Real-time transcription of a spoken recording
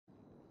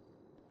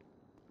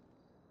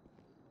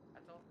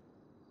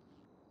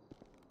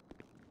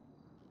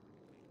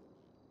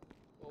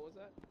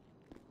was that?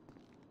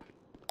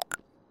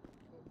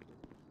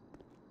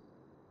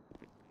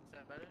 Is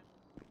that better?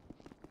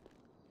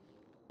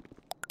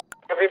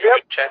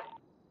 Yep. Check.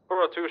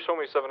 402, show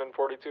me 7 and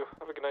 42.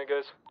 Have a good night,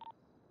 guys.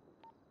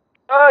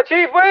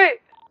 Chief, wait!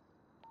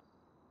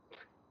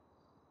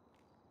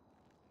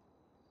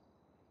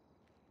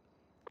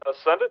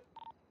 Send it?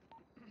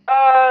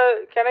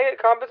 Can I get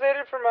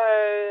compensated for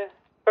my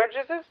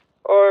purchases?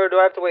 Or do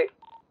I have to wait?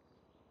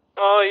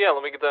 Oh, yeah,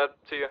 let me get that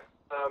to you.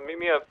 Meet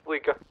me at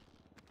Fleeka.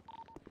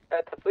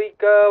 At the fleet,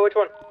 which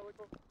one?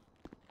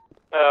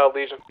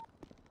 Legion.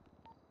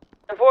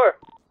 And for?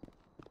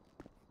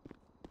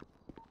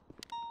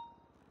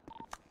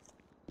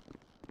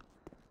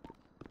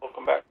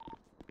 Welcome back.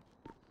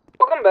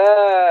 Welcome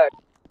back.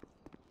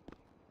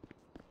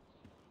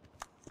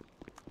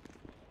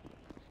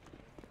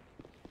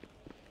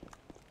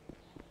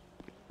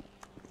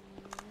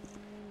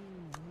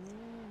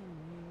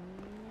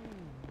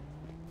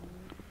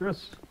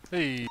 Chris,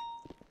 Hey.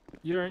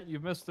 you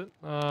missed it.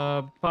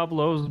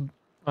 Pablo's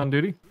on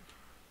duty,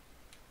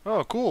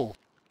 Oh, cool.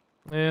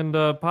 and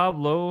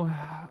Pablo,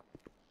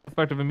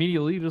 effective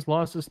immediately, just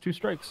lost his 2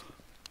 strikes.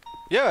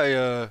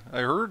 Yeah, I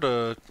heard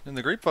in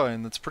the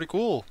grapevine. That's pretty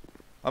cool.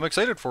 I'm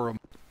excited for him.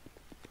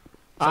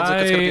 Sounds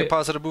like it's gonna be a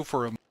positive move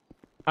for him.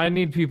 I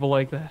need people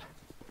like that.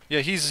 Yeah,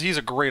 he's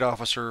a great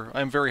officer.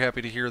 I'm very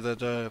happy to hear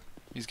that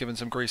he's given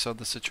some grace on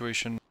this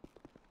situation.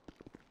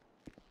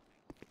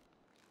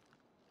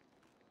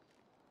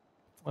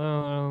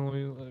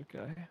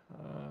 Okay.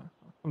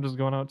 I'm just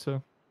going out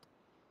to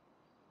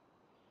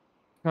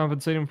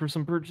compensate him for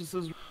some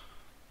purchases.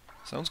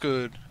 Sounds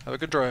good. Have a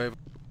good drive.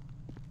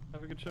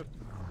 Have a good shift.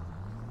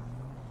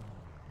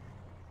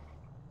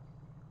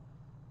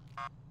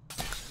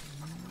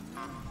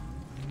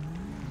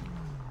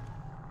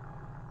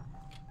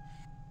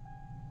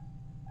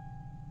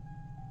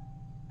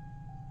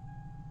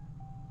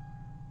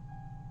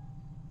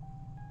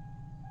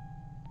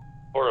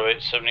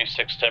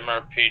 .76 to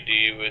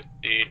MRPD with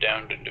the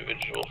downed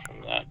individual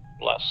from that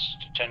last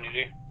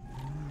 10UD.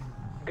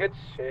 Good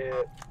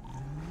shit.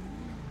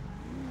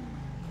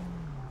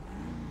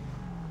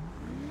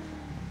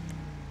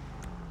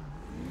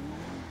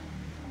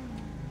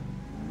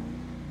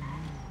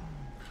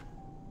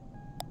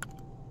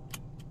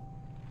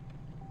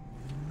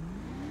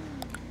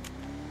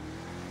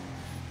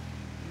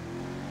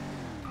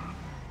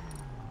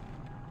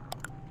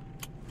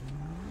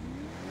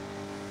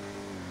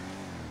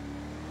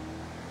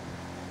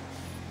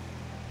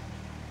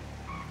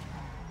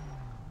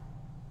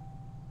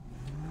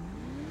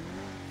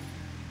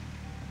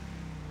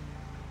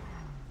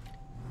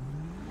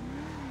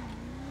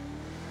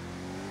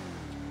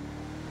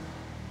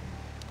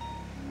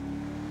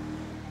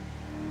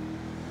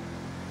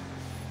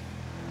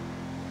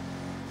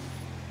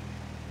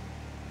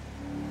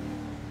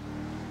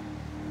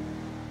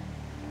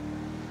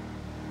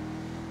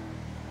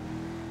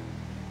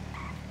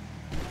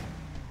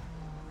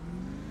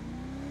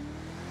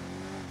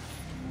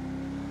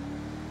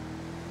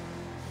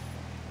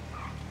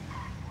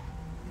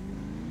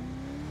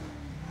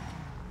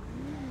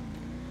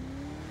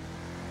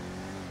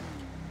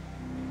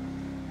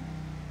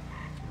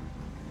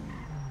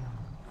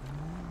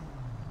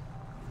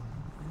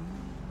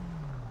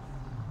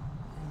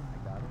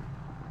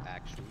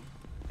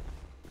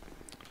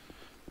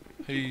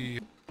 Hey.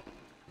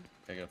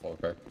 Can I get a full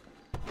car?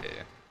 Yeah.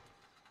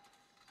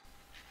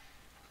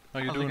 How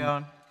you How's doing? it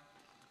going?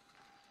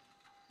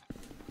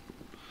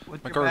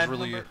 What's My your car is badge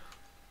really number?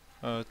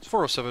 it's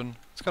 407.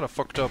 It's kind of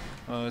fucked up.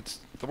 It's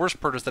the worst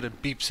part is that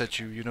it beeps at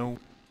you, you know.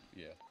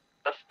 Yeah.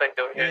 Suspect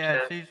over here Yeah,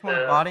 says so you just want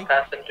a the body?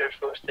 passenger's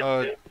supposed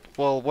to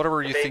Well,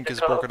 whatever you Evade think the is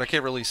broken. cops. I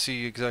can't really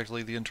see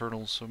exactly the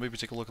internals, so maybe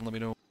take a look and let me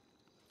know.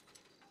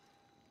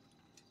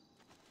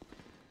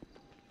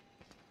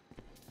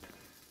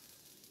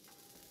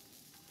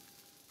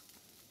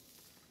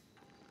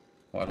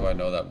 Why do I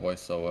know that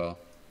voice so well?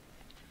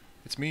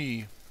 It's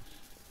me,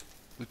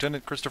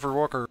 Lieutenant Christopher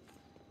Walker.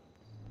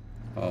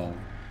 Oh.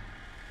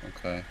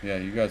 Okay. Yeah,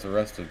 you guys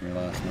arrested me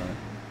last night.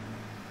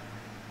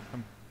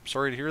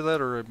 Sorry to hear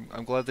that, or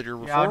I'm glad that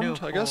you're Yeah, I'll do reformed,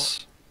 a I full-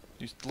 guess.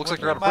 Looks What's like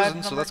you're your out of badge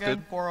prison, so number that's again?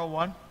 good.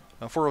 401?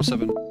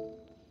 407.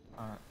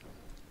 Alright.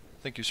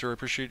 Thank you, sir. I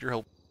appreciate your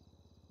help.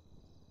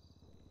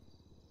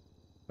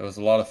 It was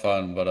a lot of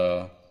fun, but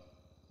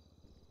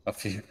a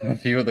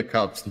few of the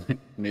cops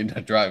need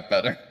to drive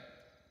better.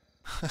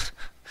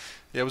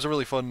 Yeah, it was a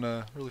really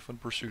fun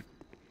pursuit.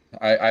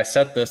 I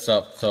set this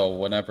up so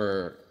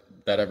whenever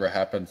that ever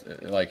happens,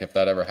 like if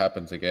that ever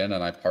happens again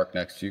and I park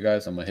next to you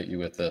guys, I'm gonna hit you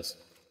with this.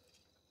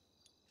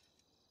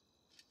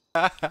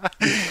 I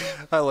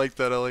like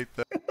that. I like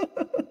that.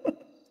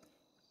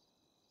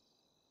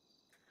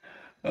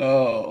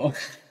 Oh.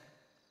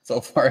 So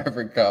far,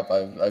 every cop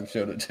I've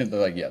showed it to, they're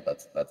like, yeah,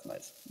 that's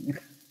nice.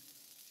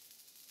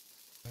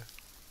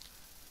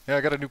 Yeah,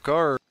 I got a new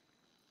car.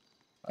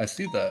 I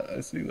see that.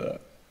 I see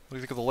that. What do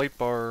you think of the light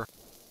bar?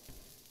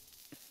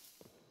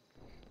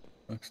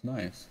 Looks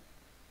nice.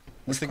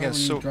 This thing car has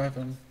were you so.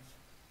 driving?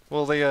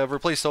 Well, they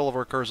replaced all of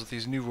our cars with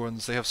these new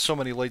ones. They have so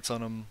many lights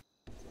on them.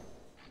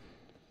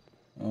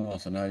 Oh,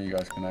 so now you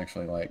guys can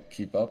actually like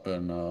keep up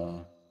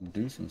and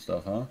do some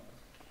stuff, huh?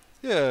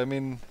 Yeah, I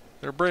mean,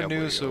 they're brand new,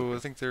 Cowboy so yoga. I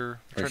think they're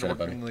trying Appreciate to it,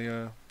 work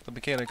in the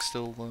mechanics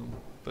still.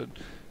 But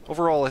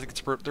overall, I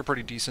think they're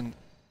pretty decent.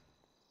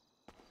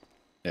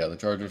 Yeah, the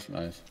Charger's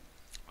nice.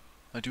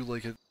 I do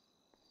like it.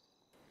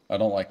 I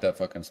don't like that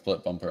fucking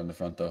split bumper in the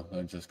front though.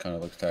 It just kind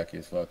of looks tacky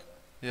as fuck.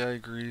 Yeah, I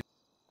agree.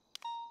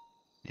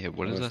 Yeah,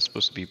 what is that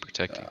supposed to be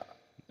protecting?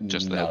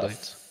 Just the Not a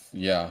headlights?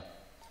 Yeah.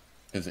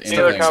 Because It's Any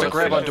other to conversation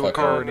grab onto a with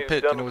car in a Tony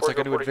pit. down You know, to it's like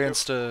a new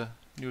 442?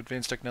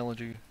 advanced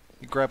technology.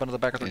 You grab onto the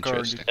back of the car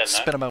and you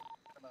Interesting. spin them out.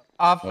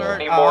 Officer,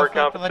 Any more to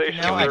let you compensation?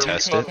 know, Can we I do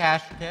test take it?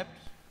 cash tips.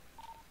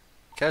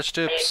 Cash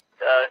tips.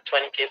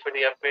 20K for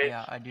the upgrade.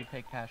 Yeah, I do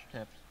take cash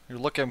tips. You're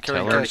lucky I'm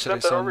carrying Tell her- cash today,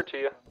 Sent that over son. to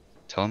you.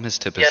 Tell him his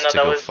tip Yeah, is no, to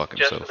that go was fuck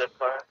just himself. for the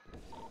car.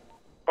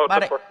 Oh,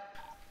 Buddy. it's for.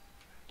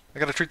 I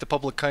gotta treat the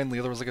public kindly,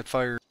 otherwise I get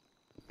fired.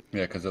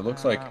 Yeah, because it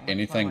looks like what's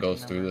anything my goes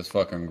lucky through number? this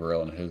fucking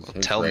grill and his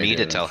Tell me to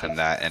radiator tell is him just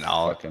that, and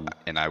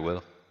fucking- I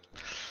will.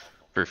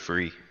 For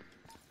free.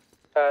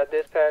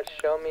 Dispatch,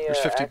 show me Here's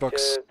a 50 active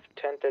bucks.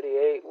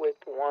 1038 with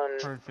one,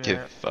 Give Appreciate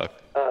a it. fuck.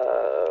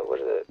 what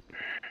is it?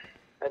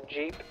 A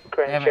Jeep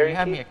Grand Damn it, you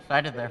had me Cherokee?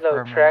 excited there No,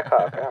 for a minute.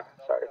 Trackhawk.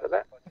 Sorry for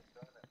that.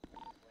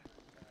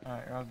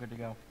 Alright, you're all good to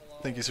go.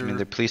 Thank you, sir. I mean,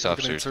 they're police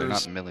Looking at officers, they're not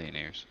sirs.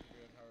 millionaires.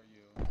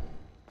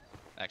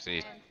 Actually,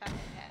 It's Are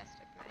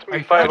gonna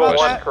you be sure about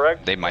 501, that?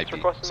 correct? they might That's be.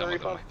 requesting Some the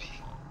of them refund?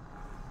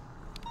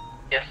 might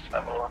be. Yes,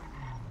 501.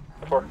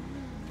 Before.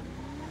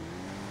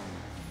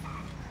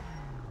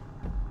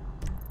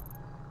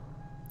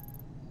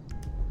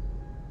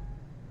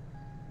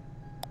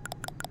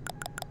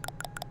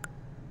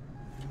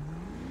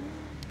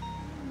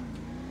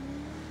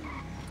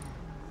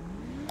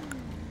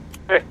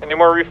 Hey, any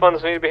more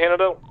refunds need to be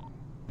handed out?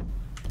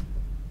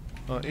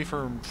 A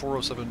firm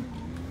 407.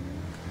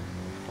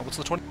 What's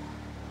the 20?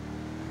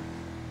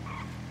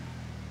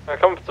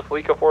 Come to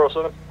Fleeca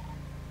 407.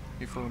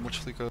 A firm, which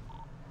Fleeca?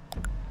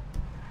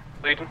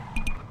 Legion.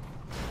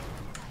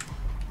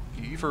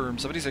 E firm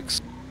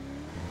 76.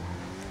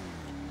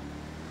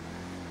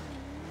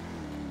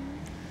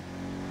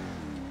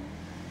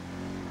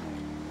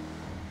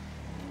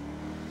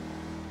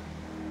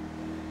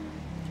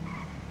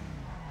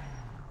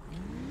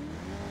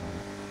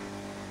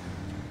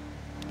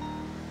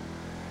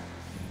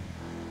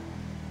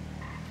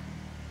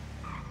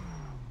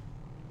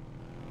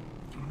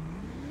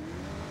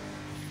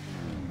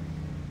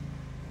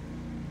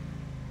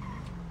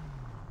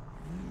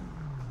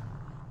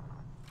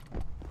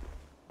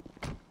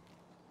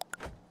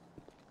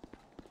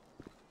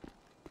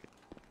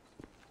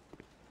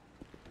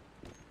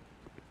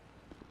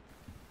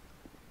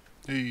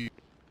 Hey.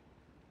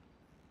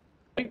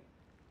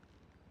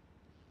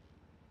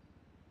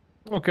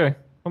 Okay.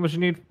 How much you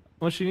need?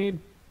 How much you need?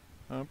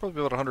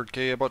 Probably about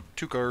 100K. I bought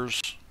 2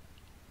 cars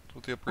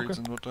with the upgrades Okay.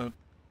 and whatnot.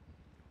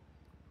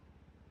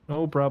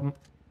 No problem.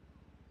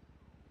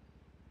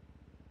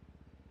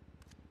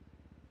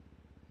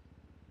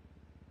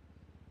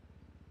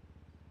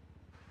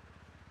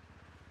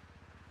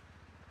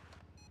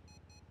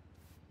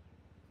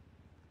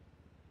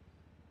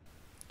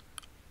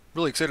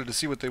 Really excited to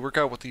see what they work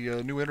out with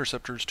the new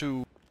interceptors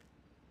too.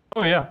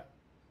 Oh yeah.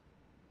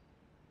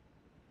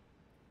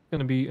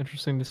 Gonna be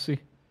interesting to see.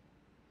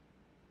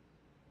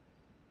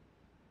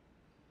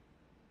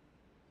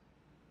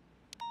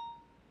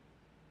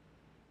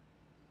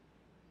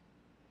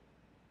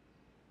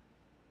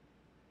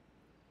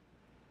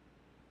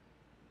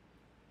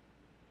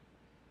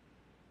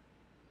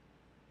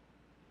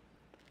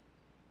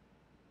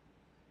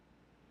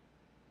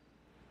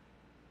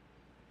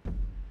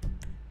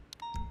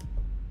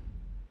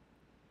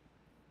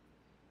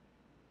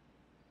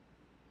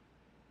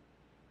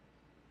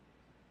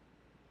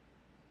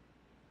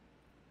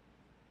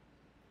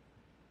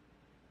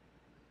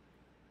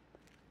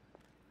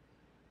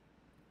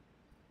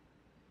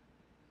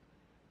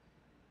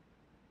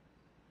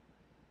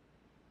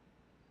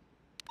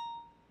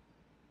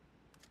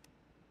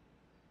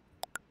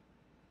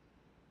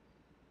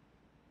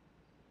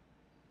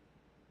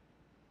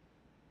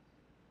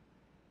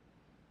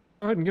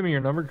 Go ahead and give me your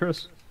number,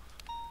 Chris.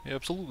 Yeah,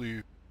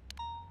 absolutely.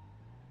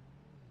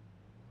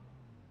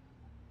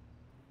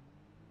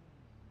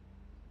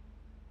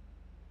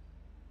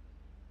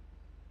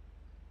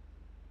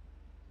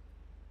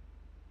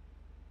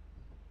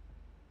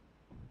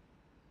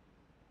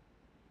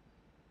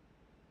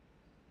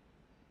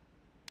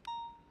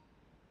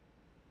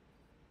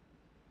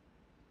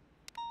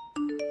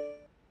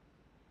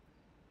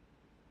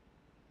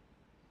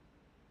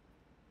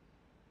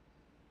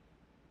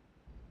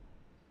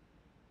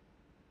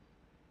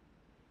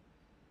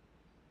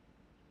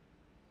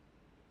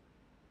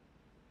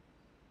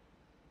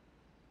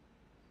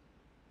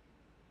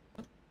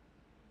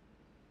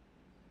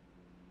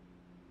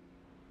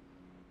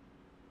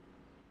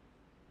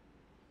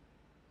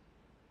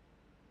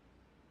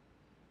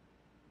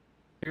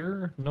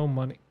 Here, no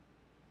money.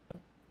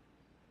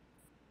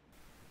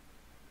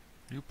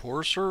 You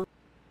poor, sir?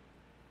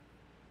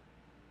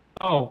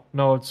 Oh,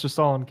 no, it's just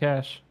all in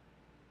cash.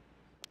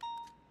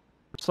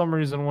 some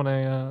reason when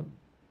I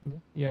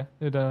yeah,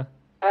 it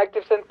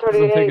Active Doesn't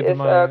 1038 take it to is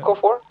my, code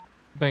 4.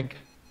 bank.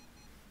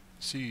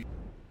 See.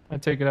 I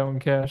take it out in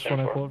cash when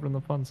I pull it from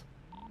the funds.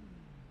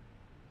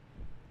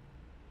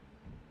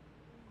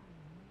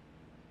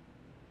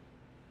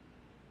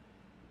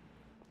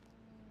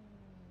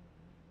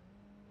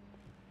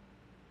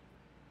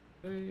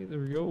 Hey, there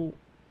we go.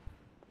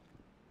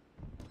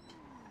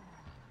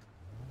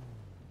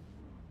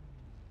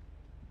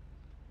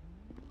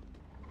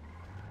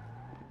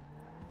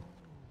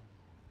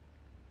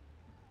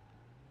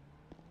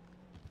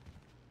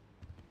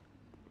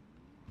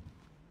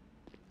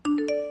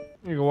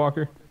 Here you go,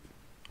 Walker.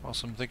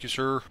 Awesome. Thank you,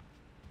 sir.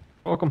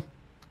 Welcome.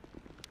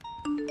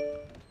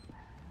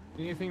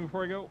 Anything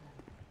before I go?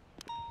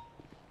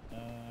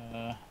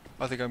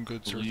 I think I'm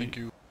good, sir. Thank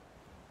you.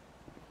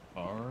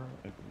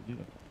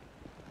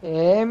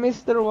 Hey,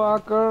 Mr.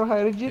 Walker,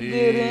 how did you do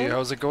Hey, it?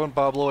 how's it going,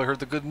 Pablo? I heard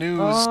the good news.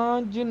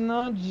 Oh, you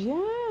know,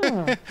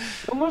 yeah.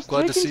 No more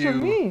Glad to see strikings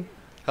for you. me.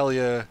 Hell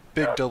yeah.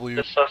 Big W.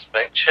 The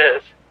suspect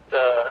just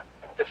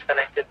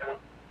disconnected in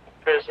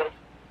prison.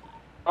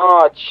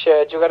 Oh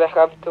shit, you gotta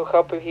have to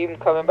help him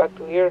coming back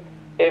to here.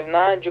 If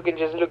not, you can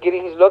just look at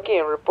his lucky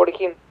and report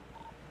him.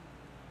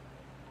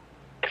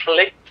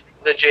 Click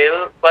the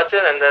jail button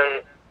and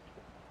then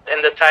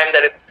in the time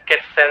that it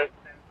gets sent,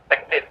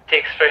 like it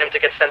takes for him to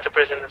get sent to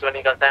prison is when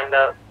he got timed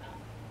out.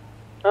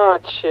 Oh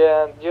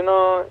shit, you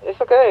know,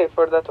 it's okay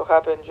for that to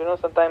happen, you know,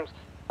 sometimes.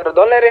 But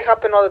don't let it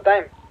happen all the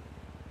time.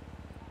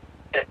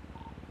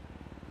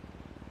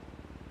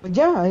 But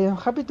yeah, I am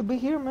happy to be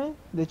here, man.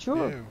 The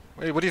sure. Yeah.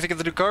 Hey, what do you think of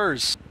the new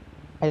cars?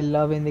 I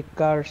love in the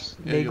cars.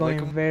 Yeah, They're you like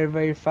going 'em? very,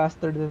 very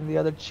faster than the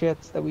other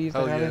shits that we used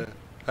Hell to have. yeah.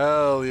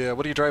 Hell yeah.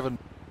 What are you driving?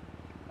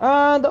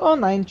 The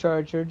online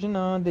charger, you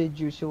know, the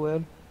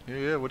usual. Yeah,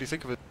 yeah. What do you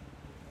think of it?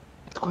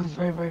 It's going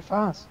very, very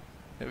fast.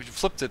 Have you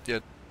flipped it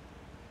yet?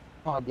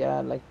 Oh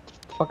yeah, like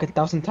fucking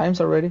 1,000 times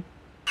already.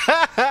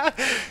 Not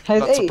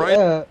Hey,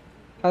 surprised.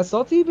 has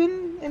Salty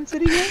been in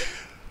city yet?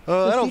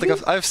 I don't think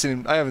Stevens? I've seen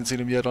him. I haven't seen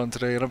him yet on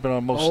today, and I've been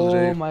on most of the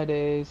day. Oh my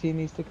days, he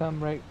needs to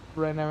come right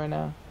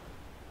now.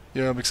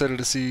 Yeah, I'm excited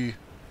to see.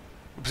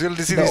 I'm excited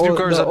to see The these new old-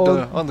 cars the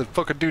on the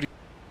fucking duty.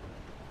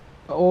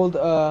 The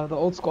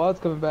old squad's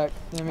coming back.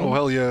 You know what I mean? Oh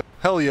hell yeah.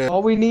 Hell yeah.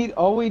 All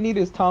we need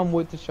is Tom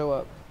Wood to show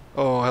up.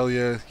 Oh hell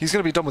yeah. He's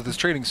gonna be done with his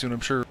training soon, I'm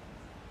sure.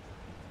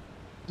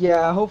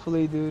 Yeah,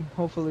 hopefully, dude.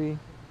 Hopefully,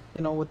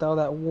 you know, with all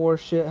that war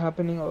shit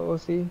happening at OC.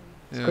 It's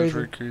Yeah, it's crazy.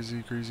 very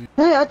crazy, crazy.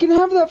 Hey, I can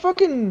have that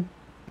fucking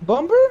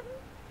bumper?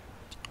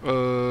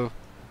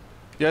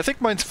 Yeah, I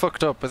think mine's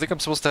fucked up. I think I'm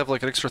supposed to have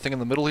like an extra thing in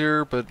the middle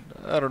here, but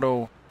I don't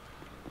know.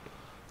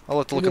 I'll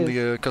have to look It in the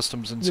is.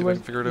 customs and see if I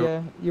can figure it out.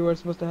 Yeah, you were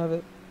supposed to have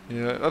it.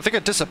 Yeah, I think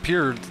it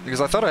disappeared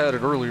because I thought I had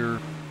it earlier.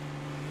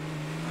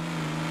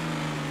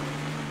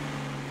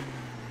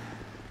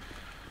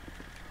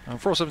 I'm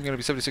 407 gonna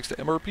be 76 to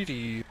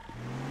MRPD.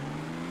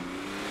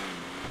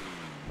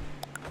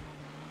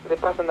 They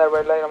passing that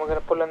red light, I'm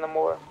gonna pull in them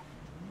more.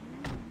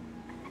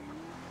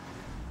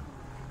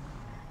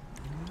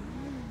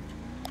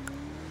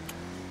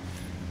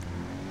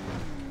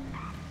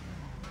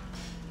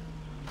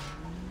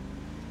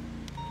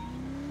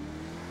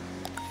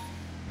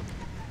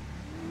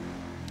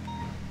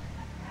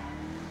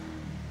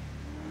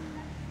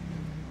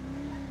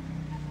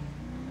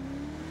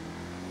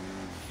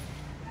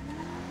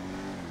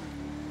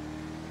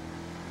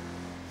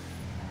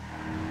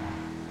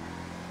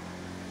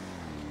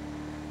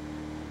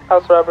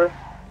 House robbery.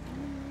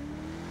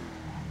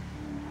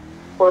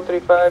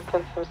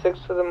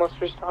 435-1076 for the most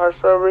recent house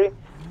robbery.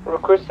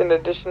 Requesting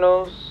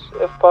additionals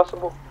if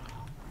possible.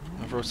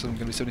 I'm 407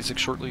 gonna be 76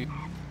 shortly.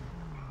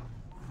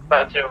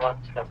 501.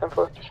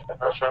 10-4.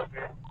 That's right.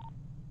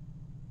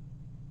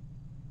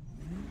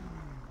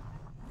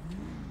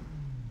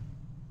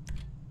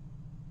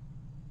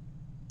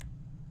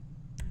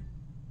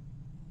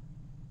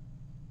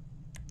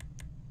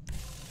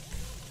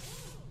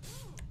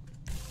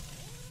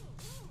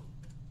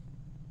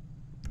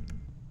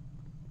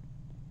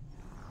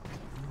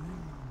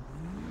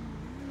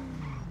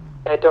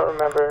 I don't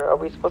remember. Are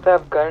we supposed to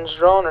have guns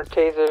drawn or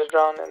tasers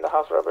drawn in the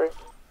house robbery?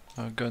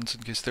 Guns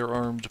in case they're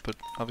armed, but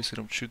obviously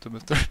don't shoot them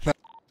if they're not.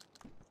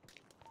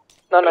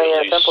 No, At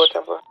yeah, least- 10-4,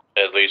 10-4.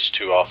 At least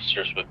 2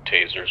 officers with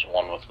tasers,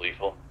 1 with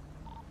lethal.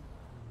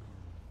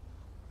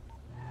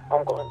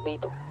 I'm going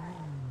lethal.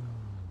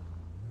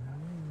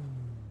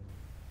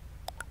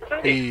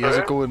 Hey, how's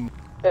it going?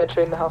 Yeah,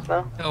 trade in the house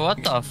now. Yo, what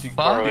the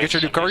fuck? You get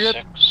your new car yet?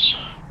 76.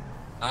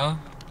 Oh?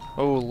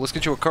 Oh, let's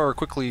get you a car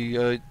quickly.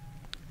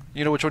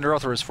 You know which one you're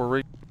authorized for,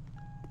 right?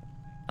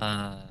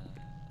 I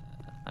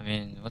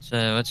mean, what's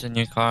the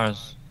new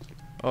cars?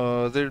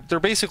 They're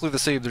basically the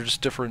same. They're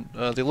just different.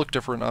 They look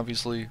different,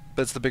 obviously.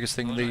 That's the biggest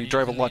thing. They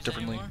drive a lot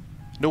differently.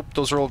 Nope,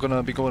 those are all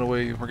gonna be going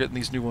away. We're getting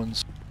these new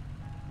ones.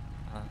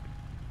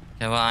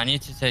 Okay, well, I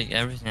need to take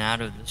everything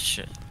out of this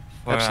shit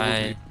before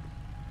Absolutely.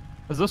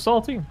 Is this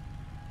salty?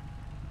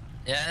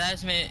 Yeah,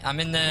 that's me. I'm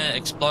in the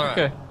Explorer.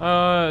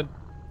 Okay.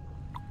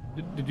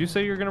 Did you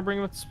say you were gonna bring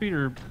with the speed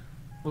or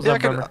was Yeah,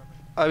 that Bremer?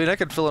 I mean, I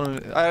can fill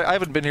him. I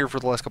haven't been here for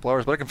the last couple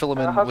hours, but I can fill him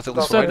in with at You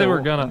least. said they Rhino were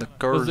and gonna. The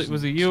cars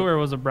Was it you and or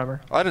was it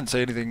Bremer? stuff. I didn't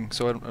say anything,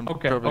 so I'm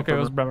Okay, probably okay, it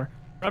was Bremer.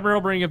 Bremer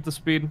will bring you up to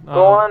speed.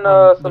 Go on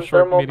the some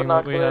short thermal meeting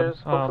that we had. binoculars.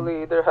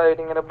 Hopefully they're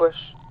hiding in a bush.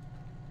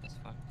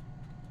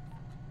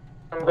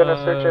 I'm gonna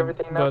search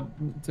everything now.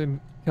 But to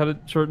cut it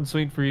short and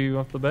sweet for you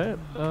off the bat,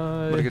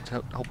 I'm gonna get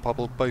to help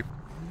Pablo by.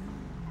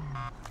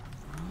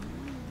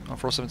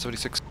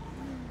 4776.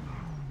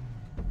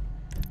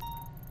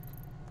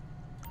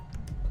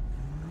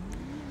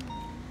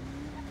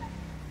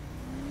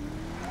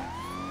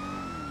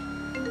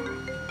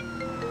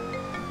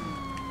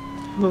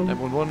 Hmm.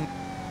 911.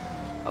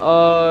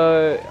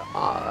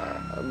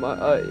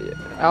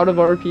 Out of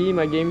RP,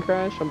 my game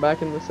crashed. I'm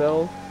back in the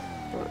cell.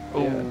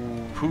 Oh, Yeah.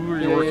 who are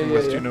you working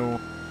with? Do you know?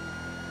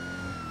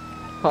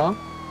 Huh?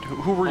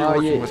 Who were you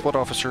working with? What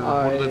officer?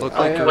 What do they look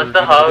like? Was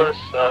the house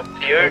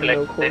cleared?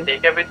 Like, did they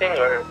take everything,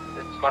 or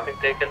it's nothing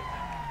taken?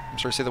 I'm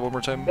sorry, say that one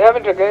more time. They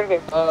haven't taken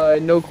anything.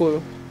 No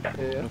clue.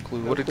 No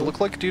clue. What did it look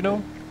like? Do you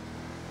know?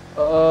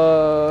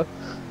 Uh.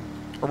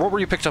 Or what were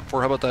you picked up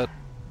for? How about that?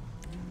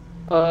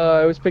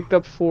 I was picked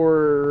up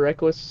for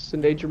reckless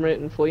endangerment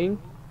and fleeing.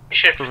 You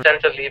should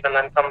pretend to leave and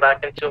then come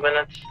back in 2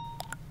 minutes.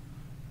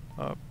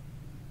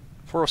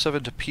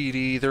 407 to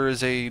PD. There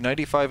is a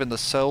 95 in the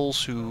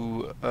cells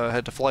who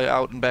had to fly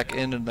out and back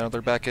in, and now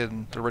they're back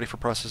in. They're ready for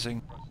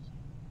processing.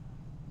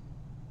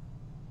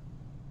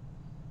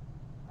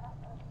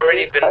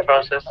 Already been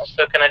processed,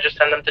 so can I just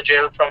send them to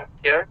jail from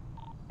here?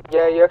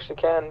 Yeah, you actually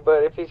can,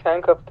 but if he's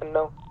handcuffed, then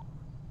no.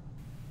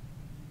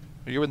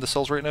 Are you in the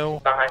cells right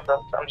now? Not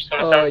handcuffed. I'm just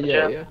gonna send them to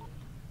jail. Yeah.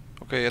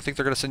 Okay, I think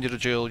they're gonna send you to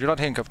jail. You're not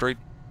handcuffed, right?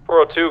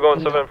 402 going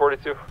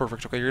 742.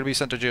 Perfect. Okay, you're gonna be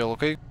sent to jail.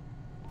 Okay.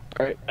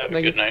 All right. Have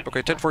a good night.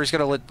 Okay,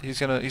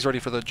 10-4. He's ready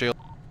for the jail.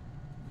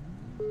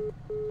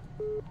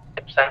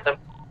 Send them.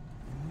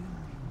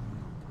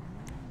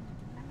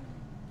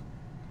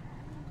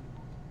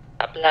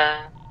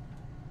 Habla.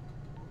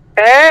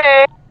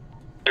 Hey!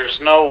 There's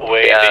no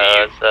way Yeah,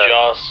 that it's, you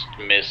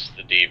just missed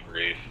the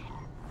debrief.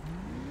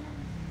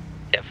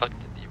 Yeah, fuck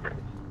the debrief.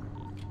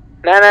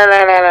 No.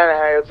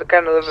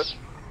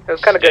 It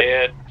was kind of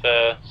good.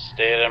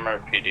 Stay at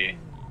MRPD.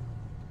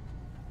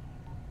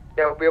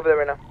 Yeah, we'll be over there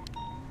right now.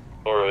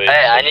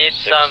 Hey, I need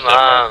some,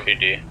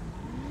 MRPD.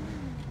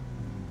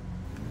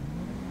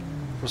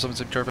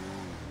 476 Jarvis.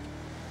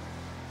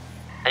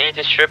 I need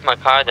to strip my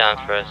car down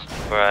first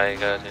before I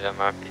go to the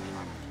MRPD.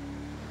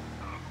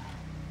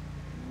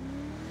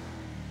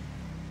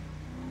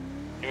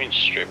 You mean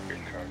strip your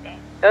car down?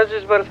 I was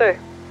just about to say.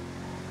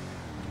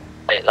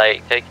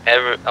 Like, take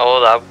all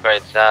the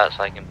upgrades out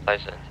so I can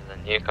place it into the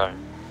new car.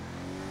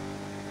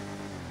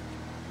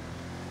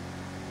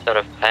 Instead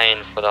of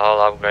paying for the whole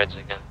upgrades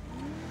again.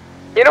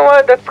 You know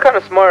what? That's kind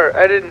of smart.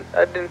 I didn't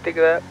think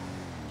of that.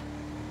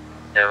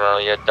 Yeah,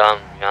 well, you're dumb.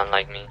 You're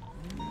unlike me.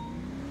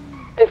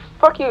 Hey,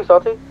 fuck you,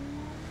 Salty.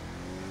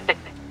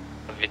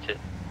 You too.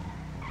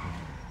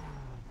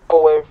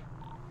 Oh, wave.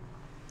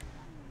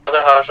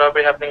 Another house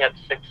robbery happening at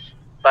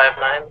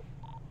 659.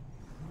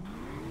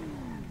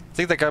 I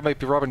think that guy might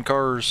be robbing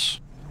cars.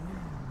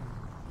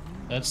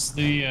 That's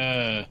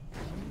the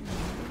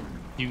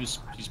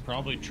he's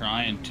probably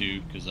trying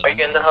to, because Are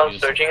you in the house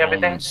searching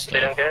everything? They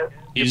don't get it?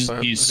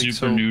 He's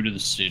super new to the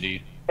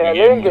city. Yeah, We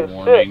they gave didn't him get a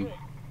warning.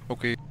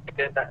 Okay.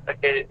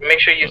 Okay, make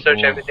sure you But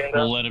search everything though.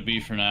 We'll let it be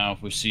for now.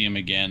 If we see him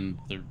again,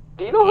 Do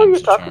you know who you're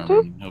talking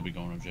to? He'll be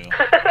going to jail.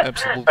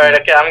 Absolutely.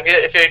 Alright, okay,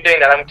 if you're doing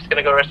that, I'm just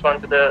gonna go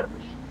respond to the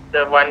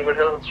Winewood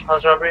Hills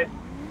house robbery.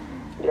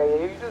 Yeah,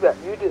 you do that.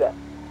 You do that.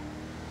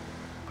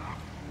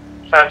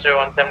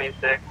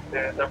 50176,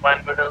 the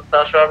Winewood Hills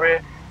house robbery.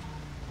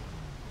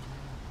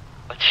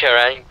 What's your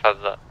rank,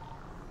 Pablo?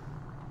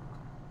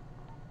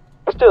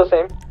 It's still the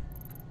same.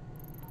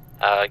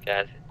 Oh,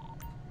 okay.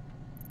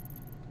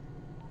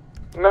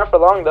 Not for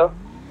long though.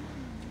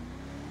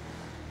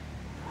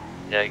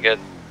 Yeah, good.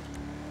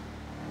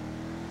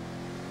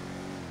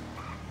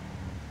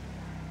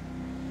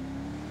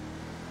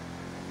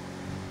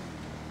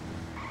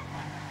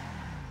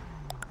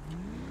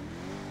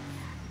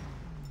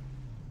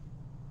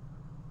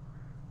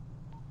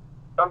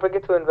 Don't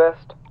forget to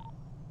invest.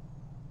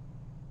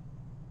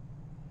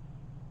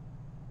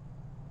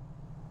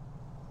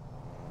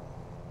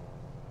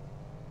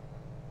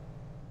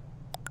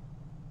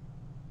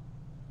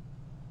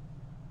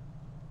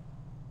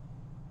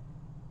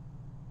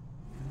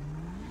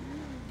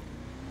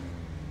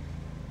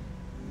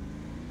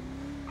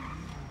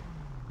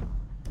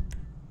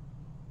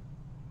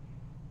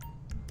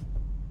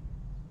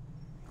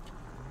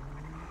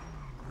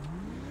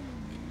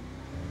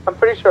 I'm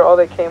pretty sure all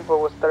they came for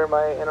was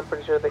thermite, and I'm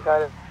pretty sure they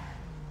got it.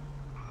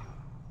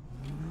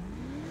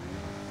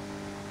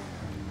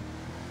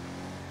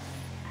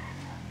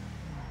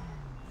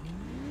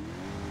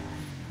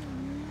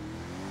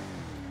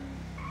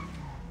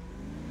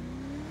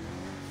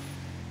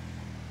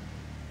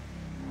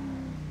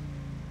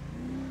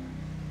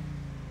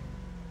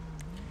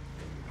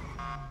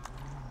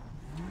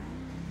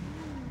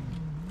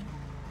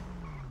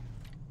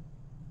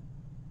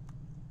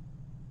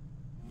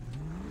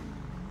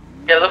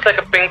 Yeah, it looks like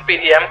a pink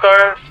PDM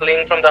car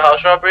fleeing from the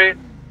house robbery.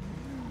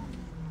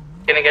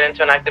 Gonna get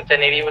into an active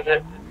 1080 with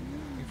it.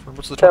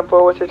 What's the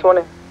Tempo, what's your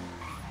 20?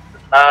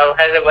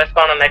 Headed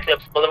westbound on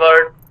Eclipse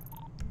Boulevard.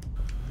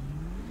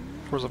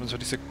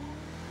 4756.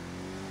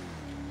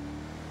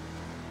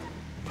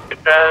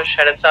 Good crash.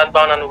 Headed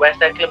southbound on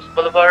West Eclipse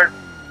Boulevard.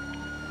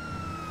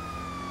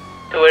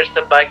 Towards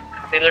the bike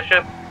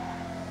dealership.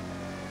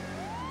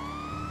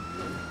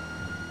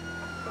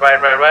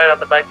 Right on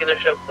the bike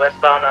dealership.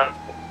 Westbound on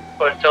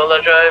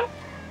Portola Drive.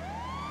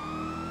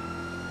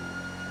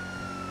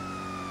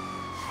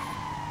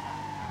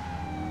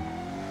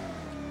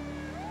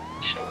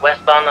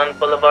 Westbound on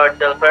Boulevard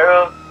Del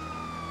Perro.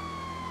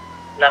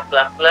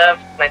 Left,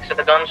 next to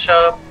the gun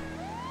shop.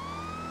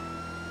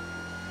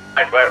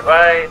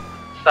 Right.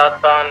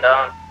 Southbound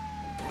on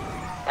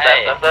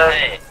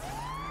left.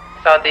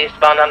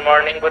 Southeastbound on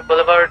Morningwood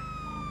Boulevard.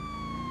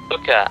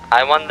 Luca,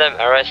 I want them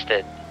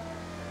arrested.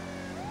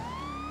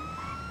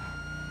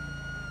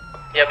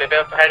 Yeah, we're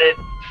headed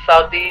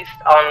southeast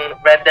on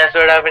Red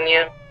Desert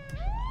Avenue.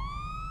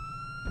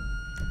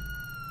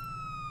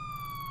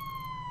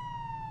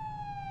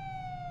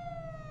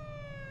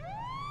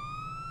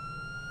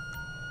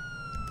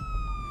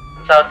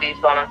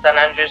 Southeastbound on San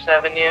Andreas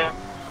Avenue.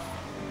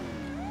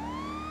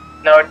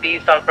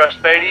 Northeast on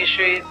Prosperity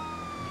Street.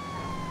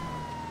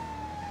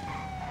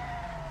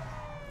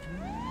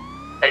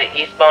 And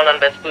eastbound on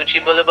Vespucci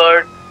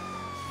Boulevard.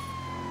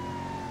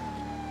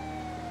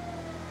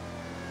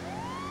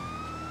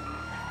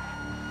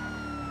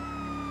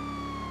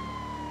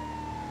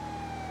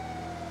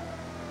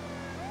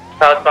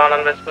 Southbound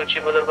on Vespucci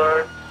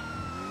Boulevard.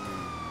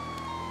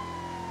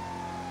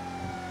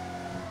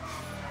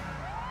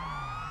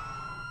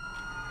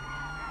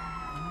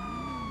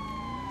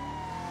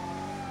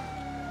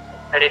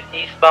 Headed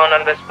eastbound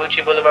on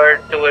Vespucci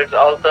Boulevard towards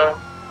Alta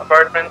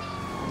Apartments.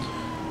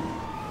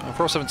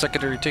 407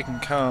 secondary taking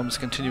comms,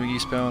 continuing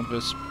eastbound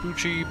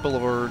Vespucci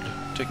Boulevard,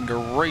 taking a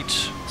right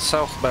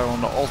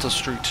southbound Alta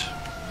Street,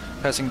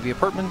 passing the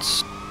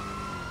apartments.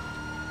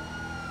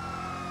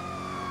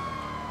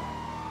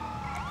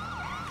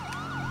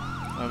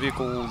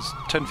 Vehicles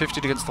 1050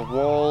 against the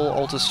wall,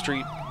 Alta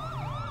Street.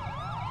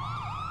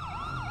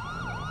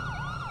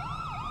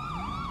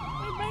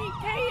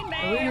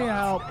 We need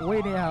help.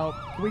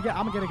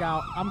 I'm getting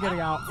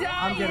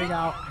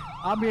out.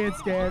 I'm being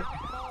scared.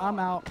 I'm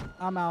out.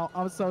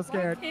 I'm so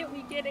scared. Why can't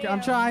we get I'm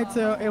out? trying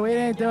to, and we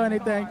didn't do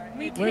anything.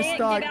 We're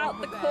stuck. Get out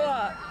the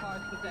car.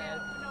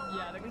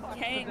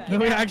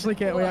 We actually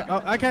can't.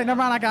 Okay, never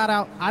mind. I got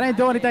out. I didn't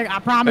do anything. I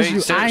promise Hey,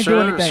 you. sir, I ain't sir,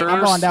 doing anything. sir,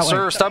 I'm going that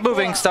sir, way. stop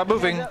moving. Stop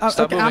moving. Stop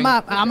Okay, moving. I'm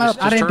up. I didn't Just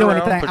do turn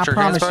anything. around, I put your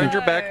promise hands behind you.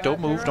 your back. Don't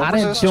move. Don't I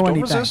didn't resist. do Don't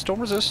anything. resist. Don't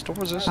resist. Don't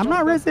resist. I'm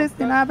not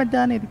resisting. I haven't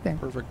done anything.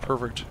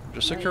 Perfect.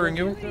 Just securing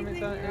you. Step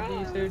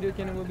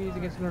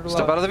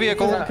Step out of the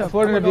vehicle.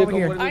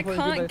 I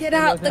can't get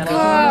out the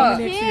car.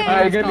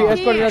 You're gonna be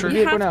escorted out the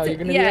vehicle now. You're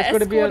gonna be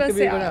escorted out the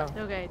vehicle now.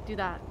 Okay, do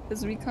that.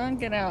 Because we can't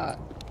get out.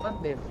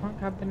 What the fuck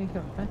happening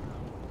here?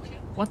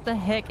 What the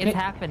heck is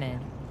happening?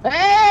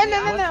 Hey,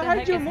 no, What the how'd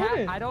heck you is move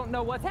it? I don't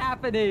know what's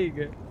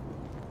happening.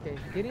 Okay,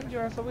 get in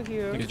your ass over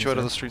here. Get you out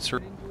of the street,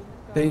 sir.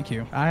 Thank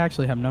you. I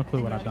actually have no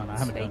clue what I've done. I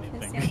haven't done Take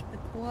us anything. out the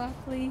car,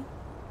 please.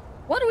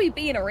 What are we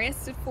being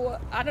arrested for?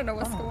 I don't know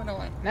what's going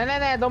on. No,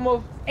 don't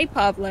move. Hey,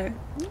 Pablo.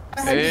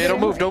 Hey, don't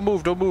move.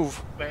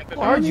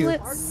 Who are you?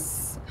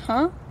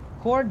 Huh?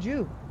 Who are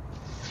you?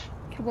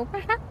 What?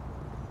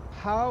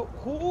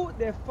 Who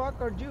the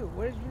fuck are you?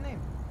 What is your name?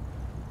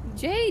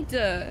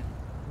 Jade.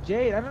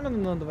 Jade, I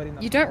don't know nobody.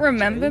 You don't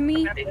remember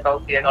me?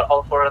 Salty, I got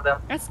all four of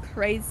them. That's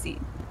crazy.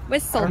 We're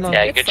salty.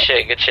 Yeah, good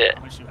shit. No.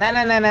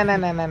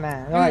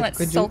 Alright,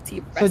 could you,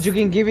 salty so you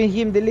can give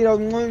him the little.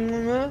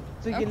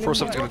 So you can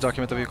 407's gonna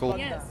document the vehicle.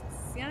 Yes,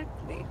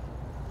 exactly.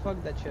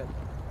 Fuck that shit.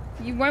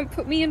 You won't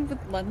put me in with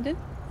London?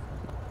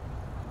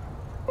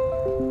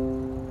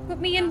 Put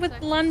me in with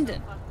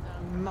London.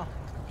 No.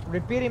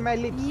 Repeating my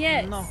lips.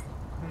 Yes.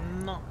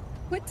 No.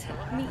 Put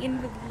me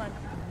in with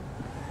London.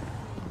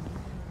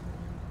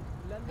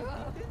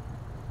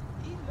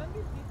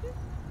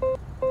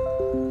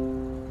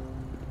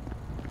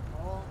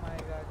 Oh my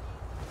god.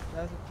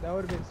 That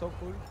would have been so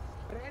cool.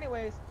 But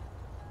anyways.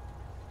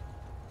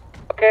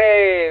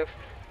 Okay.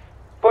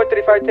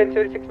 435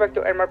 1076 back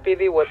to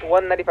MRPD with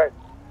 195.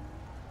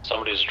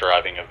 Somebody's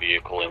driving a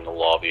vehicle in the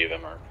lobby of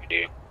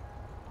MRPD.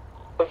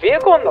 A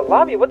vehicle in the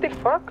lobby? What the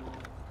fuck?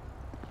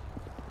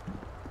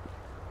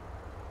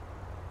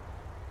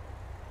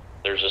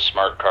 There's a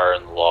smart car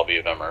in the lobby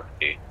of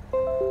MRPD.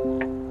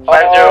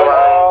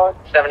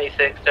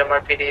 50176 to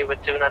MRPD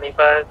with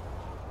 295.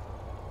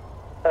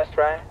 That's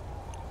right.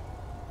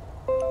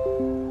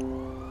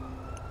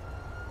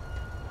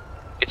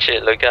 Good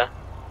shit, Luca.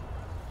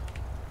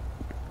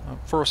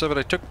 407,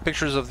 I took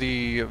pictures of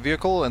the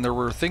vehicle and there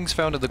were things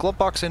found in the glove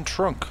box and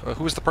trunk.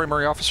 Who is the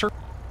primary officer?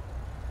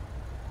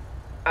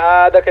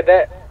 The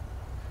cadet.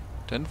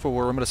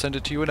 10-4, I'm gonna send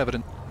it to you in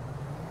evidence.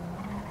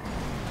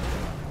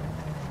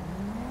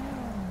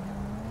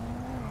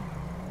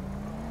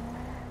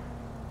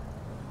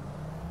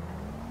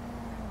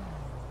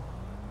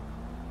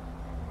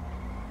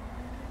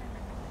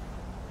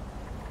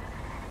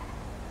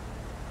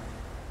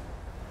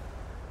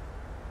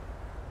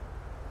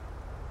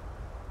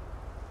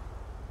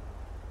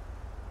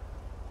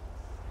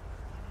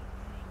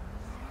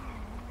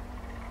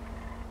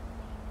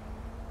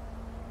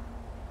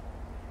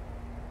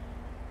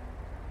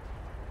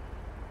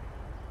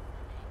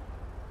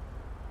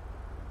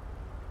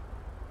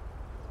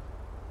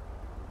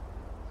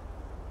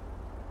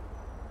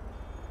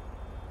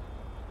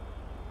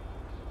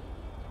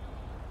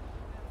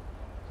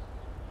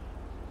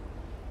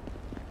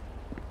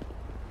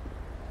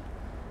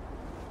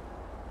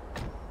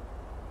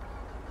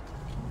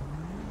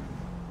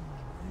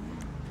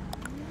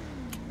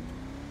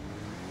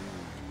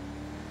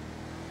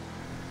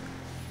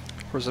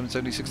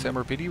 4776 to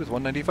MRPD with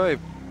 195.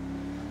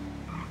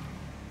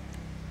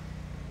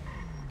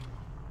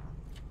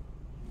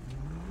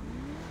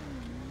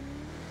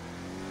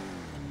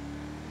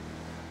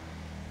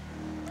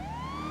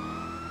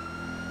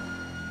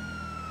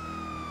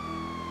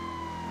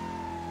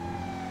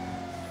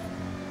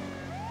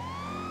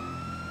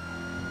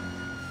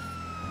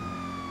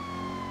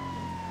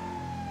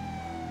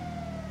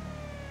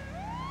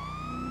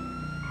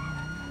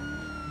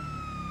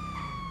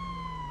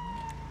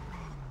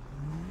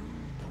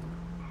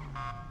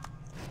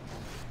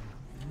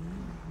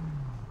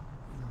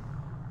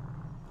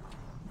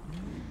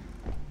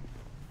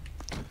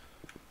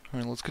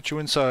 Alright, let's get you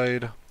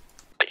inside.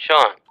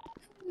 Sean.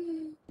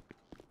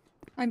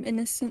 I'm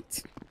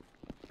innocent.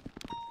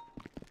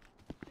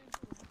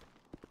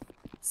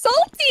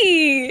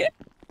 Salty!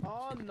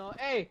 Oh no,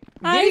 hey!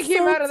 Hi, Get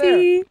him out of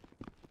there! Salty!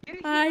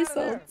 Hi,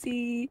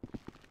 Salty.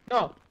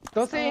 No,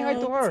 don't say hi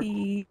to her.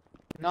 Salty.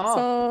 No.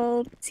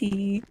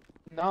 Salty.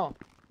 No.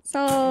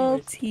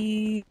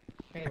 Salty.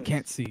 I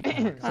can't see.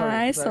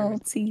 Hi,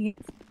 Salty.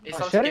 Hey,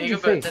 Salty, can you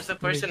go back? There's a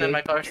person in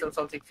my car still,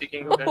 Salty, if you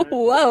can go back.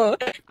 Whoa!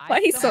 Why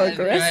he's so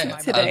aggressive Right,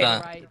 today?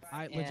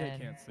 I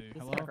legit can't see.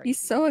 Hello? He's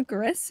so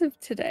aggressive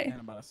today. Man, I'm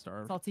about to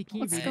starve. Salty, can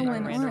you What's read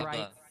going the on?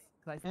 rights?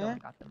 Because I still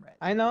haven't got them right.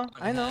 I know.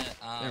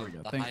 There we go,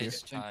 The thank you.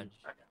 highest charge.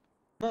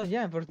 No,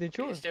 yeah, for the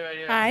tour.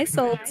 Hi,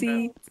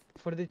 Salty.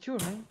 For the tour,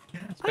 man.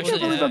 I can't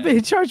believe I'm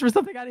being charged for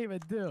something I didn't even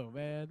do,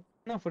 man.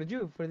 No, for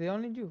you, for the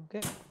only you,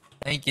 okay?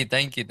 Thank you,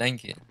 thank you,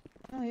 thank you.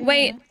 Oh, yeah,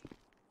 Wait,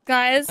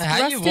 guys, Hey,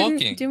 how Russ you didn't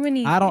walking? do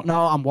anything. I don't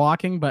know. I'm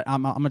walking, but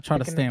I'm gonna try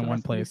to stay in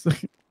one place.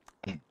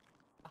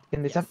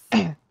 In this up.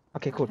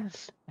 Okay, cool.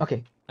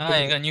 Okay. Oh,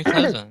 you got new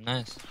clothes on.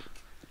 Nice.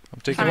 I'm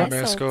taking Hi, my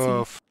mask Salty.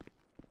 off.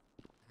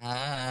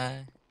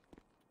 Hi.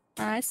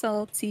 Hi,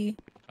 Salty.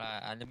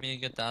 Right, let me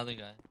get the other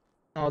guy.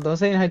 No, don't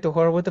say hi to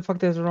her. What the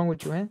fuck is wrong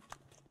with you, man?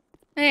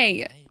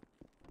 Hey,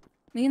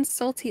 me and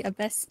Salty are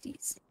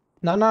besties.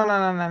 No.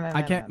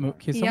 I can't move.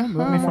 Can someone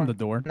move me from the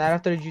door? Not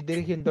after you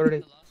did him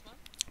dirty.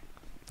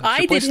 I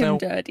your did place him now.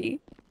 dirty.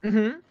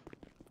 Mm-hmm.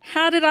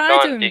 How did I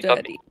Sean, do him pick up.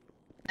 dirty?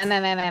 No.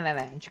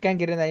 You can't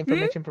get that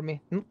information from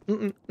me. No.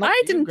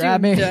 I didn't do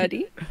grab him me.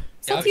 dirty.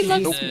 Salty Yeah,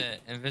 loves she's, me.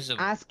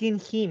 invisible. Asking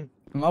him.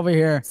 I'm over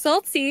here.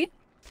 Salty.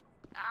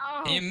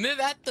 Can you move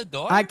out the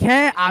door? I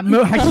can't. I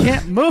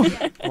can't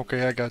move.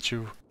 Okay, I got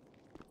you.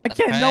 I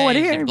can't. No one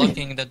Hey, hear you're me.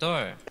 blocking the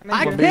door.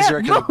 I Well,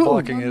 Mazer can't actually move.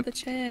 blocking On it. the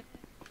chair.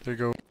 There you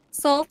go.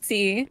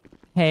 Salty.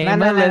 Hey, No.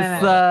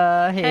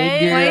 Melissa.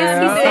 Hey, Why is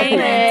he girl. saying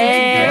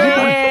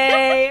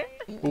Hey.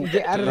 Ooh,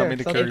 Get out did of not there. mean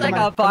to Salty, carry It's you.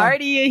 like a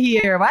party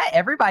here. Why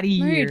everybody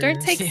No, here?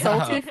 don't take Yeah.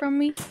 Salty from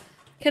me.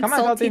 Can Come on,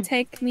 Salty Salty.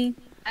 take me?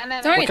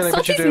 What Don't. can I let you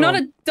Salty's do? not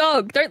a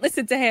dog. Don't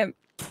listen to him.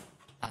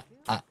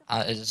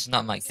 It's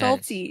not my case.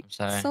 Salty. I'm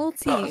sorry. Salty.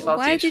 Salty,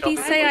 Why did he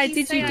stop. say I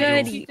did you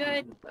dirty?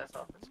 That's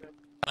all. That's it.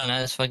 I don't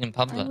know, it's fucking I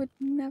public. would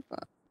never.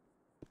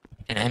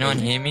 Can anyone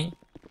hear me?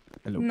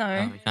 Hello. Oh,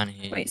 No. we can't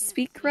hear you. Wait,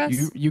 speak,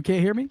 Russ. You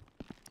can't hear me?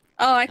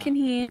 Oh, I can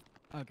hear.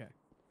 Okay.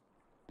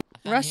 I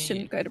can't Russ hear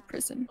shouldn't you. go to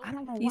prison. I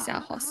don't know. He's why- our I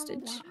don't know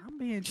hostage. why I'm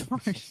being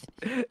charged.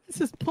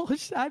 This is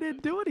bullshit. I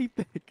didn't do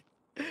anything.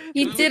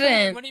 You What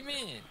didn't. What do you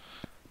mean?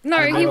 No,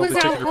 I'm he able was to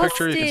our take your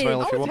picture. You can hostage.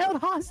 smile if I you was want.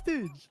 held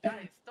hostage.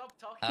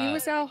 He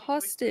was our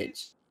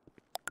hostage.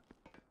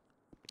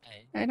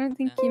 Hey. I don't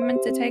think you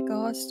meant to take a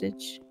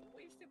hostage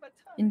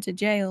into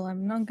jail.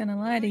 I'm not gonna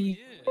lie to you.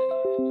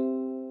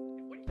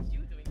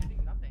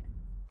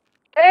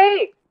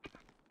 Hey!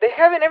 They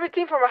having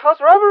everything from a house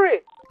robbery.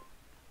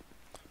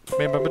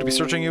 Ma'am, I'm going to be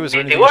searching you. Is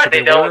there They anything do you or should be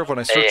they aware don't? of when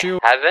I They search you?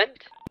 haven't?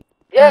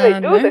 Yeah, they do.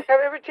 no. They have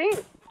everything.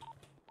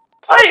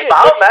 Hey,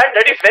 wow, man,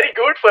 that is very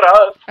good for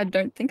us. I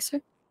don't think so.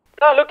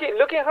 No, look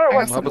at her. I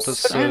Watch. How about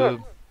this? Look at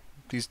her.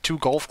 These 2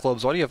 golf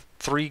clubs. Why do you have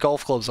 3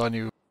 golf clubs on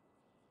you?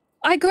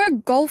 I go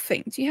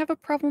golfing. Do you have a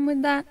problem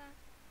with that?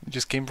 You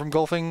just came from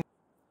golfing?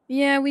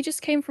 Yeah, we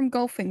just came from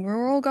golfing.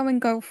 We're all going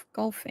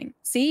golfing.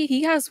 See,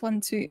 he has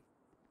one too.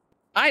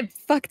 I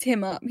fucked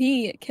him up.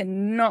 He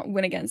cannot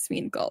win against me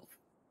in golf.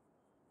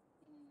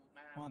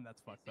 Come on, that's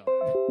fucked up.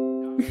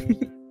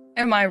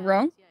 Am I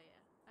wrong?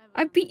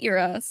 I beat your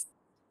ass.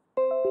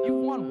 You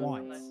won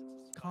once.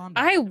 Calm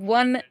down. I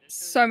won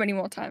so many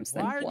more times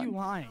than Why are one. you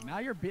lying? Now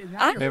you're being.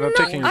 I- Ma'am, I'm No,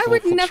 taking your I golf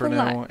would clubs for never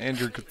now. lie. And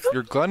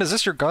your gun? Is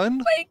this your gun?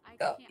 My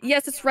God.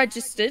 Yes, it's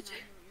registered.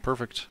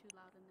 Perfect.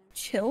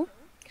 Chill.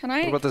 Can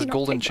I? What about this cannot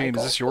golden take my chain?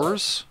 Is this golf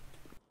yours?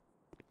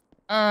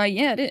 club?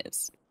 Yeah, it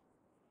is.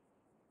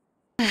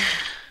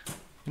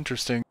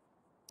 Interesting.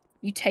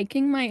 You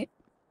taking my?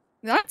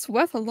 That's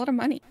worth a lot of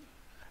money.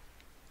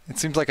 It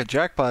seems like a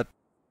jackpot.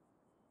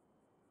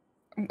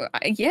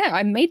 Yeah,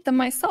 I made them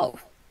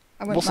myself.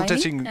 I I'm went also mining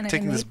taking and I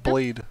this made them.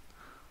 blade.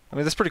 I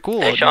mean, that's pretty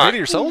cool. Hey, You Sean. made it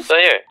yourself? So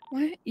here.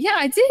 What? Yeah,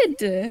 I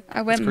did.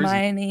 I went crazy.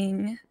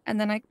 mining, and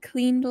then I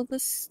cleaned all the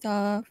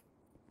stuff,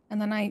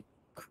 and then I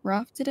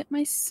crafted it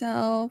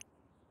myself,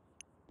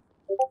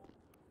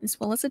 as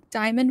well as a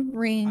diamond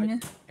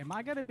ring. Am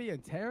I gonna be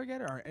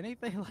interrogated or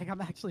anything? Like I'm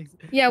actually.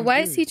 Yeah, why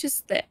is he confused.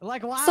 just there?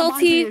 Like why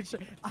Salty. am I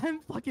being? I'm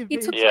fucking. He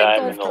being took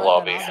charged my for golf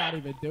something club. that I'm not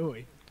even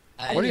doing.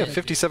 Why do you have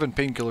 57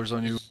 painkillers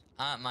on you?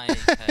 aren't my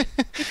pet.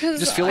 Because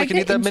Just feel like I you need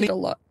get that many? injured a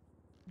lot.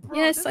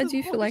 Yes, I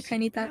do feel like I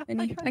need that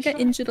many. I get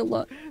injured a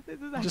lot.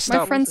 Just My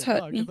stop. friends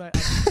hurt me.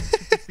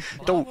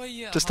 Don't.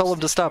 Just tell them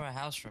to stop.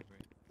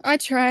 I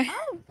try,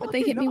 but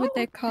they hit me with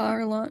their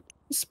car a lot.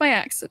 Just by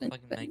accident,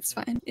 but it's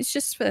fine. It's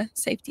just for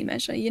safety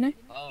measure, you know?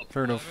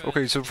 Fair enough.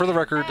 Okay, so for the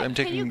record, I'm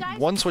taking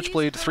 1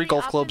 switchblade, 3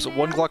 golf clubs,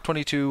 1 Glock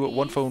 22,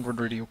 1 phone when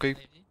ready, okay?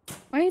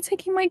 Why are you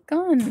taking my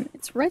gun?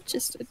 It's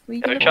registered. Will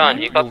you Hey, get it John,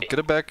 back? you You'll get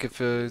it back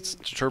if it's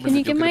determined Can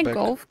you that you'll get my get it back.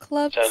 golf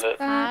clubs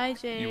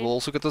back? You will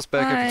also get those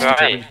back if it's Hi.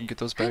 determined you can get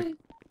those back.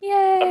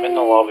 Yay! I'm in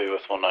the lobby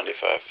with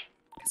 195.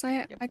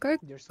 Because I go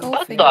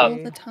golfing the- all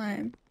the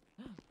time.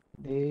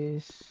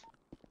 This.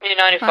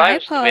 P95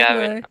 we have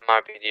Pablo. in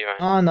MRPD right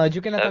Oh no,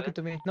 you cannot Seven. talk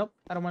to me. Nope,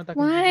 I don't want to talk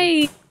to Why?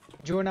 you.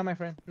 You are not my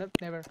friend. Nope,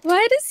 never.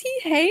 Why does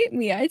he hate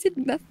me? I did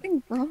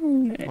nothing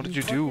wrong. What did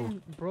you do?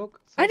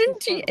 Broke. I didn't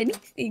do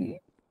anything.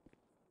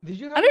 Did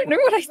you? I don't know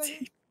what I did.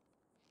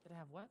 Did I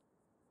have what?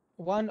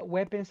 One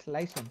weapons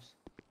license.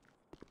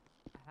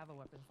 I have a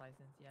weapons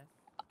license, yes.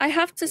 I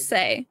have to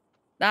say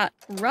that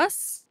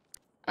Russ,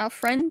 our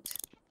friend,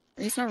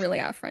 he's not really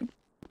our friend,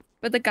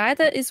 but the guy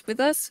that is with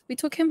us, we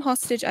took him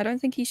hostage. I don't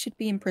think he should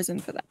be in prison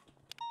for that.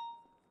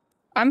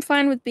 I'm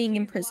fine with being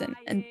in prison.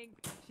 And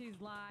She's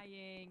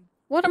lying.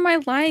 what am I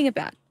lying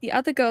about? The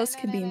other girls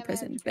can be in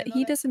prison, but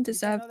he doesn't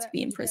deserve to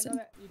be in prison.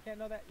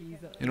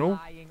 You know,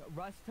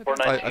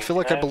 I feel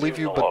like I believe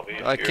you, but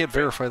I can't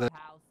verify that.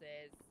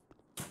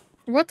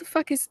 What the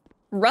fuck is...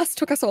 Russ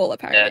took us all,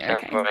 apparently. Yeah,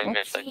 Okay. no, Well,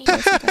 listen.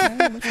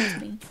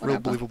 listen. Real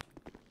believable.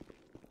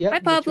 Yep, Hi,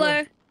 but you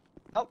are- Pablo.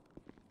 Oh.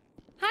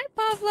 Hi,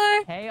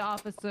 Pablo. Hey,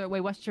 officer.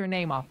 Wait, what's your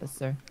name,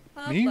 officer?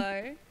 Me?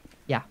 Pablo.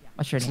 Yeah,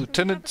 what's your It's name?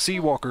 Lieutenant C.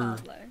 Walker.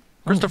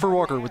 Christopher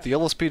Walker with the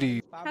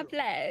LSPD.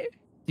 Pablo.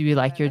 Do you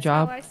like your That's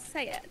how job? I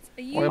say it. Are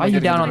Why you, am Why I are you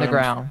getting down on on the the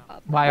ground?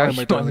 ground? Why are am I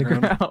you down on on the the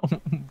ground?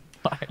 ground?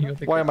 Why are you on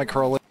the Why am I ground?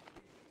 crawling?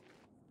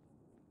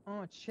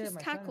 Oh shit, Just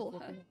my son is tackle her.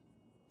 fucking-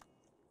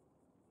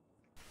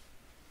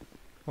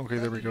 Okay,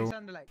 there we go.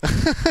 Sounded like-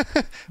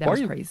 That Why was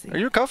are you, crazy. Are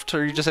you cuffed,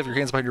 or you just have your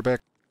hands behind your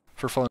back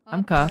for fun?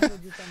 I'm cuffed. You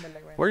sounded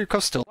like right Why are you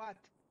cuffed still? What?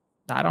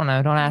 I don't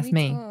know. Don't Can ask we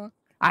me. talk?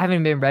 I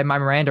haven't even read my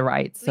Miranda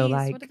rights, so Please,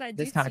 like, what did I do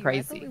this to kind of you?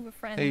 I thought crazy. we were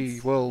friends. Hey,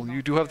 well,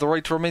 you do have the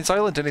right to remain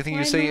silent. Anything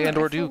you Why say not? and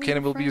I or do thought we can were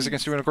and will be used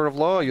against you in a friends. court of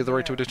law. You have the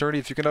right to an attorney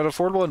if you cannot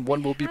afford one.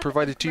 One will be had a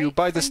provided to you great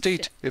by the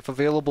state friendship. if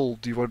available.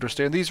 Do you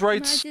understand these And I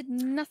rights? did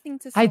nothing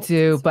to I salt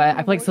do, this. but I I don't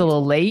feel like it's a know what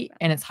little you're late talking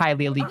and it's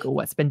highly illegal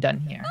what's been done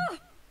here.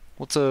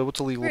 What's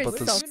illegal Where about is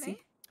this?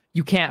 salty?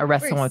 You can't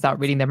arrest Where's someone without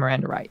salty? reading their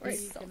Miranda Where's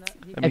rights. salty?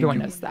 I mean, Everyone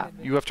you, knows that.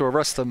 You have to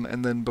arrest them,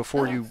 and then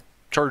before you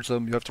charge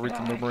them, you have to read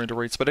them their Miranda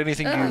rights. But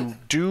anything you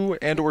do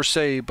and or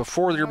say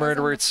before your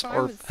Miranda rights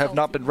are have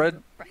not been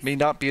read may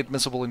not be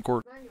admissible in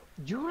court.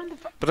 You were in the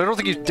But I don't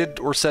think you did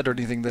or said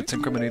anything that's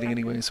incriminating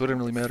anyway, so it didn't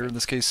really matter in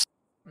this case.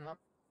 Nope.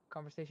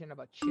 Conversation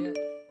about shit.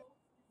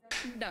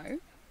 No.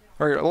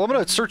 Alright, well, I'm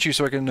gonna search you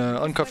so I can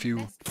uncuff you.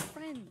 Best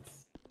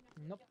friends.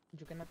 Nope.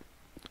 You cannot.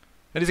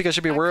 Anything I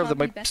should be I aware of can't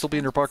that be might best still be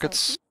in your friends with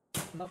pockets?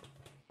 Nope.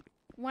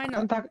 Why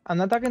I'm, not? I'm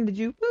not talking to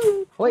you.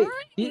 Woo. Wait.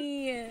 You,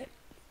 Why?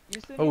 you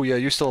still Oh need- yeah,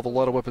 you still have a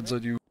lot of weapons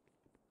on you.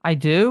 I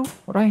do?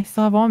 What do I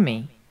still have on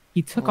me?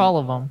 He took Oh. all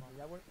of them.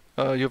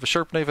 You have a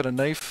sharp knife and a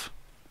knife.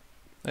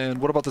 And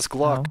what about this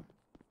Glock?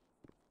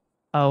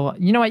 Oh,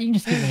 you know what? You can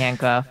just keep me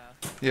handcuffed.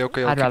 Yeah,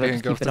 okay, I'll I'd keep rather you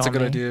just keep handcuffed. it That's a on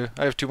good me. idea.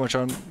 I have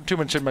too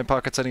much in my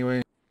pockets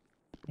anyway.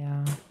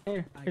 Yeah.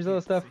 Here's all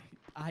the stuff.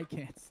 I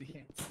can't see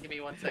it. Give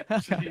me 1 second.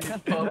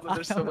 Jeez, Pablo,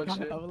 there's so much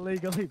shit. I'm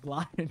legally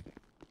blind.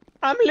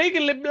 I'm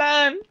legally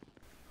blind.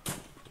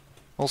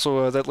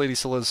 Also, that lady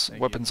still has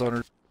weapons on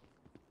her.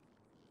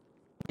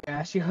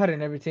 Yeah, she hot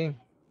and everything.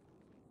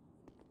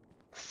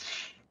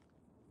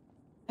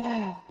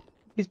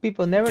 These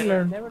people never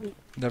learn.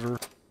 Never.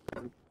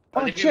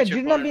 Oh shit,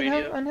 you're not being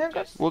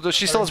unhandcuffed? Well,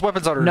 she still has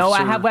weapons on her. No, I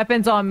so have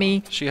weapons on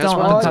me. She has Don't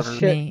weapons on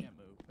handcuff her. me.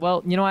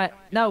 Well, you know what?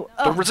 No.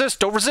 Don't resist!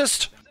 Don't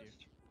resist!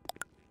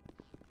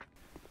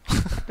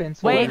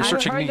 Wait, you're I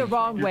searching turned me. the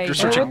wrong way. You're Wait,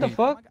 searching what the me.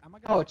 fuck?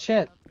 Oh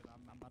shit.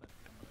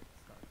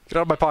 Get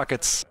out of my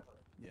pockets.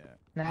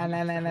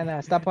 Nah.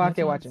 Stop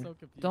pocket watching.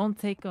 Don't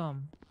take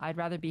them. I'd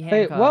rather be Hey,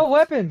 handcuffed. what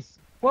weapons?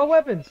 What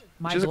weapons?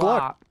 My She has a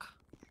Glock.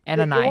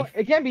 And a It knife. won't-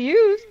 It can't be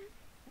used.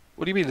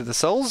 What do you mean, in the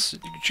cells?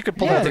 She could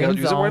pull Yeah, that thing out and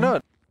green use it, why zone.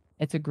 not?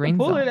 It's a green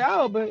Pull zone. it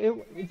out, but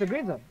it's a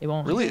green zone. It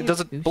won't. Really? It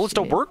doesn't. do Bullets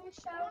don't shit. work?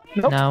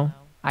 Nope. No,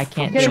 I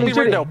can't. Okay, Show do me it. shoot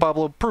right it. now,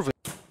 Pablo. Prove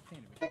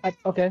it.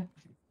 Okay.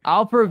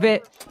 I'll prove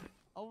it.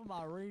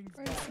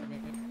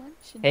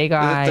 Hey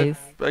guys,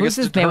 I who's guess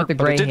this it man hurt, with the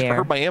but gray it did hair?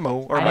 hurt my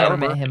ammo or I my never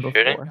armor. met him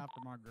before.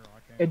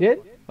 It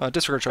did?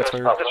 Disregard shots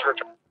fired.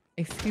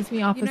 Excuse me,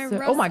 You know, officer.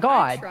 Russ, Oh my I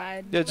God.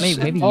 tried. Yeah, just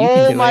Maybe you Oh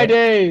can do my it.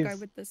 days. Go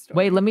with the story.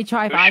 Wait, let me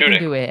try if Who's I can shooting?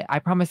 do it. I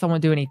promise I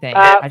won't do anything.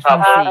 I just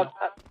want to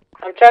see.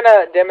 I'm trying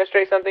to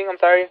demonstrate something. I'm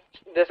sorry.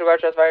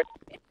 Disregard shots fired.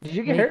 Did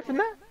you get hurt from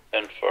that?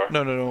 10-4.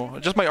 No.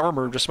 Just my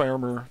armor. Just my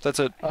armor. That's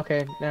it.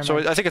 Okay, never So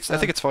mind. I think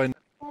it's fine.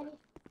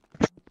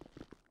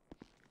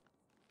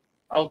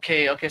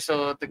 Okay,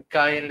 so the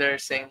guy in there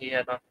saying he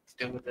had nothing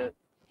to do with it.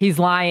 He's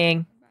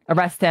lying.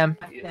 Arrest him.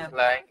 He's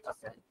lying.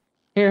 Okay.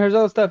 Here's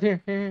all the stuff.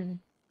 Here.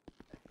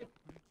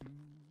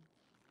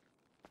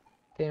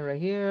 Okay,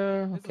 right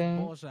here. This Okay. is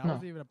bullshit. I No.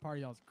 wasn't even a part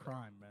of y'all's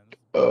crime,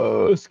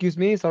 man. Excuse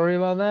me. Sorry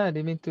about that. I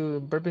didn't mean to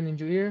burp it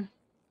into your ear.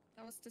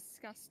 That was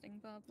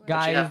disgusting, Pablo.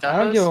 Guys, I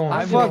don't give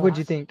a fuck what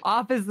you think.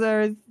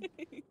 Officers.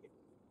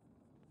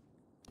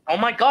 Oh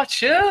my god,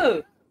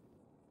 chill!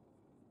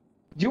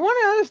 Do you want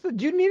to understand?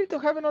 Do you need to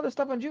have another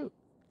stuff on you?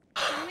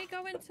 Can we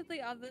go into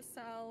the other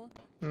cell?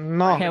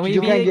 No. Can we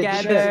you be can't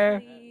get together?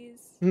 shit.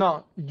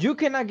 No, you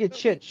cannot get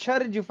shit.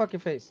 Shut it, you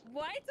fucking face.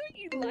 Why don't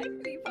you like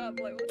me,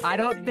 Pablo? I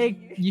don't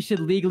think you should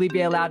legally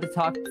be allowed to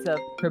talk to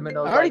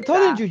criminals. I already like told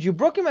that. you. You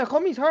broke my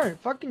homie's heart.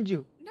 Fucking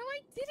you. No, I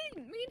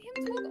didn't. Me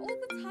and him talk all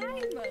the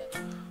time.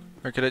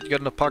 Alright, Cadet, you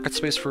got enough pocket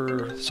space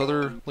for this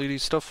other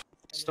lady's stuff?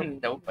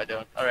 Nope, I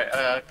don't. Alright,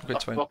 Okay,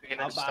 it's fine. walk again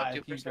and just talk to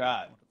you for a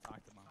second.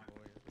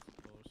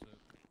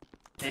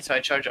 Hey, so I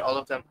charge all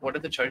of them. What are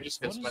the charges?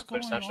 Because my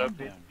first time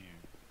robbery.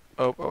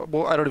 Oh,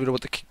 well, I don't even know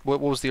what what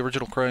was the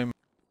original crime.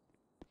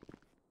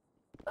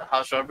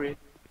 House robbery.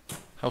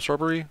 House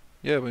robbery?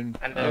 Yeah, I mean.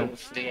 And then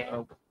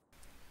the.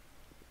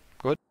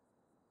 Go ahead.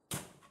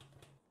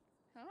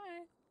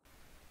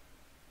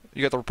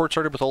 You got the report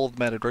started with all of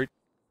them added, right?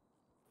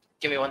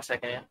 Give me 1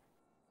 second, yeah.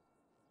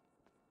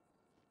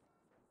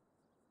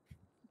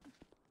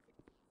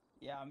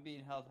 Yeah, I'm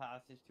being held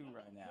hostage too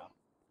right now.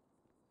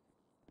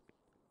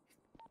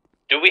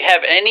 Do we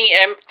have any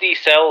empty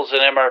cells in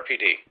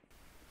MRPD?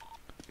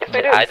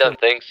 I don't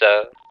think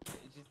so.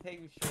 Just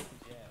take me straight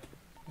to jail.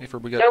 If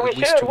we got Yeah, we at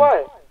least should. 2.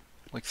 Why?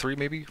 Like 3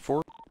 maybe?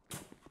 4?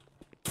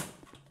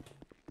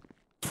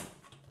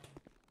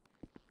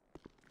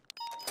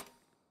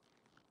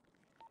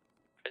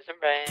 Prison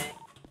break.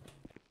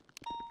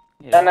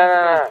 Yeah,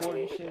 No.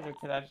 Recording shit, or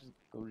could I just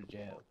go to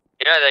jail?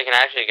 You know they can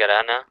actually get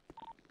out now.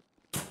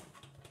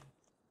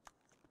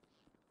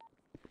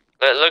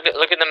 Look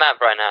at the map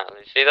right now.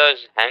 You see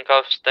those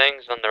handcuffs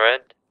things on the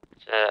red?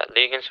 It's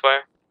Legan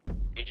Square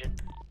region.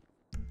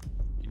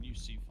 Can you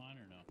see fine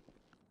or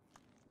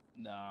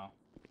no? No.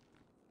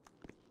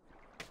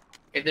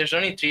 If there's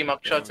only 3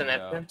 mugshots in There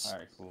we go. evidence.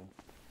 Alright, cool.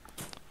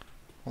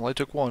 Well, I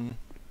took 1.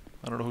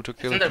 I don't know who took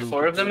the Isn't other there 2.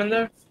 4 of them in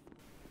there?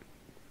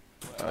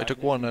 I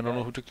took 1. I don't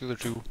know who took the other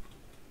 2.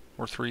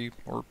 Or 3.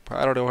 Or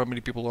I don't know how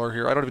many people are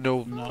here. I don't even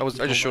know. No,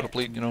 I just showed up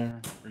late, you know.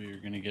 Or you're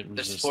gonna get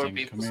There's 4 resisting.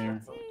 people. Come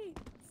here.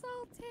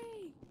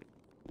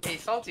 Hey,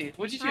 Salty,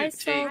 what did you Hi,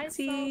 take?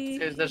 Salty.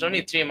 Because there's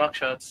only 3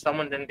 mugshots.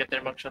 Someone didn't get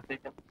their mugshot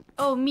taken.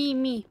 Oh,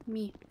 me.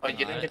 Oh, you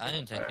didn't get I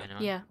didn't take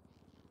any. Yeah.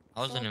 I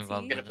wasn't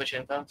involved. Gonna put you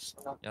in house.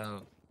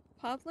 Yo.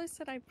 Pablo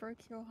said I broke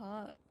your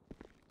heart.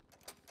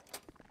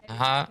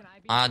 Doesn't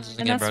And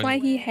get that's broken. why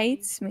he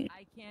hates me.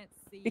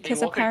 Because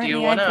Hey, Walker, do apparently you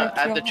I wanna broke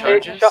add your the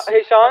heart. charges?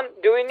 Hey, Sean,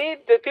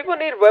 do people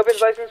need weapons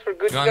license for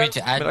Gucci You want me guns?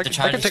 to I add mean, I the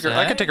can, I can charges take her. to I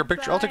can that? take her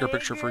picture. I'll take her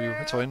picture for you.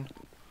 It's fine.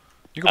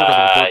 You can work on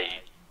the report.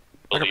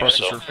 I can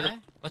process her. Okay.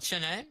 What's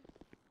your name?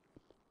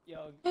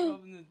 Yo,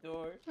 open the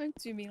door. Don't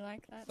do me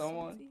like that.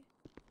 Someone.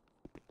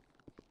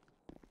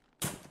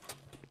 Salty.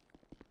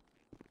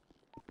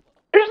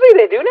 Seriously,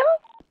 they do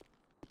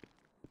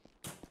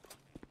now?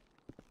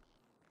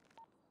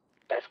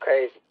 That's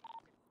crazy.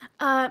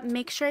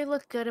 Make sure I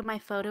look good in my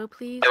photo,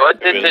 please. What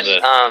did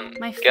this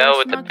My girl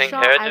first with the pink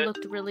mugshot, hair I do?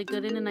 looked really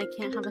good in, and I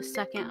can't have a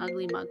second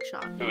ugly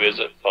mugshot. Who is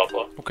it,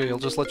 Pablo? Okay, I'll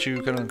just let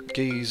you kind of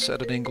gaze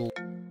at an angle.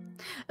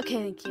 Okay,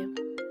 thank you.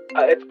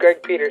 It's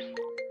Greg Peters.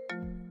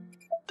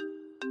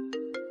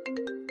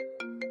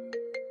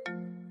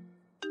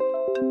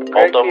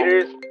 Greg double.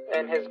 Peters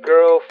and his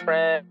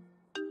girlfriend.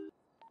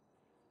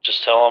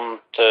 Just tell him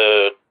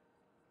to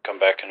come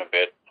back in a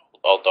bit.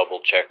 I'll double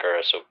check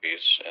our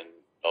SOPs and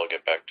I'll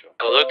get back to him.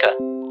 Luca.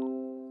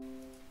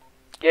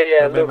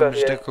 Yeah, Remember, Luca.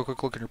 just Yeah. take a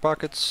quick look in your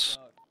pockets.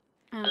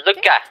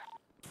 Luca.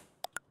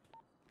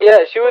 Yeah,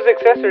 she was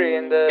accessory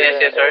in the,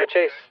 Yes, sorry. in the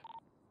chase.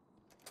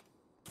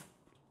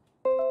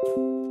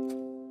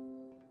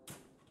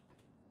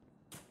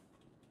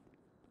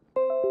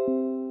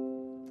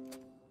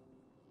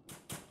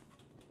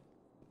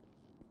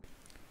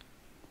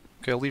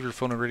 Okay, I'll leave your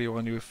phone and radio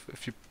on you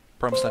if you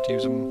promise not to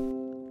use them.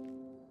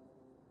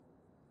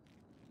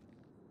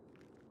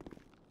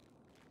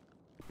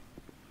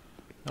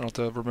 I don't have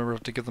to remember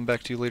to give them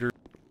back to you later.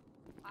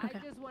 I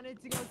just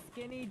wanted to go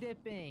skinny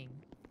dipping.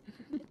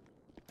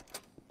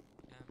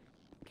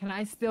 Can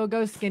I still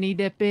go skinny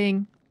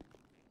dipping?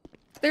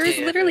 There is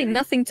Yeah. literally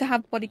nothing to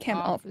have body cam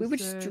off. We were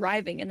just Officers.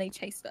 driving and they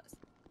chased us.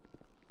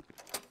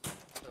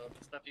 So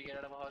the stuff you get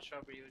out of a hot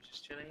shop, were you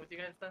just chilling with you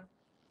guys then?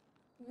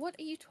 What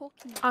are you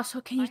talking about?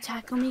 Also, can you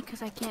tackle me?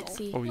 Because I can't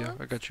see. Oh yeah,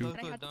 I got you.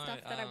 I had stuff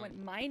that I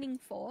went mining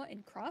for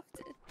and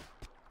crafted.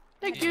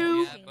 Thank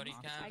you. Yeah, body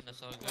cam,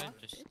 that's all good.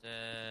 Just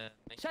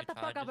make Shut the your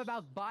fuck up charges.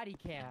 about body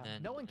cam.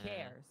 then, No one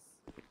cares.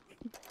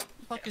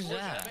 The fuck is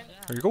that?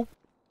 There you go.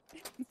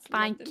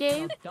 Thank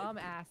you.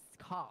 Dumbass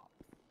cop.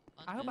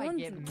 I hope I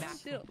get London, mapped.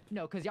 still.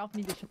 No, because y'all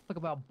need to fuck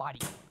about body.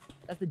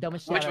 That's the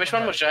dumbest shit. Which I've which ever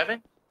one was heard.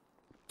 driving?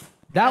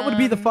 That would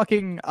be the Um,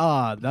 fucking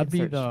that'd be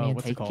Search me the and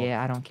what's it take called? it.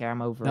 I don't care.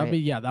 I'm over That'd it.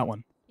 be that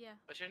one. Yeah.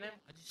 What's your name?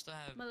 I just still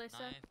have Melissa.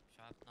 knife,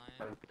 sharp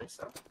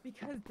knife.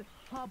 Because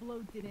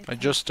Pablo didn't. I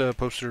just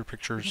posted her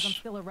pictures.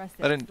 still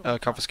arrested, I didn't still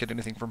confiscate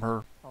anything from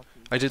her.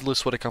 I did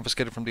list what I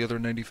confiscated from the other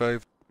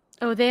 95.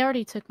 Oh, they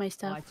already took my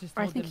stuff. just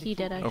Or I told think them to he keep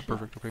did it. actually. Oh,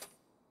 perfect. Okay.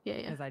 Yeah,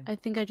 yeah. 'Cause I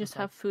think I just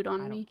have food on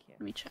I don't me. care.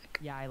 Let me check.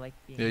 Yeah, I like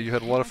being. Yeah, you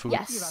had a lot of food.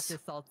 Yes.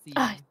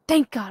 Ah,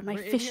 thank God, my We're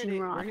in here fishing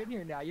now- rod. We're in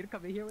here now. You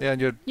come in here. Yeah, and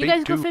you had You bait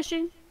guys too. go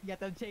fishing? Get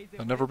them chasing.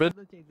 I've never been.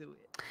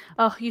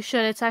 Oh, you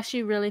should. It's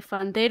actually really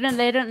fun. They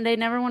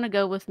never want to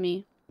go with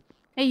me.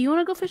 Hey, you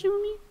want to go fishing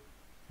with me?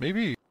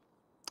 Maybe.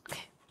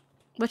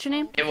 What's your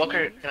name? Hey,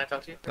 Walker, can I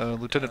talk to you?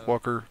 Lieutenant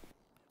Walker.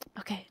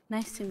 Okay,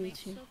 nice to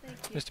meet you.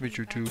 Nice to meet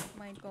you too.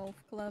 My golf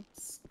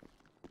clubs.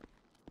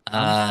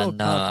 I'm so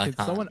No, cuffed. I Could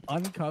can't. someone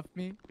uncuff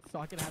me so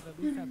I can have at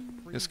least have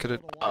free Yes, could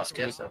it? Oh,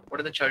 yes. What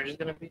are the charges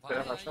gonna be? Why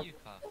are you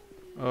cuffed?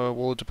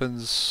 Well, it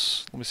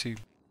depends. Let me see.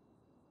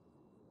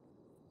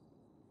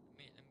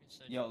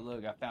 Yo,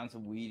 look, I found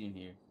some weed in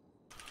here.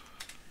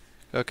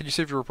 Can you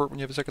save your report when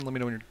you have a second? Let me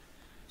know when you're.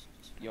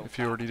 Yo, If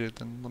you already did,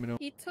 then let me know.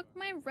 He took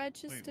my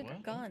registered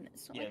gun.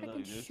 It's not Yeah, like I look,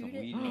 can there's shoot some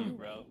it weed in here, anyway.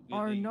 bro. Good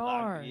thing you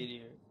locked me in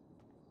here.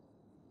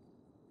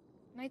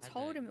 And I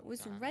told him it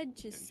was You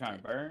registered. trying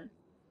to burn?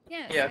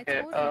 Yes, Yeah, I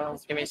okay, told him it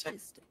was give me a sec.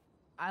 registered.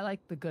 I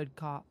like the good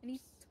cop. And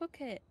he took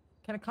it.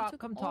 Can a cop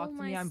took come all talk to me?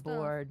 my I'm stuff.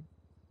 bored.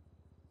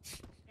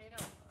 Hey,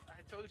 no,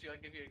 I told you I'll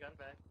give you your gun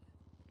back.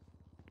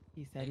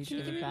 He said he'd Can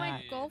you give give it me my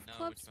back. golf No,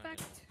 clubs which one back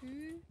is it?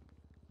 too?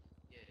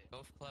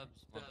 Golf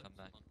clubs won't come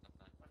back.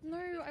 No,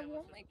 I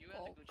want my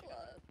golf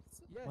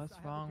clubs. What's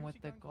wrong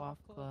with the golf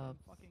club?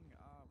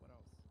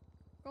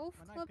 Golf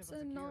clubs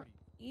are not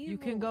evil. You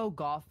can go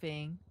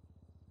golfing.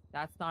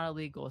 That's not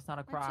illegal. It's not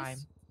a I crime.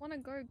 just want to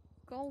go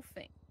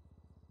golfing.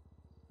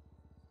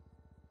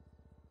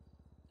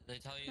 Did they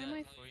tell you Can I that have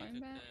my before you phone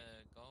took back?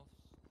 the golf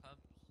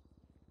clubs?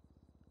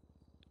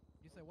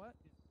 You say what?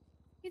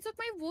 He took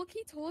my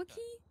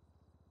walkie-talkie.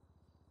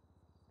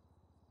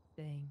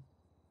 Dang.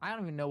 I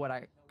don't even know what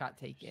I got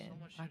taken. So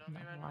much I shit on me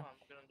cannot right now. lie. I'm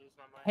gonna lose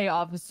my mind. Hey,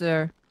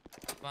 officer.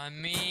 By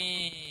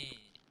me.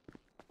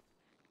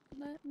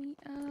 Let me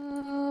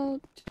out.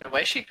 Why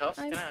is she cuffed?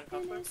 I'm Can I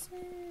uncuff her?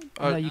 innocent.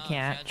 No, you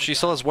can't. She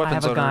still has I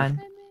weapons have a on her.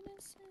 gun.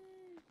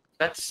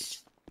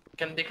 That's.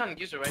 They can't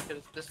use it, right?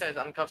 Because this guy's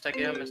uncuffed. I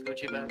gave him his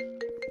Gucci bag.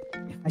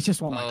 I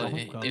just want my Oh,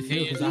 golf club. if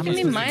you use Give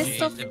me my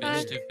stuff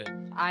back.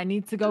 stupid. I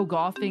need to go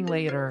golfing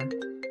later.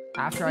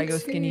 After I go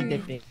skinny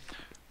dipping.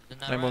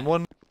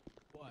 911.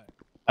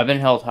 I've been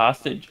held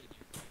hostage.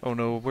 Oh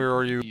no, where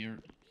are you?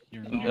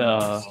 You're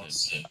not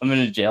I'm in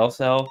a jail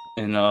cell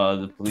in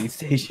the police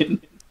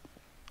station.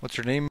 What's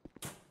your name?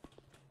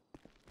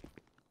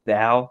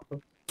 Sal,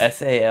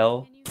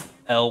 SALLY,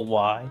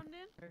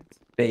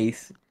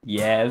 space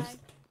Yabs,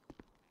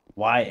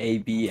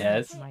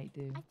 YABS. Might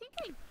do.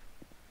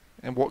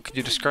 And what could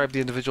you describe the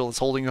individual that's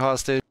holding you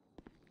hostage?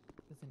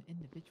 There's an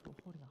individual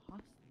holding a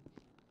hostage.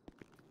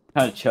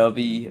 Kind of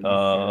chubby,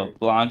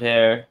 blonde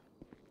hair,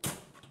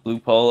 blue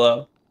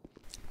polo.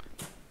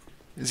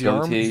 Is he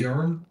armed? goatee.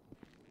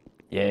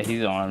 Yeah,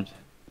 he's armed.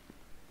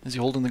 Is he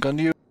holding the gun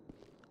to you?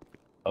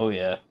 Oh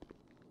yeah.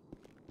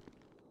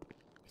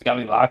 He's got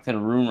me locked in a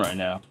room right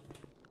now.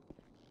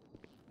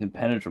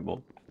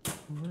 Impenetrable.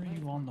 Who are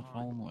you on the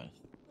phone with?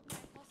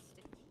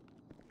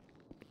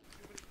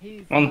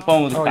 I'm on the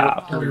phone with a Oh,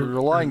 cop. you're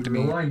lying to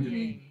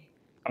me.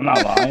 I'm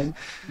not lying.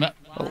 No,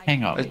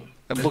 hang up.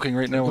 I'm looking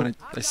right now and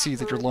I see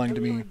that you're lying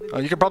to me.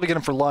 You could probably get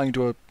him for lying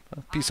to a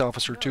peace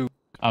officer too.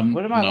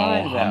 What am I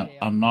lying about?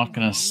 I'm not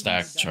gonna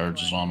stack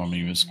charges on him.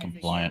 He was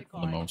compliant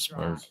for the most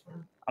part.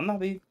 I'm not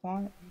being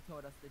compliant.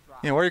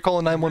 Yeah, why are you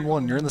calling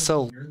 911? You're in the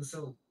cell.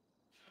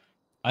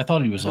 I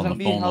thought he was on Because the I'm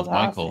being phone with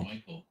held Michael.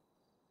 hostage.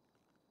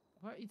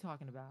 What are you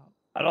talking about?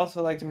 I'd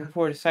also like to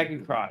report a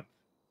second crime.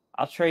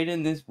 I'll trade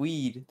in this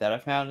weed that I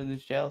found in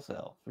this jail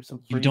cell for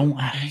some You free. don't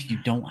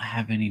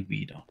have any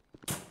weed on.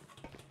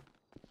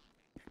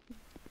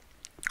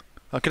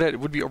 Cadet, it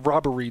would be a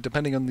robbery,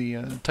 depending on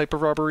the type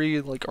of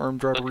robbery, like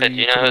armed robbery. do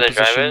you know who the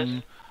driver is?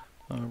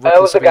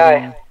 It was the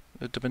guy.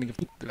 Depending if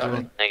they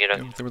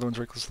Negative. if they were the ones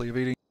recklessly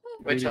evading.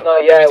 Wait, so No,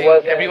 yeah, it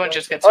was. everyone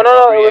just gets. Oh a no,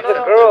 robbery it was and a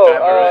the girl.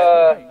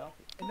 driver,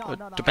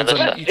 right? Depends on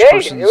Melissa. each Jade,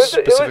 person's it was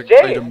specific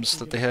Jade. items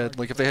that they had.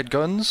 Like if they had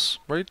guns,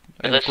 right?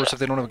 And of course, if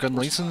they don't have a gun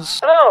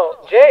license, No,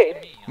 Jade.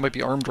 it might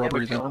be armed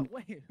robbery then.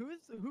 Wait, who's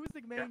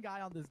the main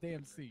guy on this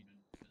damn scene?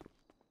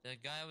 The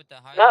guy with the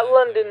highlighter. Not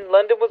London.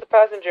 London was the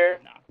passenger.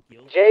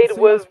 Jade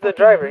was the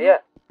driver. Yeah.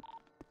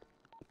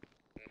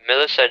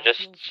 Melissa just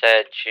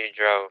said she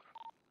drove.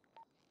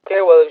 Okay,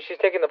 well if she's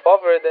taking the fall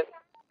for it, then.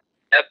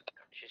 Yep,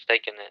 she's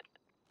taking it.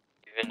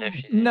 Even if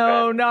she's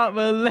No, not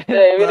Melissa.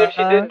 Yeah, even if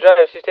she didn't drive,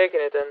 she's taking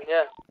it then.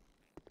 Yeah.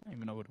 I don't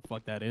even know what the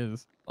fuck that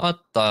is. What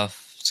the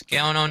f***'s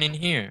going on in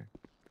here?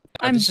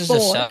 I'm this is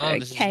bored, a cell.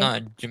 This is okay?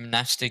 not a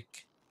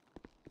gymnastic.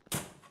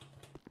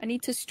 I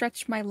need to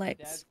stretch my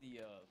legs.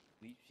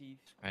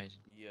 Crazy.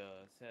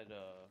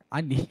 I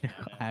need.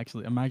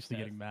 I'm actually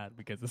getting mad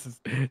because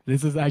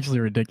this is actually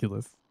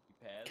ridiculous.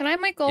 Can I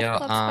have my golf Yo,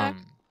 clubs back?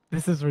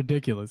 This is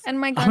ridiculous. And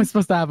my I'm gun?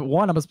 supposed to have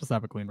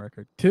a clean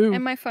record. Two.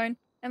 And my phone?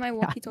 And my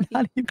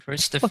walkie-talkie.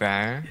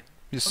 Christopher.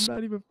 Yes. I'm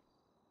not even.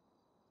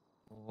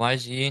 Why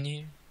is he in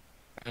here?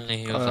 Apparently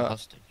he was a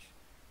hostage.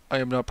 I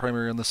am not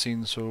primary on the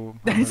scene, so.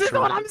 I'm This not is sure.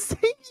 what I'm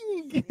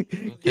saying.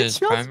 His It's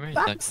just primary, is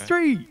that back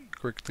straight.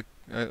 Correct.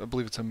 I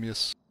believe it's him.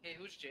 Yes. Hey,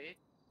 who's Jade?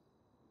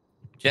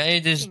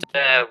 Jade is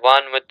the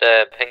one with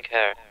the pink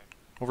hair.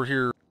 Over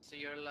here. So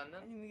you're in London?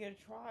 We get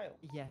a trial.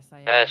 Yes, I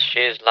am. Yes, she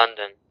is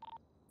London.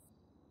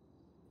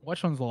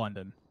 Which one's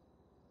London?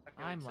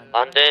 I'm London.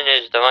 London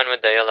is the one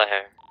with the yellow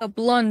hair. A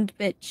blonde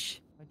bitch.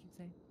 What'd you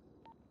say?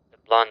 The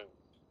blonde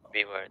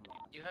B word.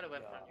 You had a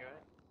weapon on you,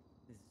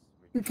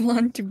 right?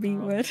 Blonde B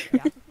word.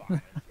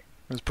 It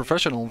was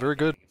professional. Very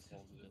good.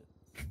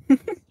 I'm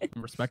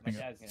respecting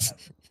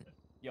it.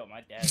 Yo,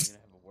 my dad's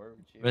gonna have a word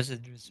with you. Where's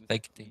it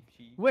respecting?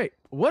 Wait,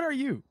 what are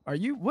you?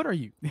 What are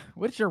you?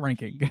 What's your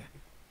ranking?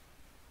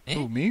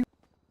 Who, me?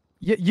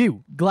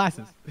 You,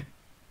 glasses.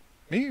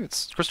 Me?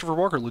 It's Christopher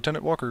Walker,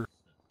 Lieutenant Walker.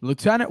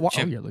 Lieutenant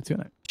Walker. Oh, yeah,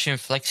 Lieutenant. She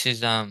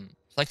flexes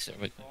flexer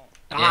with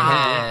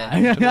Ah,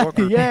 Lieutenant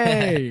Walker.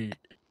 yay!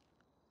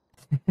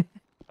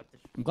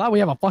 I'm glad we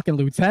have a fucking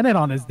lieutenant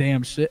on this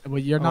damn shit. Well,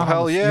 you're not.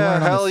 hell yeah,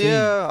 hell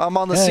yeah! I'm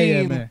on the Hell yeah,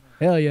 scene. man.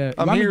 Hell yeah!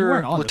 I'm I mean, you here,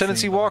 weren't on the Lieutenant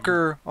C. scene, but-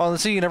 Walker, on the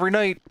scene every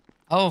night.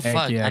 Oh Heck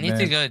fuck! yeah, I need to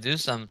man. go do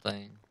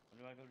something.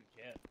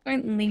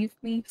 Don't leave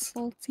me,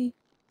 Salty.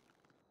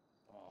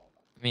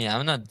 I mean,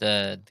 I'm not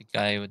the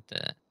guy with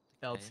the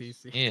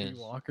LTC He is.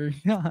 Walker.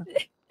 Yeah.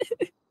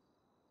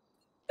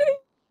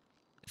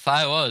 If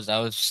I was,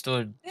 I would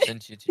still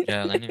send you to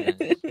jail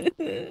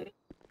anyway.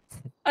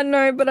 I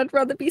know, but I'd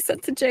rather be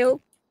sent to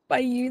jail by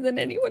you than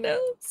anyone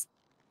else.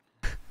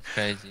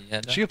 Crazy. Yeah.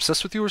 Is she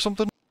obsessed with you or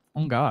something?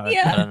 Oh God. I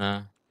Yeah, don't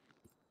know.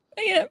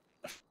 I am.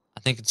 I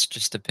think it's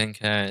just the pink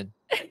hair.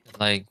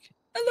 Like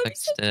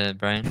affects the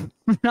brain.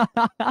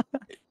 Love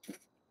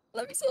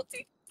you,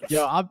 Salty.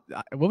 Yo,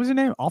 what was your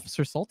name?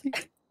 Officer Salty?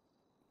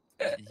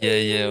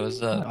 Yeah.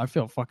 What's up? I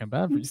feel fucking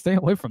bad for you. Stay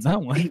away from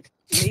that one.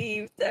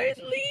 Leave, don't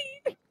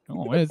leave.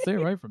 Oh, wait, stay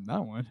away from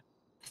that one.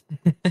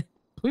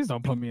 Please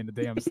don't put me in the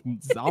damn.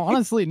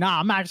 Honestly,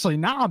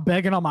 I'm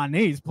begging on my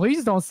knees.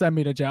 Please don't send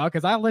me to jail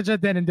because I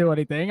legit didn't do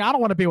anything. I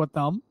don't want to be with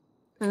them.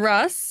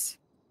 Russ,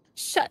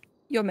 shut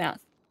your mouth.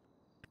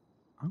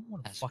 I don't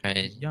want to That's fucking.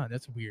 crazy. Yeah,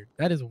 that's weird.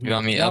 That is weird. You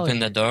want me to open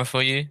the door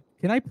for you?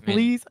 Can I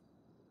please?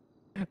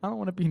 I don't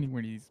want to be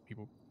anywhere near these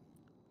people.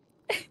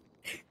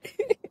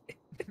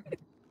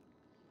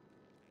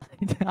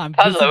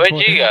 Hello,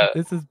 where'd you go?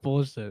 This is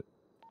bullshit.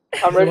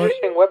 I'm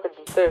registering weapons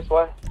upstairs.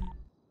 Why?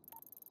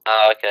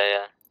 Oh, okay,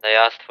 yeah. They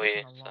asked for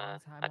you, so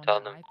I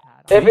told them.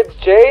 If it's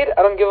Jade,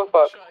 I don't give a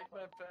fuck.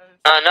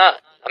 No,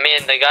 I mean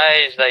the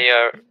guys that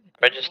you're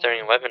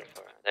registering a weapon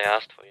for. They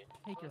asked for you.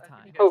 Take your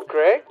time. Who,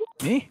 Greg?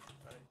 Me?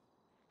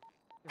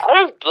 I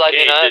don't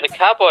bloody know the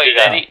cowboy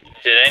guy.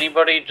 Did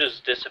anybody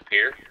just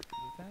disappear?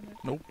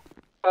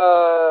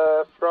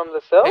 From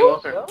the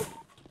cell?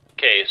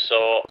 Okay,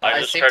 so I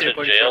just saved tried your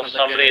to jail boyfriend,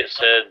 somebody. okay. It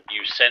said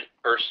you sent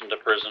person to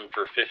prison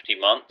for 50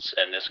 months,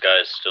 and this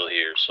guy's still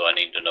here, so I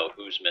need to know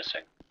who's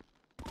missing.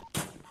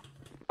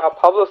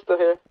 Pablo's still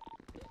here.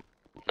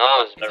 No,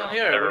 it's Never, not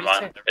here, never what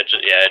do you mind.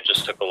 It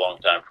just took a long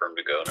time for him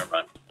to go. Never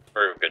mind.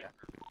 We're good.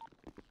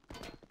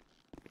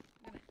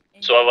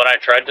 So when I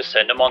tried to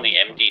send him on the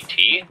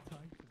MDT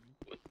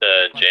with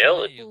the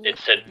jail, it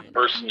said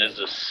person is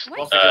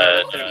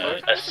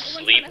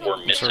asleep or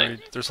missing. Sorry,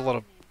 there's a lot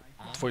of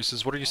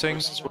voices. What are you saying?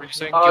 What are you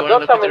saying? Oh,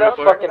 don't tell me that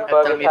fucking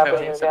bug is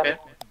happening again.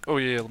 Oh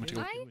yeah, let me take a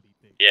look.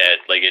 Yeah,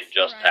 like it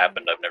just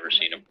happened. I've never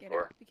seen him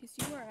before.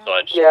 So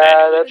I just Yeah,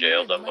 manually that's-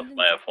 jailed him with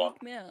my F1.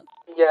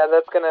 Yeah,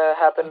 that's gonna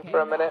happen for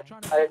a minute.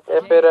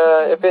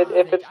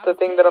 If it's the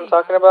thing that I'm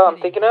talking about, I'm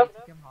thinking of,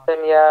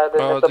 then yeah,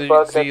 there's a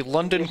bug The that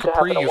London used to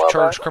Capri, happen a you've while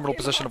charged back. criminal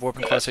possession of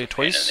weapon class A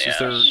twice. Is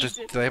there?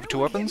 Do they have two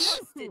weapons?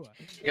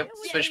 Yep,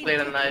 switchblade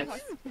and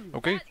knife.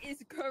 Okay. Is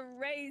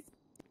crazy.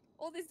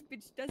 All this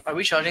bitch does. Are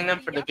we charging them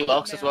for the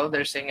Glocks as well?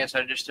 They're saying it's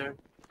registered.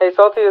 Hey,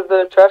 Salty, is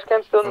the trash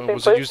can still in the same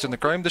Was it place? used in the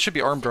crime? This should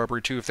be armed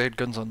robbery too if they had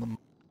guns on them.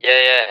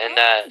 Yeah, in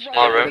that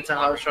small room. It's a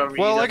house robbery.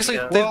 Well, you I don't guess need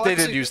a- they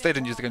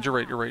didn't use the guns. You're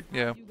right.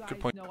 Yeah, good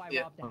point.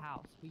 Yeah.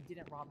 We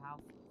didn't rob house.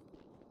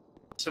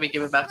 So we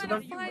give it back to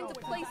them? Find a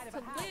place to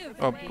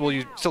live. Well,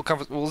 you still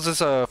well, is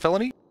this a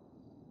felony?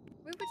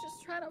 We were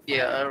just trying to.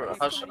 Yeah,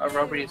 a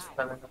robbery is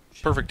felony.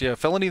 Perfect. Yeah,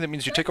 felony. That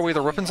means you take away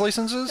their weapons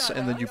licenses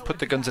and then you put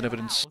the guns in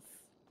evidence.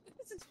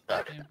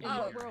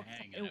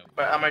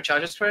 But are my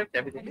charges correct?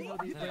 Everything?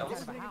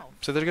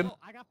 Say that again.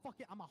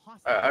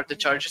 Are the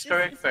charges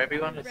correct for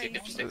everyone? If you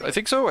could just take- I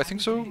think so.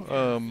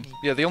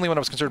 Yeah, the only one I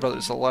was concerned about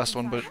is the last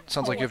one, but it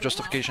sounds like you have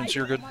justification, so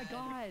you're good.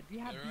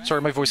 Sorry,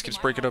 my voice keeps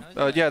breaking up.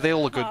 Yeah, they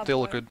all look good. They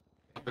all look good.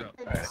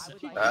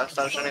 I'll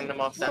start shutting them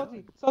off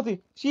then.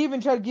 Salty, she even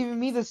tried giving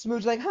me the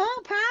smooch, like,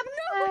 huh,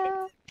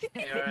 Pablo?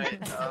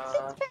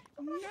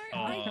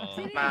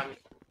 Alright, ma'am,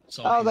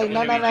 I was like,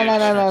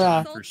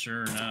 no. For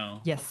sure,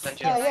 no. Yes. I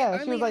She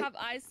only was like, have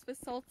eyes for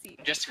salty.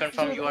 Just to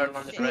confirm you are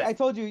London, see, right? I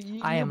told you,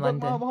 I am broke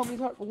my London. homie's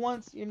heart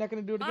once, you're not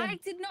gonna do it again. I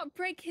did not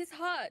break his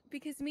heart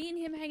because me and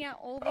him hang out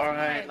all the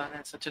Alright, time.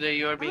 London, so today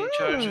you are being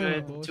charged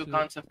with 2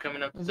 counts of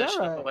criminal Is that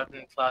possession of a right?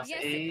 weapon class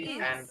Yes, A it is.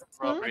 and I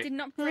robbery. did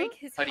not break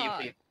his How do you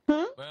heart. plead?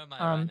 Where am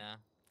I right now?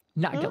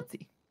 Not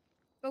guilty.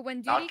 But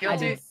when Not duty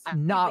guilty. calls,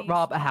 Not he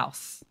rob a leaves.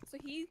 house. So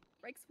he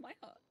breaks my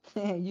heart.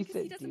 You Because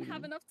said he doesn't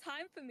have enough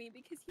time for me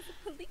because he's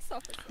a police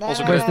officer.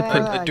 Also, Where's guys, the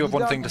proof? I do have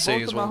one You thing to dog say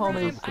both as of my well.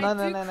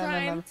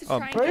 homies.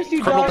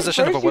 No. Criminal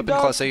possession of a weapon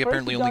class A first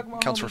apparently you only dog my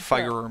counts for homie's crap.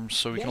 firearms,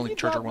 so you Then can only you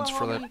charge her dog my once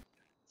for that. homie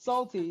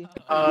Salty.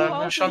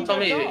 No, Sean told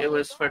me it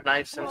was for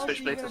knives and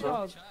switchblades as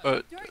well.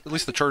 At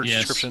least the charge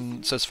Yes.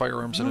 description says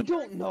firearms in You it.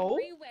 don't know?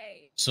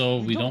 So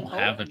we don't know?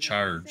 have a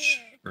charge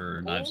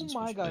for knives Oh and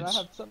my god, I switchblades.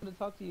 have something to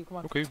talk to you. Come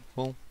on. Okay,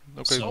 well,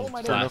 okay, So,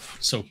 my fair God. enough.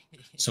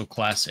 so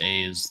class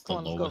A is the Come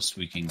on, let's go. lowest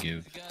we can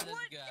give.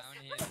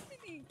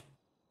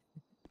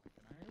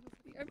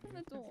 Open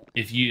the door.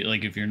 If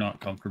you're not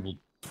comfortable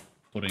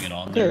putting it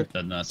on Okay, there,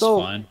 then that's so-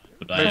 fine.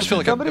 But I just feel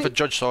like Somebody- if a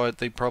judge saw it,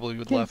 they probably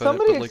would Can laugh at it,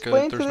 somebody but like,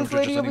 explain to there's no this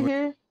lady judges over anyway.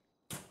 here?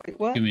 Wait,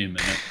 what? give me a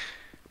minute.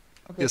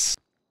 Okay. Yes.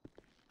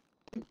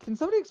 Can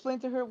somebody explain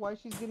to her why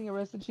she's getting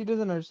arrested? She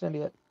doesn't understand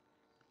yet.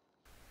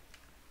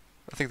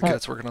 I think the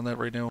cat's working on that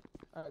right now.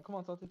 Alright, come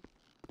on, Salty.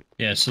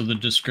 Yeah, so the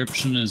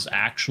description is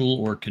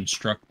actual or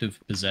constructive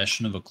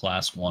possession of a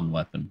class 1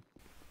 weapon.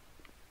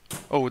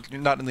 Oh,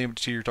 not in the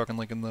MDT, you're talking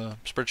like in the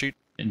spreadsheet?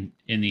 In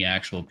the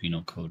actual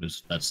penal code,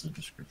 that's the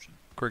description.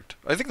 Correct.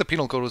 I think the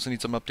penal code also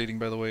needs some updating,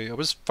 by the way. I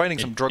was finding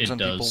some drugs it on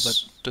people that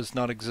does. does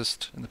not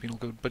exist in the penal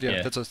code. But yeah,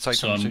 Yeah, that's a side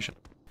so I'm- conversation.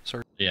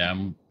 Sorry. Yeah,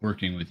 I'm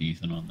working with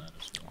Ethan on that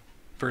as well.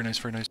 Very nice,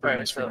 very nice, very Alright,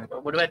 nice, very so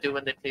nice. what do I do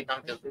when they plead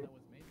not guilty?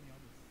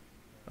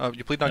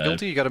 You plead not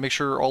guilty, you gotta make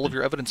sure all of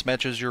your evidence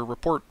matches your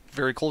report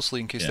very closely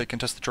in case Yeah. they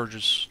contest the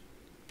charges.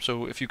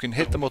 So if you can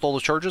hit them with all the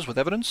charges with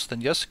evidence,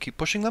 then yes, keep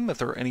pushing them. If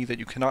there are any that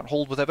you cannot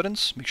hold with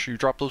evidence, make sure you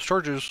drop those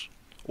charges,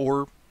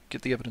 or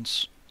get the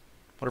evidence.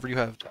 Whatever you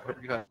have.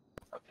 Whatever you have.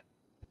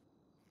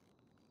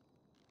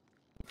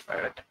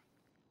 Alright.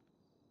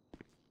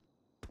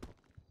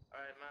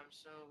 Alright, ma'am,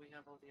 so we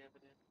have all the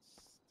evidence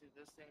to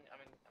this thing. I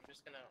mean, I'm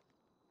just gonna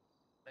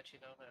let you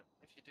know that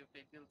if you do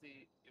plead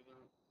guilty, you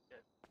will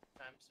get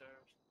time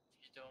served.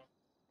 If you don't,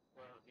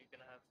 well, you're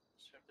gonna have to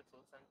serve the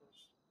full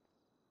sentence.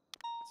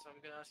 So I'm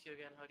gonna ask you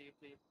again, how do you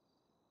plead?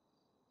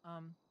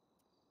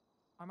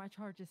 Are my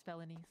charges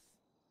felonies?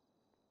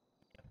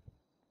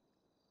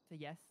 Say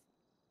yes.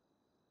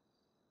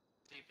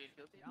 Do you plead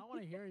guilty? I want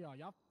to hear y'all.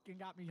 Y'all fucking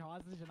got me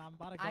hostage, and I'm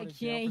about to go I to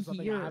jail can't for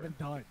something hear. I haven't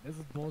done. This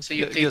is bullshit. So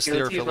you plead Yes, they are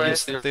guilty,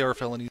 felonies. but- They are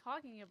felonies.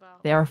 Talking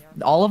about. They are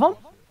all of them.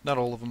 Not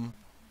all of them.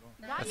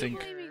 I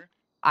think.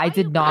 I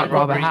did not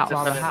rob a robbery house. is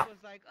a felony.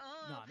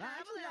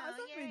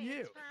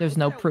 You. There's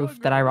no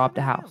proof that I robbed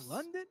a house.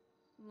 London?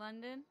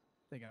 London.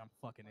 Thinking I'm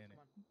fucking in it.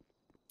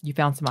 You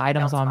found some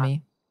items on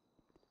me.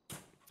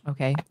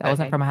 Okay, that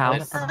wasn't from a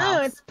house.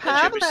 Oh, it's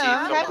That you Pablo. received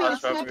from Happy to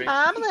house see robbery.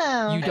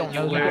 Pablo. You don't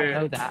know. You don't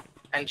know that.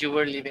 And you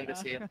were leaving the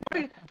scene.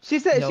 She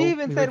said. No, she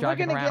even we were said, "We're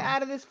driving gonna get around.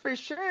 out of this for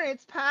sure."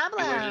 It's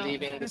Pablo. You were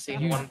leaving the scene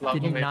You 1 block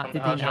did you away not? from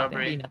Did the you house not? Did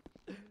robbery. you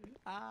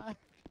not?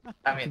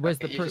 I mean, Where's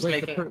the you're proof? just Where's the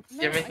making proof?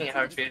 you're No, making I it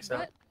hard for didn't.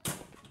 yourself. What?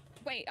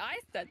 Wait, I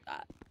said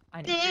that.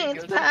 I know.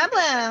 It's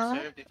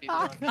Pablo.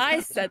 I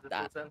said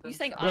that. You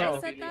saying I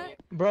Bro. said that?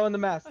 Bro in the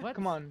mask. What?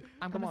 Come on.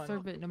 I'm Come gonna on.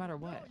 serve it no matter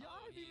what.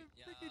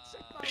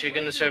 If you're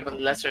gonna serve a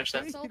lesser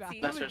sentence, Salty.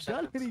 lesser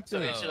sentence.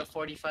 So instead of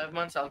 45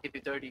 months, I'll give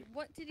you 30.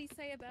 What did he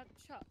say about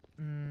Chuck?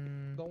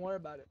 Don't worry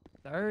about it.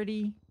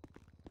 30.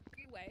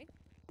 Freeway.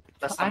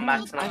 That's I the don't-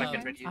 maximum I I don't-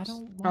 can I reduce.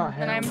 don't Oh, want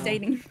hell And I'm no.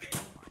 dating.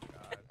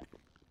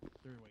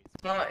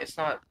 No, it's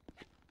not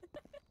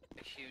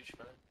a huge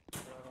one.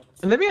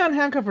 Let me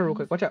unhandcuff her real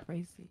quick. Watch out.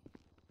 Crazy.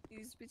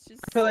 These bitches.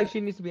 I feel like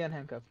she needs to be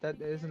unhandcuffed.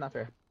 That is not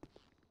fair.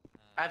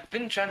 I've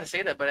been trying to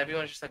say that, but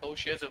everyone's just like, oh,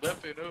 she has a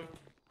weapon. Oh.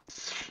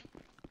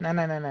 No.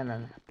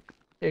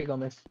 There you go,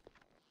 miss.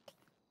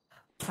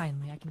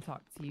 Finally, I can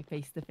talk to you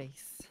face to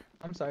face.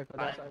 I'm sorry for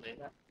that. Finally.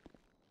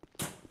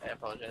 I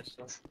apologize.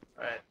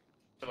 Alright.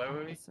 So where were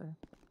we? Yes, sir.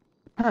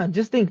 Huh,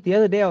 just think, the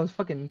other day I was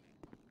fucking...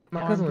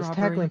 My Armed cousin was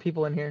robbery. tackling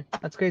people in here.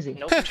 That's crazy.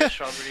 Nope, just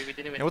robbery. We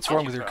didn't even. Yeah, what's touch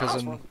wrong you with your for hours.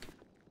 cousin?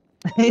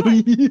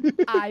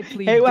 I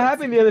plead Hey, what guilty.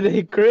 happened the other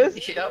day,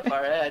 Chris? Yep,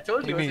 alright. I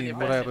told you What it do was you in your mean?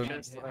 What best happened?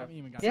 interest. I haven't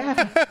even got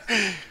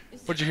Yeah.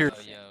 What'd you hear?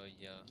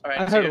 I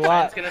Alright, so heard your a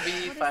lot. fine's gonna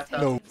be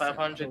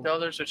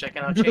 $5,500, which I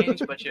cannot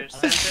change, but your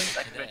sentence,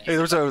 I can reduce.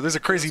 Hey, there's a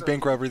crazy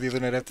bank robbery the other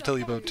night I have to tell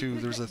you about too.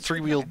 There's a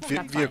 3-wheeled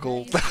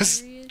vehicle that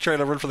was trying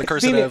to run from the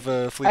Carson seen Ave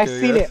it. Fleeca. I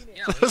seen yeah. it.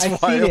 That was I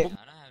seen it. wild.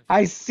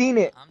 I seen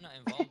it.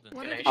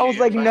 I was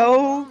like,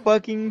 no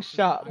fucking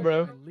shot,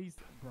 bro. At least,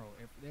 bro,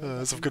 if there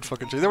was Some good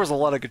fucking chase. There was a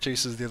lot of good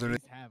chases the other day.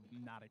 have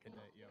not a cadet,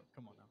 yo.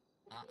 Come on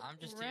now. I'm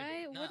just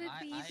Right? no, What did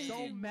we I even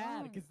So do mad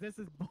wrong? because this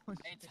is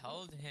bullshit. I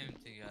told him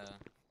to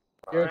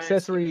Your Alright,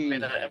 accessory. You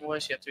made an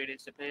invoice, you have 3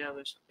 days to pay. I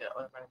wish yeah,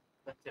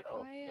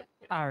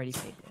 I already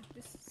paid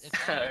it.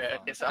 Alright,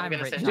 okay, so I'm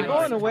gonna rich. send You're you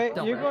going away.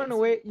 Don't You're worry. going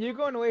away. You're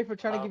going away for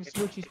trying to give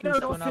Smoochy Smooch.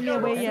 Don't send me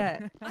away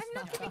yet. Oh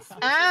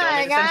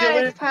my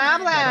God, it's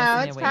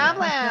Pablo. It's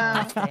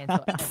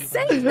Pablo.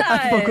 Say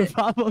that.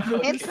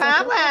 It's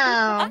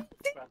Pablo.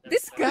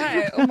 This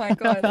guy. Oh my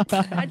god.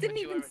 I didn't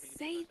even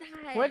say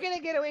that. We're gonna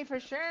get away for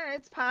sure.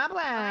 It's Pablo.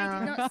 I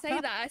did not say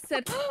that. I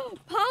said oh,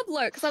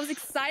 Pablo because I was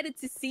excited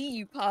to see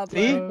you, Pablo.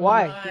 See?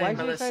 Why? Hi, Why are you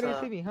Melissa. excited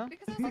to see me, huh?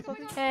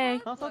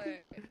 Hey. So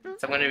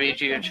I'm gonna read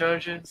you your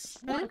charges.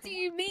 What do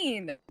you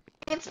mean?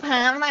 It's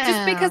Pablo.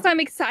 Just because I'm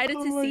excited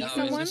to see No, is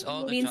someone this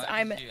all the means charges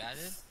I'm. you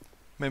added?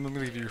 Ma'am, I'm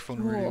gonna give you your phone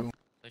and radio.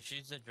 So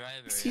she's the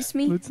driver. Excuse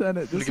me. Lieutenant,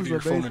 I'm gonna this give is you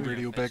your phone and amazing.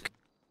 radio back.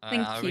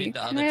 Thank I'll you. read the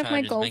Can other I have my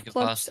charges, golf make it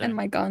clubs faster. and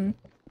my gun?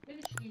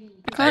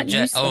 I can't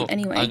use them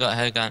anyway. I got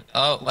her gun.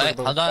 Oh, wait,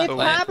 hold on. It's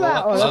Wait.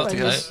 Pablo. Oh, Salty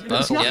that's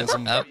has Yep,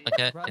 saltyism. yep,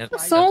 okay, yep.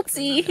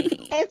 Salty.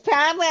 It's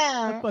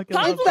Pablo. fucking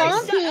It's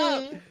love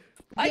salty.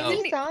 I No.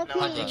 didn't. It's salty.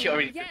 No, I think you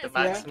already did Yes, the all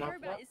I maximum. care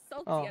about is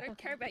salty. Oh. I don't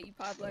care about you,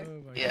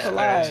 Pablo. Yeah,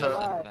 lie. alright,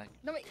 so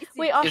No, wait, it's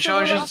Wait, also,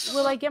 charges-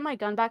 will I get my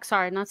gun back?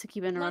 Sorry, not to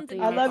keep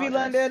interrupting. I you. love you,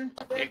 London.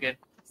 you're good.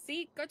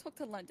 See, go talk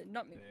to London,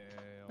 not me.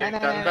 Your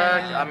gun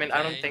back? I mean,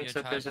 I don't think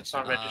so because it's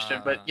not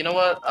registered. But you know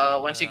what?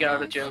 Once you get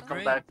out of jail,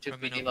 come back to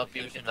PD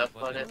lobby. We can talk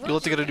about it. You'll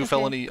have to get a new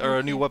felony or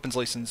a new weapons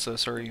license.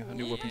 Sorry, a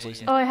new weapons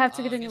license. Oh, I have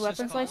to get a new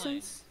weapons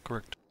license?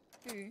 Correct.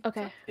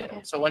 Okay. Yeah.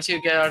 So once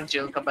you get out of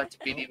jail, come back to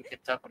PD. We can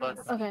talk about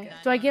it. Okay.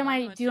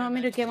 Do you want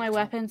me to get my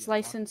weapons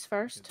license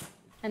first?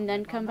 And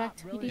then come back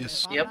to PD?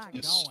 Yes. Yep.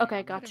 Yes.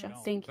 Okay, gotcha.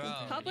 Thank you.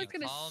 Pablo's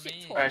gonna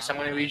shit talk. Alright, so I'm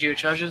gonna read you your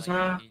charges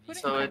now.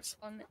 So it's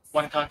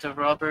 1 count of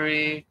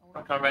robbery,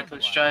 1 count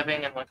reckless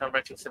driving, and 1 count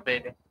reckless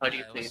evading. How do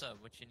you plead? What's up?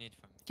 What you need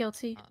from me?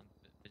 Guilty.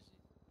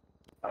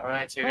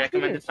 Alright, so your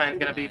recommended fine is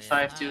gonna be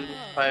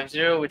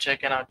 5250, which I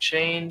cannot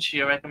change.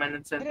 Your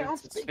recommended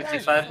sentence is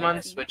 55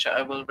 months, which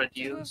I will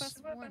reduce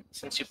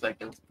since you pled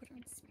guilty.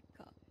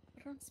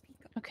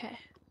 Okay.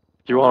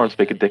 You are on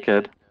speaker,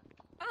 dickhead.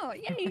 Oh,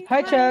 yay.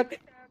 Hi, Chuck.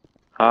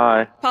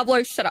 Hi.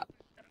 Pablo, shut up.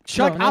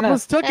 Chuck, No, no, I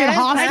was taken no.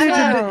 hostage.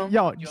 Hello.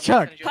 Yo,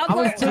 Chuck, I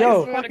was taken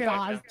Yo. fucking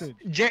hostage.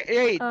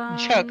 Hey,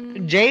 Chuck.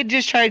 Jade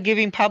just tried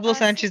giving Pablo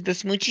Sanchez the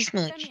smoochy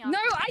smooch. No,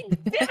 I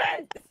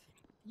didn't.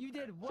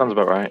 Sounds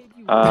about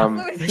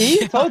right.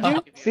 See? Told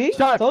you. See?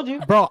 Chuck, Told you.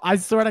 bro, I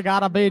swear to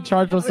God, I'm being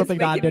charged with That was something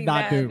that I making did me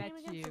not do.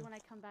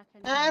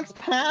 That's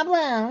Pablo.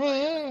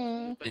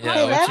 Yeah,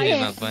 I what love you need,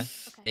 my it. boy?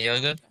 You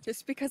all good?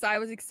 Just because I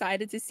was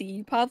excited to see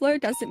you, Pablo,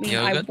 doesn't mean You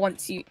all I good? want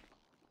to.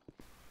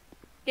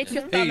 Get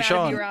your Hey, thumb out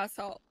Sean. of your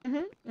asshole.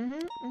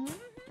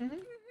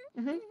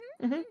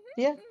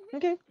 Yeah.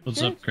 Okay.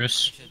 What's up,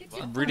 Chris?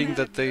 I'm reading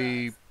that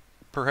they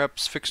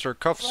perhaps fixed our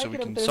cuffs so we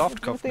can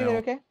soft cuff now.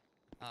 Okay.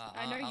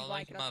 I know you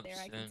like it up there,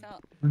 I can tell.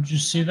 Where'd you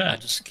see I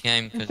that? just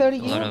came because thought a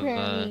you lot of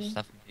were-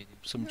 stuff in PD.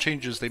 Some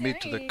changes they made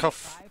to the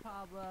cuff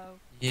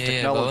Yeah, but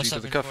technology what's to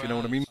up the in cuff. You know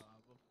what I mean?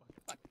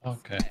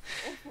 Okay.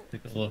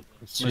 Take a look.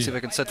 Let's Let me see see. if I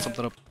can set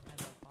something up.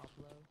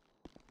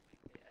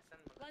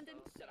 London,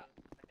 shut up.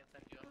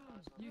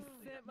 You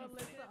sent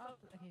Melissa up.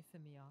 Okay,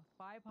 send me off.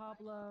 Bye,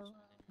 Pablo.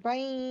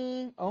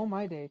 Bye. Oh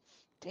my days.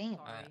 Damn.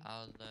 Alright,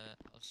 I'll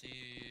see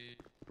you.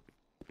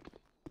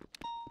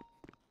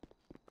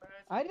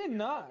 I did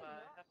not.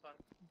 Have fun.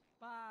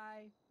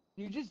 Bye.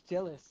 You're just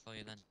jealous. Call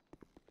you then.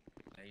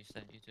 Yeah, you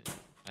said you too.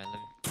 I love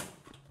you.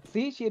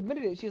 See, she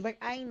admitted it. She was like,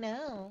 I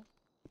know.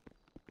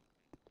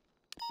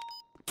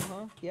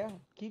 Yeah.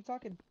 Keep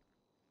talking.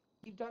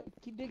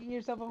 Keep digging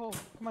yourself a hole.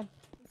 Come on.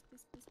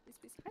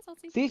 Hi,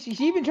 Salty. See,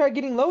 she even tried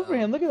getting low for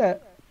him. Look at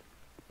that.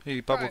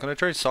 Hey, Pablo, can I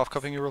try soft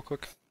cuffing you real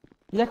quick?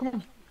 Yeah, come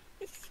on.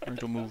 Alright,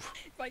 don't move.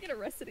 If I get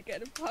arrested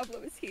again and Pablo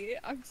is here,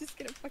 I'm just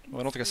gonna fucking. Well,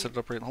 I don't think I set it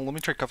up right. Hold on, let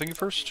me try cuffing you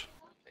first.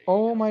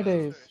 Oh my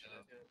days.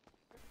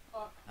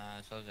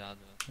 I told you I'll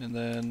do it. And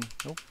then,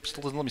 nope,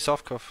 still doesn't let me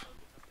soft cuff.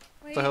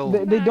 What the Wait.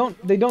 hell?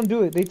 They don't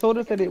do it. They told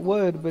us that it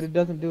would, but it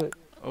doesn't do it.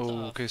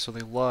 Oh, okay, so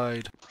they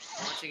lied.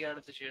 Once you get out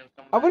of the jail,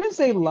 come I back. wouldn't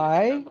say We can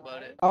lie. talk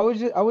about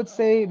it. I would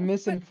say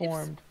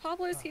misinformed.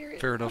 Pablo's here.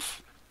 Fair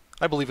enough.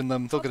 I believe in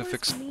them. They'll get it Pablo's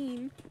fixed.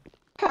 mean.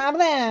 Pablo.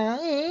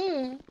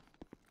 mm.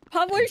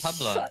 Pablo,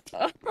 Pablo. shut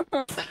up.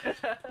 Okay,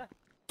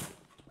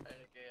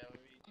 I'll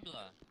read.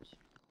 Pablo.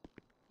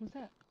 Who's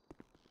that?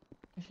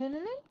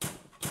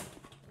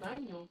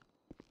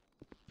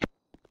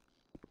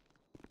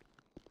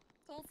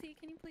 Salty,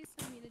 can you please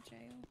send me to jail?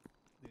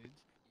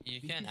 You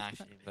can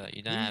actually, but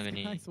you don't have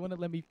any. Guys want to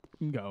let me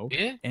fucking go,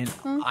 Yeah? and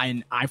Huh?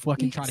 I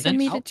fucking You tried to send get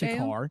me to out the jail?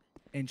 car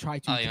and try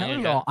to Oh, you're tell on your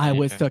y'all drive. I Yeah,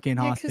 was sure. taken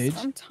Yeah, 'cause hostage.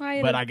 I'm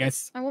tired But of I guess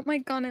this. I want my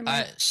gun in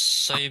my.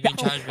 So you've been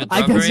charged with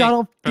I robbery, guess y'all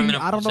don't.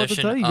 criminal I don't know what to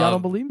possession tell you. Y'all don't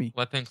of believe me.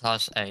 weapon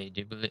class A. Do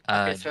you believe?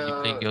 Okay, Do you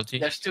plead guilty?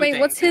 there's two Wait, things.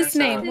 what's his There's,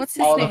 name? What's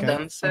his all name? of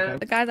them said.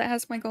 The guy that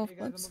has my golf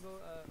clubs.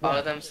 All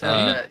of them said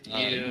that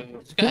you.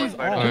 Who's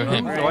all?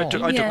 Alright. No, I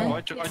took Yeah.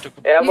 him.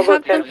 Yeah, I'm You gonna go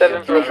have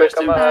 10-7 real quick.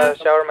 I'm Uh,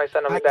 shower my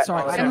son. I'll be back.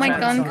 sorry, And my sorry,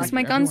 gun, sorry. because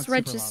my gun's Everyone's super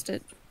loud.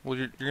 registered. Well,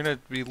 you're gonna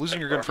be losing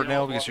your gun for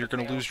now because you're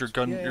gonna lose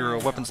your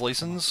weapons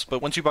license.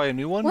 But once you buy a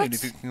new one, and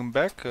if you can come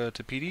back to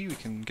PD, we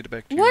can get it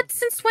back to you What?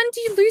 Since when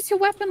do you lose your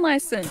weapon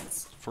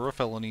license? for a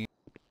felony.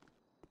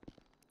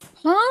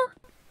 Huh?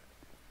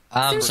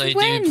 Since So do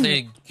when? you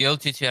plead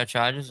guilty to your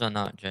charges or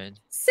not, Jade?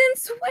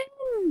 Since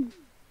when?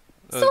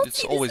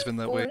 It's always been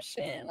that way.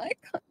 Bullshit. I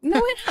can't...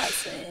 No, it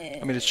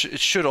hasn't. I mean, it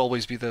should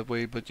always be that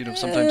way, but you know,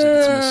 sometimes it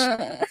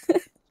gets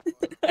missed.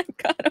 I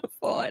can't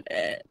afford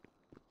it.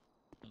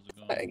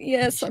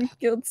 Yes, I'm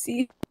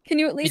guilty. Can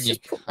you at least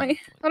just put my...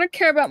 I don't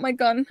care about my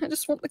gun. I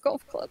just want the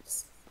golf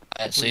clubs.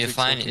 So your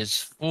fine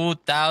is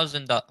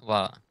 $4,000.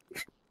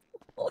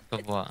 What?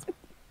 Of what?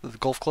 The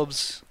golf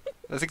clubs.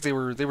 I think they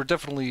were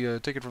definitely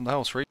taken from the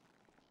house, right?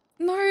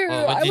 No,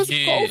 Well, what I did was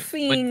you-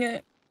 golfing.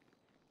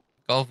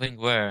 Golfing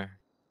where?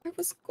 I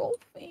was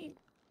golfing.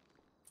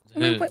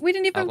 Who? We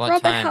didn't even At what rob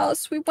a time?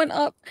 house. We went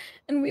up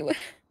and we were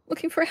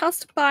looking for a house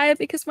to buy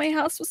because my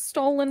house was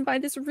stolen by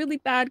this really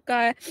bad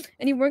guy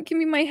and he won't give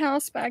me my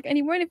house back and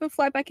he won't even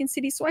fly back in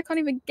city, so I can't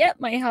even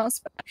get my house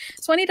back.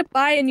 So I need to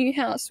buy a new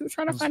house. We were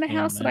trying to find a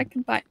house that I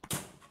can buy.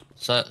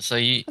 So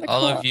you Had a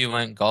all car. of you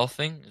went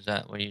golfing? Is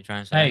that what you're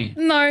trying to say? Hey.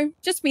 No,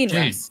 just me and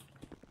Jade. Russ.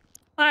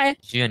 Hi,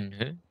 You and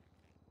who?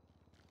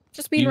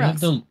 just Do me and you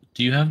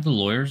have Russ. the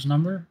lawyer's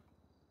number?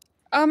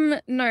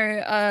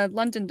 No,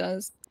 London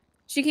does.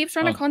 She keeps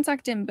trying to Oh.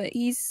 contact him, but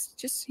he's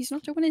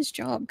not doing his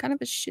job. Kind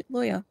of a shit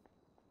lawyer.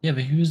 Yeah,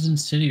 but he was in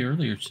city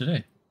earlier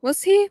today.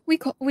 Was he? We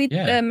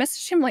Yeah.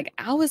 messaged him like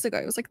hours ago.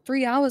 It was like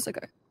 3 hours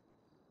ago.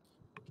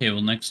 Okay,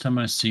 well next time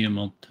I see him,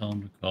 I'll tell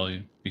him to call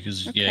you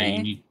because yeah,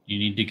 Okay. you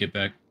need to get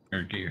back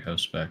or get your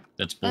house back.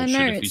 That's I bullshit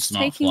know, if it's he's not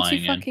taking too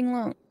flying in. fucking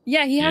long.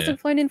 Yeah, he Yeah. hasn't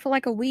flown in for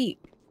like a week.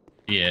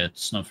 Yeah,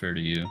 it's not fair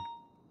to you.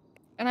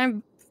 And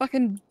I'm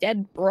fucking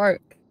dead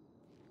broke.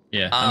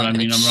 Yeah, I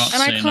mean, I'm not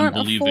And I saying I'm can't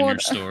believing your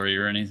afford- story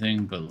or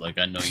anything, but like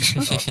I know you've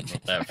been talking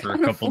about that for a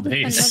can't couple afford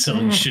days, so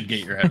another you should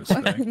get your house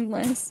back. Weapon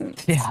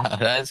license. Yeah,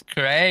 that's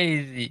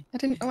crazy. I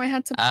didn't know I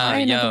had to buy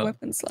another yo.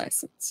 weapons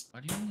license.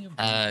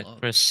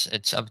 Chris,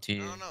 it's up to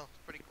you.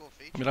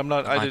 I mean,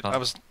 I My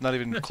was not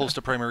even close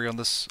to primary on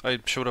this. I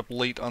showed up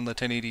late on the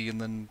 1080 and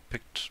then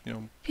picked, you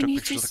know, Can took you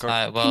pictures of just- the car.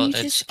 Alright, well, you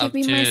it's just give up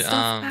me my to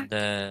stuff back?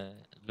 the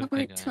I Luca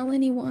won't guy. tell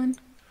anyone.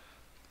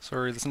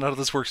 Sorry, that's not how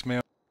this works,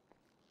 man.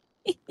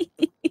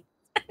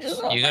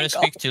 You gotta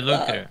speak to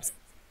Luca.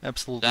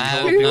 Absolutely. I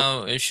have Who?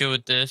 no issue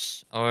with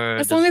this, or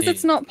As does long as he?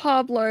 it's not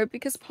Pablo,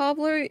 because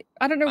Pablo,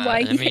 I don't know why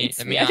let he me- hates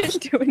let me. me I ask.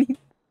 didn't do anything.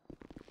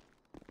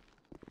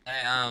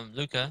 Hey,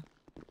 Luca.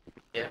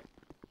 Yeah.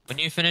 When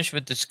you finish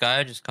with this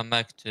guy, just come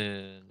back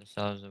to the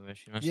cells of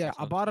which you know. Yeah,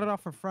 I bought it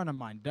off a friend of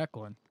mine,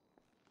 Declan.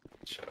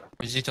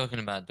 Is he talking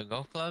about the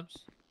golf clubs?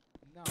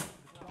 No, the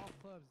golf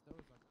clubs, those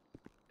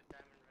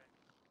are...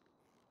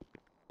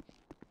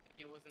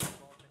 He wasn't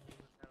involved and he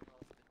was held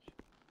hostage.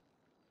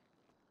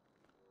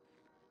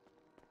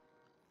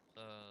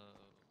 So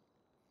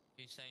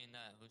he's saying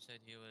that. Who said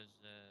he was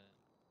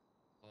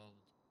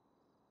involved?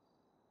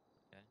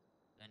 Okay,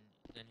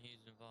 then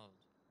he's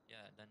involved. Yeah,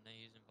 then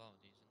he's involved.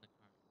 He's in the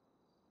car.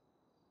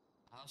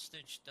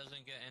 Hostage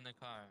doesn't get in the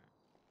car.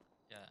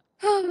 Yeah.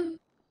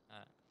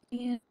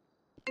 Yeah.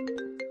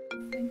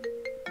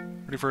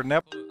 Ready for a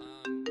nap?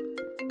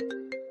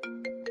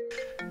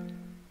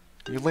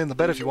 You can lay in the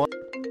bed if you want.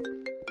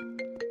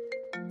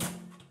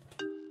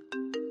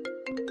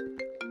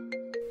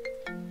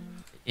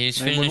 He's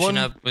 911? finishing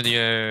up with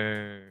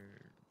your.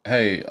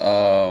 Hey,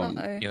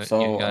 Your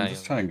so guy I'm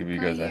just trying to give you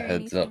guys a hear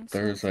heads anything, up.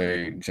 There's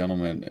a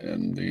gentleman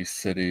in the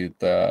city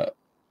that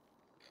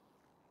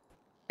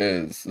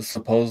is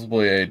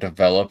supposedly a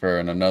developer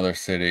in another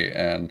city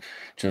and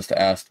just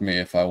asked me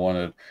if I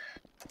wanted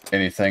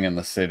anything in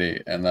the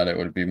city and that it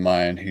would be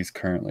mine. He's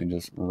currently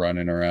just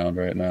running around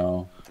right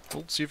now.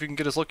 Well, see if you can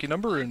get his lucky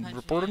number and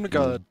report him to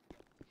God.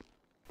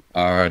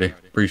 Alrighty,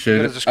 appreciate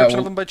Got it. a description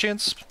Uh, of him by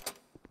chance?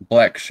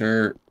 Black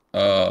shirt,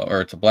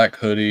 or it's a black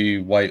hoodie,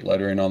 white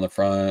lettering on the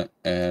front,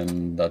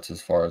 and that's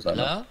as far as I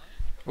know. Hello?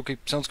 Okay,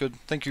 sounds good.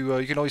 Thank you.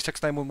 You can always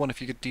text 911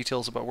 if you get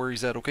details about where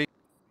he's at, okay?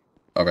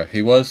 Okay,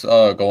 he was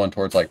going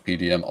towards like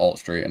PDM Alt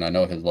Street, and I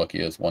know his lucky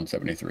is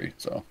 173.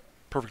 So.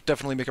 Perfect.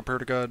 Definitely make a prayer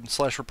to God.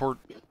 / report.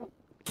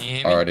 Can you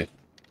hear me? Alrighty.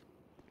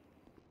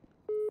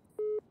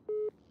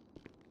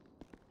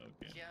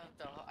 Yeah,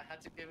 I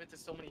had to give it to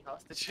so many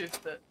hostages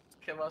that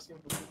kept asking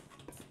for food.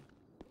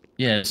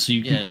 Yeah, so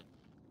you can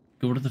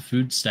go to the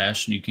food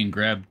stash and you can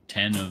grab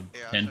 10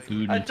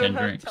 food I and don't 10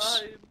 have drinks.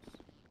 time.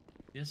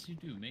 Yes, you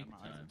do. Make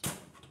time.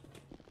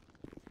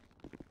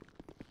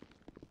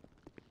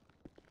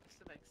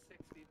 Like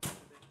 6 people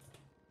today.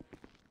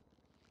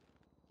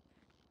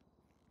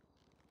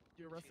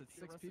 You arrested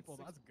 6 people,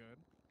 that's good.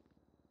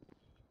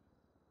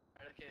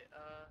 Okay,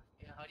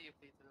 yeah, how do you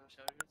plead to those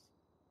charges?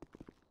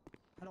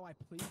 How do I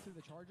plead to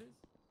the charges?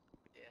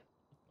 Yeah.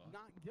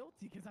 Not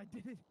guilty, because I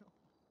didn't know.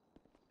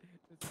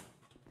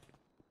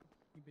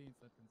 Being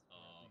sentenced.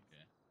 Oh,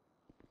 okay.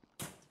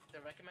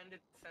 The recommended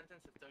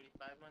sentence is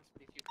 35 months,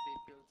 but if you plead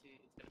guilty,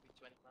 it's gonna be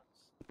 20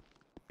 months.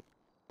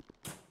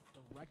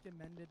 The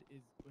recommended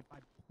is if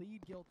I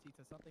plead guilty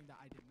to something that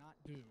I did not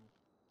do,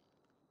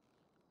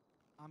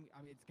 I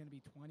mean, it's gonna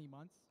be 20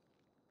 months.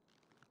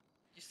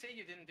 You say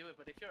you didn't do it,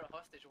 but if you're a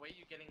hostage, why are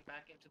you getting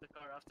back into the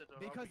car after the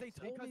Because they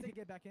robbery? told me to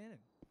get back in.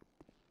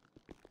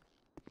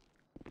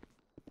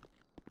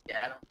 Yeah,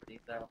 I don't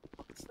believe that,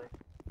 honestly.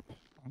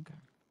 Okay.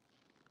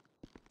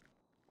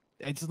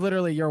 It's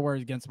literally your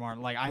word against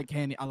mine. Like I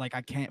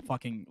can't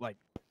fucking like.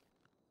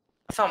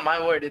 It's not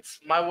my word. It's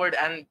my word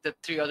and the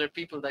 3 other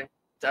people that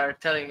are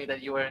telling me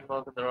that you were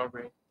involved in the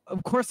robbery.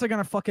 Of course they're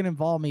gonna fucking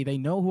involve me. They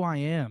know who I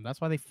am.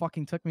 That's why they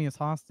fucking took me as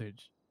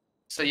hostage.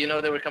 So you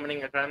know they were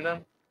committing a crime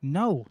then?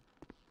 No.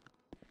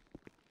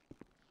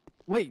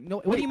 Wait, no.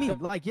 What do you mean?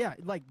 Like, yeah,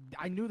 like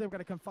I knew they were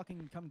gonna come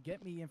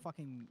get me and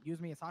fucking use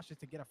me as hostage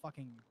to get a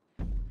fucking,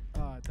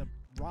 to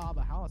rob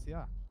a house.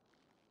 Yeah.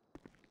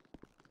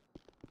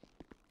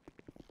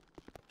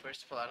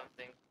 First of all, I don't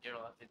think you're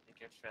allowed to take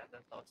your friend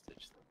as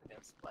hostage. That's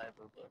against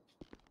liable, but...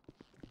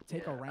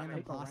 Take a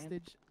random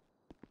hostage.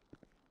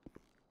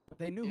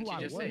 They knew Didn't who you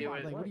I just was. say you were...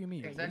 Like, what do you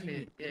mean?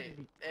 Exactly.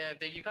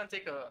 You can't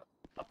take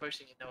a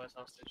person you know as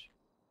hostage.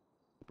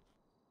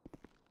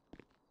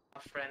 A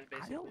friend,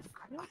 basically.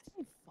 I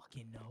don't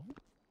fucking know.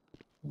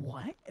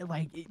 What?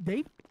 Like,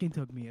 they fucking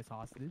took me as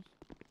hostage.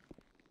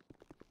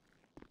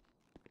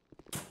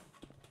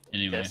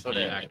 Anyway, Yes, what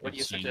the do you active scene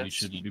we suggest?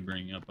 shouldn't be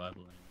bringing up, I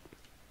believe.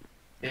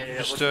 Yeah,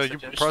 Just what do you you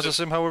suggest? process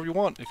him however you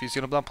want. If he's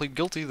gonna not plead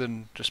guilty,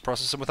 then just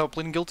process him without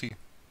pleading guilty.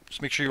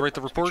 Just make sure you write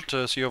the report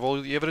so you have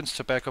all the evidence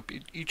to back up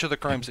each of the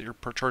crimes that you're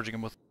charging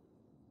him with.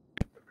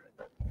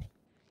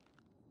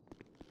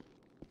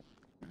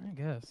 I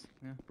guess.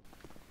 Yeah. I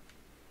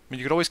mean,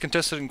 you could always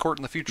contest it in court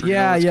in the future.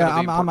 Yeah, you know, yeah.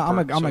 I'm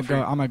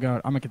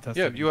gonna contest.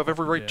 Yeah, it. you have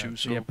every right to.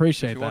 So yeah,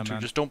 appreciate if you that, want to,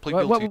 man. just don't plead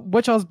What, guilty.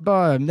 Which else?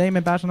 Name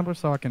and badge number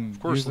so I can. Of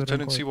course, use it in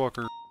Lieutenant court.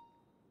 Seawalker.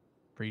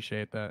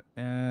 Appreciate that.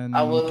 And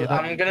I will. get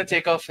up- I'm gonna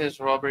take off his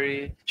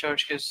robbery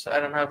charge because I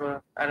don't have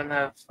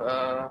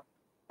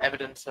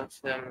evidence of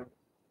him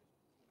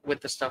with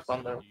the stuff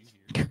on the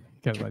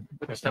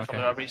with the stuff on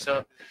the robbery.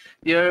 So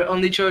your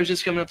only charge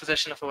is criminal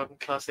possession of a weapon,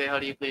 class A. How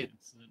do you plead?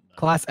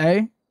 Class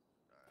A.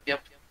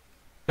 Yep.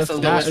 That's the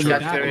that- lowest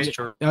that-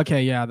 category.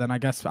 Okay, yeah. Then I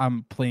guess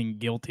I'm pleading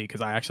guilty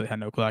because I actually had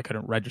no clue I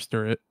couldn't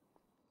register it,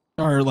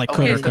 or like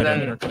Okay, could or so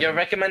couldn't. then your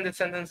recommended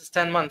sentence is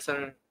 10 months,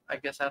 and I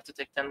guess I have to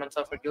take 10 months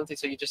off for guilty.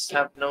 So you just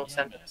have no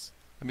sentence.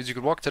 That means you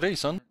could walk today,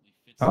 son.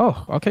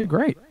 Oh, okay,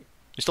 great.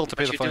 You still have to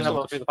pay But the you fine. do have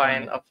though. a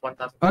fine of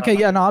 1,000. Okay,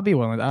 yeah, no, I'll be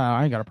willing.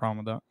 I ain't got a problem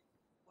with that.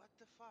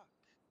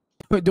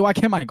 But do I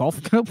get my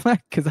golf club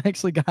back? Because I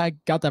actually got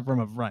that from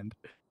a friend.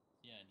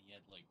 Yeah, and he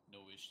had like no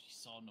issue. He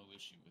saw no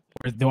issue with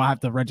it. Or do I have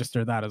to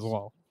register that as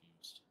well?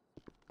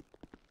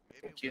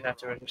 You have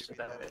to register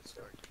that. It's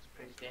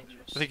pretty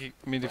dangerous. I think.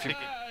 I mean,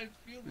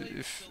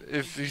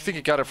 if you think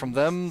you got it from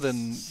them,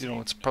 then you know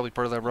it's probably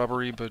part of that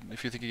robbery. But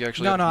if you think you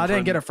actually No, I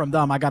didn't get it from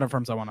them. I got it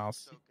from someone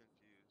else.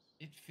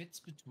 It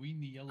fits between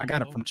the yellow. I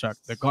got it from Chuck.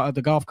 The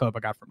golf club I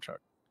got from Chuck.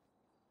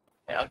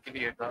 Yeah, I'll give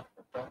you your golf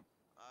club.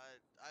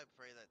 I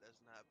pray that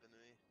doesn't happen to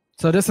me.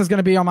 So this is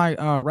gonna be on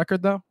my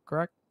record though,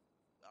 correct?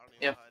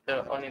 Yep,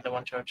 only the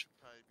one charge.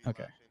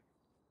 Okay.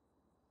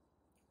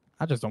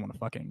 I just don't want to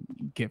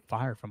fucking get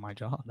fired from my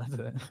job. That's it.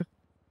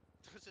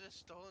 Was it a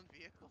stolen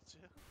vehicle too?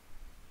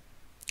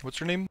 What's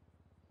your name?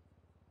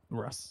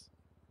 Russ.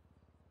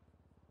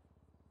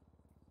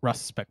 Russ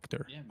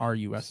Specter.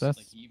 R-U-S-S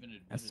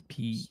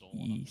S-P-E-C-T-E-R.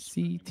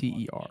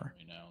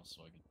 Right now,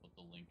 so I can put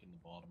the link in the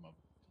bottom of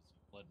it because he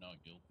pled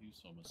not guilty.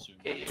 So I'm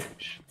assuming. He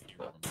should hear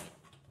from it.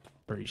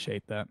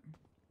 Appreciate that.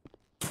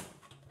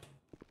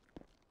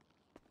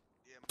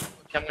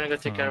 I'm gonna go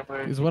take care of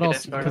her. Because what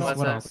else? What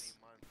else?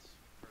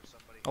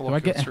 I'll Do I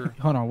look get? against her.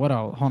 Hold on. What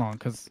else? Hold on,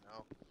 because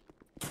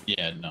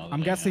Yeah, no.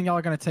 I'm guessing y'all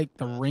are gonna take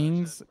the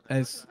rings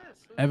as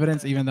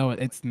evidence, even though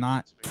it's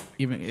not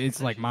even.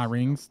 It's like my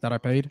rings that I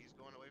paid.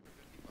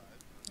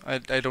 I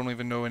don't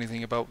even know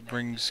anything about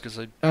rings because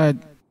I.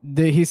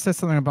 He said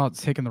something about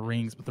taking the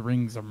rings, but the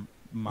rings are mine.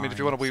 I mean, if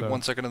you want to wait so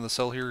 1 second in the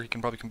cell here, he can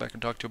probably come back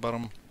and talk to you about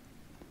them.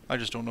 I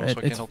just don't know, so I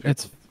can't it's help you.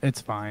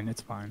 it's fine.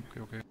 It's fine.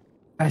 Okay.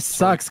 It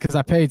sucks because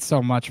I paid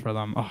so much for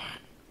them. Oh. I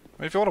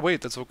mean, if you want to wait,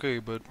 that's okay.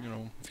 But you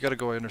know, if you gotta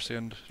go, I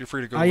understand. You're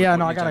free to go. Oh yeah, at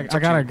no, I any time. gotta It's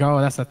up to you. go.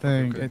 That's the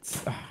thing. Okay.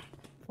 It's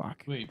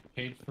fuck. Wait,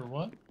 paid for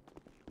what?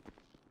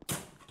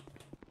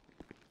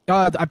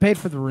 I paid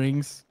for the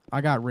rings.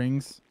 I got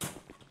rings.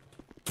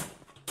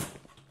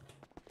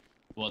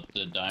 What,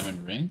 the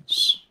diamond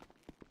rings?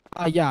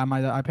 Yeah,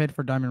 I paid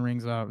for diamond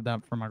rings.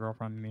 That for my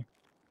girlfriend and me.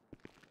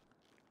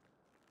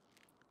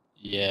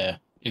 Yeah,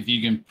 if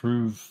you can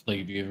prove, like,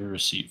 if you have a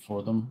receipt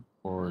for them,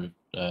 or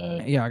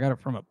Yeah, I got it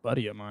from a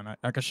buddy of mine.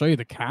 I can show you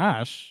the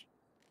cash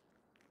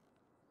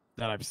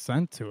that I've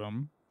sent to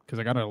him because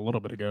I got it a little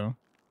bit ago.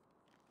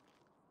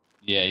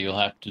 yeah, you'll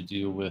have to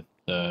deal with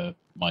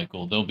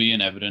Michael. They'll be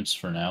in evidence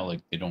for now. Like,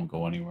 they don't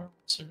go anywhere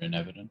once they're in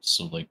evidence.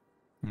 So, like,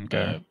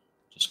 Okay.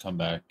 just come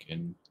back,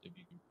 and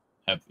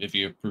if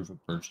you have proof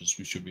of purchase,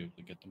 we should be able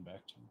to get them back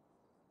to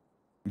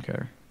you.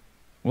 Okay.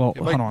 Well,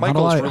 Yeah, hold on.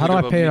 Michael's really How do good I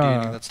about pay?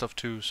 mediating that stuff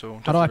too, so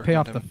How do I definitely pay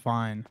off the recommend him.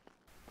 fine?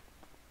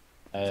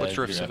 Flex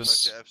your Your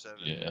F7.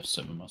 Yeah,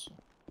 F7 muscle.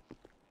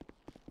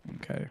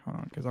 Okay, hold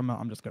on, because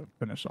I'm just gonna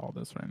finish all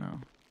this right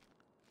now.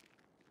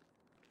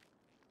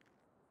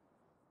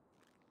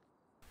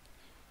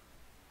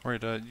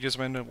 Alright, you guys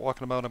mind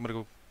walking about? I'm gonna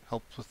go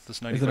help with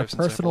this Is it a 95 since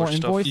I have personal more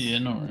invoice? stuff. Yeah,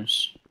 no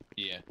worries.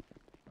 Yeah.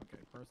 Okay,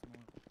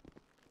 personal.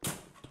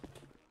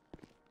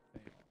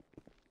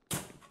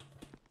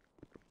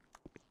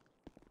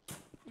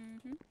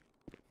 Mm-hmm.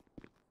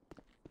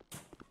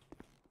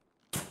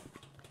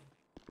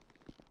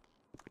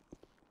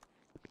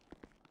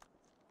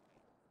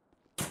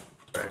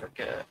 Right,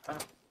 okay. I'm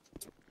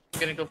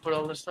gonna go put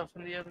all this stuff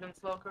in the evidence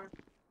locker.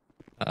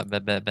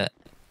 Bet.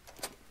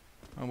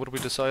 What do we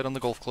decide on the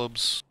golf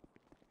clubs?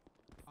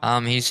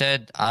 He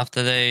said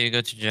after they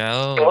go to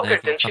jail, Walker, they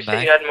can didn't you come say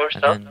back. you had more and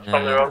stuff then,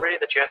 from the robbery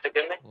that you have to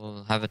give me?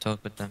 We'll have a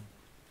talk with them.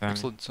 apparently.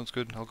 Excellent, sounds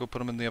good. I'll go put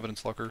them in the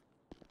evidence locker.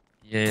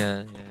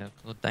 Yeah.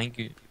 Cool. Thank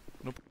you.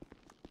 Nope.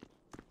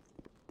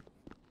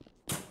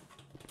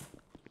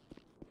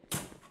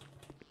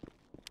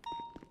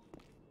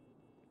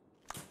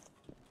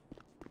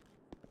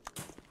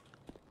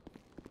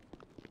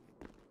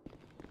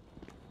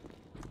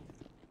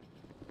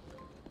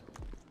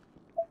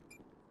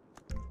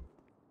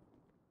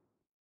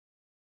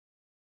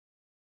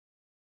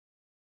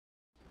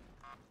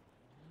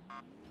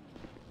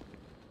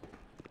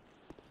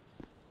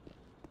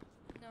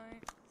 No.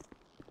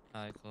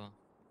 Alright, cool.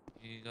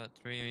 You got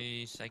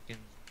 3 seconds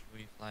before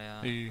you fly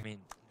out. Hey. I mean,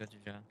 go to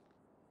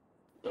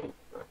jail.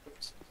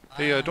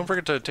 Hey, don't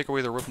forget to take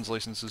away their weapons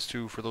licenses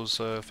too for those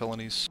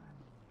felonies.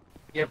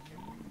 Yep.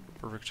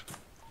 Perfect.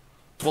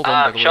 Well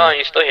done, by the way. Sean,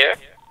 you still here?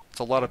 It's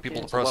a lot of people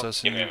to It's a lot.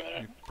 process, Give and me a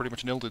minute. you pretty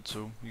much nailed it.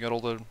 So you got all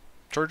the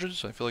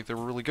charges. I feel like they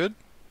were really good.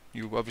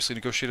 You obviously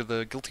negotiated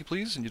the guilty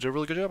pleas, and you did a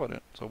really good job on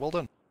it. So well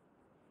done.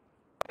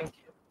 Thank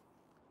you.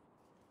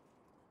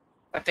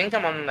 I think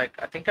I'm on I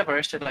think I've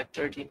arrested like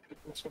 13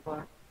 people so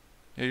far.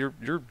 Yeah,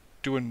 you're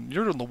doing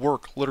the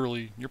work.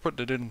 Literally, you're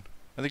putting it in.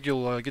 I think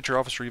you'll get your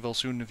officer eval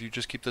soon if you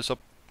just keep this up.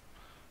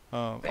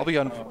 I'll be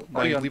on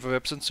my leave of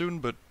absence soon,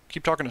 but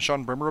keep talking to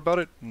Sean Bremer about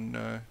it,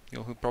 and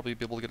he'll probably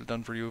be able to get it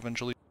done for you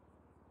eventually.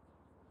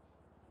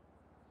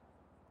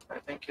 I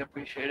think you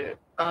appreciate it.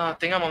 I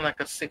think I'm on like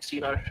a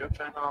 16-hour shift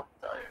right now.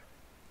 I'm tired.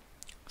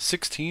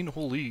 16?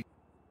 Holy.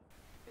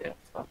 Yeah,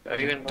 fuck.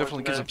 Even more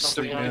Definitely than get that, some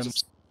to be sleep, man.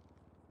 honest.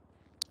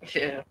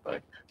 Yeah,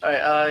 fuck.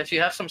 Alright, if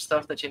you have some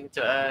stuff that you need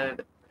to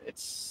add,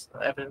 it's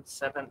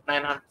evidence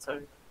 900,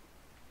 sorry.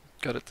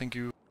 Got it. Thank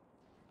you.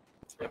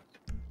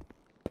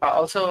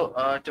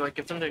 Also, do I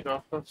give them their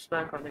golf clubs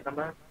back when they come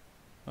back?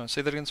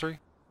 Say that again, sorry.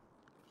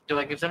 Do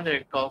I give them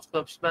their golf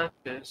clubs back?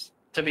 Because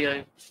to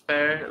be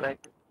fair, like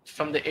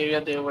from the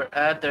area they were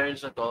at, there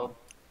is a golf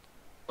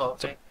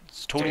thing.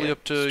 It's totally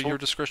up to your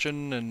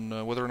discretion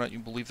and whether or not you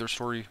believe their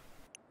story.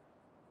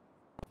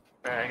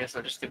 Alright, I guess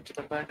I'll just give it to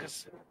them back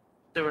because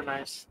they were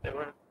nice. They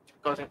weren't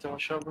causing too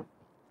much trouble.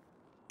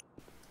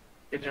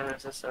 They didn't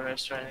resist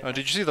arrest or anything.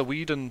 Did you see the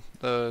weed and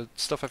the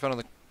stuff I found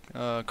in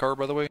the car,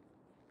 by the way?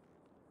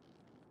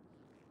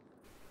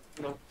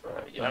 Nope,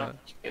 yeah.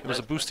 It was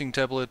a boosting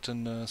tablet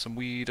and some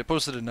weed. I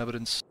posted it in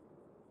evidence.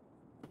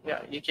 Yeah,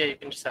 you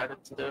can just add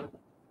it to the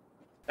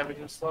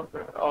evidence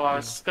locker. Oh,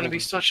 it's gonna be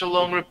such a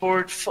long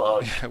report.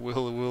 Fuck. Yeah, it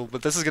will.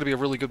 But this is gonna be a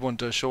really good one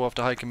to show off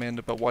to High Command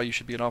about why you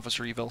should be an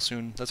officer eval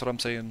soon. That's what I'm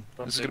saying.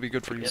 This is gonna be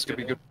good for you. It's gonna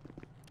be good.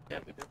 Yeah,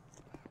 we do.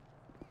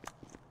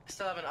 I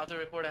still have another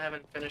report I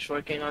haven't finished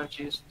working on.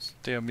 Jesus.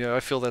 Damn, yeah,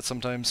 I feel that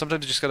sometimes.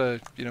 Sometimes you just gotta,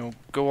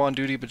 go on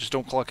duty, but just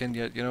don't clock in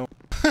yet,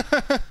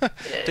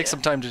 Take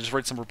some time to just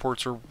write some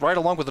reports, or ride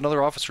along with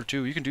another officer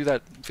too. You can do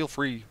that. Feel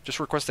free. Just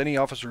request any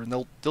officer,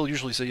 and they'll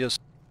usually say yes.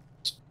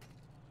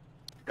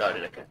 Got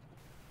it. Okay.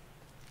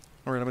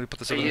 All right, I'm gonna put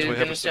this Are evidence you way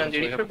gonna stay on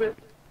duty for a bit?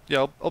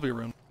 Yeah, I'll be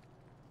around.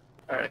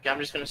 Alright, okay, I'm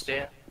just gonna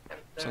stay.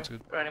 Sounds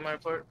good. Writing my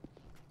report.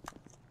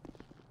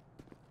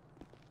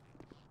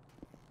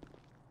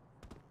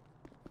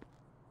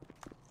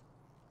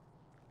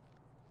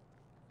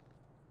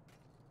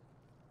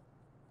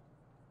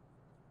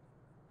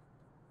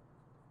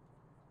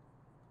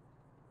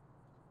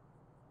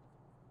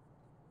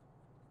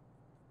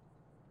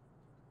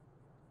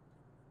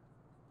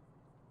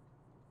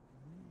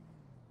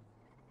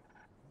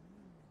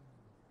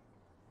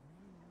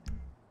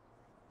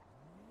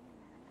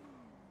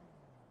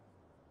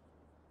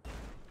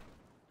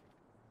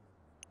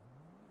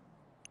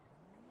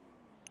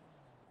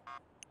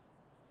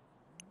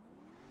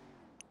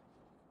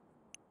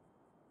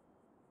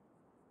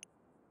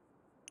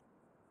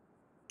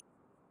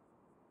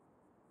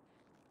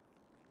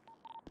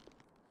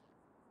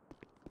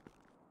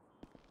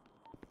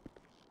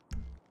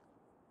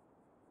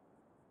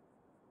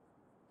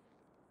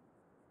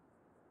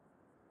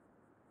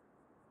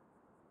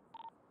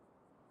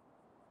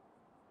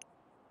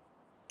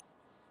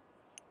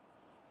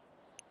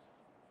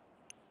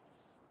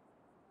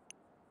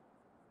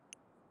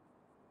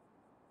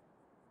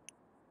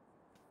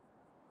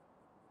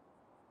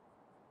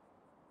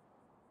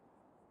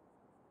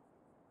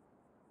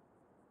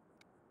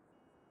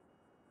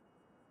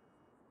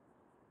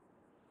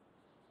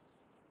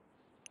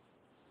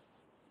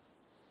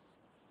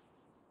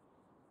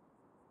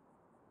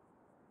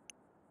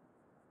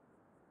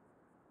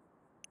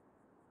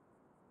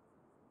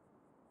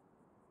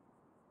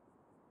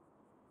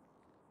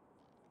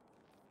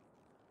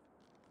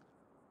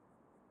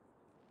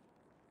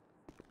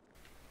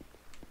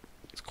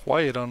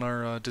 quiet on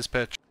our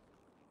dispatch.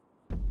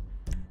 Been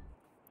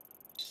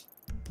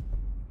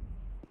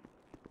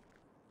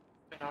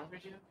on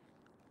with you?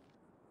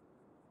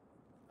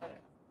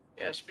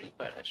 Yeah, it's pretty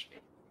bad actually.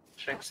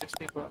 Check 6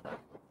 people on that.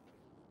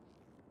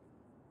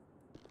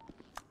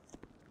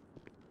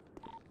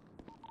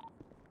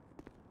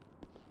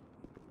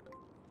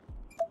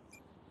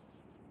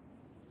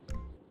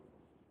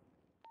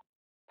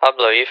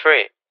 Pablo, you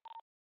free?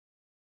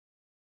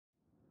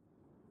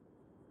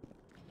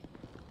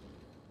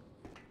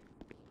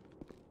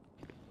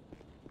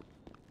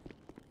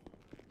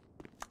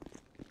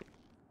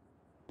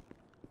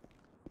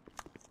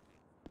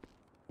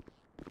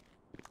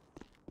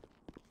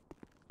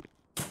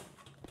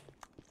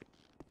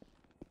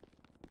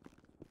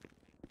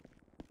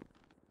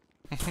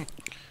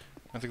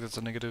 I think that's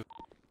a negative.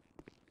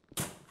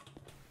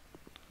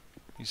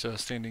 He's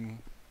standing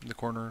in the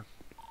corner,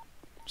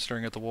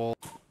 staring at the wall.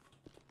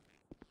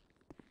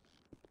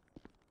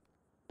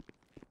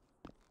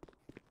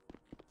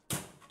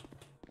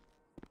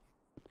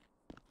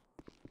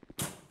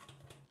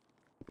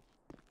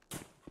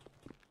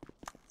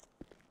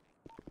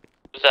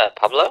 Who's that,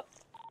 Pablo?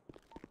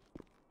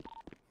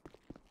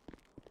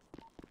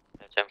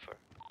 That's M4.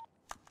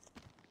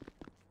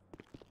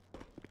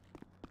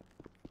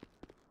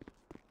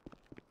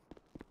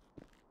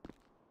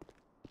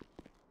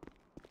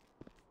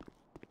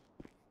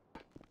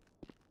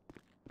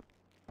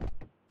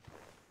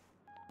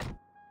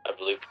 I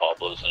believe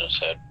Pablo's in his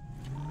head.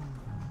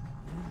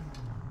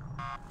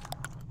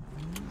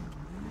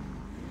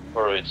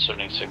 Or it's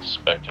 76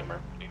 Spectrum.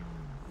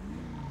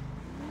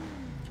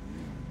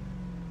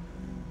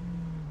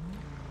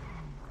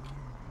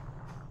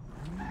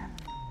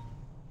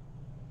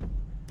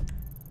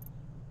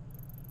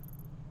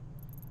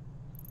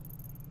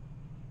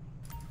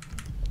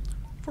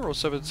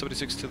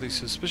 .407-76 to the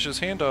suspicious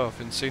handoff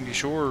in Sandy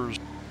Shores.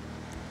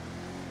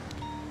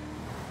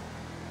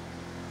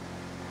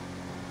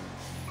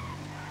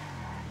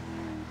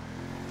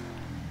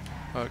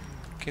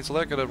 Cancel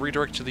that, gotta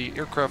redirect to the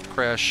aircraft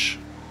crash.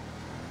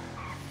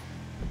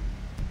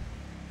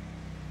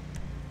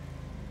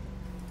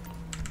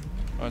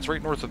 It's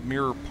right north of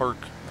Mirror Park,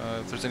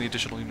 if there's any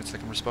additional units that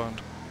can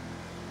respond.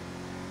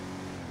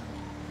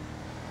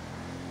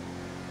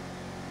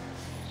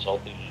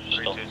 Salty,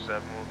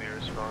 327 will be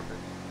responding.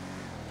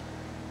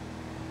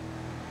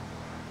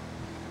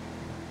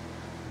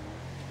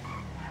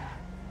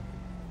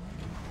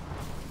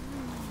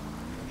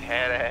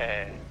 Head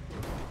ahead.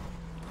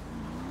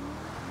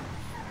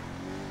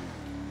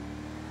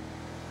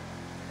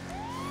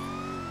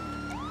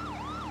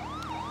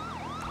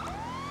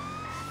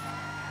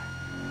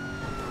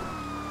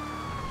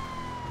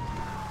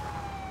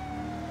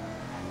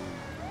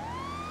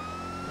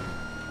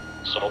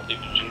 Salty,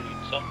 did you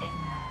need something?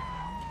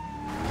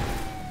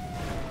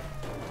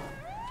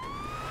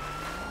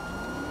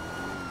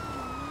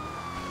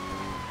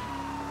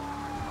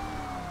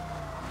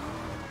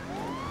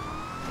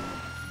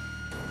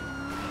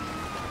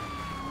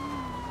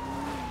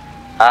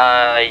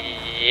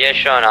 Yeah,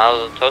 Sean,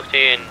 I'll talk to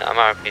you in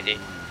MRPD.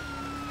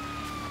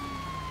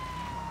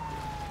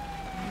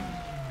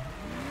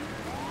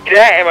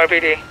 Yeah,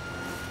 MRPD.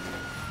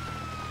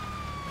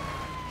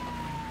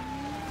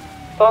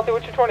 Salty,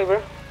 what's your 20,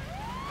 bro?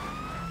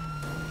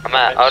 I'm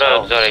at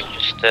Auto Exotic,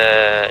 just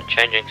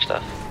changing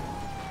stuff.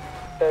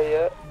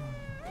 Yeah.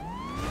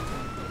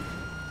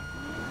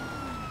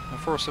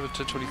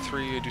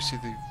 407-1023, I do see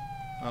the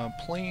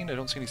plane. I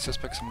don't see any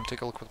suspects. I'm gonna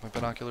take a look with my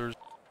binoculars.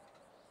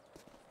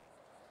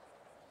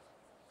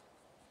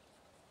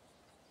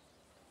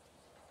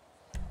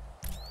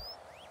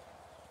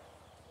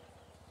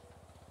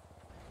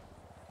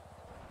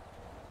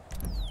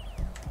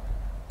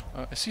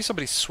 I see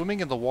somebody swimming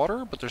in the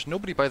water, but there's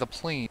nobody by the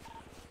plane.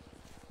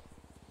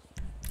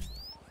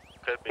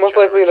 Most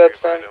likely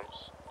that's them.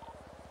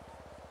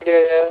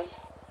 Yeah.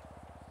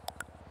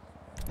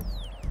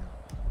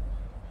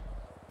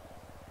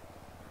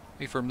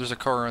 Hey, firm, there's a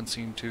car on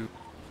scene too.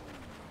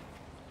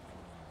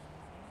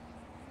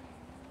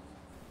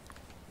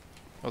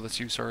 Oh, that's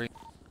you, sorry.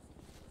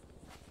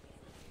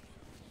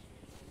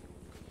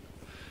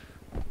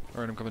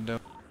 Alright, I'm coming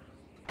down.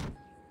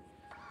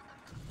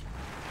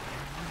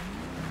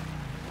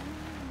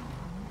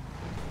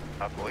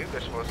 I believe they're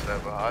supposed to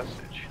have a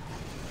hostage.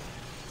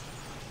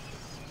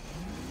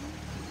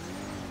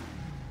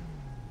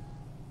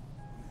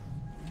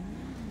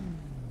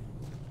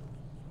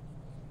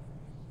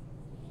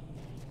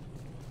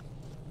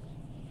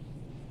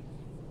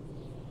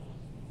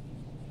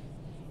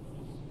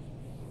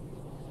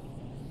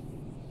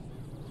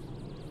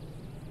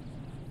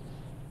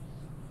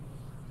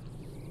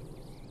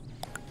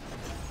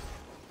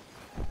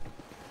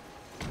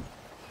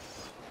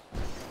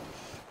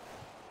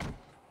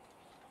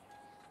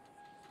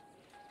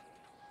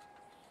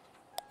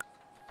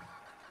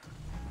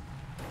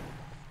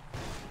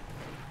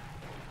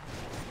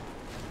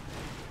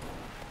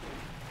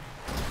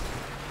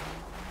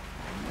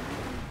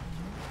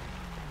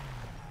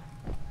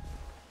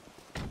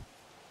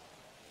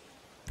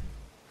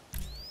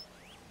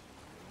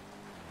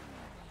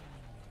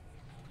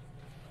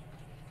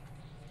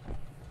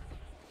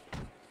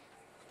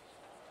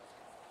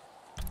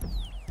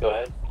 Go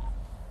ahead.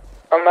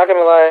 I'm not gonna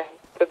lie.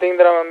 The thing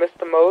that I'm gonna miss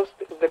the most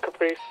is the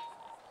Caprice.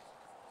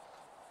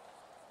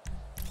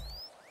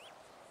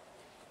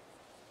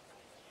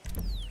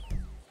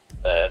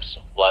 That's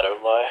a flat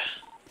out lie.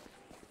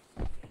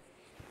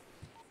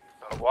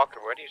 Walker,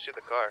 where do you see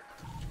the car?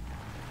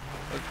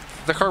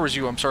 The car was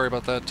you, I'm sorry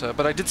about that.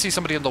 But I did see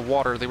somebody in the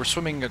water. They were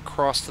swimming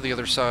across to the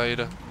other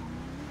side.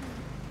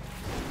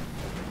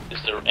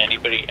 Is there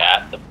anybody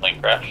at the plane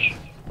crash?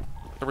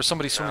 There was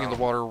somebody swimming in the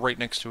water right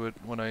next to it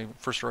when I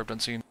first arrived on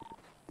scene.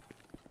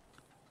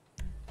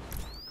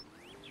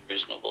 It's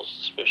reasonable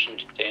suspicion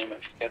to detain him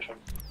if you catch him.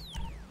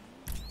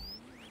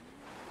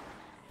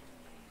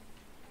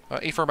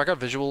 A-Firm, I got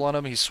visual on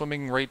him. He's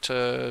swimming right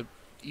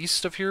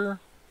east of here.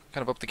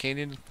 Kind of up the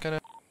canyon, kind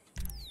of.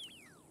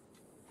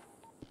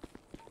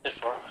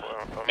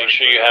 Make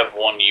sure you have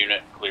one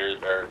unit clear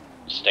or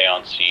stay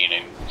on scene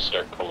and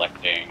start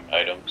collecting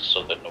items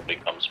so that nobody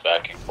comes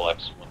back and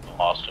collects them with the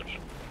hostage.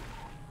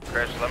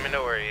 Chris, let me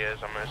know where he is.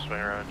 I'm gonna swing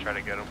around and try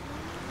to get him.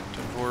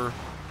 10-4.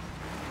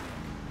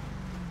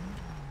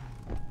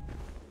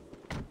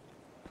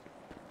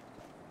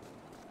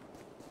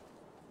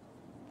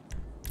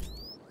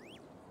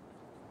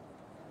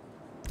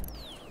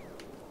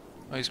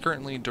 He's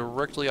currently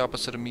directly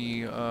opposite of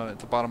me at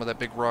the bottom of that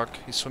big rock.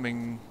 He's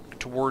swimming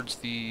towards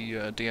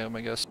the dam,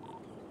 I guess.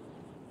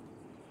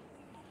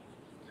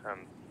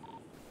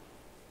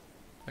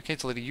 I can't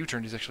tell that he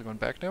U-turned. He's actually going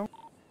back now.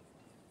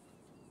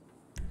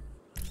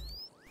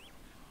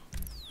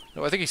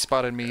 No, I think he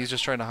spotted me. He's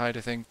just trying to hide,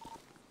 I think.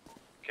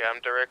 Okay,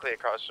 I'm directly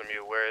across from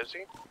you. Where is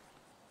he?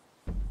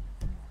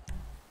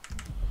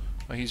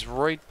 He's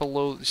right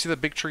below... You see the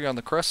big tree on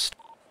the crest?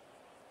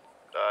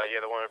 Yeah,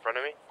 the one in front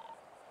of me?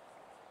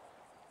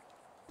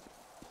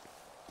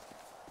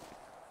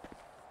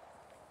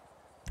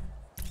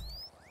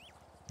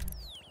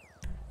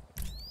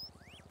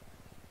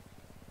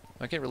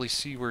 I can't really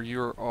see where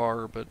you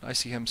are, but I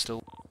see him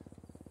still.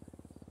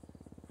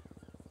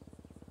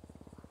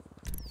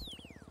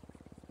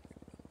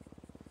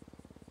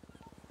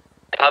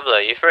 Pablo,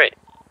 you free?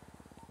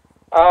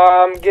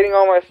 I'm getting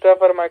all my stuff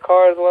out of my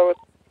car as well.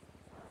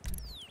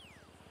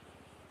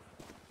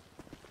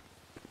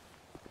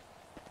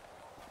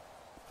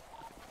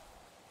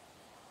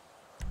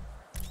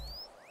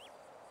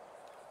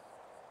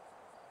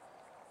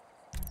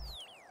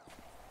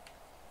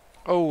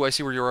 Oh, I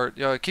see where you are.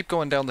 Yeah, keep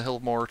going down the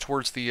hill more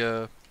towards the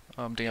dam.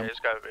 Yeah, I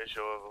just got a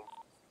visual of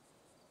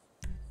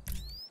him.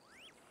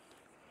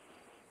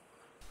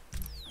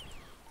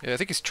 Yeah, I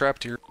think he's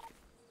trapped here.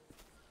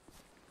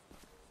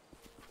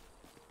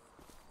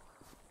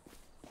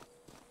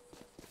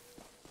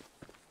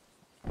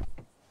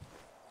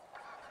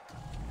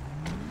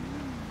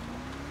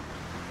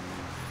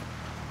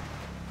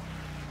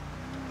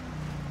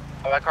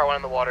 Oh, that car went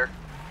in the water.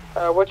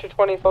 What's your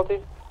 20, Salty?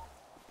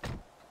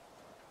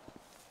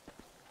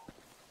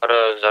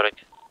 Auto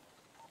exotic.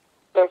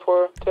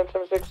 10-4,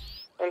 10-7-6,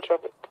 in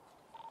traffic.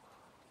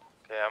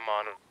 Okay, I'm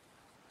on him.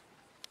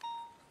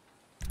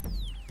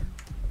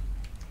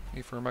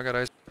 A-Firm, I got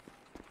eyes.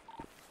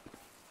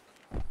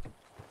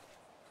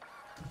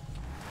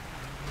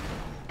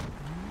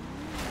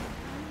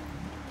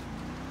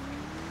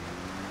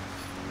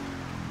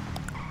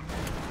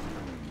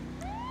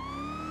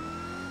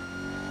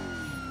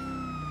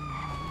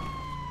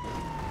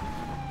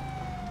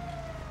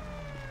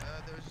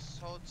 There was this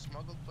whole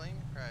smuggled plane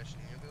crash,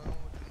 and you're the only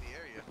one within the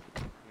area.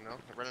 You know,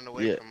 running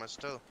away from us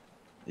too.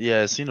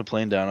 Yeah, I seen a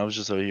plane down. I was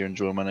just out here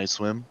enjoying my nice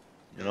swim,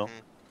 you know?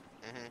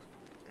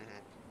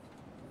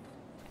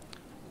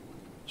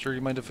 Sure,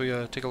 you mind if we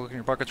take a look in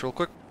your pockets real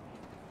quick?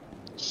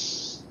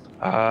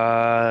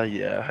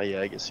 Yeah,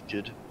 I guess you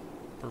could.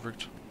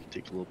 Perfect.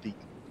 Take a little peek.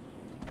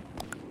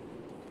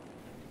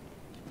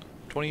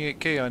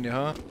 28K on you,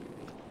 huh?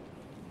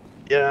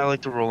 Yeah, I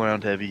like to roll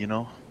around heavy, you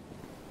know?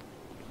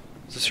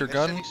 Is this your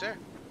gun? Sir?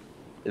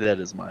 That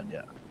is mine,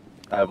 yeah.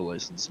 I have a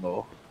license,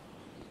 no.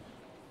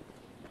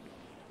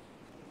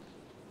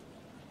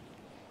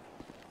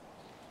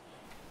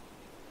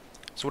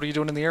 So what are you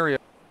doing in the area?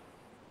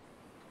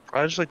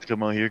 I just like to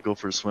come out here, go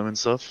for a swim and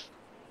stuff.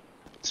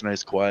 It's a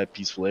nice, quiet,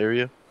 peaceful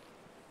area.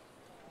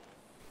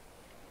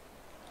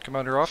 Come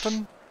out here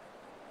often?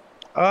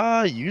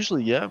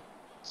 Usually, yeah.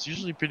 It's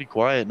usually pretty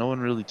quiet. No one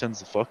really tends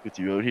to fuck with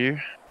you out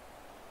here.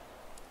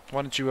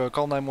 Why don't you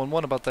call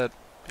 911 about that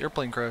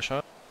airplane crash,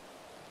 huh?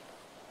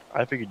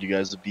 I figured you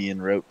guys would be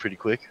en route pretty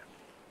quick.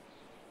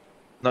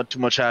 Not too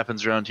much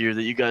happens around here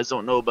that you guys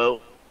don't know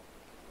about.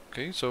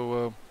 Okay,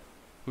 so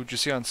who'd you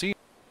see on scene?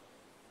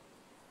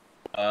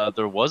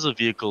 There was a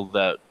vehicle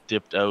that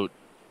dipped out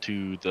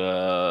to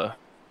the,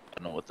 I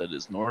don't know what that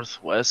is,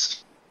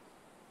 northwest.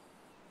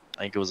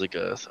 I think it was like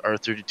a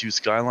R32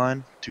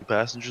 Skyline, 2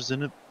 passengers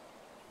in it.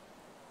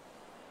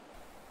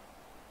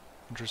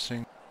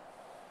 Interesting.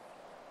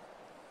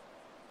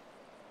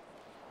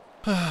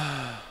 So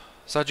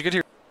how'd you get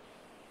here?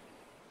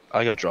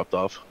 I got dropped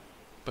off.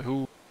 By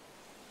who?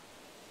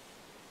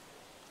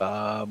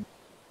 Fuck,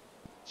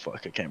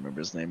 I can't remember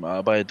his name.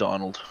 By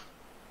Donald.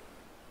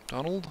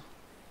 Donald?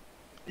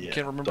 Yeah, You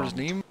can't remember his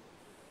name?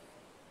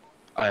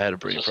 I had a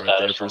brain What's the fart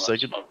there status for a on that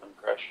second. smoking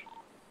crash?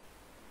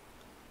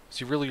 Is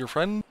he really your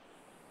friend?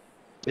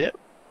 Yep.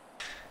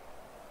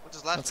 What's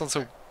his last That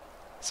sounds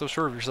so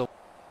sure of yourself.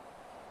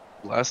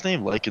 Last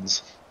name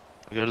Likens.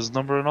 I got his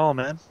number and all,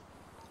 man.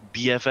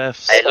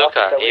 BFFs. Hey, Luca,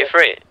 are you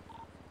free?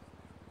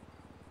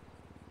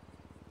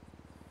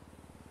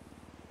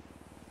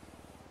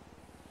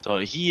 So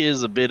he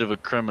is a bit of a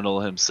criminal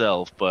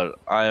himself, but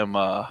I am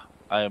a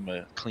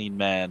clean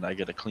man. I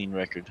got a clean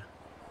record.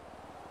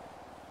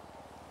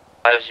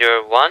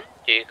 501,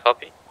 do you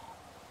copy?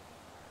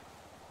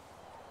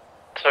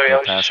 Sorry, No I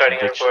was just past starting a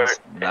convictions,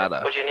 report.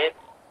 nada. What do you need?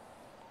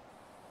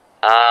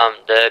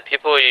 The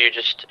people you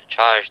just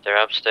charged,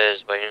 they're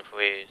upstairs waiting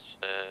for you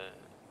to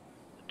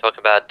talk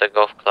about the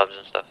golf clubs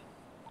and stuff.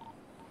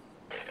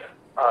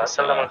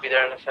 Tell them I'll be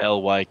there in a second.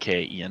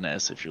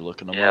 LYKENS if you're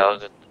looking them Yeah, all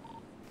up. good.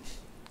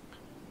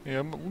 Yeah,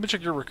 let me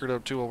check your record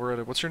out too while we're at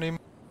it. What's your name?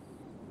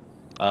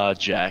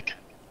 Jack.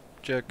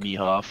 Jack.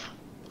 Niehoff.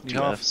 Two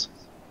Niehoff. Fs.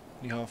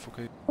 Niehoff,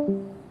 okay.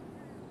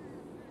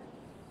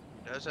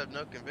 He does have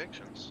no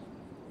convictions.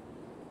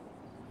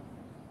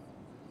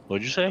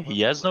 What'd you say?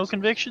 He has no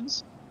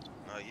convictions?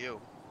 Not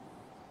you.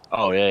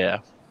 Oh, yeah.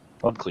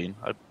 I'm clean.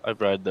 I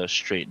ride the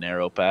straight and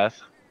narrow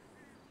path.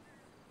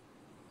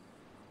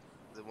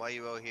 Then why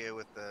you out here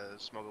with the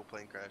smuggled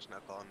plane crash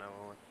not calling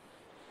 911?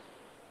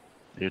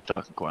 You're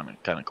talking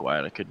kind of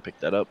quiet. I couldn't pick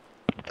that up.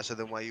 I said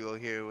then why you out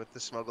here with the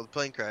smuggled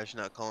plane crash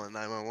not calling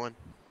 911?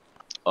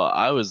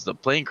 The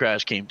plane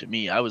crash came to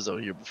me. I was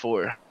out here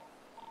before.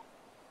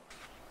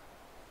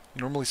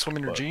 You normally swim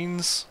in your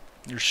jeans,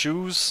 your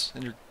shoes,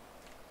 and your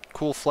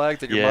cool flag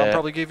that your mom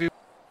probably gave you?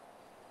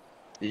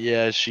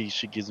 Yeah, she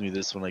gives me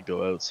this when I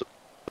go out, so,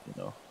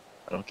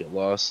 I don't get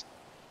lost.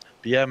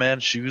 But yeah, man,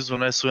 shoes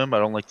when I swim. I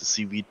don't like the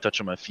seaweed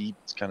touching my feet.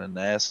 It's kind of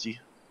nasty.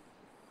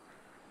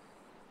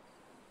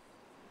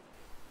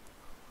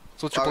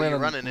 So what's your Why were plan you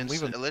on running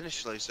leaving?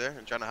 initially, sir,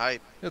 and trying to hide?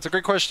 That's a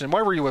great question.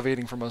 Why were you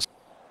evading from us?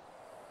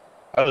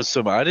 I was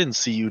swimming. I didn't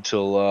see you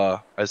till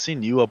I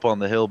seen you up on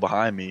the hill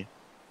behind me,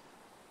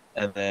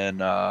 and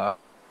then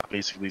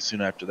basically soon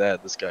after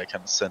that, this guy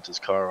kind of sent his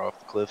car off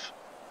the cliff.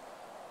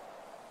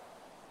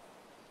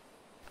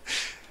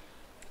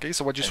 Okay,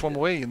 so why'd you swim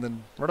away and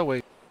then run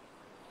away?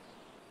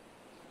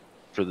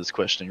 For this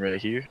questioning right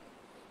here.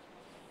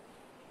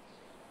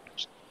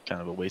 Just kind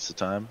of a waste of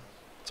time.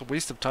 It's a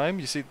waste of time.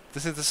 You see,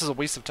 this is a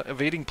waste of time.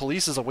 Evading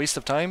police is a waste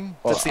of time.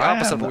 Well, That's the I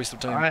opposite have of a no- waste of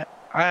time.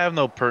 I have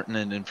no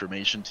pertinent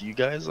information to you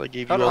guys. I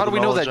gave you How all do the we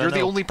know knowledge that? I You're the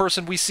know. only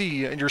person we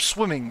see, and you're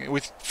swimming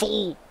with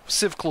full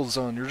civ clothes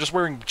on. You're just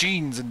wearing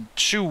jeans and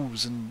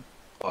shoes and.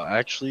 Well,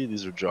 actually,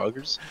 these are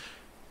joggers.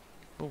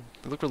 Oh,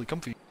 they look really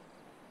comfy.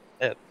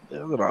 Yeah,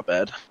 they're not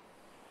bad.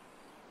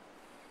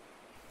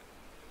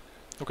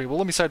 Okay, well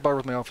let me sidebar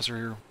with my officer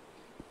here.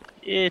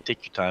 Yeah,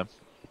 take your time.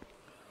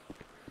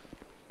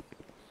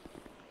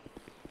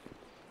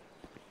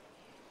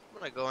 I'm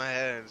gonna go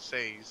ahead and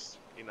say he's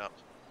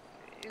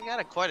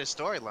got quite a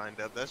story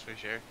lined up, that's for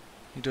sure.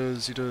 He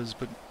does,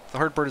 but the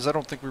hard part is I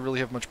don't think we really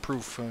have much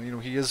proof.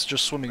 He is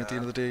just swimming at the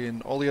end of the day,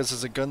 and all he has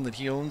is a gun that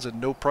he owns and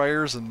no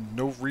priors and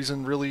no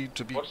reason really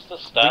to be What's the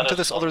linked to status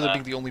this on other than that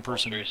being the only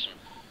person.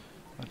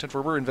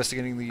 10-4, we're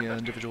investigating the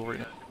individual right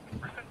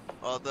now.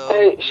 Although,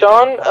 Hey,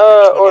 Sean,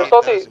 or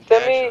Salty,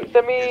 send me.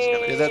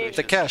 Yeah,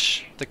 the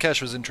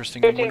cash was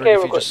interesting. 15K I'm wondering if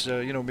real he quick.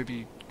 just,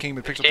 maybe came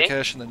and picked up the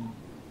cash and then.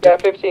 Yeah,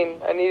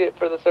 15. I need it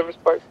for the service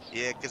parts.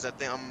 Yeah, because I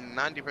think I'm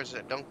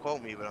 90%. Don't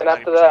quote me, but And I'm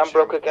after that, 90% I'm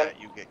broke sure again.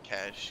 that you get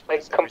cash. Like,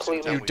 'cause every single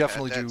completely. time You we've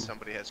definitely had that, do.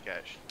 Somebody has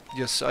cash.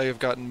 Yes, I have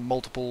gotten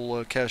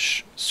multiple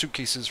cash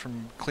suitcases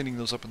from cleaning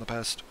those up in the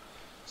past.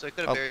 So I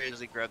could have very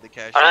easily grabbed the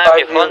cash. I have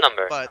your phone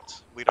number.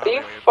 But we don't Are you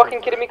have any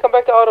fucking kidding me? Come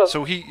back to auto.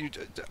 So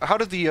how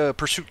did the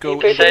pursuit go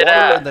He in the said,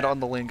 water and then on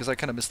the land? Because I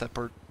kind of missed that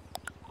part.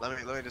 Let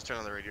me just turn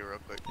on the radio real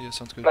quick. Yeah,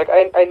 sounds good. Like,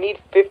 I need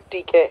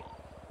 50K.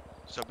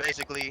 So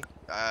basically,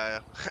 I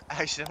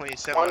accidentally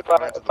sent my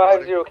car into the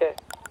 50K.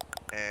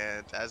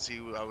 and as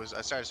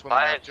I started swimming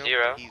after him, 50.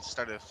 and he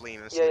started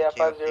fleeing us. Yeah, and yeah, he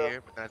came up 50.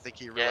 here, but then I think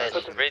he realized I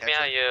was gonna read catch me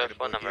out him, your right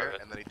phone above number. here,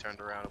 and then he turned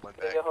around and went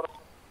back. Yeah, hold on.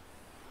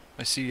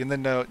 I see. And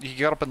then he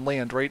got up and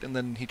land, right? And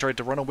then he tried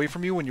to run away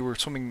from you when you were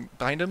swimming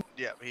behind him?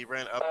 Yeah, he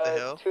ran up the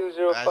hill.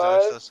 205. As I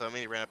was still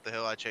swimming, he ran up the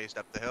hill. I chased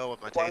up the hill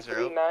with my taser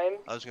out. 139.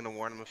 I was gonna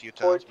warn him a few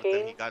times, but then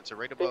 14, he got to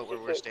right about where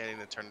we were 56. standing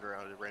and turned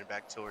around and ran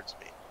back towards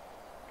me.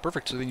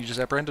 Perfect. So then you just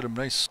apprehended him.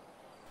 Nice.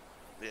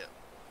 Yeah.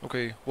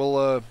 Okay. Well,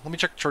 let me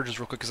check the charges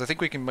real quick because I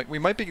think we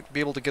might be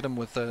able to get him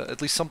with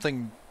at least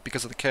something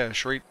because of the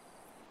cash, right?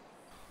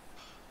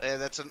 Yeah,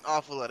 that's an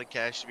awful lot of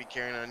cash to be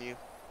carrying on you.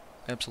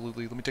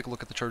 Absolutely. Let me take a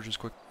look at the charges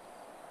quick.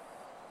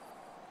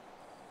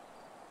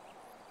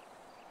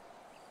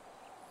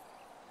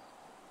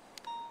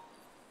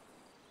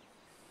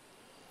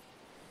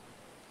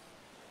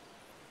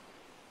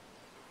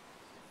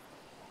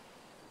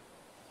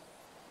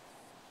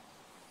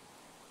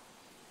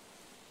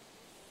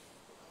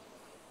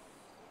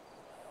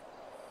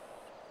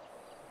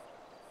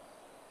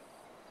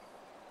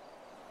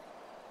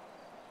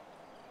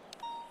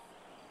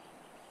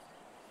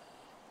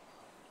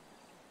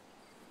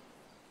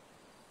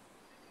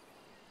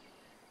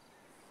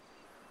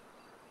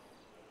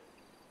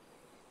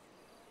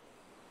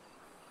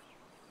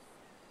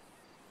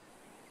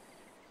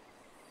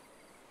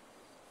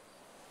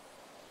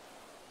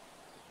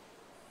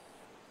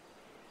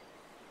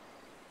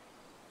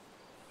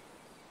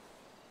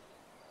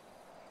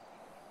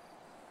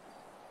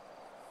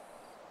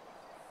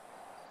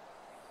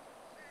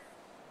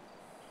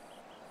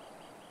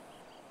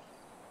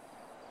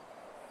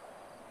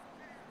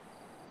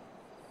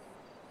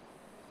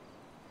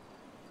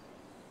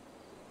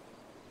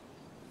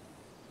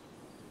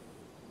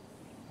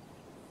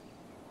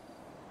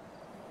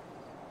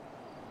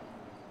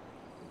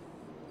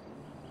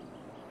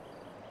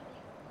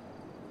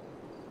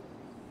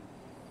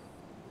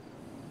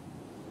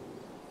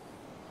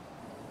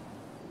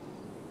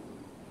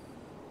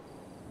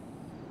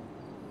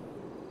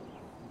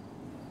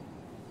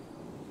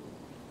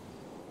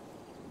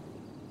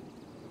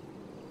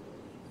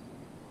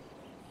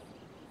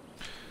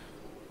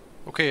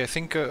 Okay, I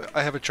think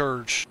I have a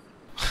charge.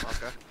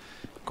 Okay.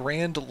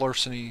 Grand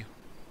larceny.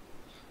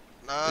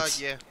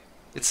 Yeah.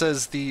 It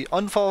says the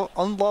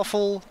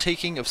unlawful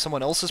taking of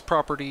someone else's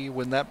property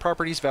when that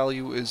property's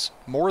value is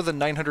more than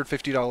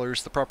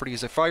 $950. The property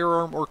is a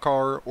firearm or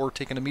car, or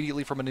taken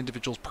immediately from an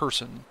individual's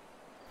person.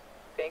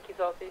 Thank you,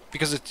 Salty.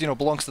 Because it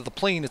belongs to the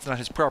plane, it's not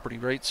his property,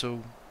 right?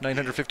 So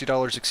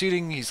 $950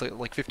 exceeding, he's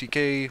like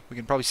 50K. We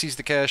can probably seize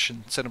the cash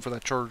and set him for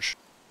that charge.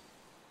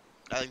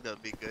 I think that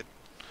would be good.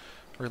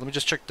 All right, let me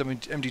just check the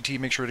MDT,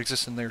 make sure it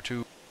exists in there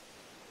too.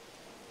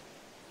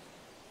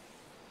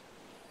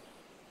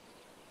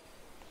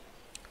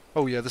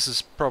 Oh yeah, this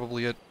is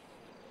probably it.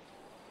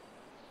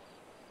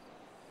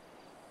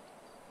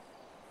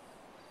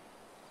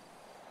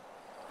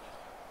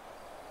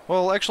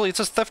 Well, actually, it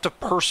says theft of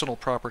personal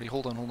property.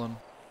 Hold on.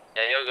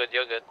 Yeah, you're good,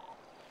 you're good.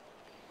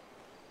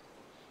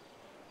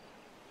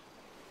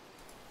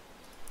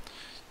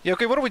 Yeah,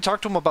 okay, why don't we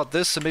talk to him about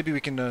this, and maybe we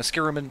can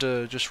scare him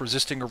into just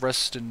resisting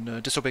arrest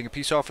and disobeying a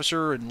peace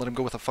officer, and let him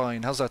go with a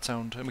fine. How's that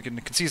sound? And we can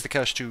seize the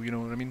cash too, you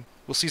know what I mean?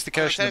 We'll seize the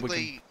cash and then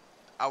we can...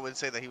 I would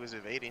say that he was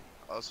evading,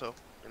 also.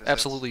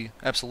 Absolutely.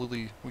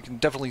 We can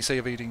definitely say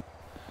evading.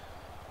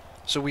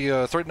 So we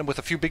threaten him with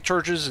a few big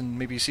charges, and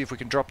maybe see if we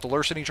can drop the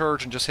larceny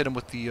charge and just hit him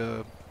with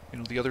the,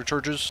 the other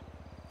charges.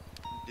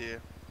 Yeah.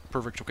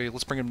 Perfect. Okay,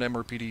 let's bring him to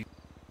MRPD.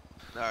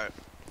 All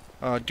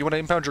right. Do you want to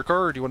impound your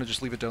car, or do you want to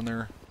just leave it down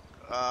there?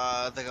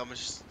 I think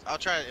I'll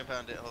try to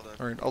impound it. Hold on.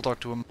 All right, I'll talk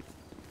to him.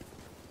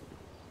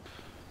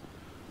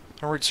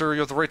 Alright, sir, you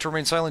have the right to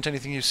remain silent.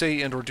 Anything you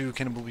say and or do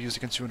can be used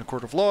against you in a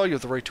court of law. You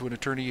have the right to an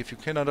attorney. If you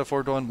cannot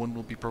afford one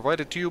will be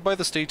provided to you by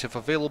the state if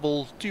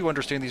available. Do you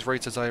understand these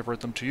rights as I have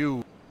read them to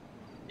you?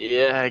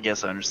 Yeah, I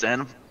guess I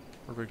understand them.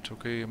 Perfect,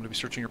 okay, I'm going to be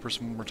searching your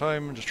person one more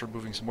time and just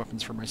removing some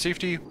weapons for my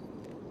safety.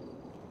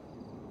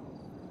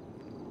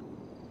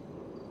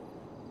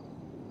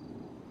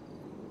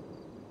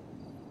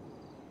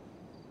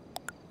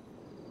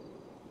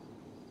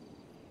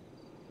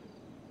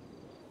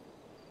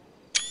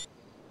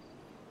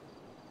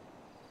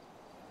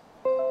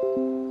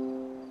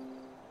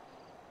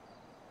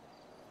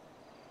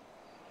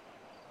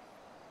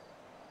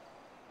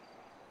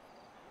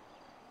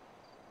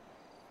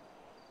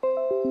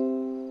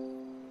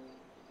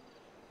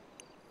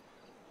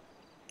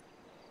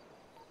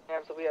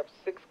 So we have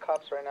 6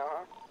 cops right now,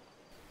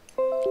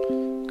 huh?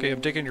 Okay,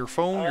 I'm taking your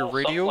phone, your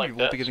radio, like you won't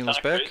that. be getting It's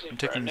those kinda back. crazy I'm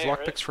for a taking these day,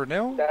 lockpicks for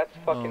now. That's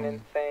fucking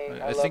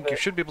insane. I love think you it.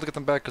 should be able to get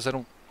them back because I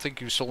don't think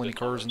you stole any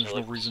cars and there's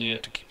no reason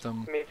to keep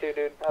them. Me too,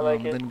 dude. I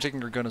like it. Then I'm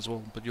taking your gun as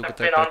well, but you'll get I've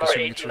that been back on as for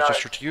soon as it's 18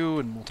 registered hours. to you,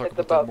 and we'll talk It's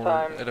about that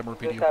about more time at MRPD,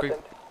 this okay?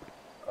 happened.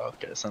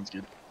 Okay, sounds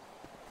good.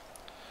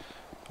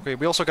 Okay,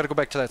 we also got to go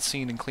back to that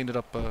scene and clean it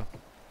up,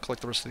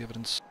 collect the rest of the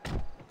evidence.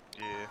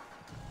 Yeah.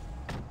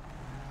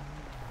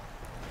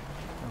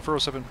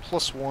 407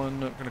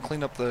 +1, we're going to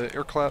clean up the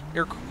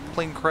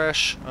airplane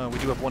crash. We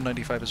do have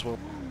 195 as well.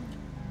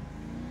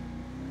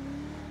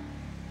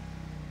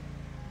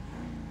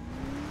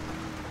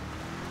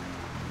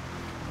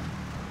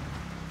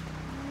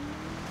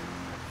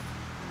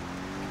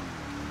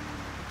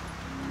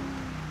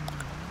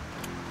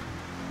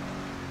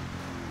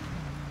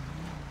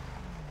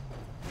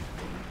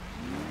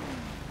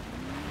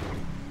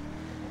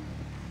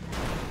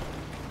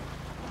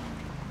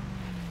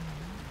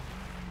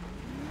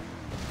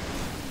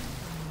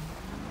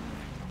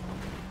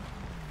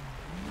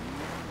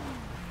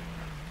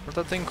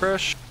 Where'd that thing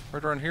crash?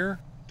 Right around here?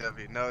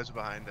 W, no, it's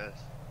behind us.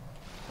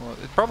 Well,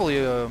 it probably,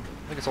 I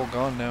think it's all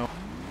gone now.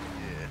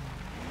 Yeah.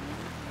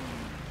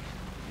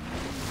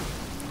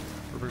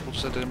 Perfect, we'll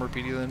just head to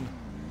MRPD then.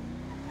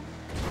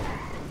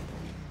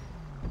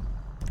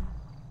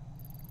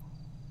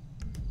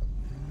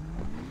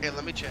 Hey,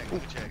 let me check.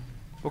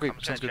 Okay, I'm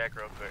just sounds gonna good. check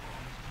real quick.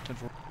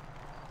 10-4.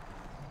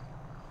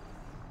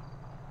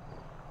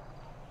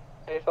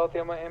 Hey, Salty,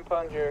 I'm gonna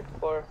impound your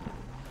Explorer.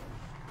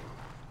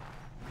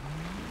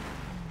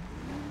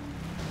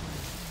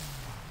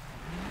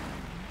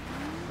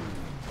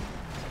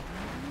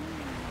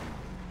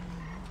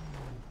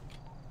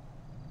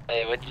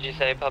 Hey, what did you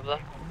say, Pablo?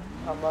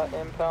 I'm gonna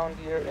impound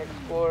your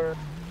Explorer.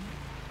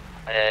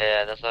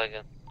 Yeah, that's all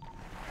good.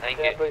 Thank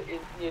you. Yeah, but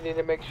you need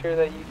to make sure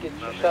that you get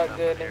your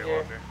shotgun and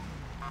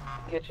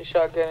your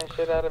shotgun and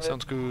shit out of it.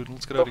 Sounds good.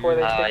 Let's get out of Before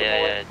here. they take them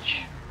away. Yeah.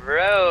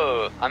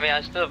 True. I mean,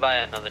 I still buy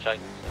another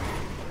shotgun.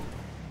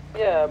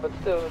 Yeah, but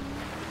still,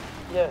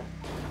 yeah.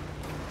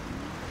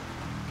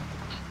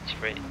 It's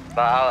free.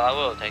 But I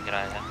will take it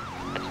out, yeah.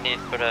 I just need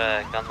to put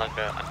a gun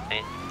locker on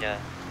me. Yeah,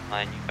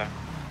 my new car.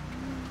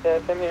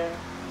 Yeah, same here.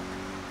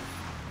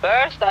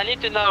 First, I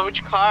need to know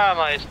which car am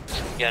I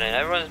getting.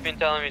 Everyone's been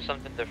telling me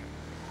something different.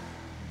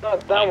 No,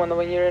 it's that one, the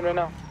one you're in right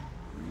now.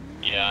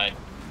 Yeah,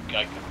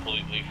 I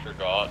completely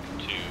forgot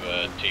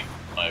to take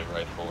my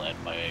rifle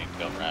and my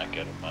gun rack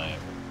out of my...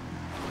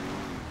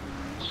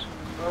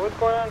 Well, what's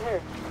going on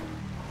here?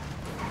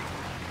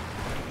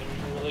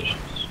 Relations.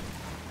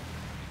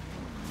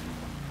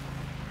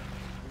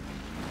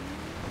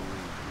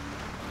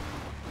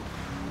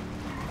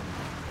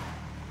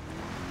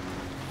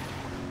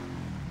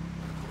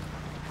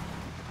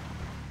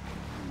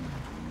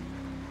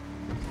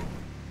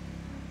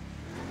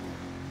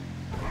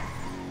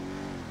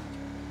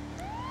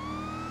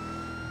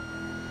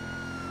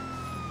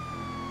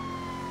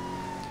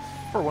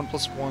 401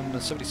 plus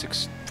 1,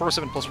 76,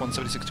 407 plus 1,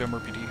 76 to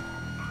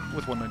MRPD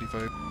with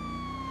 195.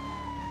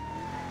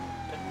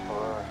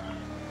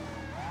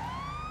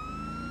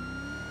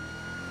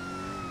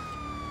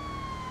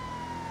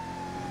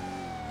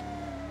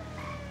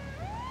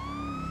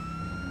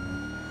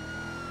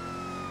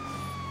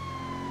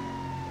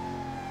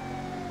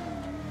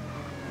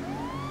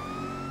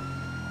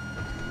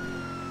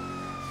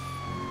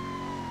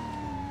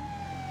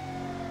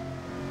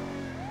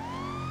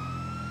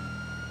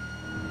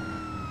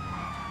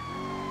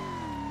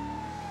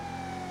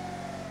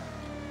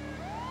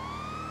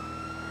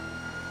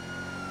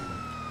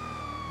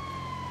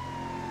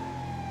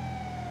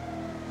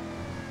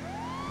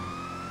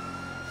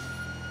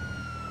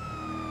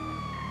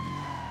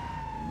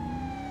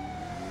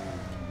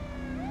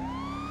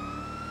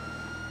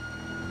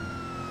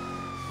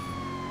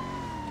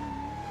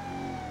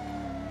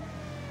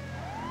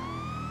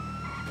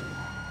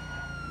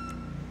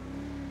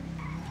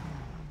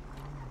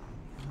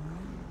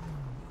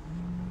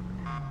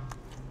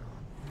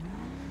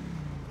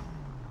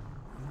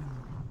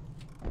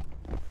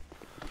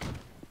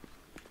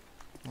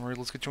 Alright,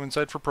 let's get you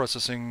inside for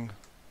processing.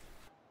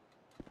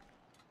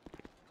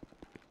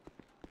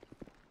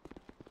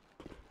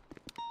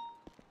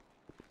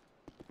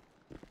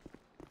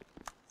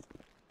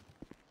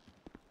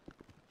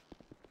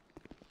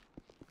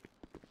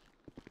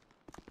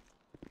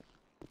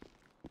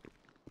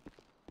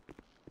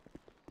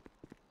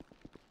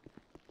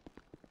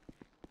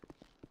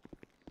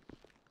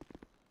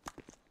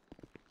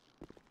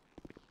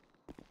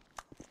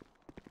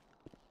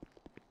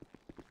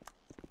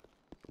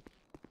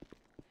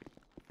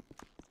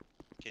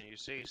 Can you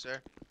see,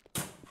 sir?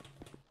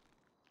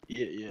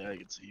 Yeah, I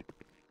can see.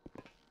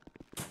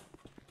 I'm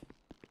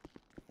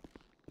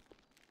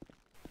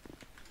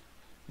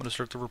gonna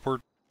start the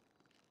report.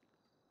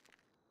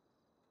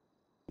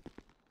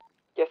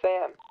 Yes, I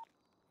am.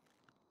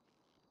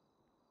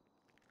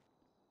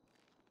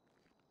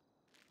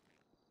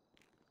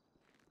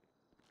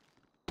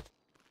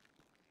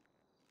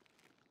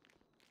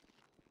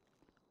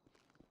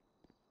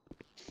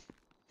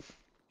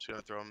 Just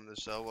gonna throw him in the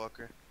cell,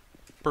 Walker.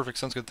 Perfect,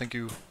 sounds good, thank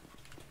you.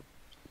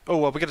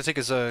 Oh, we gotta take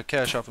his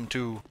cash off him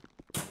too.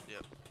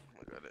 Yep,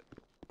 I got it.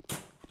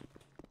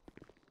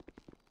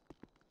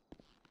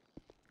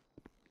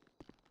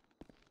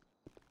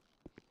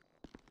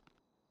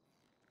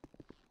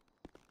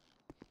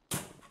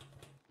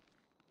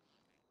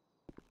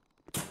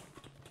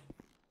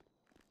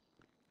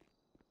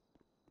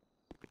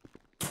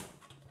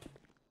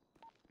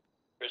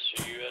 Chris,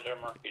 are you at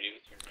MRPD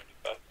with your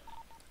 95?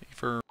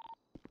 For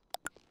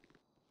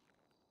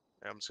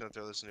Yeah, I'm just gonna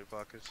throw this in your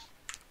pockets.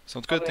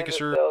 sounds good, thank you,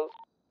 sir.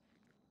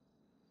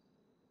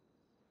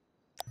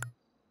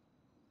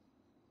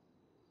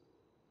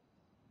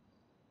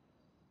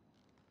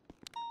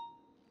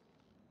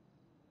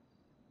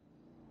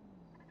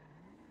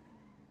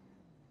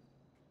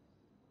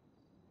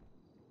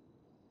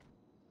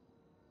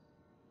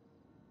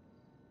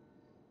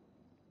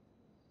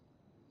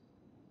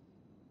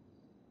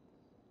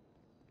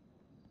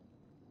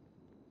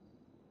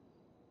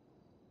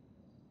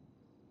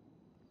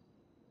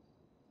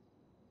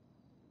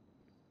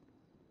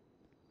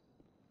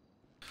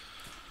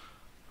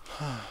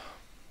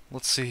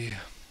 Let's see.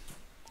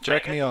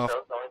 Jack me off.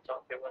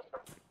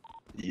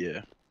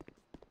 Yeah.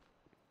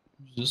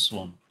 Who's this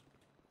one?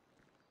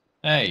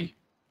 Hey.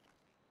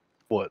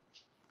 What?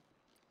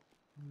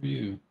 Who are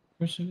you?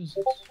 Chris, who is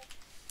this?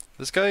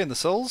 This guy in the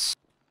cells?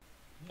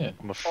 Yeah.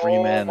 I'm a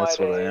free man, that's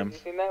what I am.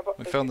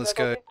 We found this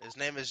guy. His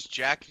name is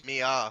Jack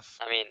Me Off.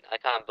 I mean, I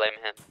can't blame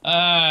him.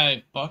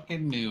 I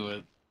fucking knew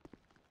it.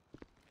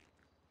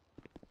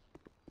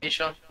 Hey,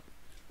 Sean.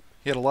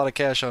 He had a lot of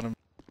cash on him.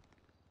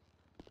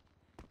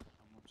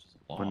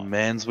 When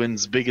mans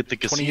wins big at the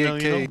casino,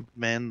 28K. you know?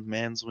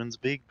 Mans wins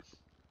big.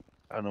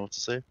 I don't know what to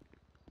say.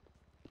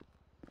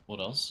 What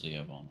else do you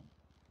have on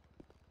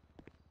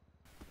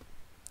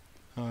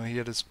him? He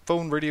had his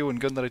phone, radio, and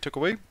gun that I took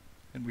away,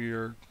 and we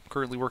are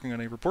currently working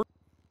on a report.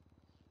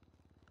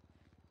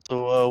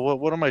 So,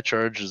 what are my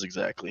charges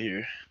exactly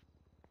here?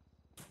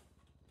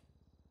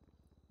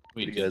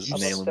 Wait, You guys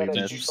nailing me,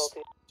 man.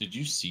 did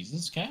you seize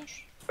this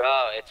cash?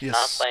 Bro, it's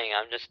Yes. nothing.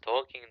 I'm just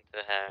talking to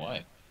her.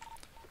 Why?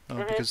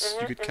 Because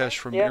you get cash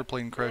from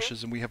airplane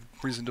crashes, and we have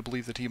reason to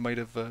believe that he might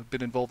have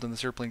been involved in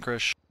this airplane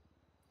crash.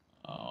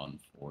 Oh,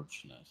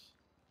 unfortunate.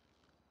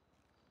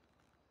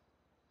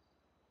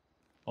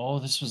 Oh,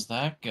 this was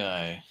that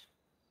guy.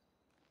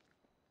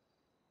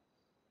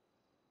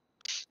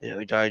 Yeah,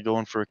 the guy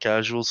going for a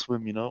casual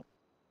swim, you know?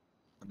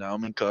 Now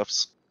I'm in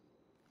cuffs.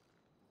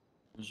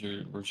 Where's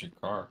your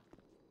car?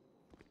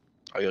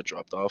 I got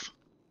dropped off.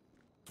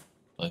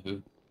 By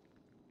who?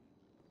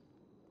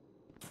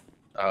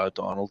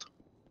 Donald.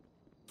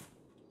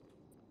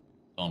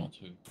 Donald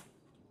who?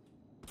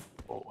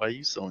 Oh, why are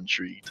you so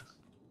intrigued?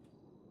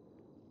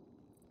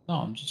 No,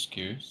 I'm just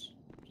curious.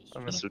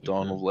 I'm Mr.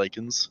 Donald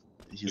Likens.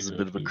 He's a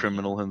bit of a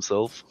criminal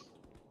himself.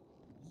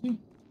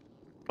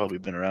 Probably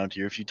been around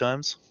here a few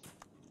times.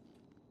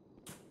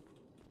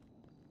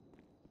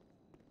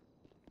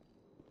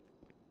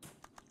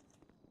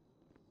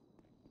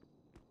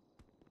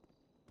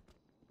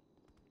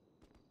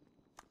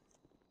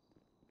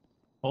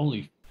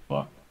 Holy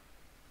fuck.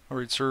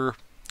 Alright, sir.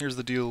 Here's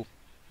the deal.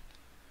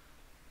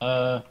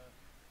 I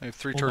have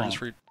 3 hold charges on.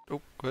 for you.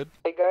 Oh, go ahead.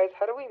 Hey guys,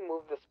 how do we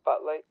move the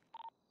spotlight?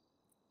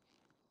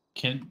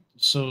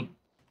 So,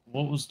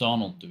 what was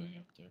Donald doing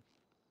up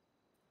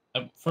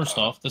there? First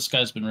off, this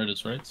guy's been read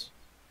his rights.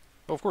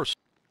 Oh, of course.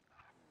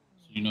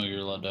 So you know you're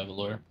allowed to have a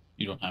lawyer.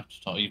 You don't have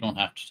to talk. You don't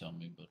have to tell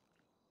me, but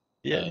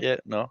Yeah,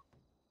 no.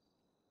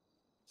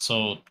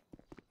 so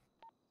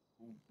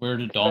where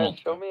did Donald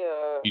Show go? me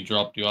a. He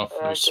dropped you off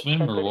for a active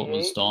swim, or what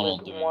was 1038 Donald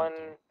with doing? One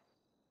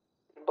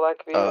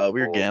black vehicle,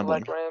 We were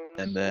gambling, black rims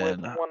and with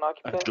then one I had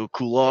occupant. to go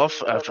cool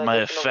off and after an my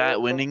additional fat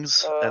vehicle.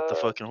 winnings at the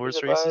fucking horse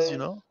Please races, you advise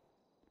know?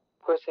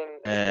 Requesting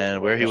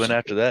And where he went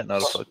after that,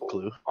 not a fucking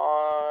clue.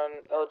 on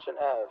Elgin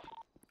Ave.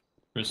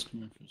 Chris,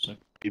 come here for a second.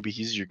 Maybe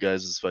he's your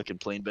guys' fucking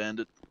plane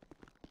bandit.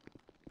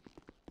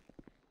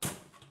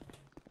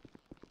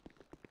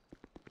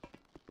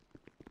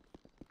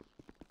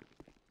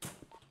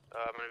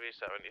 I'm gonna be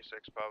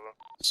 76, Pablo.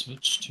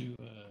 Switch to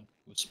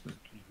Whisper. Can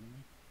you hear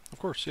me? Of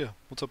course, yeah.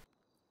 What's up?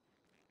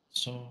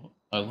 So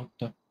I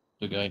looked up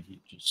the guy he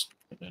just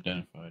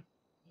identified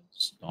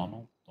as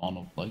Donald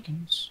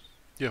Likens.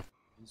 Yeah.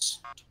 He's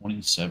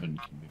 27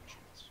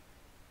 convictions.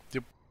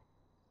 Yep.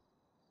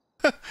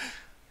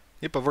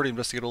 Yep, I've already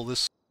investigated all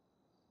this.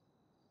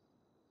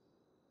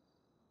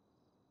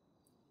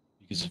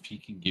 Because if he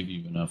can give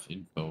you enough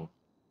info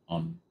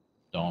on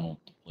Donald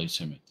to place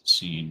him at the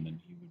scene, then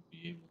he would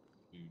be able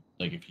to,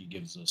 like, if he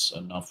gives us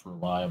enough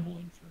reliable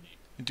information.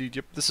 Indeed,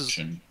 yep. This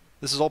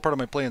is all part of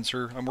my plan,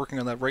 sir. I'm working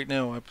on that right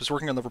now. I was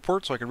working on the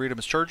report so I could read him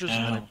his charges,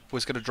 and then I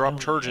was going to drop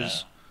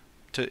charges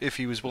to if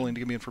he was willing to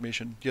give me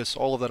information. Yes,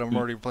 all of that I'm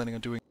already planning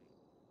on doing.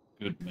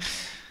 Good man.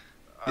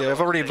 Yeah,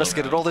 I've already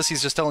investigated all this.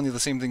 He's just telling you the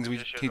same things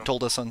he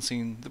told us on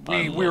scene.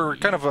 We were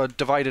kind of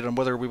divided on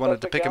whether we wanted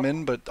to pick him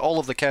in, but all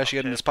of the cash he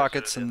had in his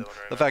pockets and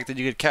the fact that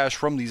you get cash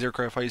from these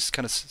aircraft heists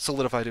kind of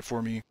solidified it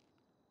for me.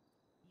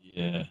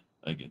 Yeah,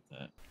 I get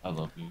that. I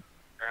love you.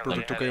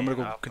 Perfect. Okay, I'm gonna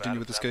go continue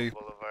with this guy.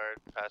 Boulevard,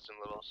 passing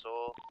Little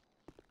Seoul.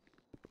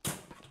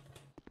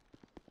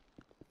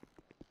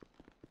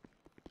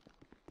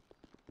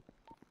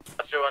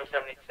 After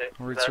 176.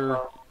 Alright,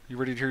 sir. You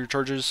ready to hear your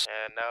charges?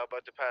 And now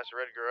about to pass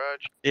Red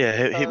Garage.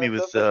 Yeah, hit me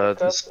with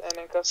this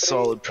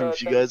solid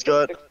proof you guys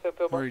got.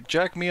 Alright,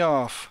 jack me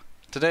off.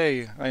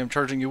 Today, I am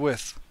charging you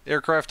with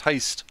aircraft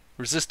heist,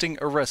 resisting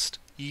arrest,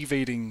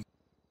 evading.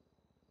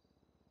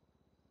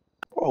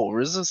 Oh,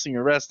 resisting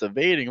arrest,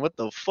 evading. What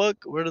the fuck?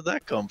 Where did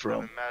that come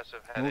from?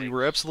 Well, you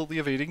were absolutely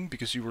evading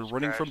because you were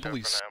running from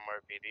police.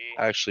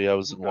 Actually, I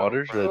was in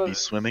water. That'd be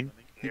swimming.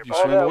 You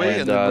swam away,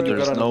 and then when you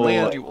there's got on no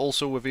land, you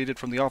also evaded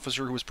from the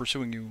officer who was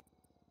pursuing you.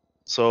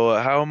 So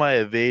how am I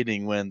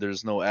evading when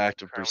there's no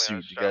active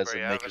pursuit? You guys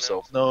didn't make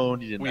yourself known.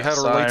 You didn't. We have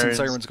had our lights and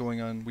sirens. sirens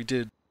going on. We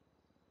did.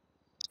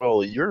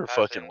 Oh, you're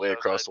fucking way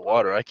across the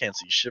water. I can't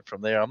see shit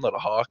from there. I'm not a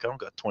hawk. I don't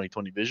got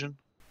 20/20 vision.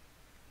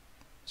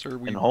 Sir,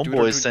 we And do our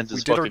homeboy sent his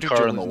we did our fucking due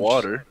car in the diligence.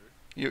 water.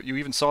 You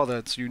even saw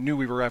that, so you knew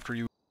we were after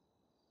you.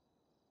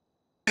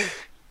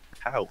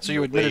 How? So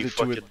you admitted it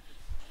to it.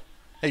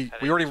 Hey,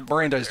 we already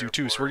Mirandized you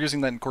too, so we're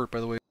using that in court,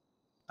 by the way.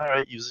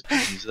 Alright, use it.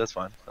 Use it. That's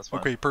fine. That's fine.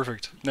 Okay,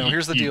 perfect. Now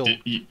here's the deal.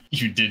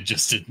 You did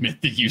just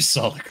admit that you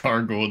saw the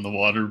car go in the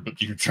water, but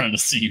you're trying to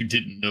say you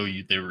didn't know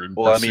they were in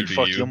Well, I pursuit mean, of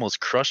fuck, you. you almost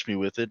crushed me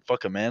with it.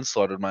 Fucking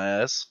manslaughtered my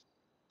ass. Is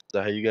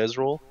that how you guys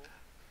roll?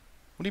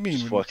 What do you mean?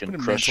 Just we fucking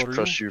didn't crush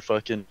manslaughter you. your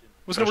fucking. I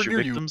was crush nowhere your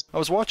near you. victims? I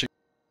was watching.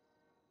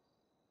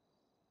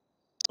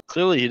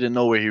 Clearly, he didn't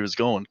know where he was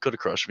going. Could have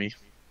crushed me.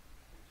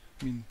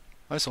 I mean,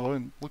 I saw it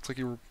and it looked like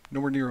you were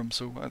nowhere near him,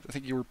 so I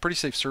think you were pretty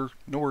safe, sir.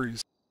 No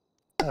worries.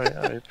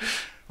 Alright.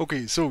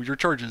 Okay, so your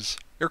charges.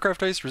 Aircraft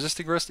heist,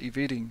 resisting arrest,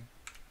 evading.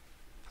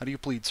 How do you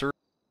plead, sir?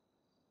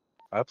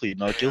 I plead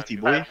not guilty,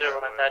 boy.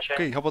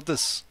 Okay, how about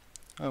this?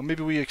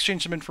 Maybe we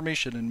exchange some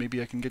information and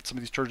maybe I can get some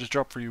of these charges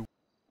dropped for you.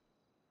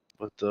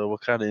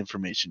 What kind of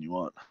information you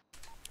want?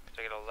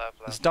 Take it a left,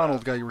 This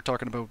Donald guy you were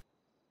talking about.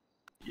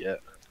 Yeah.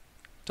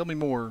 Tell me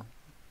more.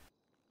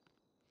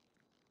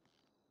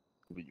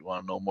 You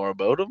want to know more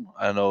about him?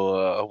 I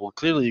know, well,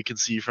 clearly you can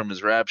see from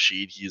his rap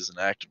sheet he is an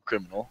active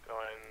criminal.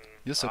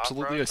 Yes,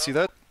 absolutely, I see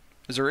that.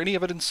 Is there any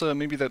evidence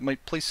maybe that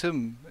might place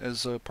him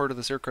as part of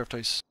this aircraft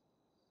heist?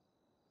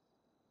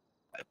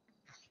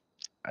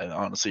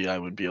 Honestly, I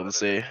would be able to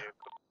say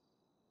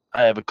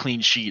I have a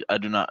clean sheet. I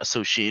do not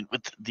associate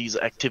with these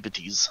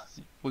activities.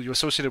 Well, you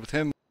associated with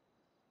him.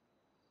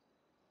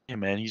 Yeah,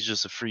 man, he's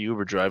just a free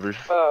Uber driver.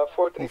 Well,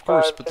 of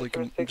course, but like,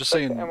 I'm just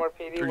saying, are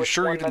you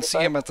sure you didn't see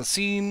him at the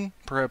scene?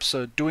 Perhaps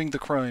doing the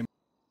crime?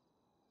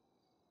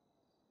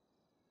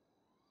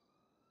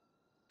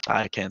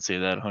 I can't say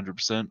that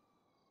 100%.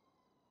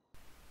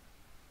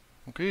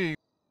 Okay,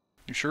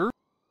 you sure?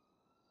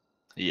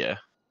 Yeah.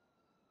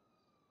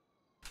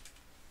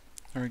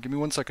 Alright, give me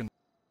 1 second.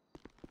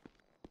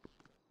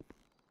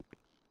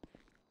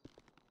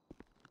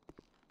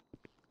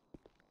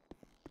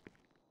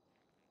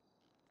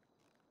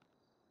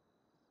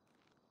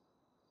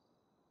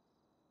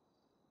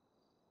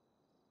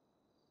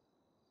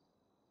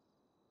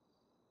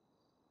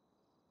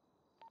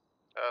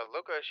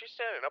 Luca, is she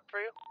standing up for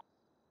you?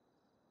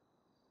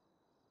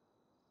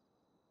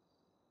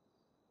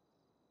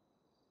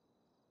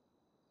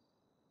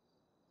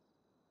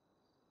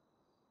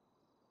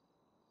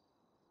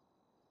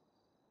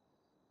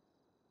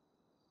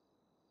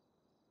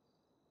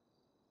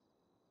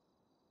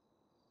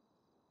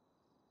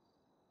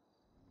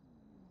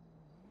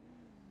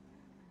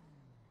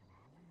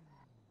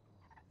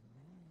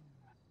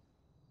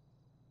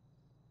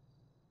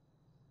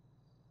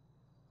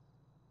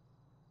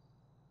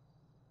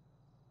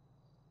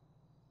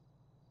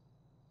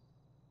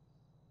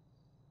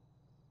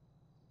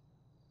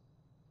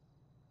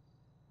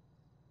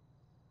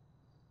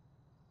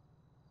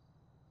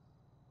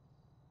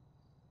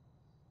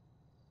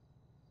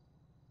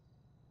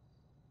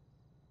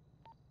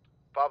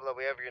 Pablo,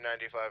 we have your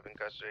 95 in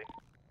custody.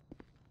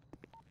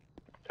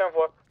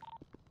 10-4.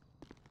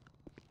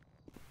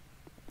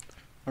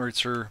 Alright,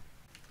 sir.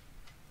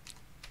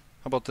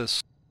 How about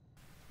this?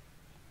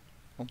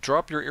 I'll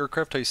drop your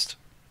aircraft heist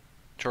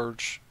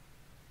charge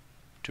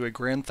to a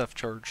grand theft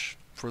charge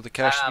for the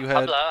cash you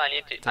had Pablo,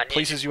 that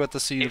places you at the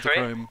scene of the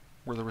crime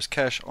where there was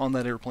cash on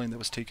that airplane that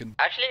was taken.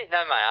 Actually,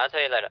 never mind. I'll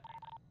tell you later.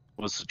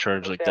 What's the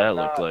charge like that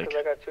look like?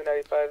 I got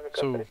 295 in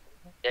So, custody.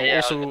 I'll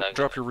also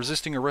drop your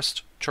resisting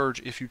arrest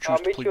charge if you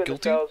choose to plead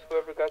guilty.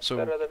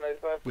 So,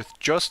 with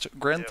just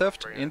grand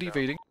theft and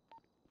evading.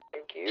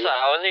 Thank you. So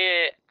are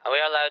we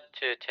allowed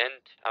to tint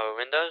our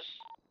windows?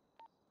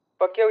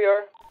 Fuck yeah, we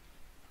are.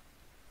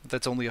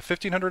 That's only a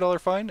 $1,500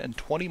 fine and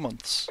 20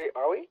 months. Wait,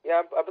 are we?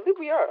 Yeah, I believe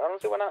we are. I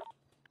don't see why not.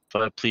 If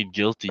I plead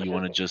guilty, you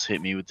want to just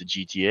hit me with the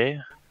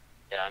GTA?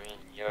 Yeah, I mean,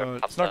 you're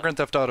It's not Grand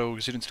Theft Auto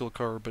because you didn't steal a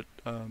car, but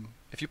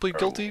if you plead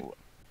guilty,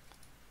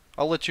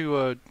 I'll let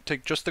you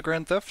take just the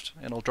grand theft,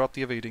 and I'll drop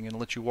the evading, and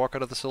let you walk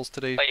out of the cells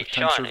today Wait, with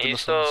time Sean, served are in you the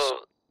cells. still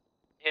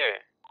here?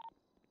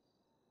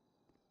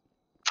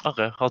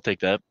 Okay, I'll take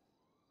that.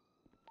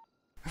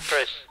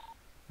 Chris.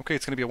 Okay,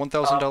 it's going to be a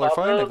 $1,000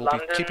 fine. I will be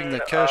keeping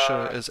that cash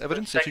as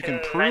evidence. If you can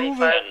prove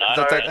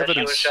that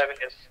evidence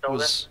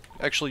was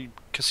actually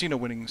casino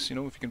winnings, you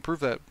know, if you can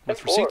prove that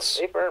with receipts,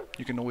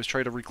 you can always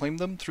try to reclaim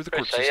them through the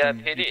court Chris,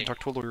 system. PD. You can talk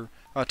to a lawyer.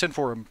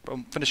 10-4,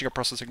 I'm finishing up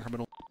processing a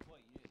criminal.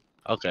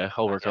 Okay,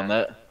 I'll work on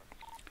that.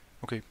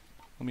 Okay,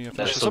 let me Can I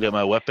finish this still up. get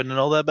my weapon and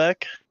all that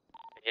back?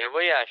 Yeah,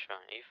 where you at, Sean?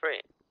 Are you free?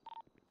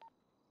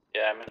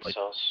 Yeah, I'm in the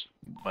cells.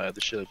 My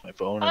other shit, like my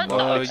phone Oh, and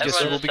no, Yes, you will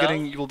everyone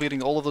be is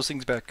getting all of those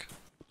things back.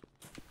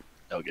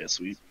 Okay,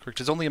 sweet. Correct.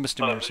 It's only a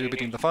misdemeanor, so you'll be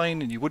getting the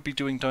fine, and you would be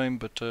doing time,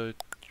 but you're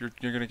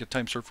gonna get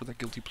time served for that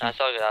guilty plea.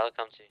 That's all good. I'll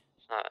come to you.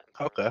 It's not.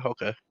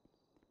 Okay.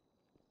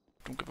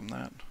 Don't give him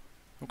that.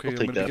 Okay, I'll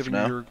take I'm that for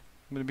now.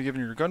 gonna be giving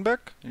you your gun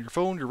back, and your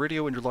phone, your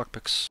radio, and your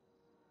lockpicks.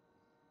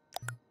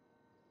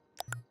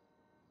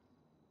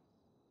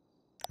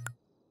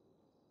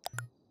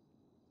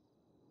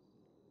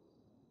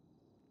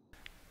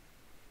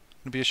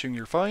 I'm gonna be issuing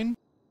your fine.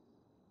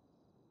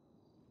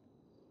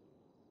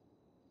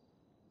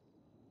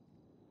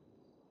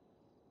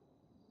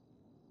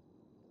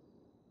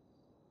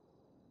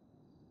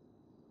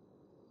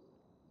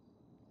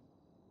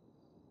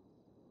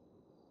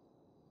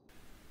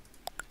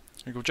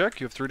 Here you go, Jack.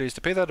 You have 3 days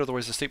to pay that,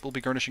 otherwise the state will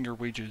be garnishing your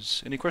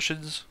wages. Any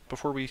questions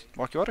before we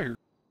walk you out of here?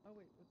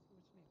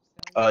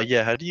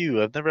 Yeah, how do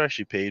you... I've never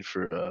actually paid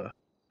for a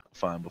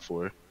fine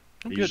before.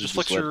 I Yeah, usually just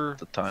flex let your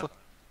the time.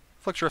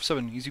 flex your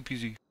F7, easy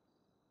peasy.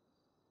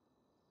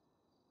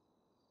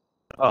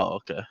 Oh,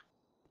 okay.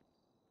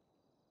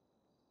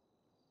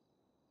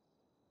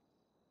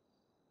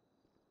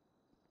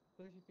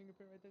 There's your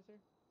fingerprint right there, sir.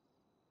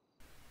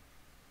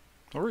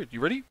 All right, you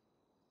ready?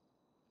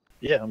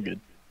 Yeah, I'm good.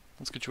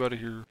 Let's get you out of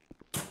here.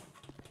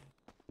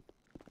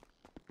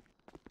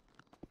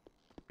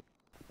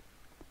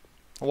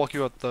 I'll walk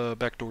you out the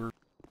back door.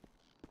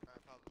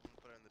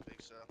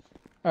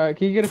 Alright,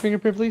 can you get a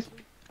fingerprint, please?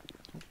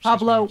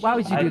 Pablo, why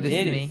would you I do this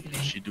did to it. me?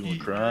 She doing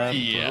crime?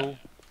 Yeah.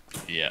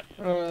 Yeah.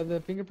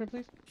 The fingerprint,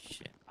 please?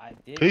 I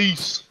did.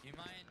 Peace.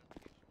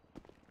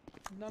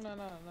 No. All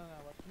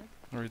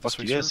right, this Fuck,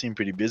 way, you guys sir. seem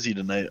pretty busy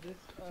tonight.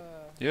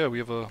 Yeah, we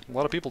have a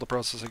lot of people to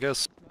process, I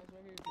guess.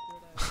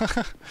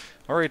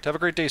 All right, have a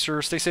great day, sir.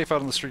 Stay safe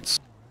out on the streets.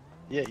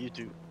 Yeah, you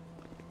too.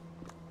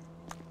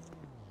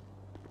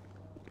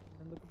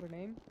 I'm looking for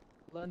name.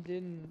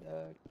 London,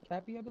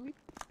 Cappy, I believe?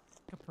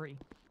 Capri.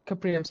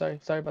 Capri, I'm sorry.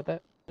 Sorry about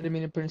that. I didn't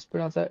mean to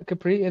pronounce that.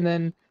 Capri, and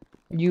then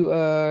you,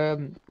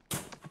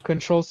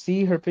 Control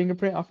C, her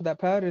fingerprint off of that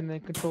pad, and then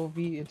Control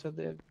V into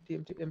the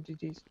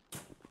MTGs.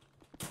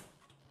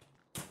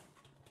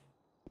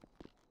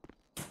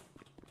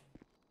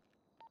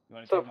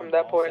 So from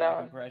that point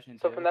on,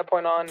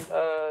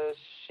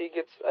 she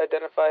gets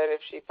identified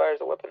if she fires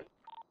a weapon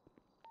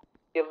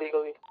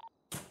illegally.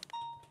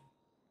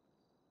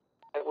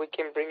 And we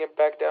can bring it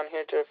back down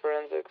here to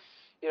forensics.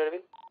 You know what I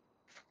mean?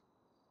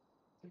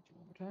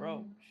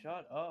 Bro,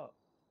 shut up.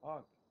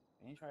 Fuck.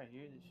 I ain't trying to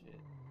hear this shit.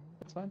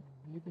 That's fine.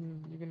 You're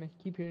gonna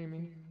keep hearing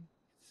me.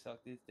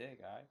 Suck this dick,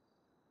 alright?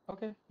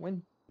 Okay,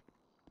 when?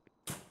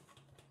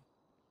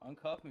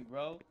 Uncuff me,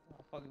 bro.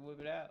 I'll fucking whip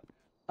it out.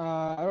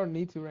 I don't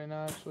need to right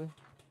now, actually.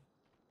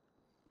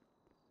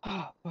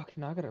 Fuck,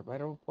 now I gotta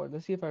write a report.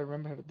 Let's see if I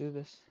remember how to do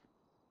this.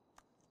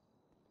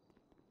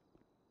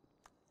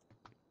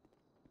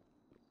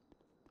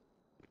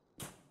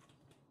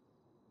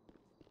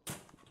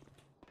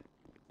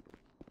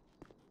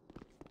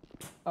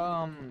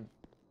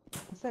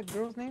 What's that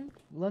girl's name?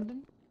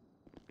 London?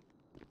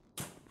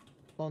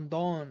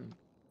 London.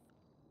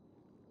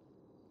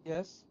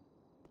 Yes?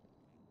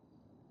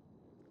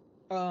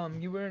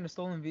 You were in a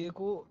stolen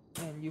vehicle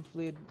and you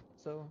fled,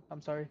 so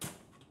I'm sorry.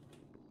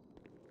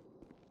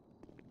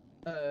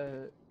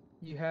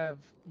 You have,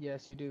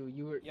 yes, you do.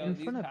 You were in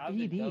front of Dumb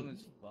PD.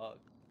 as fuck.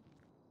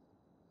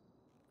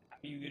 How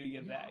are you gonna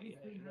get back?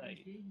 Like,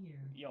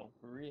 yo,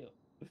 for real.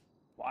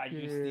 Why'd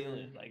you steal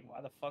it? Like,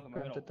 why the fuck am I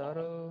Grand gonna Theft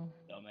Auto,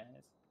 walk,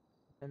 dumbass?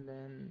 and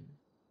then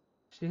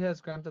she has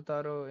Grand Theft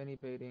Auto and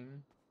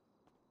evading.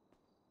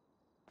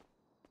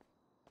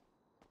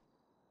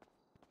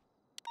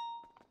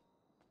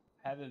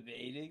 Have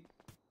evading?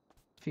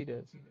 She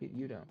does.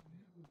 You don't.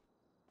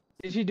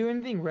 Did she do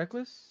anything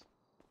reckless?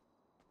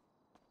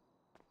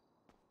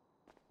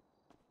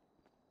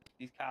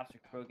 These cops are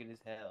crooked as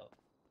hell.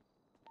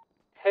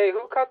 Hey,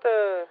 who caught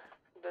the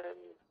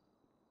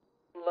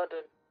London?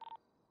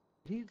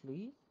 Did he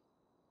leave?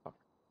 Fuck.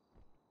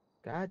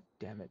 God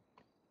damn it.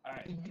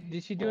 Alright.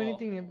 Did she do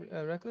anything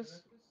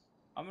reckless?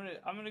 I'm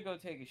gonna go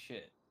take a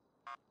shit.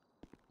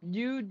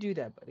 You do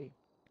that, buddy.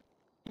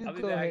 You I'll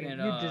be go back ahead.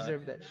 in, You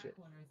deserve that shit.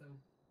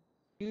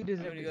 You I'm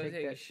deserve gonna to go take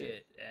take a that shit.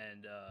 shit,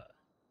 and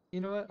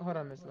You know what? Hold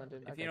on, Miss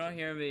London. I if you got don't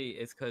hear me,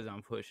 it's cause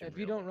I'm pushing. If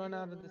you don't run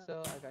out of the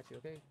cell, I got you.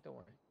 Okay? Don't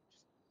worry. Just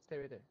stay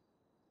right there.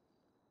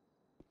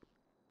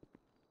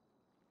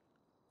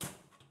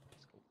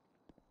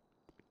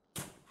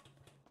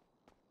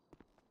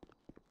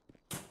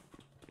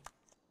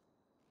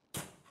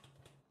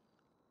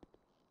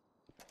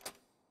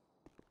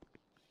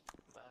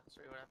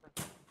 Sorry, what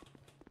happened?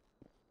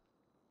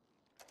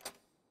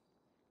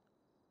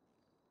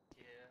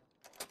 Yeah.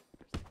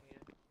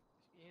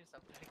 You need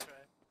something to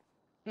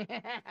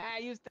cry.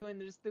 You still in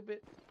there, stupid.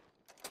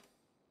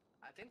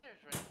 I think there's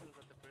rifles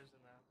at the prison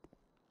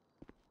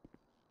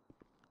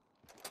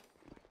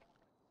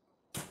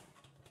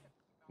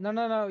now.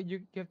 No.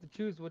 You have to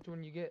choose which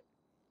one you get.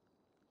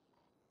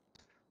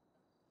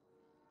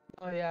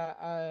 Oh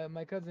yeah,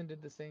 my cousin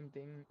did the same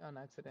thing on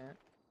accident.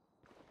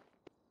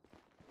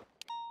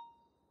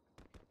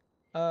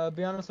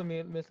 Be honest with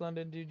me, Miss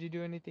London. Did you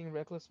do anything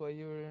reckless while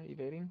you were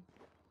evading?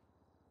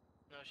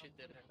 No, she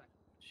didn't.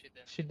 She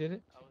didn't. She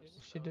didn't. I was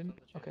She on didn't.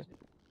 the Okay. chase.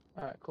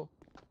 All right. Cool.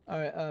 All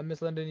right.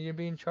 Miss London, you're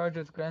being charged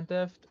with grand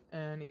theft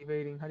and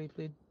evading. How do you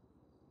plead?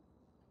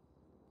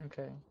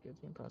 Okay. Good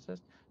being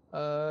processed.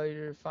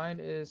 Your fine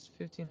is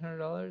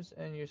 $1,500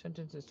 and your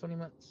sentence is 20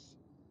 months.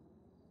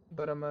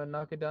 But I'm gonna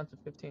knock it down to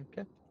 15.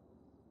 Okay.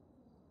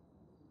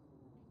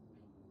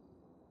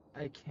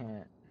 I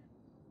can't.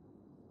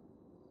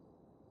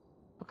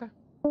 Okay.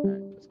 All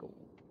right. Let's go.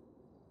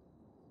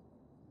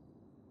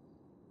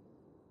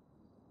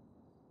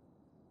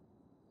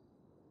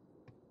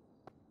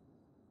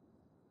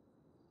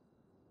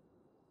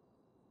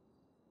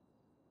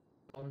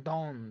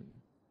 London.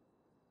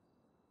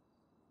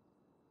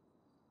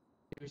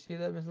 Did you see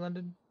that, Miss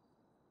London?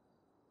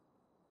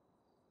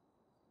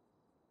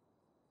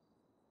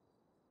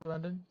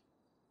 London?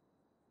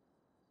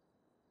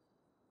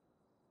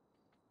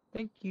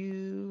 Thank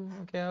you.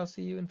 Okay, I'll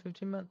see you in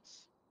 15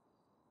 months.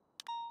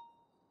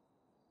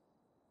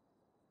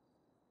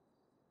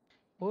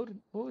 What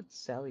would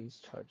Sally's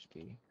charge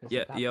be? 'Cause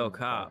Yeah, it got yo, in the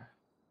cop. car.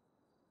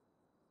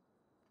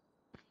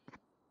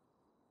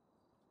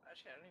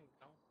 Actually, I don't even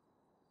know.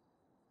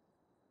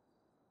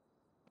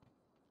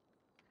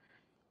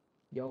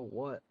 Yo,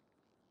 what?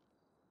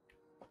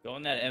 Go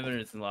in that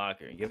evidence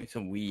locker and get me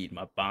some weed.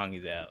 My bong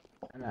is out.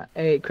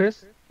 Hey,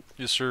 Chris?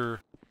 Yes, sir.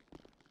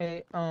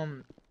 Hey,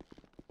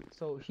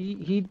 so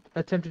he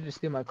attempted to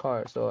steal my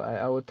car, so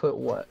I would put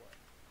what?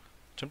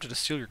 Attempted to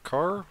steal your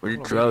car? Where your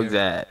Hold on, drugs wait,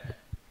 at?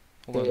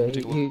 Hold on, Yeah, let me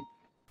take a look.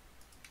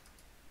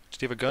 Did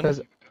he have a gun?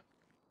 'Cause-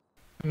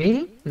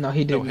 Me? No,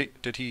 he No,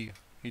 didn't. did he?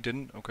 He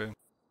didn't? Okay.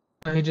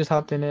 No, he just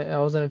hopped in it. I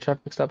was in a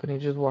traffic stop and he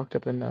just walked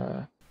up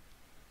and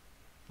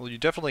Well, you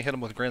definitely hit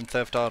him with Grand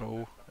Theft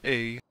Auto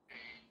A.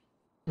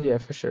 yeah,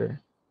 for sure.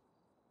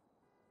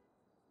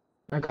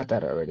 I got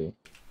that already.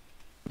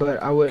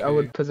 But I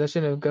would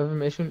possession of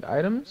government issued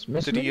items.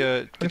 Did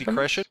he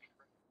crash it?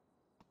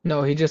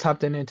 No, he just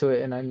hopped into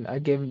it and I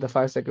gave him the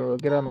 5-second rule.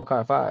 Get out of my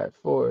car. 5,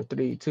 4,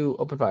 3, 2,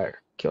 open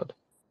fire. Killed.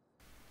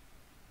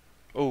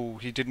 Oh,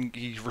 he didn't.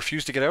 He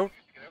refused to get out.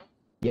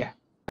 Yeah,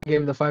 I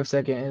gave him the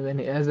 5-second, and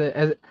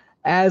then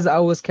as I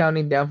was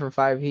counting down from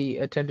 5, he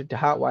attempted to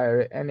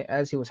hotwire it, and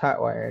as he was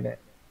hotwiring it,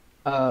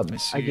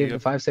 I gave the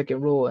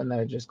 5-second rule, and then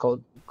I just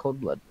cold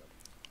blood.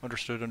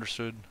 Understood.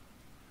 Understood.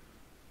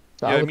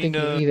 So Yeah, I would think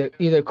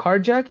either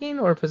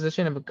carjacking or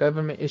possession of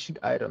government issued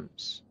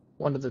items.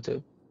 One of the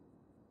two.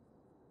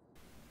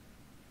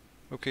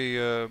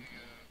 Okay.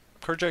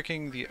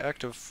 Carjacking, the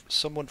act of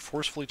someone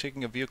forcefully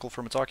taking a vehicle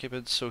from its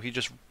occupants. So he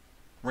just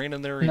ran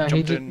in there. He No,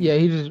 jumped in.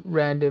 he just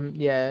ran in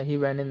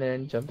there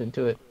and jumped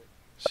into it.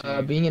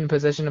 Being in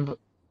possession of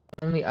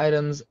Only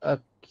items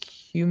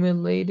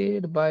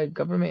accumulated by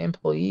government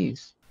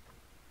employees.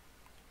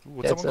 Ooh,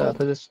 what's That's that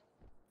one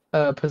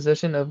called?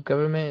 possession of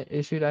government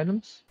issued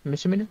items.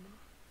 Misdemeanor.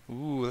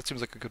 Ooh, that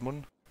seems like a good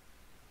one.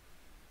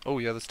 Oh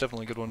yeah, that's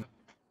definitely a good one.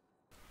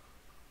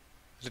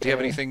 Did he have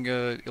Okay. anything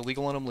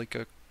illegal on him, like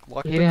a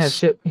lockpicks? He didn't have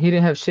shit. He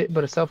didn't have shit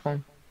but a cell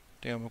phone.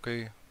 Damn.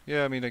 Okay.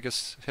 Yeah, I mean, I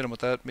guess hit him with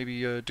that.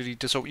 Maybe did he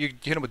you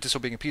hit him with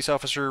disobeying a peace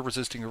officer,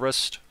 resisting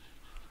arrest?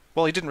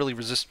 Well, he didn't really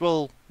resist.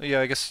 Well, yeah,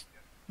 I guess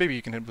maybe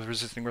you can hit him with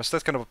resisting arrest.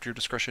 That's kind of up to your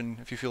discretion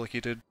if you feel like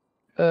he did.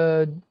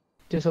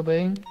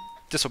 Disobeying.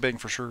 Disobeying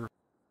for sure.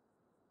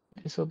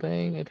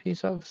 Disobeying a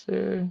peace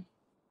officer.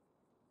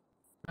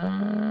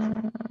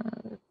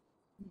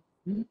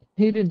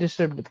 He didn't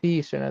disturb the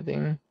peace or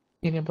nothing.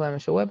 He didn't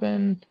blamish a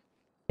weapon.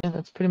 Yeah,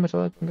 that's pretty much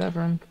all I can got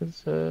for him,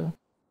 because,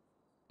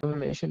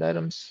 government issued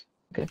items.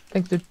 Okay,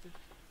 thanks, dude.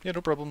 Yeah,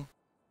 no problem.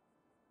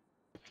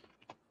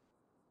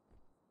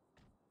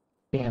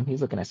 Damn,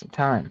 he's looking at some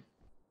time.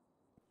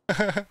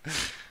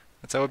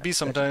 That's how it be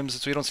sometimes.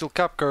 It's so you don't steal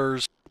cop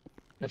cars.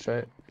 That's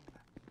right.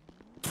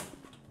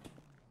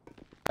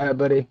 Alright,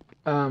 buddy.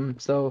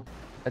 So,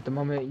 at the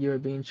moment, you're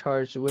being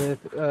charged with,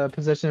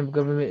 possession of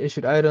government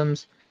issued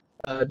items,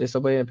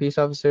 disobeying a peace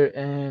officer,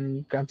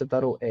 and Grand Theft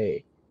Auto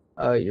A.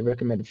 Your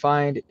recommended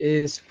fine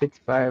is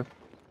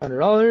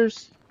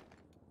 $5,500.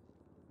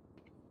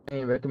 And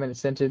your recommended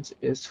sentence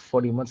is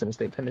 40 months in a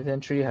state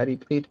penitentiary. How do you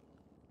plead?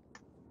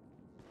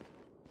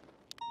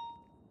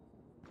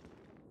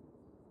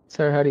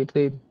 Sir, how do you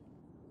plead?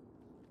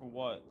 For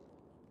what?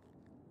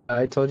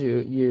 I told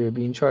you you're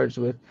being charged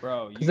with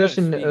Bro, you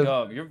possession gotta speak of...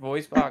 up. Your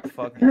voice box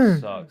fucking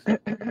sucks. I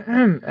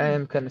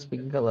am kind of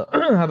speaking hello.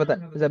 How about that?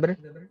 Is that better?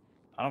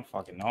 I don't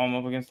fucking know. I'm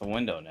up against the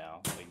window now.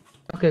 Like,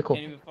 Okay, cool. I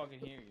can't even fucking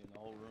hear you in the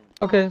whole room.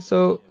 Okay,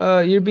 so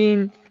you're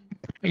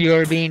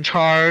being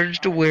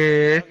charged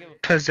with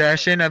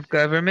possession of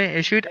government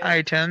issued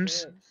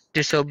items,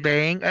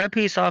 disobeying a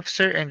peace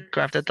officer, and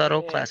Grand Theft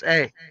Auto Class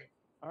A.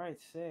 Alright,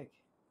 sick.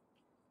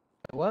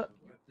 What?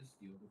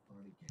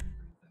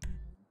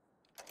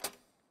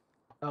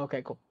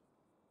 Okay, cool.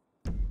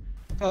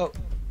 Oh.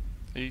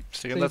 Hey,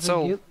 stay so in you that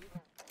cell.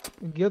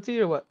 plead guilty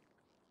or what?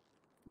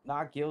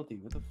 Not guilty.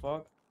 What the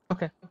fuck?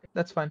 Okay,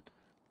 that's fine.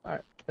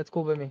 Alright, that's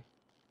cool with me.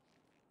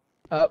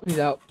 Oh, he's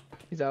out.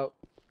 He's out.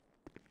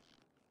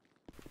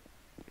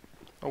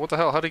 Oh, what the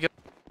hell? How'd he get...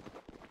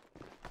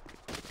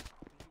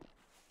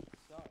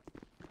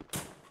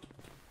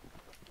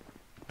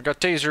 I got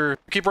taser.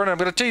 Keep running. I'm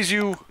gonna tase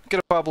you. Get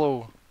it,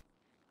 Pablo.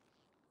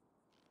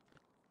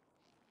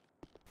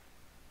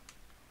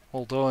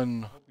 Hold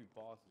on.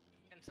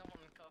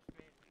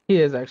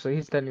 He is actually.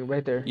 He's standing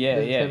right there. Yeah,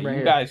 This is yeah. him right You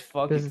here. guys This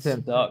fucking is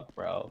him. suck,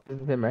 bro. This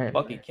is him right here.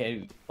 Fucking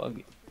Kenny.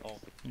 Fucking. Oh.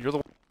 You're the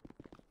one.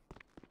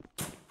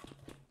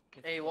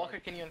 Hey, Walker,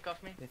 can you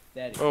uncuff me?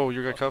 Pathetic. Oh,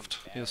 you got cuffed?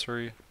 Yeah,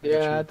 sorry.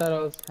 Yeah, I thought I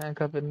was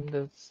handcuffing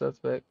the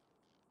suspect.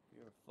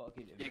 You're a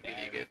fucking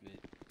embarrassment.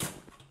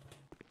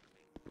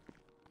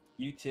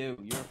 You too.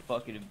 You're a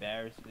fucking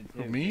embarrassment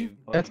too. Me? dude.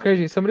 That's Fucking-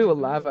 crazy. Somebody with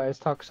lav eyes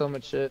talk so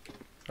much shit.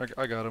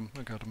 I got him.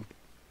 I got him.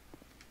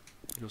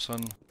 Here you go, son.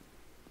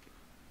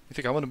 You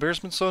think I'm an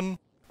embarrassment, son? You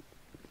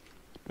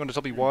want to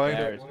tell me why?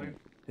 Embarrassment.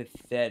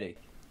 Pathetic.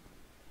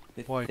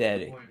 Why?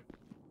 Pathetic.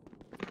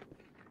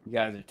 You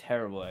guys are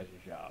terrible at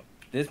your job.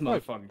 This Why?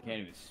 motherfucker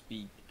can't even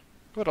speak.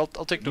 But I'll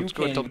take You notes.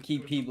 Go ahead, can't tell even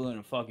keep people in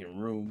a fucking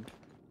room.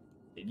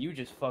 And you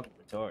just fucking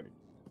retarded.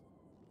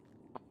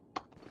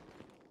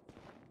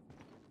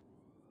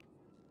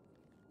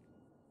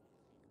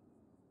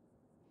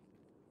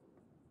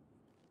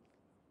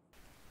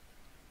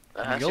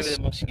 That has to be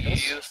the most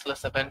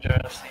useless Avenger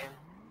I've seen.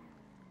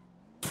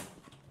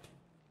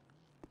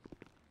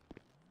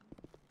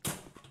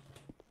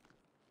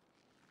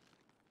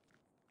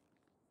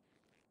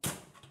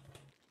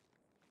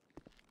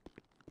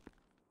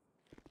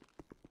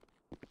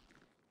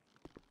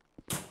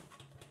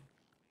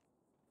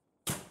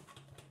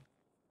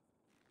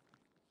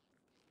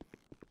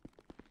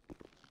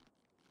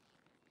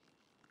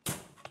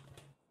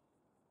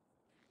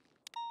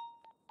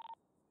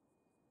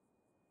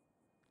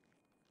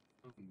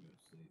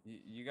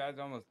 You guys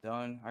almost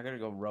done? I gotta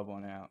go rub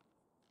one out.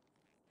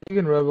 You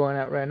can rub one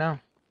out right now.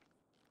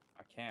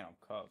 I can't. I'm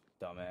cuffed,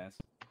 dumbass.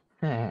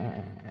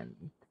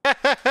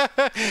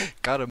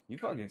 Got him. You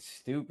fucking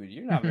stupid.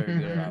 You're not very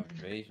good at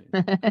observation.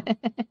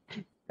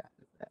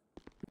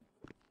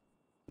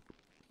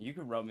 You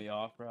can rub me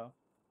off, bro.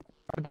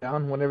 I'm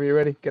down whenever you're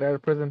ready. Get out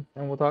of prison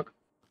and we'll talk.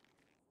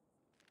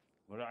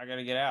 What do I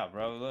gotta get out,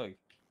 bro? Look.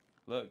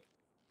 Look.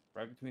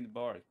 Right between the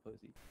bars,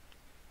 pussy.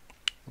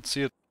 Let's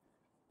see it.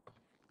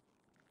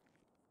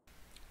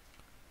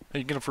 Hey,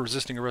 you get him for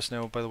resisting arrest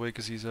now, by the way,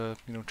 because he's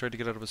tried to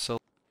get out of his cell.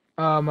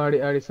 I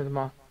already sent him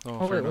off. Oh, Oh,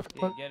 fair wait, enough. what the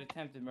fuck? Get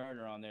attempted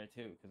murder on there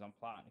too, because I'm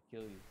plotting to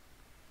kill you.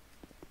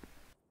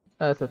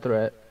 That's a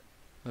threat.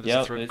 That is a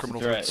Yep, threat, it's a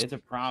criminal threat. threats. It's a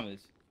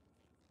promise.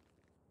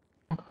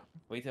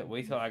 Wait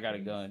till I got a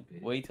gun.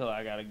 Wait till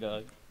I got a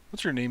gun.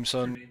 What's your name,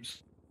 son?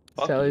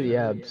 Sally the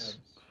abs.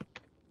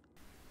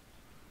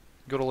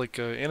 Go to like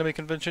anime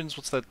conventions.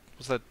 What's that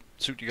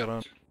suit you got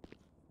on?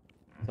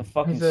 It's a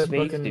fucking He's a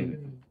space fucking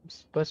dude.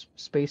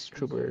 space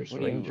troopers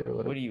What ranger.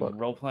 are you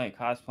role playing,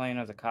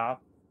 cosplaying as a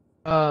cop?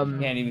 You Um,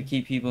 can't even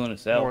keep people in a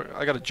cell. No,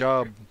 I got a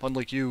job,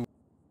 unlike you. What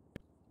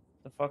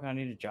the fuck I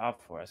need a job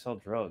for? I sell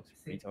drugs,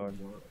 retard.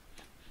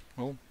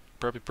 Well,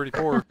 probably pretty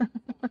poor.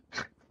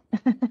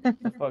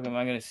 The fuck am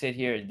I gonna sit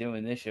here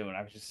doing this shit when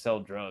I could just sell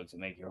drugs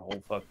and make your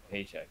whole fucking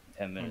paycheck in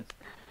 10 minutes?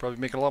 Probably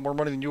making a lot more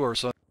money than you are,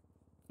 son.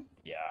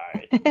 Yeah,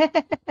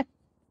 alright.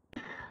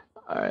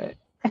 Alright.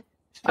 So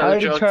I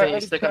drugs that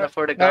you still can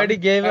afford a I already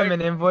gun? gave him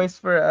an invoice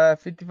for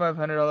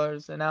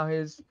 $5,500, and now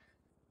his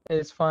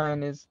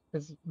fine is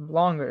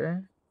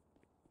longer.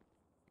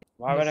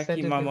 Why would I The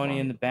keep my sentence is money in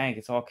longer. the bank?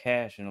 It's all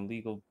cash and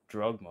illegal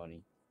drug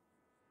money.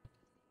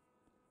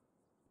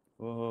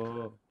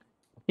 Whoa.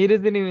 He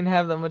doesn't even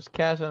have that much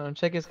cash on him.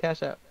 Check his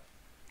cash out.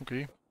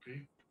 Okay.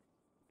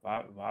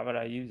 Why would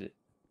I use it?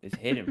 It's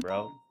hidden,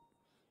 bro.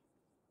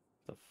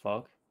 The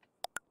fuck?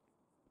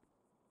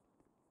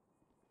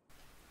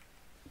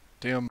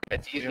 Damn.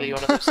 It's usually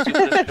one of those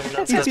stupidest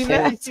criminals You that's seen poor.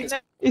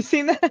 that? You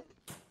seen that?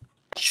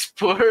 He's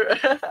poor.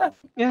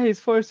 Yeah, he's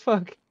poor as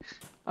fuck.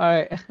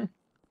 Alright.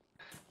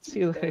 See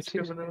you later. That's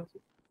Cheers. criminal.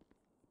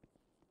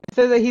 It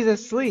says that he's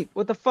asleep.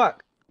 What the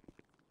fuck?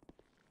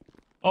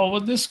 Oh,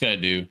 what'd this guy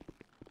do?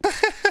 He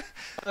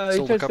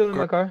tried stealing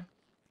my car.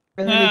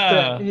 And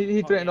then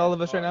he threatened all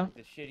of us right now.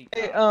 Hey,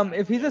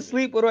 if he's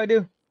asleep, what do I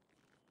do?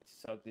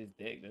 Suck his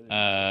dick, doesn't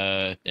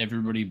it?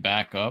 Everybody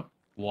back up,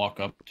 walk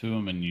up to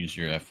him, and use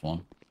your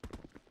F1.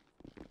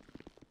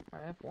 My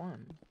F1.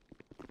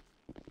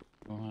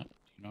 Go on.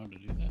 You know how to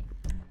do that.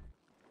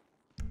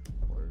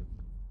 What are you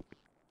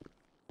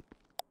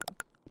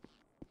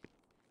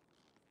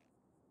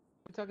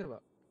talking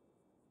about?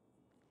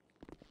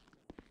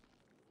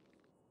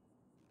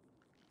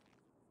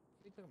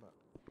 What are you talking about?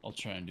 I'll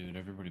try and do it.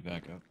 Everybody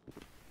back up.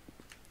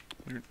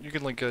 You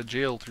can link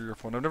jail through your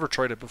phone. I've never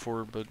tried it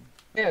before, but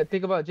Yeah,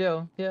 think about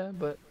jail. Yeah,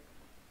 but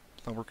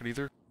it's not working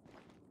either.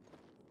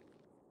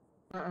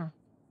 Well,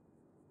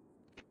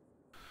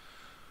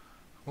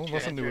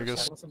 nothing new, I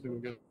guess.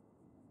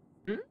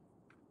 Hmm?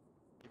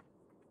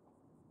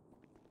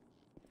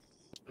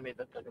 Let me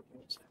look at it.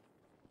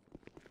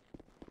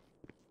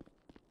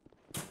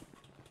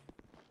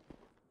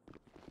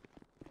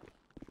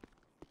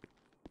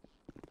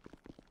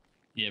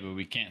 Yeah, but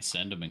we can't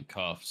send him in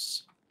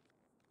cuffs.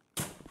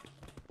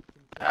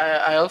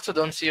 I also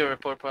don't see a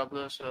report,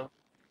 Pablo, so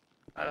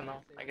I don't know.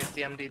 I guess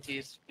the MDT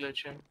is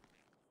glitching.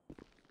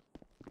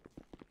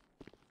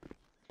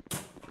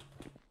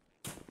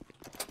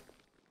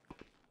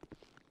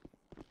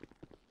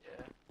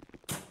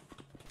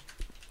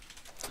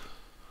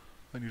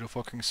 I need a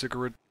fucking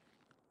cigarette.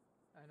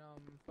 I know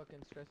I'm fucking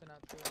stressing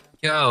out too right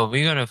now. Yo,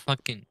 we gotta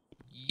fucking.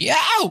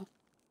 Yo!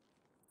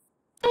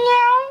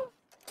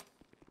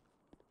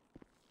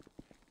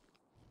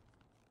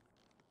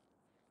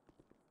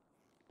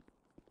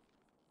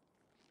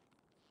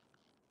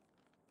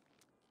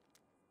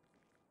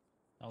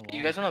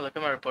 You guys wanna look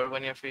at my report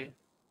when you're free?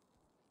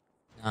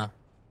 Nah.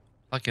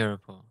 Fuck your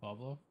report.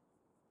 Pablo?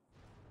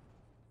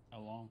 How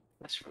long?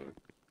 That's rude.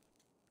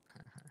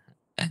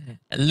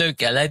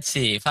 Look, let's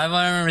see.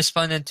 511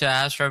 responded to a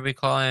house robbery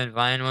call in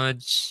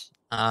Vinewoods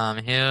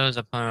Hills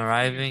upon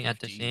arriving at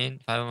the scene.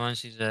 511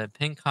 sees a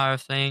pink car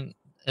fleeing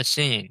a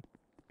scene.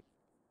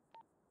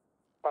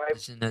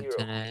 It's in the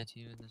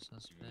tonality with the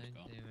suspect.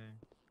 They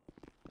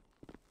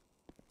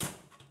were...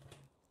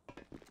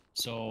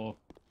 So,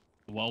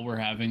 while we're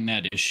having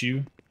that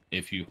issue,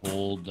 if you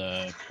hold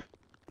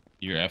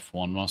your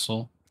F1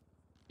 muscle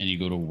and you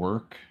go to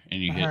work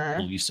and you hit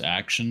police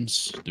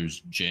actions,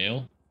 there's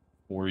jail,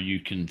 or you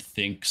can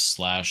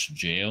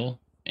think/jail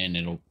and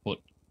it'll put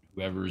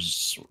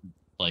whoever's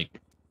like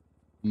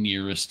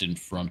nearest in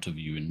front of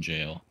you in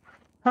jail.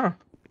 Huh.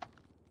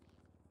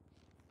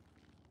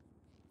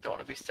 Don't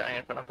want to be standing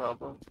in front of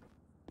Pablo.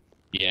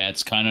 Yeah,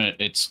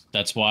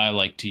 that's why I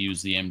like to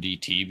use the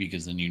MDT,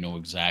 because then you know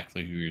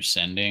exactly who you're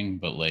sending.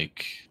 But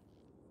like,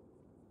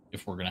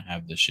 if we're gonna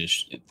have this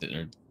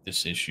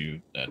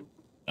issue, that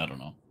I don't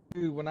know.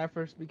 Dude, when I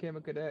first became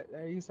a cadet,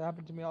 that used to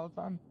happen to me all the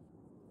time.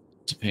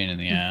 It's a pain in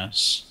the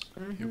ass.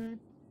 Mm-hmm.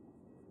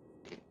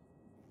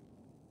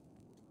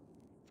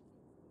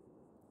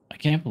 I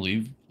can't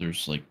believe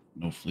there's like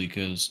no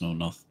fleekas, no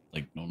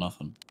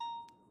nothing.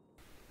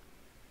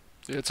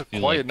 Yeah, it's a Feel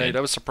quiet like night.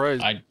 I was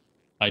surprised.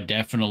 I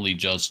definitely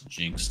just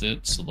jinxed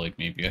it, so like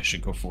maybe I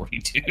should go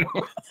 42.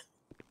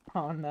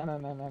 Oh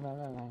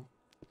no.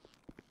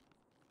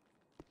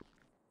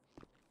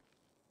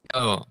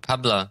 Oh,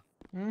 Pablo.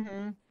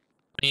 Mm-hmm.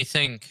 What do you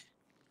think?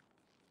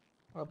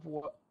 Of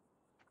what?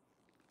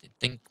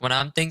 Think what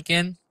I'm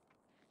thinking?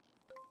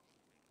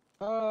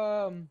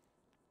 I'm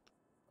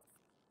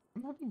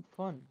having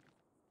fun.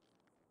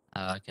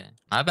 Oh, okay.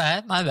 My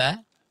bad.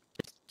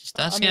 Just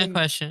asking a mean,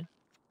 question.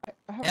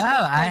 have Yeah,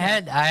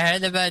 fun. I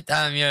heard about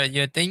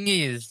your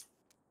thingies.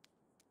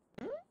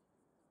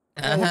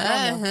 Yeah, they're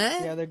gone now.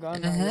 Yeah, they're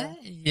gone now,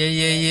 yeah.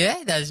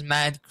 Yeah. That's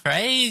mad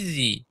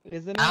crazy.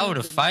 Isn't I it? would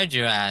have fired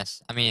your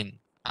ass. I mean,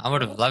 I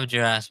would have loved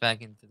your ass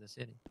back into the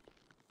city.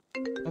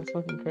 That's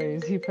fucking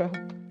crazy, bro.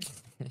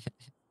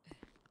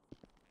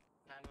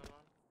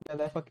 Yeah,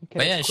 that fucking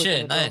But yeah, cat's quick on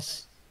shit, the draw.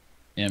 nice.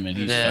 Yeah, man,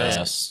 he's Yeah.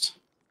 fast.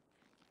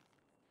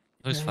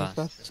 Who's Yeah, he's fast?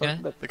 fast This as fuck, guy?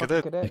 that Look at fucking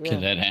that. cadet, The yeah.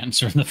 cadet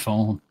answering the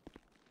phone.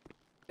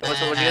 What'd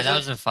you Nah, guys that say?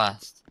 wasn't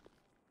fast.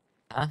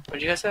 Huh?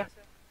 What'd you guys say?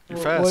 You're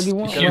What fast. do you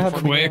want? can't You're What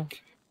happened,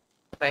 quick.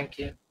 Thank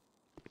you.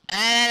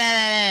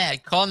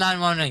 Call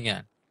 911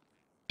 again.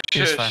 He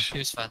was Shush. fast. He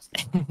was fast.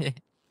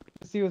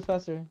 Let's see who's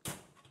faster.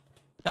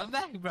 Come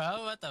back,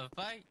 bro. What the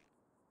fuck?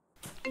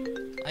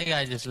 That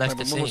guy just left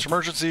the 911, scene. what's your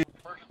emergency?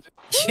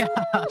 Yeah.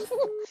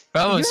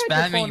 Bro was You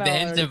had your spamming phone the out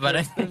enter already,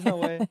 button. Chris. There's no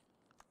way.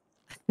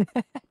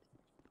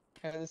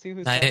 Alright, let's see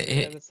who's Nah, faster.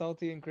 he- Yeah, that's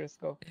Salty and Chris.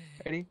 Go.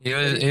 Ready? He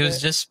was Ready, he was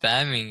set. just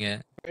spamming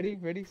it.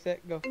 Ready,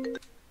 set, go. He's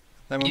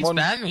 911.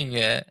 spamming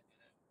it.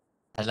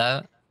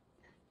 Hello?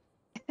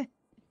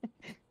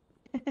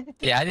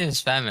 Yeah, I didn't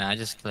spam it. I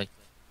just clicked.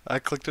 I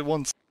clicked it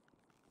once.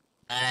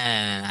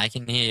 Man, I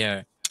can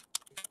hear.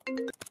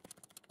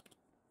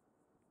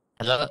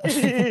 Hello?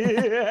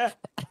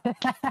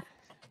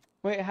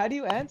 Wait, how do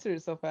you answer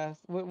it so fast?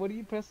 What are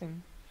you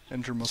pressing?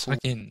 Enter muscle.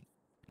 Fucking.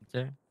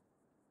 Are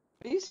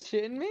you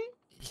shitting me?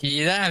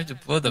 You don't have to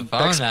pull the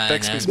phone out.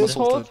 Backspace man. This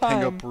muscle whole to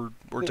hang time, up or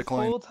this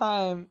decline. whole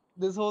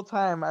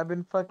time, I've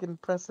been fucking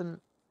pressing.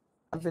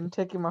 I've been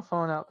taking my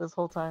phone out this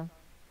whole time.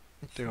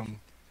 Damn.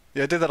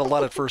 Yeah, I did that a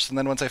lot at first, and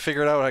then once I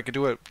figured out I could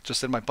do it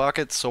just in my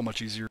pocket, so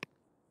much easier.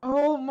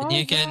 Oh my And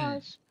you can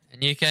gosh.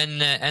 and you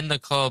can end the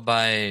call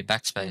by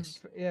backspace.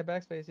 Yeah,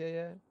 backspace.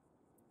 Yeah.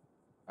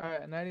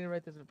 Alright, now I need to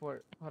write this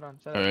report. Hold on.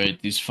 Shut up.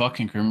 Alright, these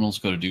fucking criminals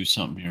gotta do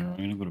something here. I'm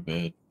gonna go to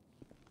bed.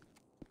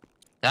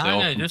 I'm They all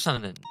gonna com- do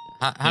something.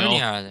 How they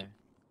many all- are there?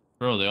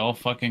 Bro, they all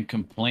fucking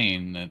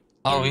complain that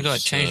Oh, we got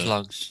there's, change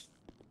logs.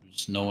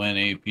 There's no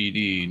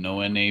NAPD,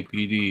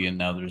 and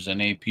now there's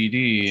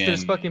NAPD, There's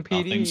and fucking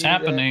PD. nothing's yeah,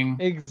 happening.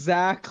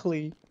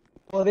 Exactly.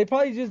 Well, they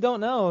probably just don't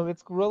know.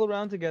 Let's roll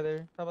around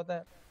together. How about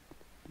that?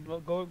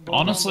 Go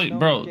Honestly, around the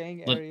bro, known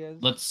gang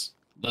areas.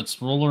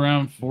 let's roll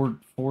around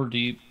four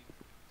deep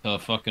to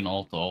fucking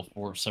Alta, all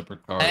 4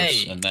 separate cars,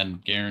 Hey. and then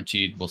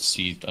guaranteed we'll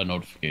see a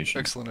notification.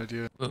 Excellent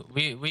idea.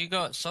 We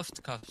got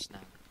soft cuffs now,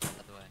 by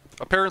the way.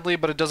 Apparently,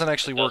 but it doesn't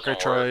actually work. I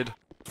Doesn't work. tried.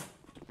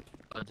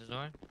 Oh, it doesn't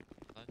work?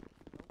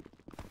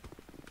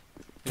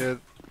 Yeah,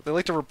 they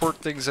like to report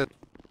things that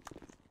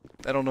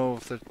I don't know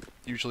if they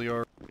usually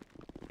are.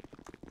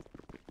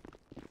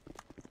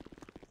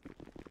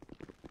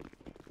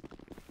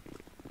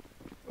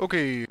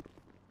 Okay. I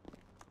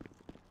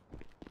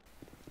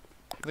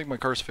think my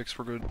car's fixed.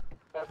 We're good.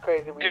 That's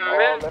crazy. We all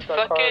Remember left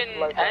our cars fucking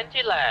like that.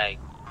 anti-lag.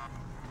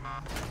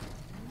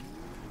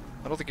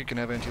 I don't think you can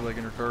have anti-lag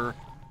in your car.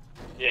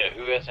 Yeah,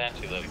 who has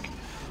anti-lag?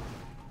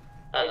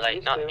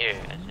 Like, not here,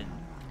 as in,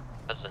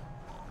 cousin.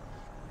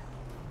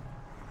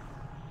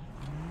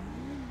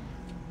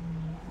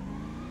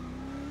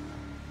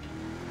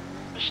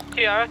 Which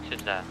TRX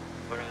is that?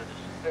 Whatever this is.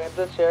 Grab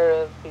the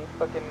sheriff. He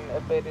fucking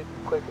evaded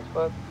quick as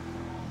fuck.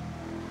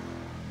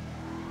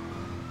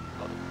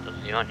 Does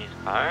he on his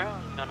car?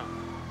 I don't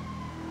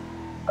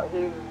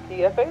know.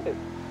 He evaded.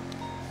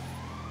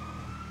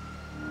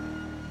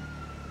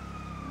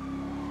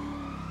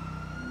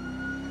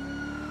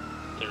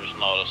 There's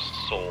not a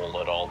soul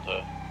at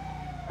Alta.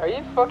 Are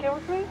you fucking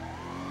with me?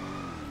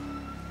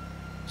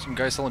 Some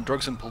guy selling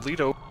drugs in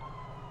Polito.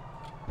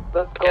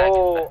 Let's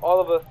go, all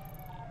of us.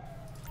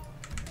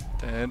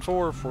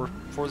 10-4 for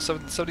the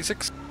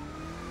 776.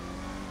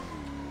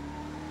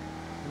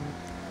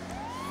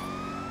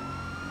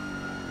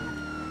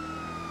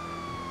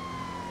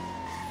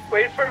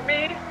 Wait for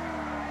me.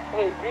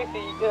 Hey,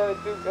 Greasy,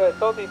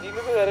 Salty, do you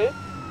know who that is?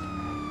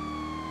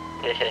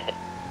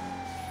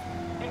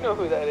 You know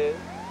who that is.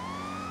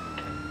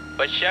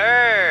 For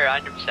sure,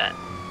 100%.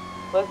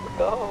 Let's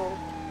go.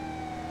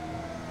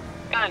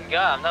 Can't go,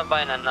 I'm not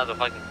buying another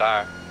fucking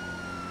car.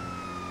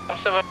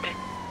 Also,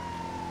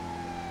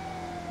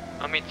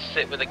 want me to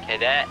sit with a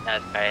cadet?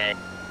 That's great.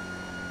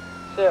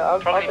 Shit, I'll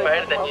Probably take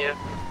better my than you.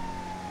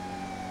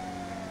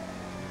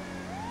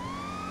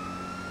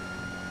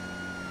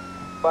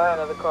 Buy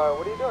another car.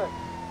 What are you doing?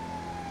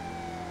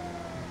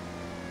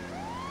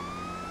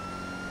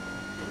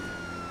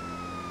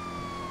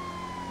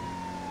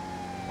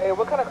 Hey,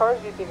 what kind of cars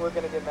do you think we're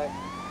gonna get next?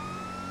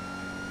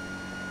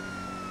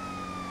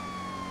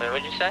 Wait,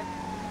 what'd you say?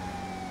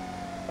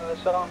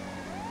 Sean.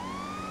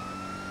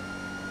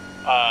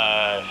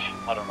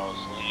 I don't know,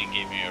 Zelini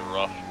gave me a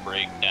rough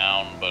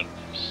breakdown, but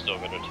still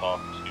gotta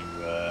talk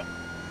to,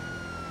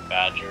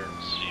 Badger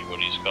and see what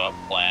he's got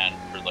planned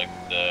for, like,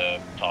 the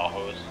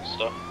Tahoes and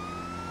stuff.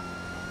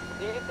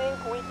 Do you think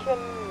we can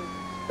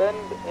spend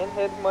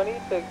in-head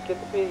money to get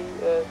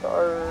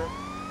our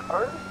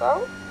cars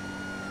out?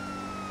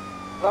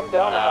 I'm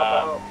down to help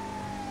out.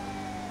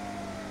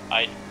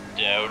 I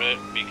doubt it,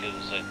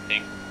 because I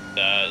think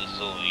that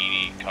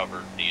Zelini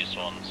covered these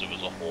ones. It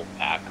was a whole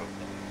pack of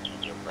them. These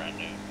ones are brand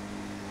new.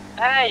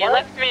 Hey, you What?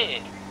 left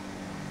me!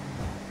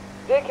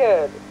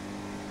 Dickhead!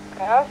 I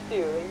asked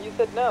you and you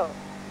said no.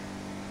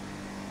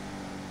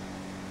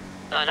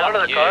 No, Out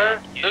of the you,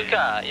 car?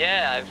 Luca,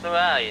 yeah, I flew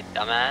out, you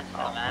dumbass.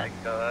 Oh my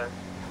god.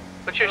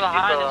 Put Put your a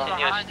harness seatbelt in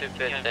your on.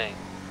 stupid thing.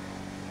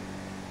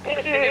 You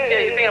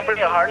think I'm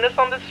putting a harness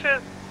on this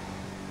shit?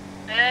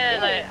 Yeah,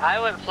 like, I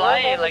went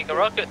flying like a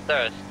rocket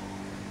thirst.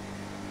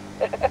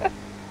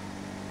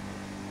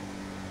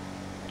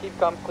 Keep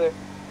comms clear.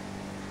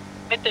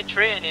 Hit the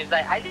tree and he's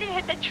like, I didn't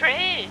hit the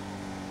tree.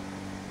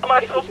 Am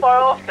I so far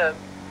off then?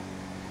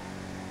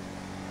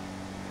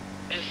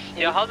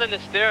 You're holding the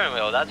steering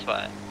wheel, that's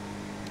why.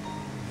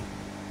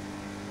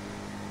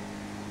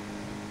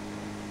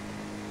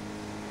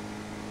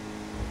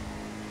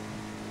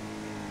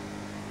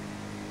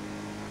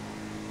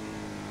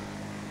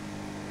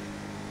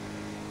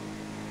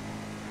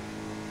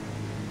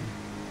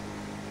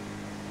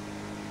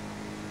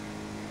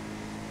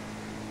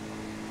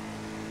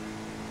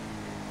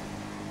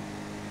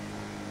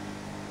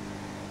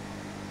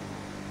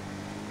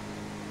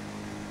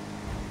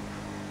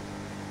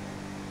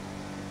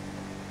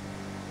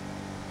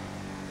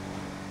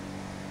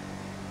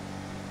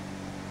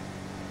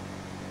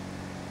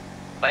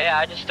 But yeah,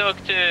 I just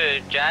talked to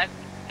Jack,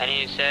 and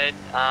he said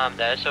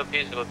the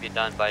SOPs will be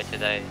done by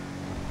today.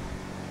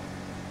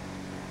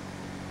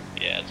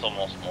 Yeah, it's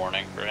almost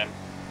morning for him.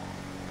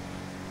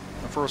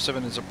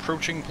 407 is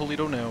approaching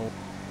Polito now.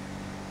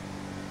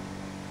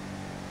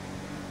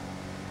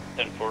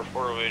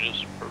 1044, we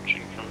just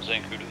approaching from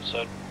Zancudo's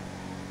side.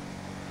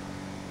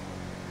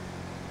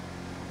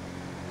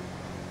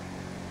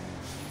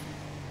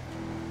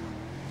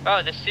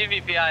 Bro, the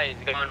CVPI is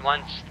going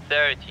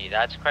 130,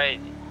 that's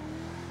crazy.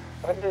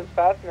 It's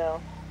fast now.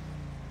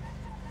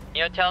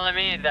 You're telling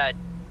me that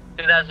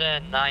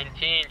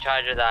 2019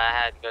 Charger that I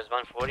had goes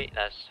 140?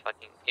 That's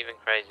fucking even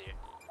crazier.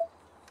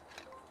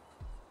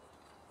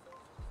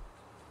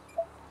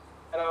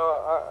 You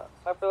know,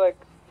 I feel like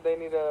they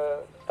need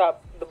to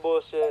stop the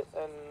bullshit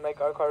and make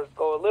our cars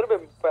go a little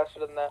bit faster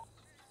than that.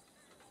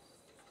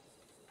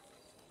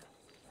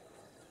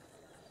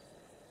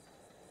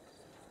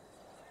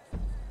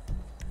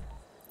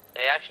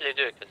 They actually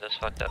do, because that's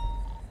fucked up.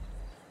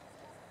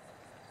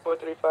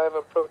 435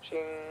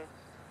 approaching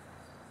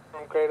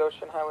from Great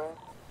Ocean Highway.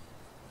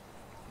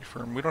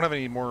 Confirm. We don't have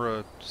any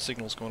more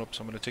signals going up,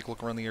 so I'm going to take a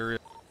look around the area.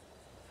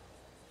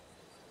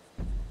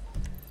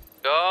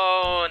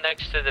 Go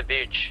next to the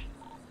beach.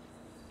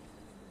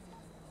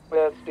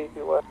 Yeah, it's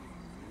DP West.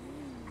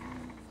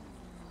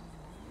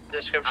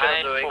 Description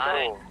of the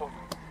vehicle.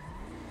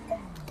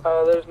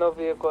 There's no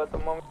vehicle at the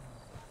moment.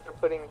 We're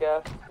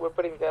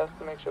putting gas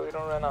to make sure we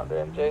don't run out the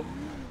MJ.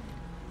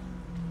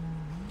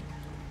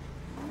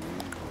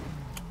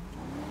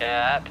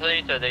 Yeah, at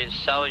Polito, the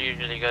cell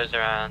usually goes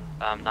around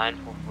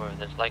 944.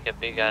 There's like a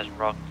big ass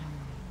rock.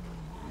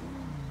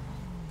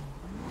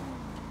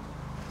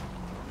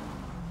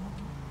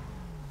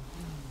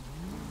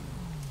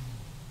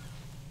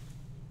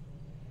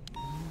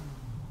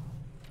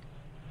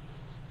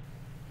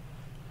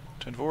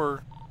 Ten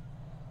four.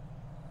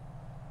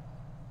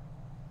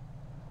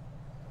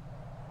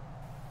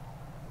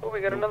 Oh, we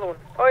got another one.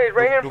 Oh, he's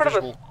right here in front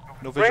of us.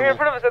 No Right here in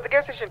front of us at the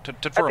gas station.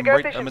 10-4, I'm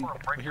right.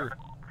 I'm here.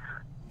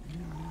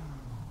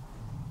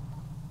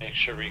 Make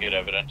sure we get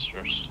evidence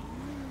first.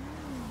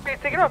 He's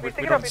taking off. He's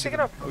taking off. He's taking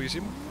off. Oh, you see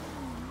him?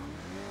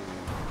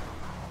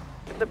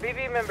 It's a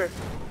BB member.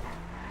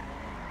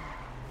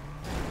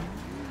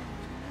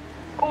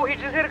 Oh, he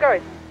just hit a guy.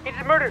 He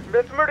just murdered.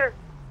 That's murder.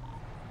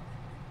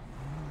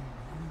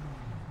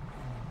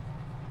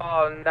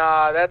 Oh,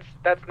 nah.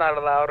 That's not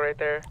allowed right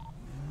there.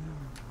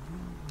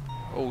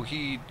 Oh,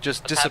 he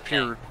just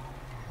disappeared.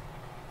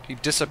 He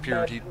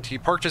disappeared. He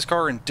parked his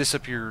car and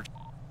disappeared.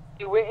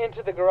 He went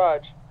into the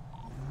garage.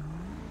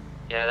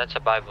 Yeah, that's a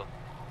Bible.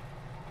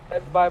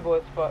 That's Bible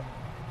as fuck.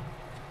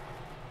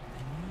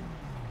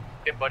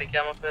 Get body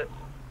cam up it.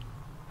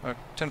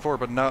 10-4,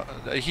 but now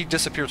he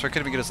disappeared, so I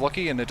couldn't even get his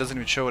lucky, and it doesn't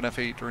even show an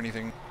F8 or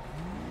anything.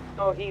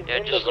 No, he's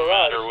in the Just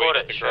garage. matter wait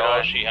at the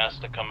garage, he has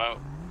to come out.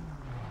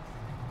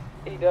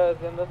 He does,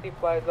 unless he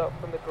flies out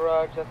from the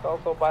garage. That's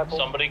also Bible.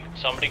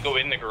 Somebody go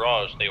in the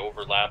garage. They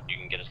overlap. You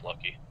can get his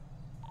lucky.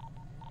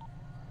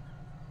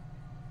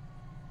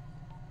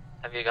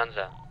 Have your guns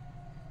out.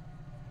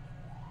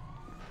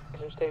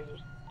 Tasers.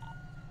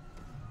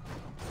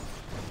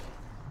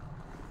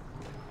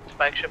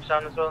 Spike strips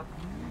on as well.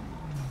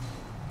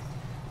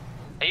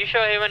 Are you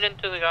sure he went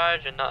into the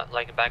garage and not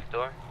like a back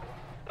door?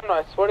 No,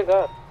 I swear to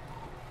God.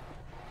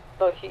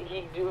 No,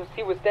 he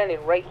was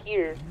standing right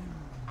here,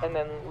 and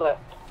then left.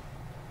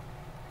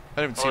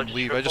 I didn't even see him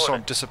leave. I just saw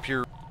him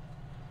disappear.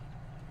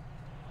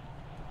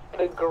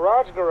 The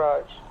garage.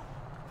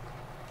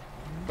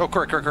 Oh,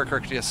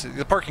 correct. Yes,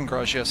 the parking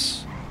garage.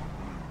 Yes.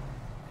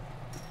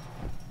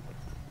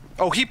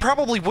 Oh, he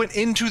probably went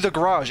into the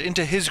garage,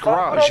 into his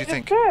garage. You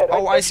think?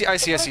 Oh, I see.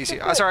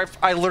 Sorry,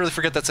 I literally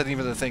forget that's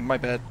even the thing. My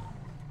bad.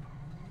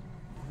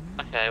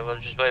 Okay, we'll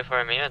just wait for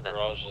him here then.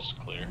 Garage is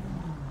clear.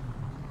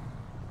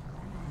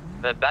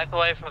 But back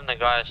away from the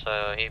garage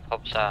so he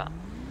pops out.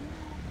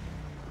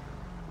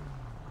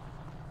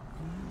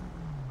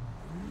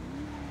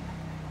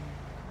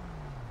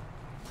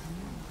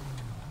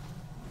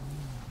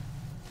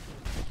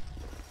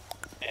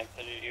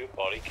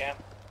 body cam?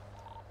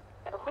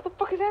 Who the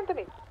fuck is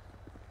Anthony?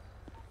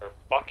 Or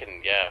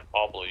fucking, yeah,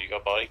 Pablo, you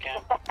got body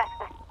cam?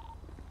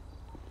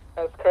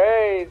 That's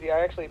crazy.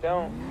 I actually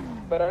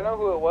don't. But I know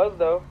who it was,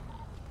 though.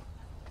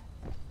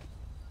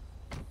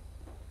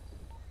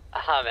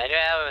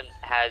 Anyone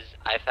has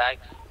IFAX?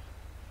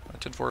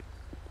 10-4.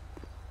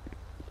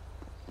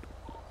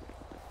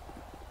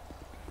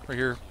 Right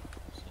here.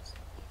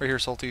 Right here,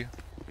 Salty.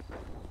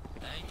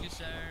 Thank you,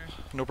 sir.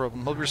 No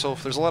problem. Help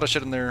yourself. There's a lot of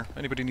shit in there.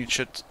 Anybody needs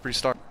shit,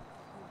 restock.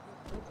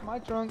 It's my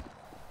trunk.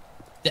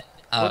 Is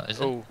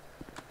it? Oh.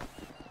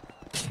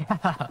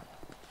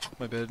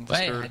 My bad.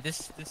 Wait,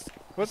 this.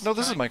 What? No,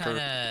 this is my car.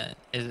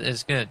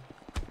 Is good.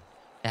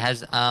 It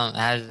has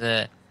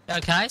the. Yo,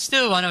 can I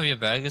steal one of your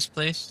burgers,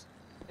 please?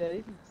 Yeah,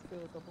 you can steal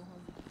a couple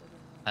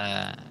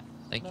hundred.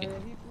 Thank you. Yeah,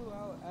 he flew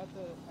out at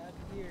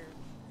here,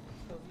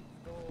 so he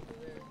can go over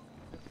there.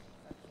 Just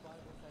at the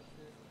Bible type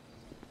shit.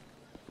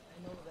 I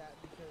know that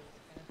because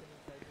Anthony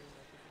tried doing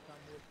that to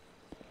come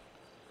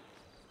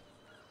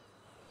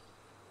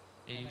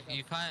with.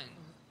 You can't.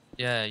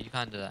 Yeah, you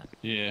can't do that.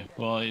 Yeah.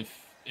 Well,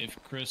 if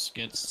Chris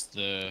gets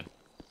the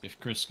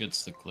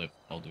clip,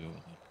 I'll do it with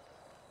it.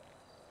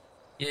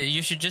 Yeah,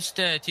 you should just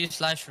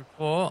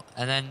T/report,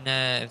 and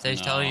then if they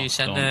tell you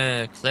send don't-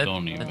 a clip,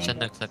 don't then even.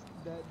 send a clip.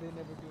 They never do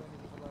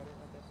anything about it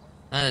at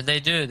that point. They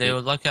do. They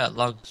will look at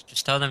logs.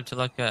 Just tell them to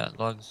look at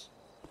logs.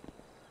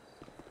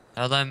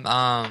 Tell them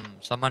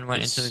someone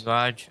went into the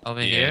garage over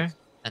here,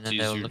 and then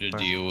it's they'll easier look to for it.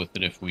 deal with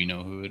it if we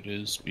know who it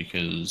is,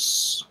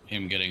 because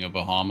him getting a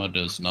Bahama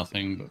does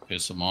nothing but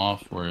piss him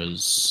off,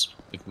 whereas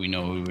if we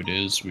know who it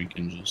is, we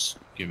can just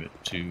give it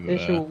Issue a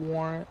to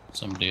warrant.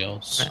 somebody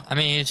else. I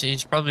mean,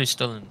 he's probably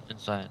still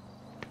inside.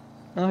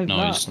 No, he's No,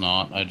 not. he's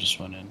not. I just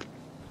went in.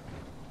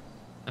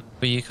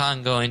 But you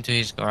can't go into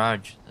his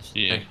garage. That's the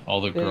Yeah, thing.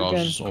 all the Yeah, you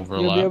garages can.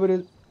 overlap.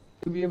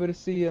 You'll be able to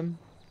see him.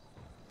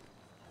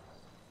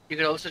 You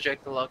could also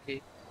check the lock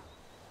key.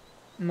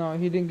 No,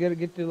 he didn't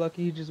get the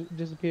lucky. He just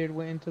disappeared,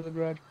 went into the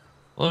garage.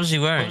 What was he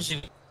wearing?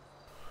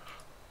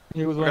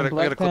 He was I wearing got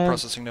black a clip pants,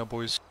 processing now,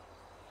 boys.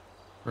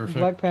 Perfect.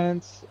 black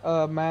pants,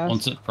 mask,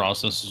 Once it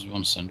processes, you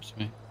want to send it to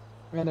me.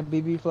 and a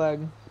BB flag,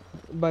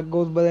 but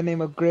goes by the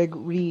name of Greg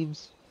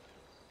Reeves.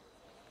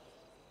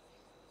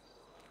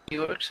 He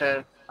works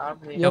at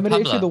Omni. You want me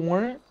to issue the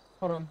warrant?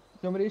 Hold on.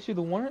 You want me to issue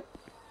the warrant?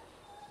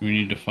 We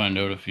need to find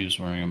out if he's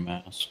wearing a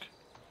mask.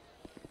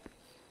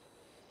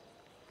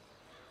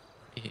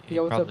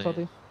 Yeah, what's up,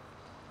 Salty?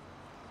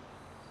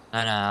 No,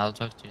 I'll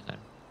talk to you then.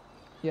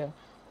 Yeah.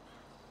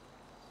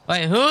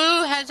 Wait, who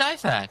has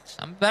IFAX?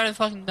 I'm about to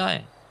fucking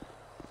die.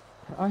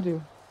 I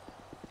do.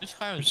 This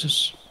car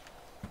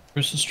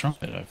Where's his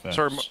trumpet? I faxed.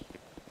 Sorry.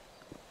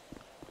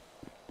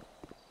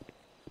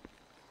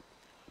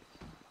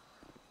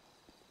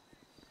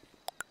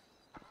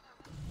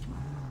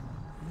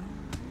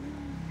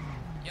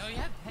 Yo,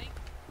 yeah, hey.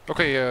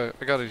 Okay,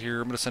 I got it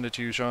here. I'm gonna send it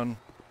to you, Sean.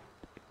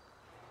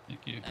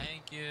 Thank you.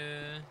 Thank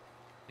you.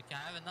 Can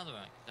I have another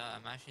one? 'Cause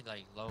I'm actually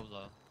like low.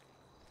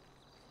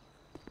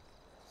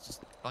 It's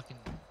just fucking.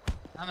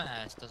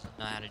 Dumbass doesn't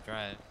know how to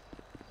drive.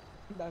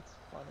 That's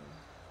funny.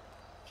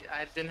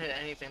 I didn't hit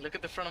anything. Look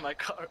at the front of my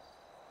car.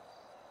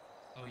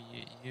 Oh,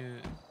 you.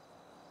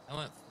 I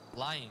went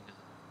flying.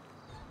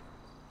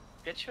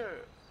 Get your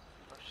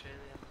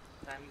Australian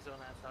time zone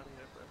ass out of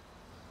here, bro.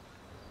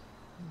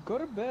 Go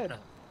to bed.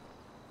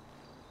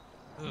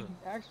 Who?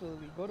 Actually,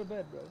 go to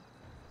bed, bro.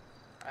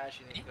 I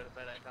actually need to go to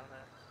bed. I found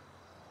that.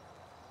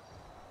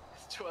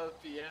 It's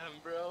 12 p.m.,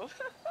 bro.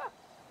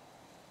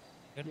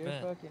 Good You're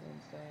bed. fucking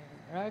insane.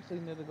 I actually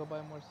need to go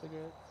buy more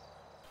cigarettes.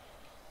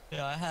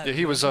 Yeah, I have. Yeah,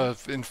 he was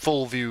in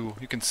full view.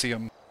 You can see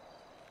him.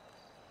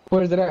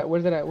 Where's it at?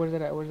 Where's it at? Where's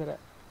it at? Where's it at?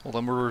 Hold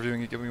on, we're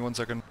reviewing it. Give me 1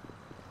 second.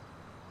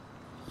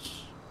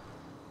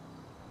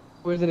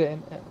 Where's it at?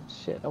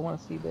 Shit, I want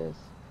to see this.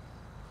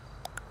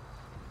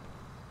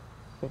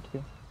 Thank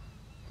you.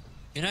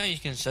 You know you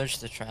can search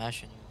the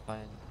trash and you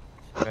find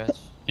cigarettes.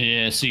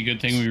 Yeah, see, good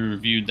thing we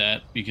reviewed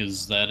that,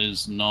 because that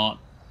is not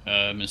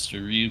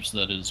Mr. Reeves,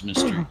 that is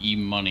Mr.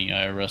 E-Money.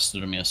 I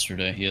arrested him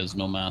yesterday. He has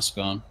no mask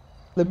on.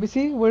 Let me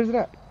see. Where's it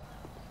at?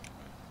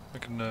 I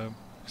can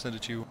send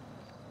it to you.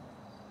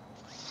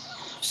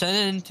 Send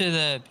it into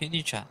the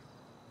PD chat.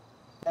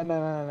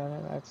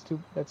 No.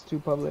 That's too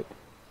public.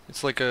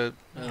 It's like a,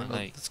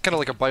 it's kind of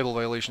like a Bible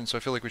violation, so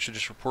I feel like we should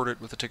just report it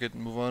with a ticket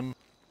and move on.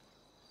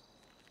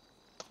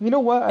 You know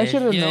what? I Yeah,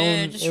 should have yeah,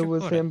 known just it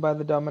was report it. him by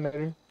the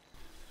Dominator.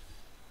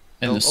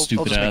 And the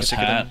stupid ass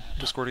hat.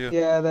 Discordia.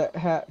 Yeah, that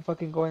hat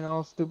fucking going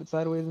all stupid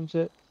sideways and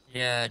shit.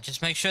 Yeah,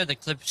 just make sure the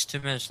clip is 2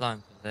 minutes long.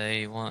 'Cause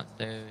they will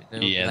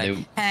Yeah, be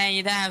like, hey,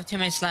 you don't have 2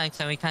 minutes long,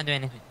 so we can't do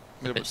anything.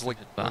 Yeah, but it's like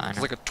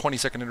a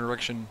 20-second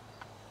introduction.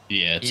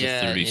 Yeah, it's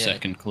Yeah, a 30 yeah.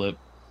 second clip.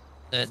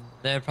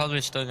 They're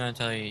probably still gonna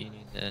tell you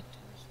need that.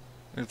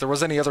 If there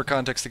was any other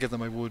context to give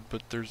them, I would.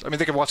 But I mean,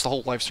 they could watch the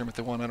whole live stream if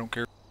they want. I don't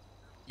care.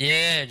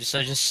 Yeah,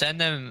 just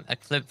send them a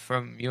clip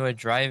from you were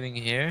driving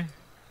here.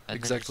 And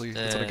Exactly,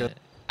 then that's what I got.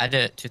 Add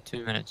it to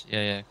 2 minutes.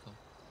 Yeah, cool.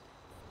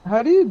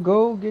 How do you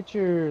go get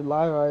your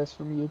live eyes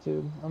from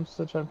YouTube? I'm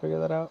still trying to figure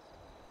that out.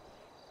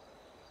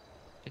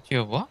 Did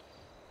you what?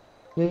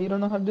 Yeah, you don't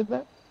know how to do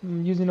that?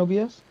 Using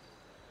OBS?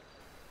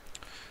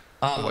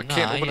 Oh, I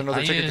can't open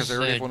another ticket because I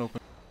already have one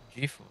open.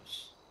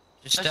 GeForce.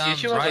 Just That's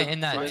usually write the in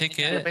that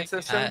ticket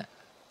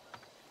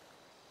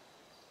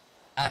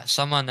at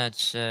someone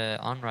that's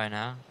on right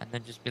now, and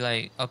then just be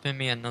like, open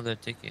me another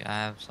ticket. I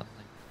have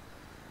something.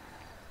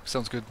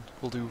 Sounds good.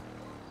 We'll do.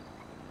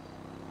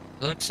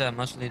 Looks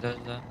mostly does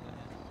that.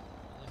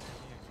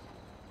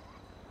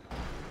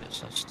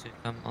 Just us to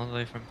come all the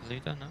way from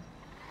Polito, no?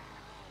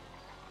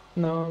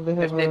 No, they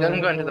have. If they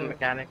don't go into the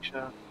mechanic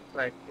shop,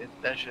 like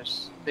that's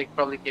just they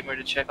probably came here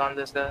to check on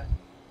this guy.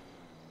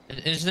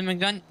 Is the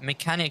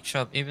mechanic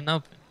shop even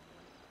open?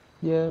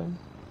 Yeah.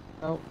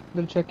 No,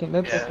 they're checking.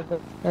 That's Yeah.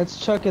 that's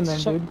chucking them,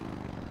 dude.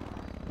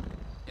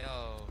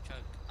 Yo,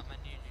 Chuck, I'm gonna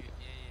need you.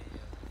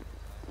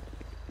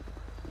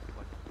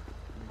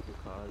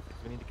 Cars.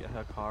 We need to get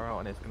her car out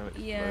and it's gonna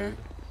explode. Yeah.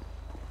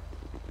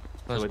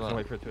 So we're gonna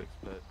wait for it to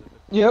explode.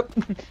 Yep.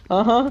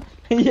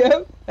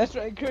 Yep. That's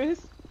right,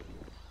 Chris.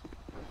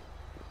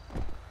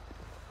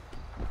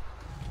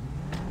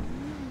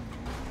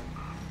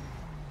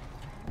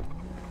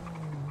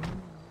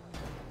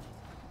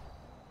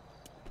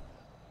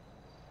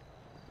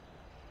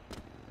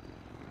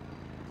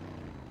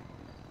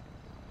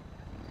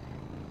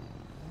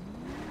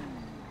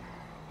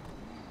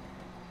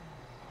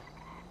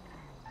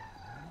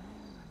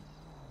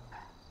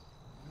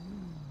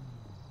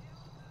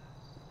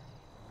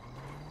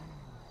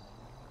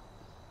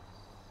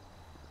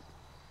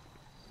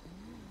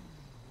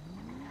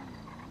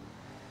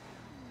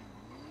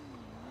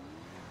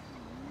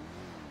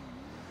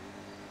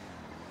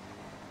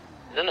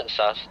 Isn't it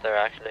sus they're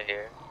actually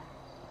here?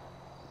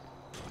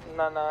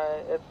 No,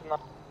 it's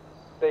not.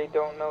 They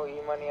don't know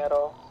E-money at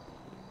all.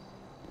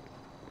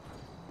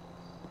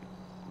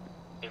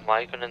 I mean,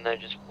 why couldn't they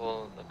just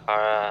pull the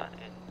car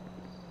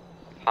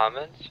in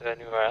apartments or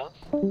anywhere else?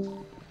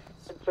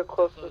 It's the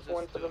closest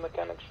one to the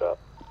mechanic shop.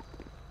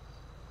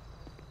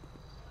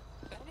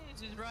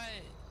 Benny's is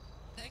right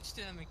next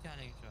to the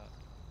mechanic shop.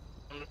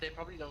 They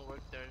probably don't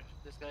work there.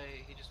 This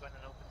guy, he just went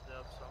and opened it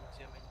up, so I'm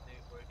assuming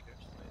they work here.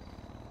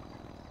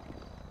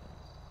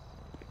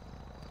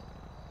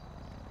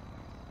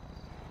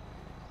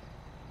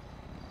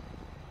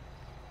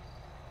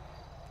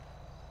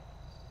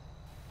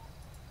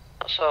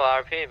 Also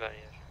RP, but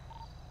yeah.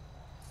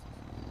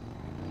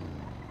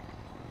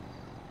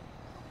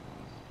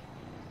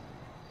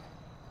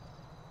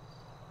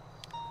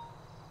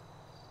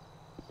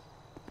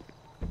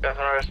 You guys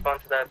wanna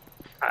respond to that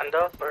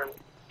handoff or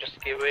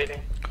just keep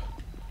waiting?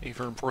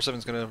 A-Firm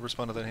 47's gonna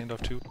respond to that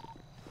handoff too.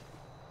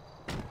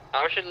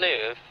 I should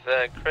leave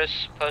if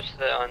Chris posted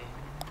it on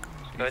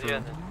Discord,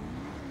 and then...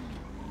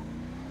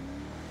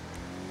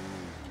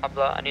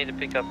 Pablo, I need to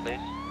pick up, please.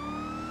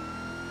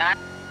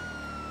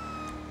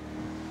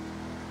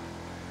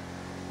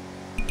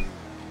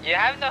 You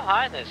have no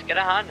harness. Get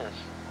a harness.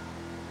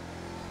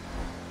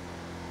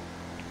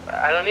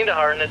 I don't need a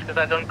harness because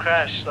I don't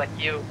crash like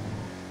you.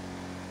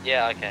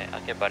 Yeah, okay.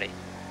 Okay, buddy.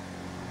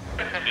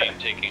 Being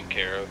taken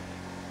care of.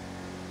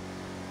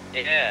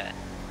 Yeah.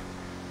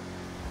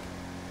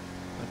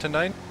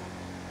 10-9?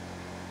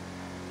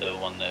 The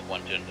one that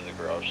went into the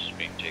garage is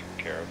being taken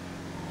care of.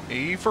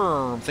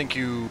 A-Firm, thank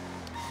you.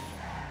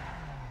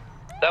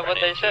 Is that what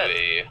they said?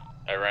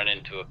 I ran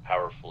into a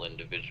powerful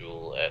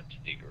individual at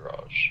the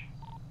garage.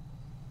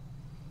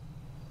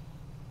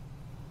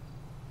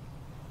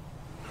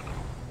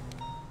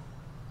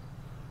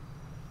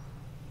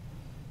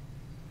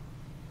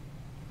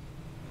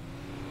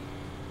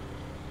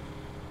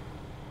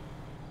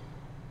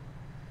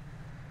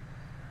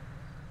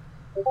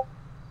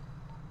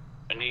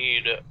 I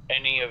need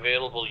any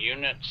available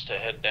units to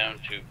head down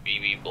to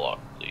BB block,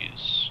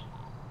 please.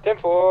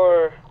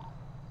 10-4.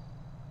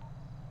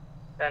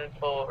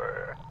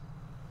 10-4.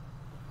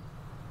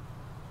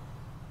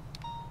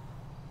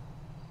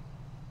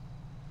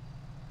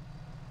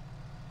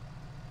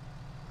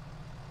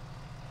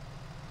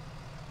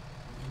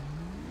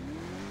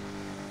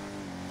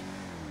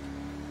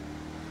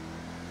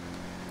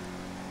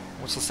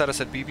 What's the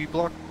status at BB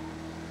block?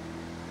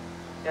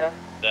 Yeah.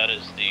 That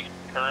is the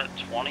current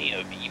 20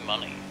 of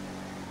E-money.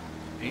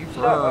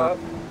 Shut up.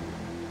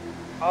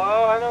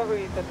 Oh, I know who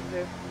you sent it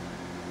to.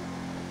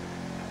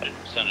 I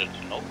didn't send it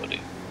to nobody.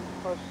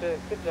 Oh shit,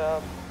 good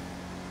job.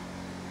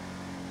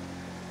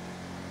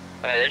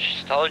 Wait, they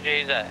just told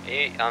you that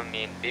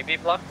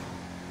BB block?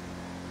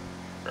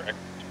 Correct.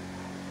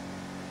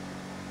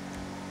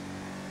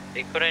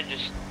 They couldn't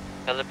just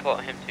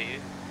teleport him to you?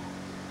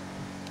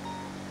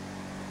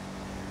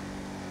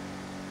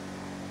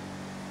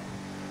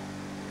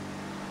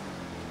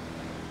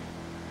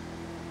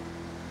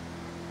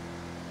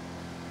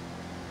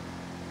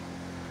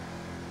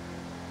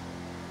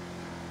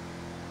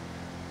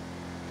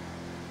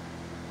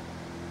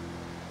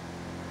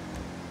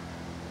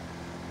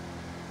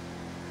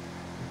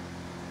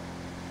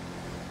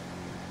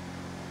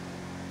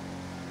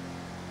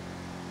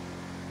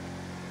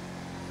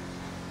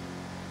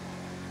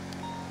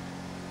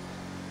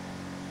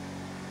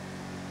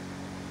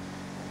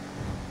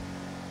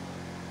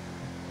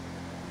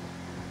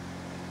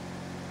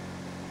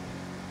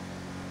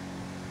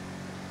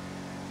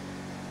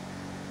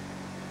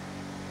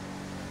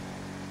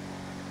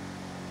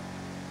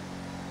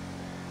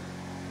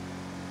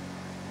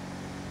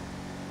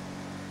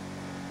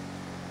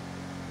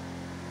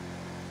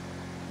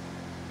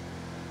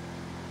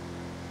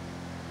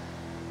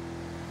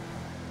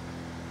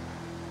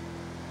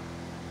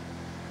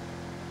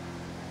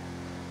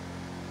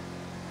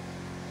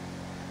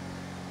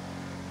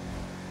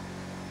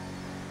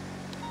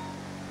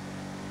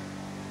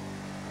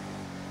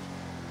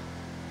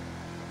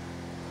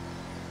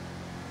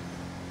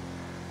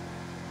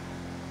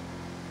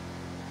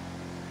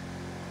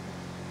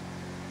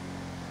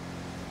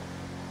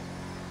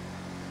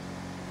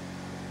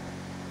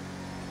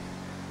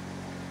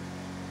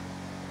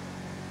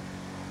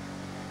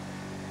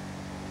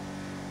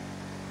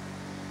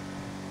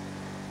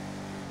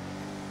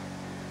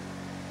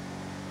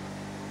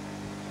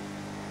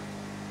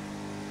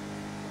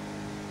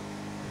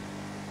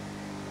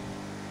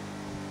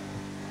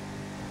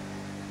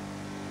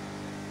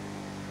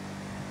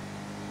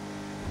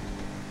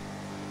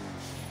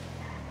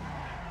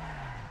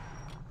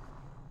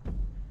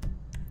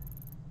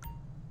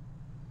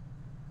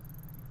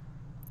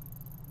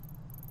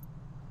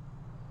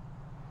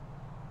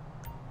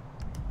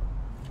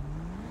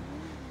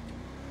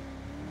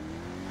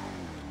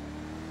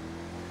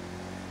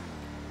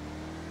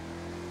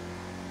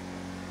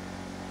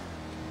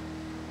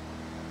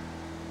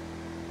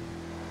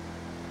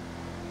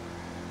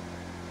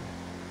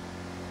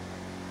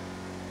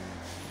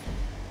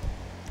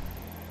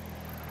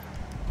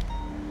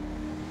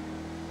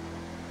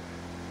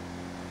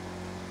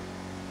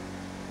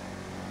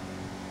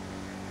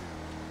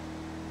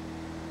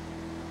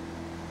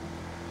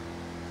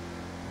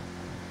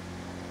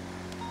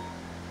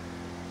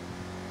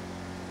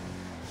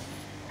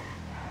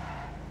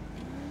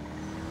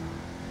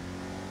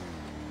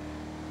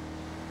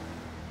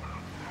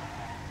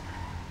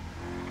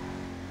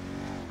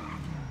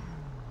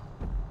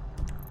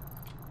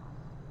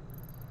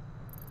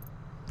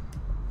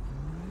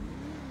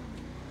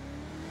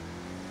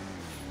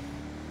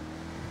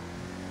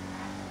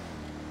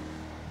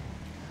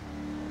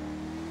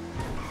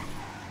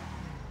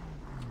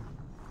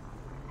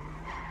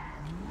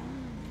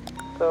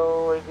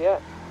 Where's he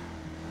at?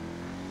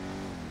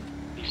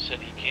 He said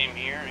he came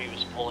here and he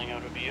was pulling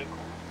out a vehicle.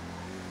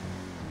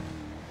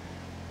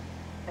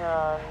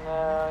 Oh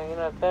no, you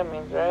know what that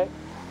means, right?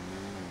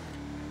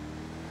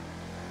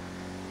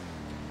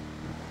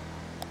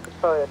 It's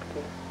probably at the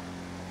key.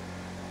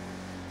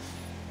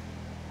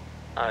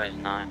 Oh, it's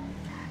not.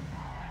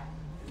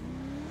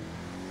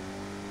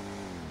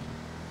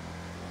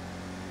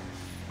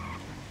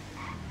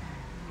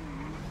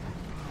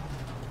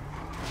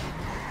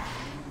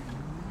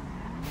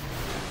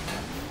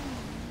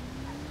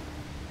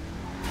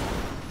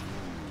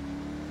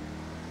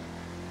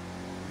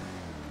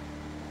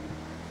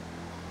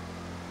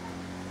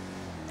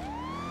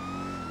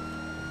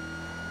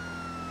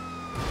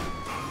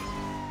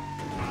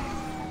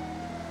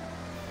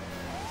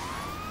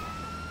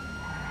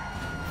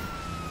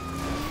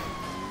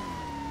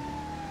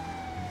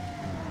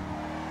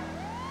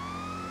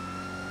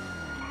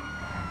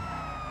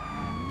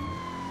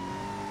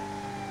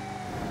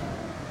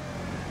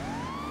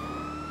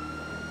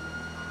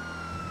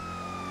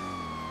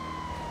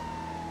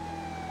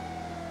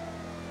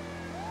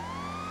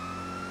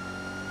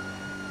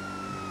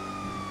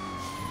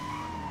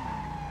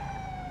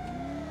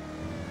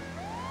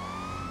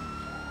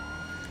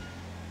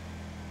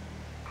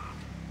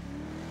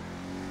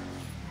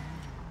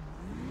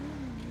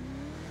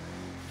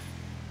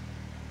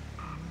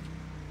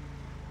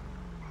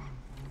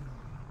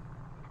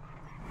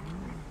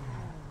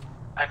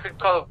 I could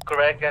call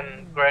Greg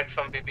and Greg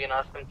from BB and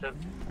ask them to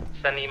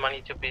send me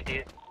money to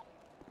PD.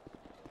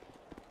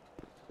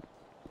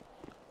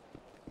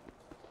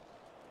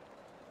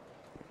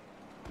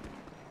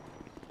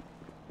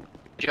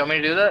 Do you want me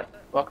to do that,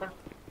 Walker?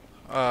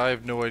 I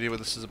have no idea what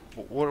this is.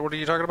 What are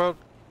you talking about?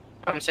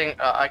 I'm saying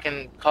I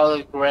can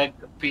call Greg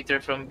Peter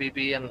from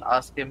BB and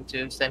ask him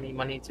to send me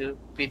money to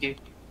PD.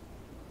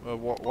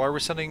 Why are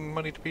we sending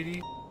money to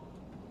PD?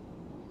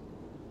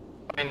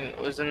 I mean,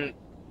 wasn't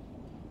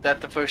that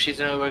the first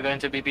season we were going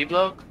to BB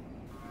blog?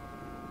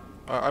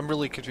 I'm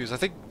really confused. I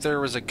think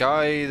there was a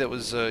guy that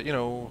was,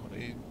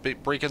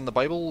 breaking the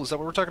Bible. Is that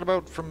what we're talking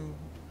about from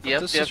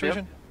this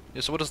situation?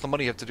 Yeah, so what does the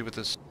money have to do with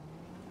this?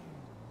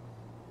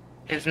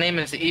 His name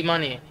is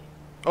E-Money.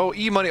 Oh,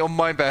 E-Money. Oh,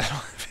 my bad.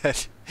 My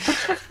bad.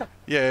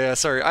 Yeah,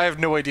 sorry. I have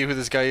no idea who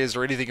this guy is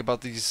or anything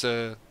about these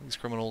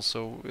criminals,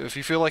 so if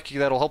you feel like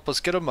that'll help us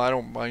get him, I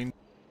don't mind.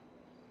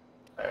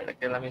 Alright,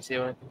 okay, let me see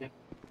what I can do.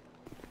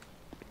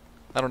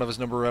 I don't have his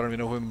number, I don't even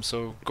know him,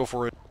 so go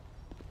for it.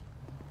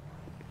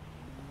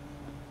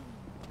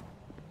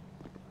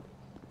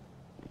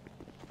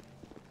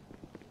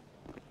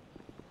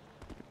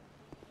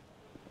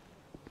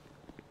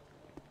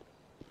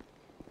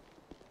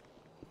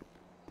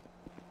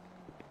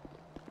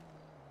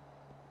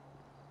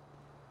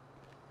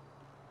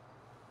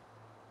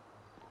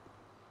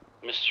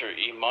 Mr.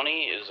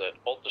 E-Money is at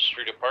Alta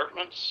Street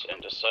Apartments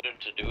and decided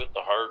to do it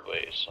the hard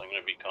way, so I'm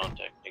going to be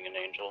contacting an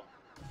angel.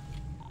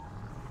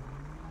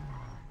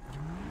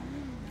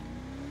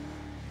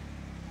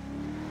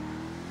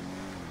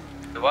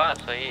 What?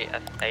 So he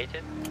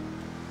escalated?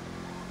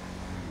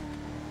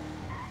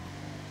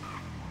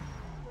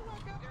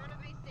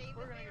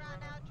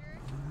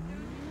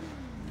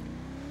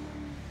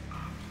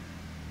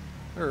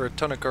 There are a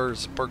ton of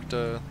cars parked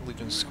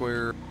Legion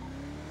Square.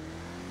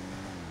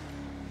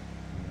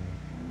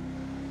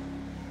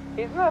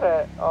 He's not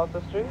at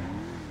Alta Street.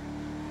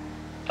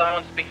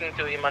 Someone's speaking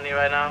to E-Money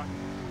right now.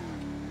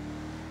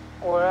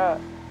 Where at?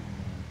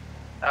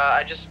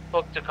 I just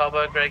spoke to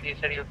Cowboy Greg. He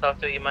said he'll talk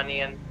to E-Money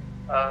and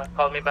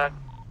call me back.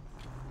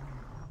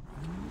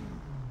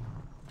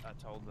 I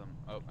told them.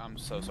 Oh, I'm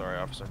so sorry,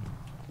 officer.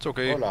 It's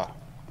okay. Hola.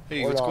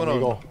 Hey, Hola, what's going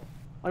amigo. on?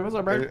 Hey, what's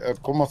up, bro?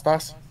 ¿Cómo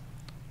estás?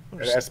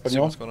 Just see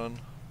Español? what's going on.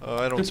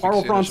 I don't Tu speak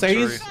parles Spanish, I'm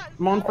français, sorry.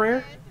 mon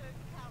frère?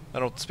 I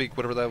don't speak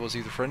whatever that was,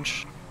 either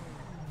French.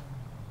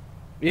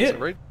 Yeah. Is that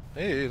right?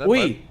 Hey, not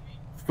Oui.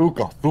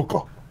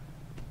 Fuka.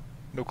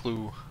 No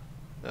clue.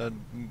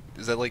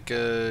 Is that like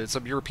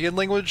some European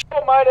language?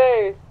 Oh my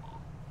days!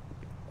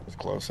 That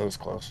was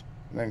close.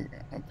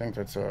 I think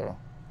that's,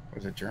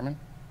 was it German?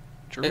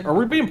 German? Are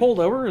we being pulled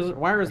over?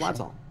 Why are his lights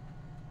on?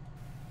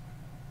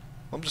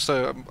 I'm just,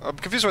 I'm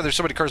confused why there's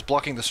so many cars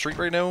blocking the street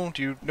right now.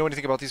 Do you know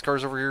anything about these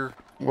cars over here?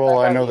 Well,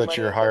 I know that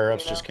your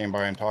higher-ups just came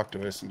by and talked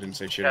to us and didn't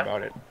say shit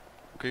about it.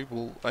 Okay,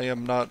 well, I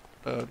am not,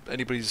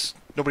 nobody's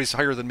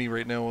higher than me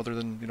right now other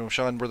than,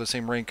 Sean, we're the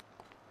same rank.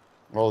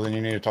 Well, then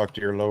you need to talk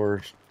to your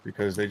lowers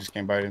because they just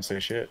came by and didn't say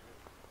shit.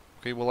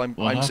 Okay, well, I'm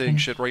What saying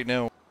happened? shit right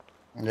now.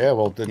 Yeah,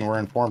 well, then we're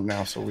informed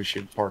now, so we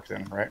should park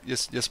then, right?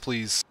 Yes,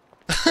 please.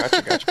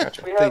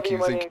 Gotcha. We have Thank you,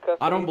 E-Money thank in custody,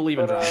 I don't believe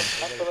in but, driving.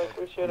 I feel like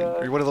we should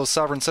Are you one of those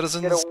sovereign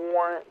citizens? get a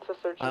warrant to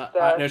search his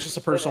stash. No, it's just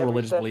a personal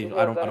religious belief.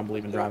 I don't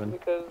believe in driving.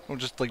 Oh,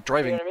 just like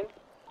driving. You know what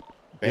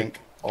I mean? Bank,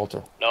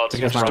 Alta. No, it's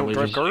You guys just don't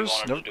drive cars?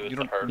 wanted to do it You the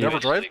don't hard never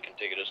way so drive? they can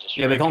take it as a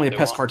Yeah, they call me a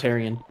strike if they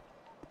want. pescartarian.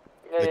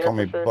 They call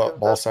me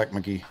Ballsack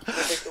McGee.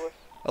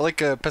 I like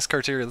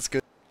Pescarteria, that's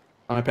good.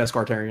 I'm a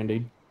pescartarian,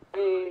 dude.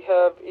 We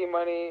have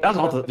E-Money. That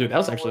was all, dude. That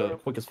was actually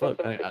quick as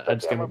fuck. I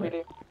just came up with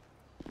it.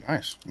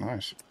 Nice.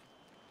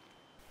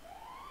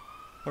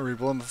 Alright,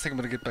 well, I think I'm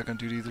gonna get back on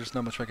duty. There's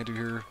not much I can do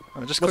here.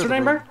 Just What's clear your the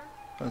name, road.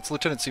 It's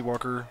Lieutenant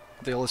Seawalker,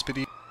 the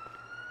LSPD.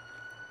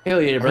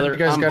 Hell yeah, brother.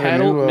 I'm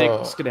Paddle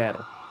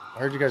McSkedaddle. I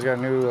heard you guys got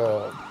a new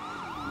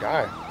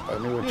guy, a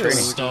new training.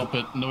 Stop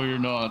it. No, you're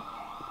not.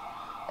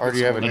 Or do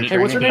you have a new Hey,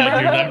 what's your name? Did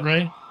I hear that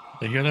right?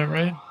 Did I hear that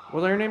right?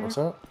 What's your name? What's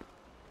up?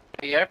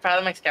 You're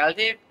Paddle McSkedaddle,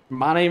 dude?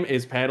 My name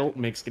is Paddle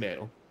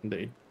McSkedaddle.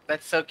 Indeed.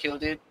 That's so cool,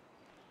 dude.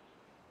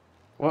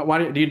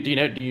 Why do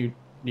you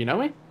know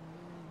me?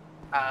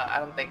 I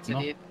don't think so,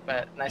 No. dude,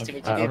 but nice to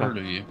meet you, I've dude. heard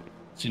of you.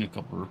 Seen a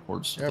couple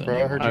reports. Yeah, with bro,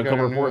 that I heard name. you got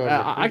a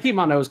new I keep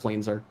my nose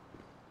clean, sir.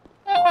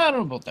 I don't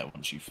know about that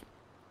one, Chief.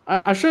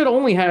 I should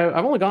only have.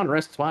 I've only gone to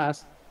rest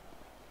twice.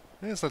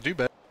 Yeah, it's not too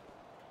bad.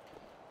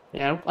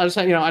 Yeah, I just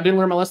I didn't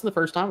learn my lesson the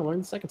first time. I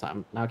learned the second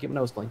time. Now I keep my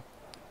nose clean.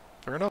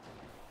 Fair enough.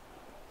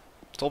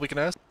 That's all we can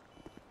ask.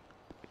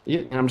 Yeah,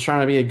 and I'm just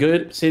trying to be a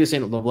good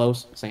citizen of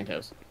Los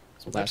Santos.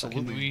 That's what that's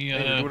Absolutely. We,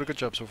 Hey, you're doing a good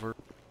job so far.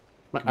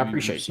 I Can we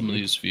appreciate move some you. of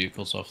these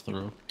vehicles off the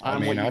road. I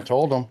mean, I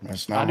told him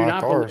it's I not do my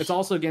not. cars. It's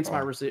also against my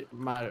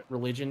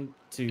religion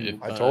to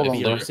I told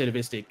be him. a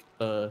recidivistic.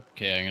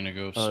 Okay, I'm gonna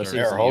go start.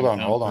 Here, the hold on,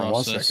 impound hold on, one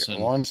process second,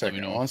 and one let me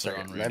second, know one if they're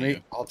second. on Let radio.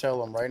 me. I'll tell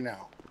them right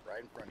now,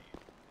 right in front of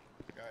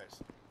you,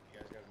 guys. You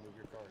guys gotta move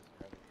your cars.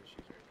 You're having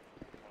issues right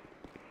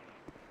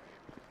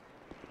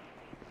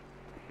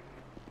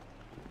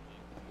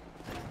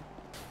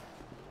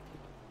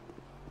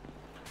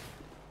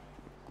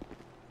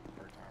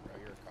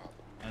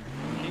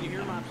Can you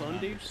hear my phone,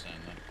 dude?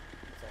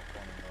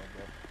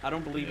 I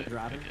don't believe in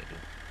driving.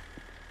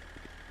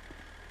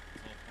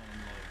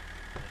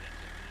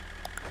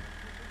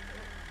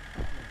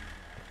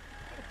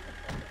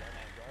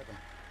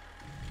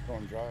 Go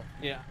and drive.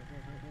 Yeah.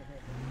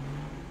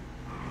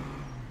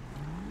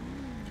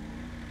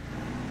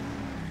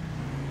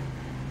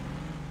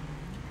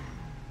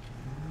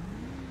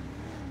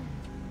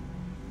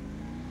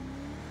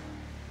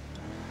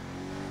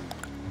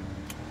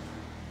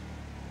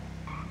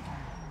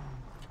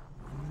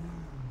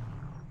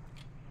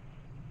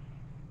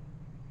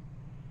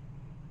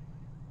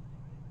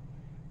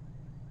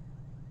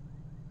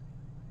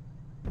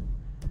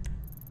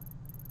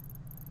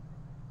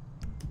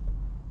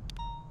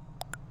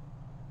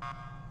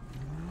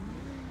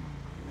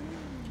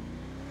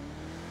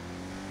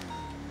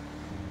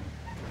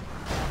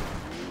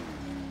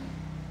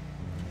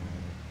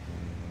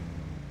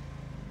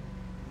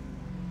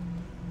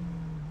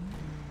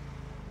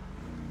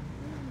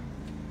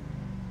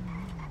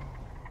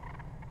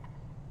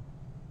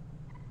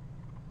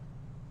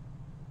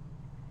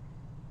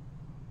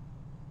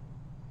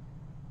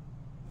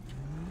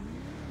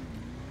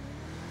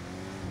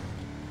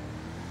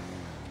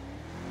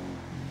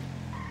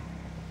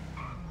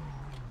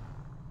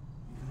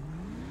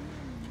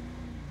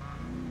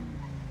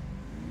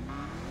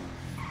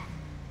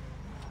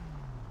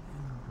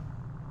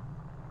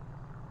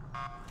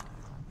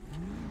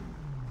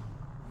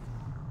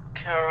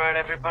 Alright,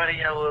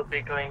 everybody, I will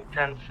be going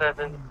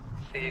 10-7.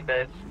 See you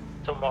guys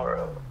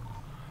tomorrow.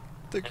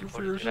 Thank you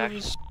for your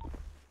service.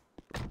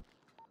 Have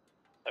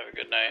a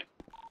good night.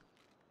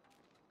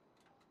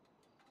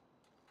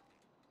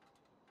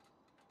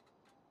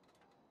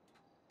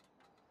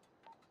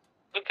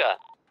 Luca.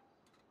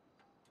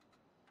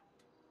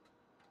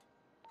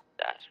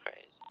 That's crazy.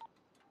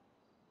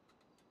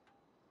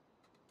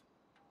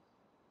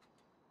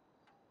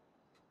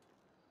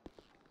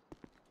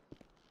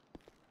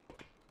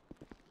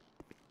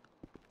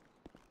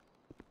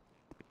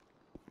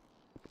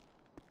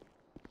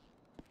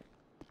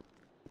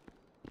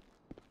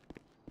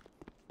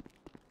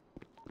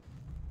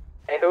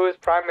 Hey, who is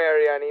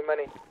primary? I need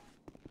money.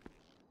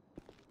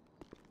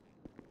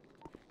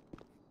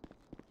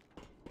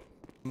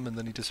 And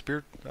then he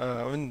disappeared.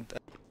 Got him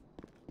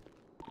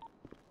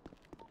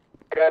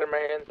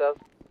right here in south.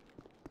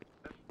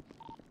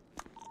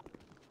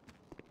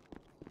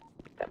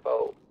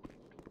 Tempo.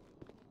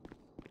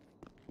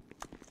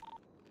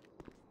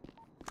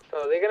 So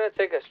are they gonna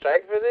take a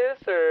strike for this,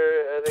 or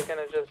are they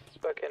gonna just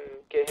fucking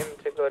get him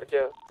to go to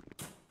jail?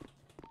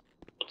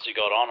 What's he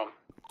got on him?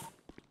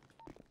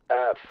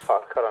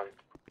 Fuck, hold on.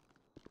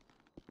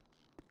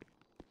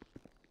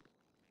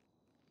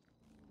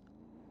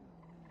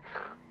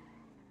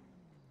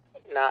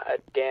 Not a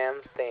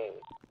damn thing.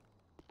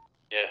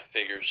 Yeah,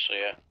 figures. So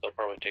yeah, they'll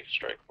probably take a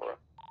strike for it.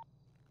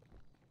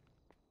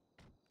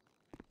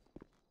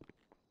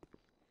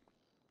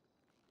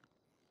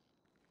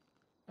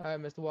 Alright,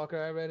 Mr.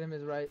 Walker, I read him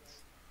his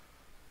rights.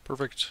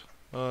 Perfect.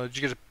 Did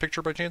you get a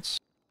picture by chance?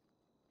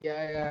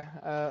 Yeah.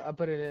 I'll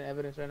put it in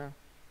evidence right now.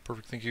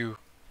 Perfect, thank you.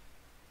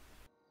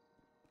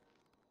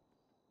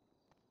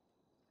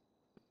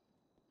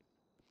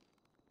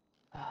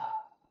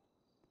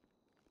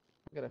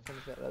 I gotta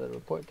finish that other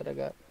report that I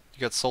got.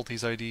 You got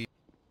Salty's ID.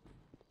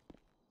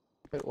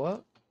 Wait,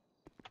 what?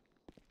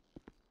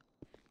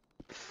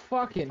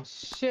 Fucking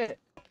shit.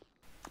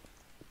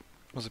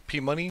 Was it P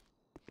money?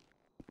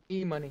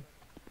 E-money.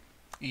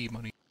 E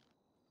money.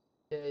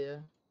 Yeah.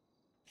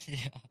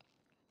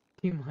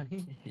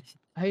 E-money.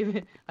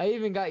 I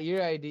even got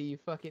your ID, you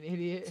fucking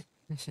idiot.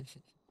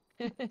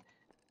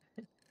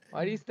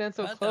 Why do you stand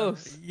so What the-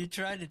 close? You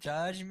trying to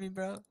charge me,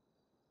 bro?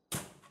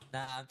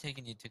 Nah, I'm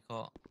taking you to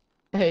court.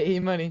 Hey,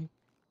 E-Money.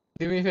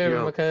 Do me a favor,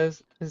 Yo. my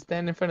cuz. Just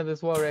stand in front of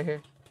this wall right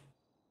here.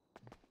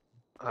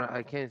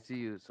 I can't see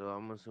you, so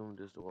I'm assuming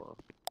this the wall.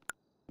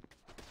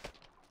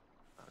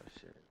 Oh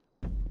shit.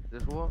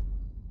 This wall?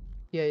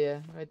 Yeah,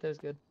 right there's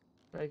good.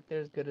 Right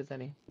there's good as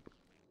any.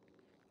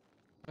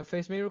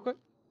 Face me real quick.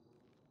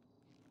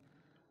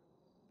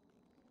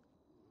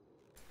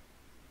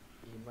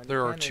 E-Money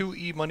There are Canis. 2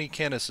 E-Money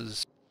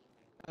Canises.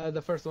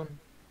 The first one.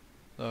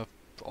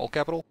 All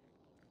capital?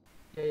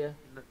 Yeah.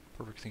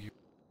 Perfect, thank you.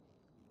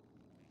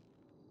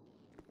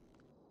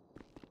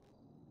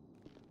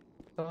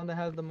 The one that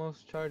has the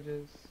most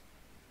charges.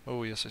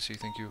 Oh yes, I see,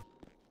 thank you.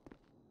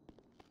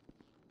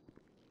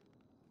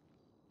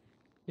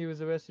 He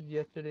was arrested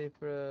yesterday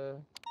for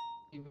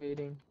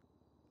evading.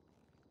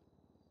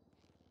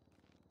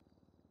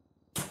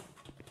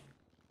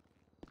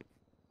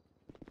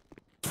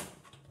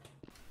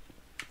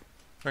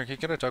 Frankie,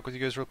 can I talk with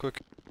you guys real quick?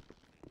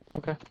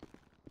 Okay.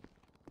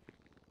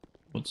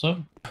 What's up?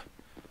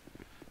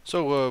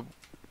 So,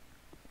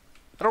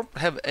 I don't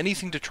have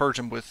anything to charge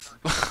him with.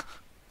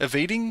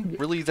 Evading?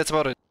 Really? That's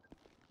about it.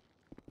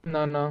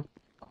 No.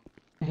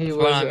 He That's was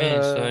what I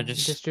mean, so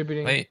just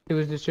distributing. wait. He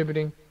was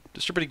distributing.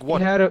 Distributing He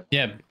what? had a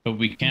Yeah, but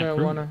we can't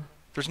prove marijuana. it.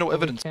 There's no But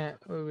evidence.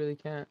 We really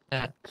can't.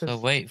 Yeah, so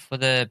 'Cause- wait for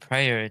the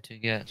prayer to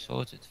get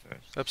sorted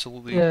first.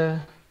 Absolutely.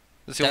 Yeah.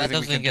 That's If the only that thing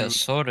we doesn't can get do.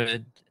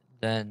 sorted,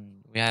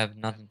 then we have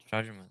nothing to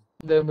charge him with.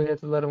 Then we have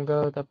to let him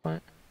go at that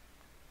point.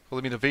 Well,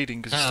 I mean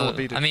evading, because he's still No,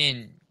 evaded. I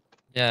mean,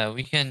 yeah,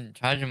 we can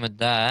charge him with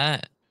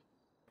that,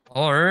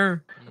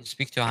 or you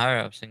speak to higher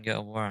ups and get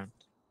a warrant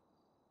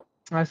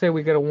I say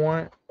we get a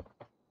warrant.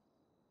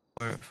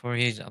 for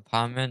his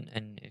apartment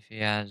and if he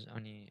has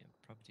any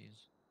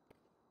properties.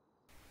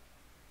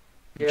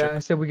 Yeah, I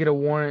said we get a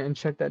warrant and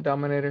check that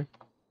Dominator.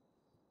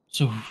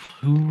 So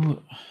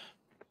who?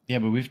 Yeah,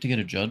 but we have to get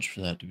a judge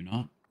for that, do we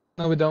not?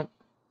 No, we don't.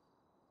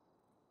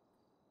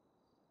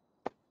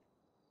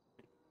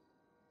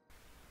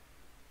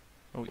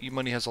 Oh,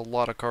 E-Money has a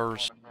lot of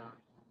cars.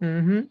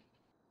 Mm-hmm.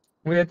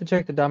 We have to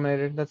check the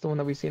Dominator. That's the one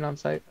that we seen on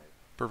site.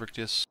 Perfect,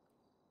 yes.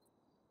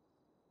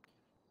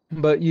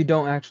 But you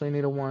don't actually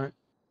need a warrant.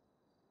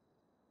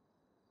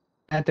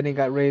 Anthony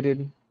got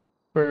raided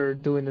for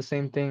doing the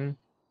same thing,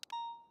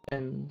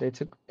 and they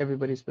took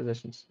everybody's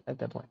possessions at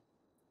that point.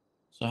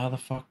 So how the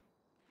fuck?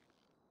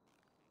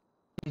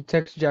 You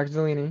text Jack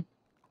Zellini,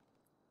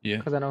 Yeah.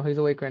 because I know he's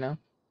awake right now,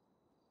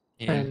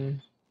 Yeah.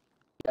 and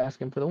you ask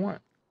him for the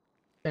warrant.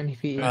 And if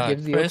he Uh,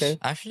 gives the Chris, okay,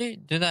 actually,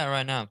 do that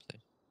right now,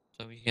 please.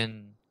 So we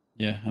can.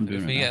 Yeah, I'm doing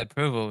If it we now. get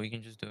approval, we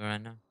can just do it right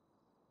now.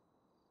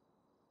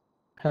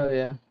 hell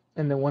yeah.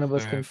 And then one of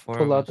us For can 4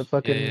 pull of out the us.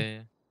 fucking.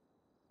 Yeah.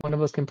 One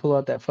of us can pull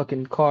out that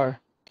fucking car.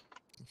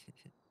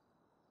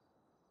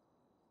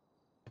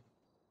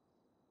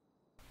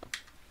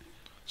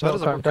 So how No,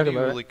 does it can't work? talk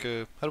about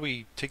it. How do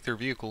we take their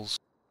vehicles?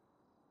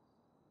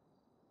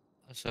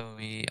 So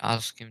we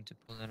ask him to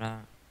pull it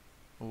out.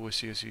 Oh, I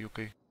see,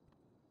 okay.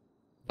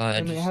 But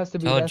I mean, it just has to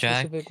be tell that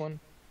Jack specific one.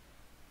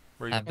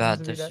 Right. about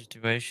to the be that.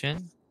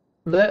 situation.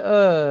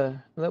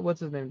 Let what's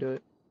his name do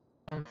it.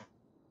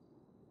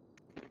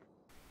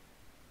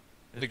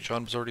 I think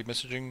John was already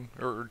messaging,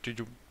 or did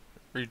you,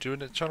 are you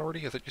doing it, John,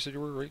 already? I thought you said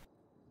you were, right?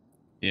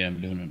 Yeah, I'm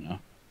doing it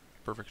now.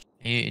 Perfect.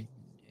 He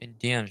in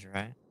DMs,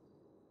 right?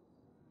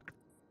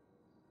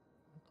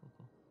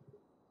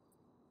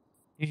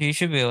 You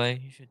should be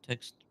away. You should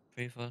text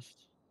Pre first.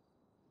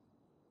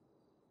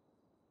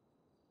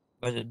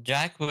 But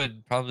Jack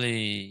would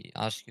probably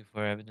ask you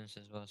for evidence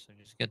as well, so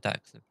just get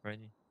that clip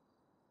ready.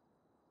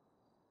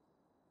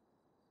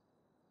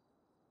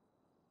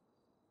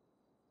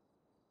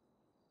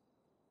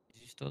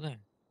 Is he still there?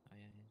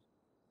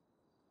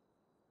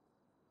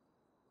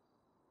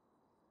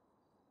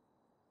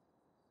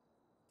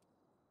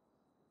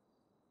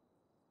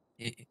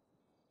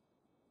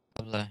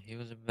 Oh, yeah, he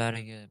was about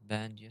to get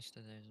banned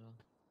yesterday as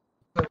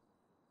well.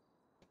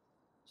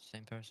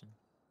 Same person.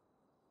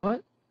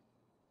 What?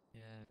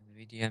 Yeah,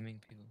 VDMing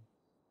people.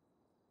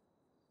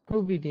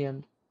 Who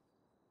VDM'd?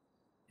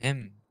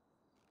 Him.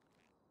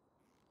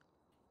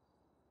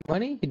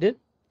 Money? He did?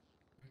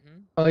 Mm-hmm.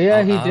 Oh yeah,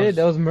 Oh, he I did. was-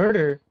 That was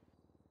murder.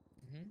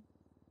 Mhm.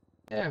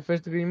 Yeah,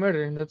 first degree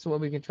murder. That's what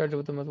we can charge it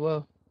with him as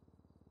well.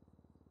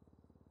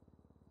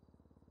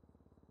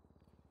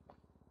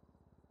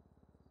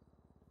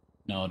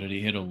 No, did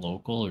he hit a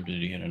local or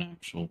did he hit an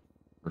actual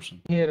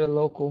person? He had a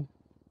local.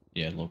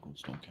 Yeah,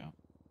 locals don't count.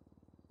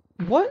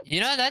 What? You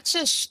know, that's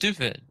just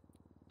stupid.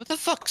 What the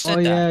fuck said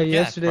Oh yeah, that?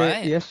 yesterday.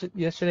 Right?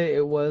 Yesterday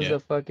it was Yeah. a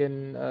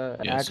fucking an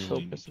Yeah, actual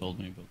Celine person. told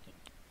me about that.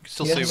 You can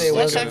still Yesterday say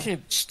was That's a-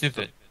 actually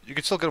stupid. You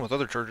can still get them with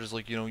other charges,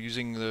 like, you know,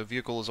 using the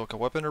vehicle as like a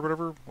weapon or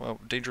whatever. Well,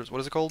 dangerous. What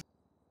is it called?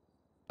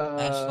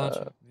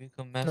 Manslaughter,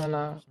 vehicle No,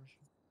 manslaughter.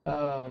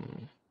 no.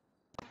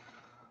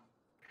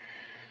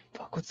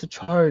 Fuck. What's the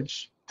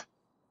charge?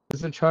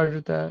 What's the charge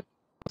with that?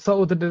 Assault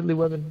with a deadly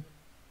weapon.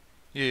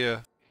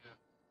 Yeah.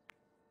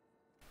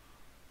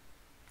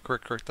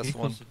 Correct. That's the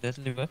one. Vehicle's a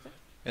deadly weapon?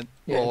 And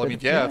Yeah, well, I but- mean,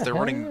 yeah, if yeah, they're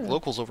hell running yeah.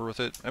 locals over with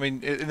it. I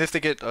mean, and if they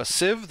get a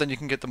civ, then you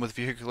can get them with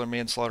vehicular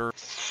manslaughter.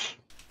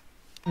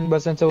 But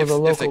since it was a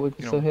If they, local, we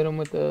can you still know, hit him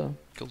with the.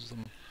 kills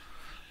them.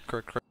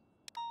 Correct.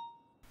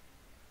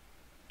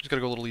 Just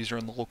gotta go a little easier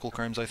on the local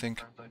crimes, I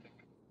think.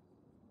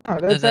 Oh,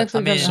 that's I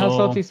actually mean- kinda, how So-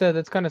 Salty said.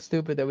 That's kind of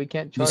stupid that we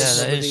can't charge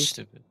This-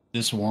 somebody.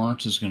 This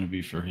warrant is going to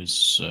be for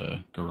his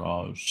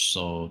garage,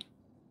 so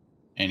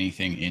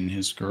anything in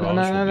his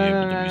garage will be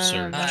able to be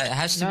served. It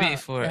has to be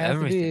for it has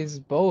everything. To be, it's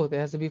both. It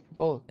has to be for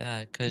both.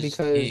 Yeah,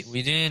 because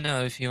we didn't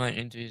know if he went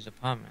into his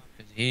apartment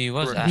because he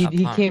was at he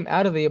apartment. came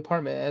out of the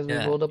apartment as we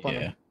Yeah. rolled up on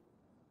him.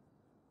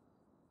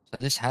 So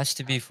this has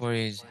to be for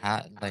his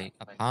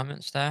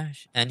apartment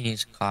stash and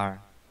his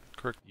car.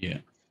 Correct. Yeah.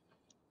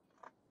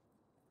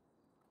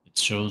 It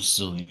shows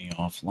Zellini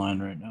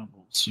offline right now, but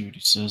we'll see what he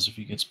says if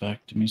he gets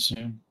back to me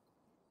soon.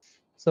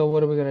 So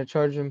what are we gonna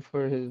charge him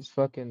for his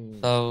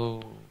fucking?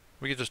 So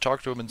we could just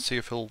talk to him and see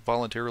if he'll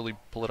voluntarily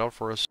pull it out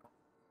for us.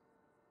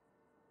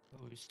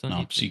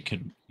 No, 'cause he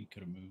could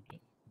have moved it.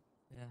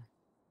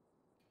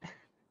 Yeah.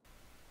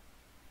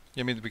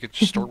 Yeah, I mean, we could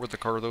just start with the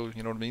car, though.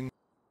 You know what I mean?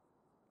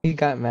 He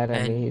got mad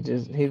at me.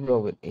 He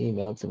wrote an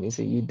email to me.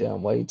 Said, "You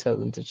dumb? Why you tell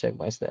them to check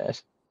my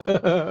stash?"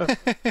 Well,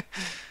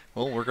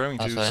 we're going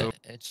to. So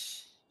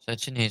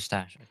It's in his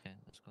stash. Okay,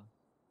 let's go.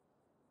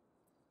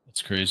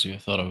 That's crazy. I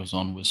thought I was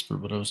on Whisper,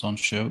 but I was on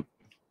Shout.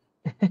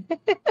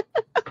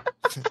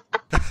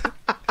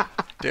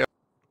 Damn.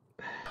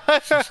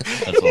 That's all.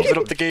 Give it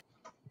up the game.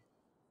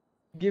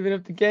 Giving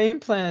up the game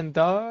plan,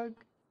 dog.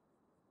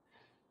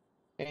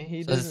 And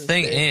he So the doesn't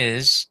thing stay.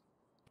 is,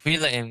 if we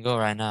let him go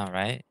right now,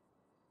 right?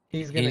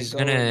 He's gonna go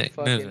gonna and move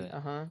fucking- it.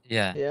 uh-huh.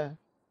 Yeah. Yeah.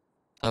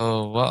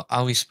 So what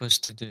are we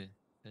supposed to do?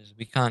 Because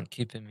we can't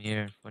keep him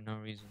here for no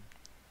reason.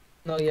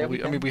 No, yeah.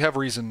 I mean, we have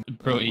reason.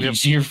 Bro, we have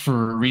he's here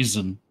for a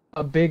reason.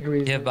 A big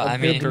reason. Yeah, but a I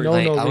big mean, no,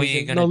 like, no are we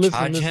reason. gonna No, listen,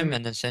 charge listen. him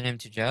and then send him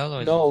to jail,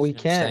 or is No, he we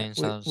just gonna stay in can't.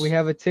 cells? We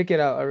have a ticket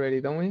out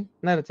already, don't we?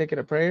 Not a ticket,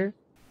 a prayer.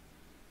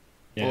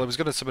 Well, I was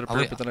gonna submit a Are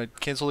prayer, we- but then I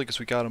canceled it because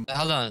we got him.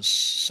 Hold on.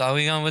 So are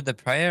we going with the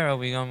prayer, or are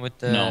we going with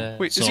the? No.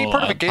 Wait, is he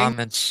part of a gang?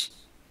 Apartments?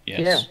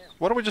 Yes. Yeah.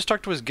 Why don't we just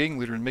talk to his gang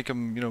leader and make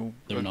him, you know,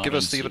 They're not give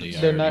us the in evidence?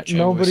 city, They're not. Oh, I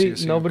Nobody.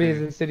 see, Nobody okay. is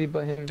in the city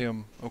but him.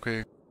 Damn.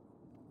 Okay.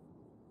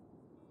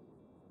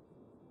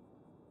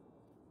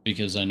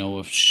 Because I know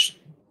if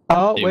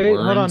Oh they wait, were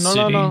hold in on. No,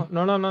 city,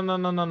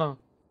 no.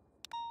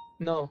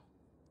 No,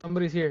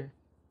 somebody's here.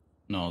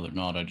 No, they're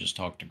not. I just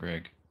talked to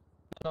Greg.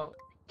 No,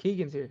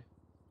 Keegan's here.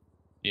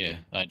 Yeah,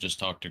 I just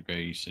talked to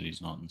Greg. He said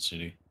he's not in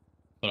city.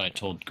 But I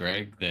told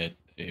Greg that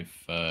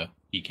if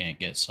he can't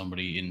get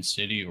somebody in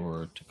city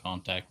or to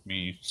contact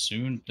me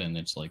soon, then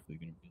it's likely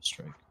going to be a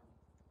strike.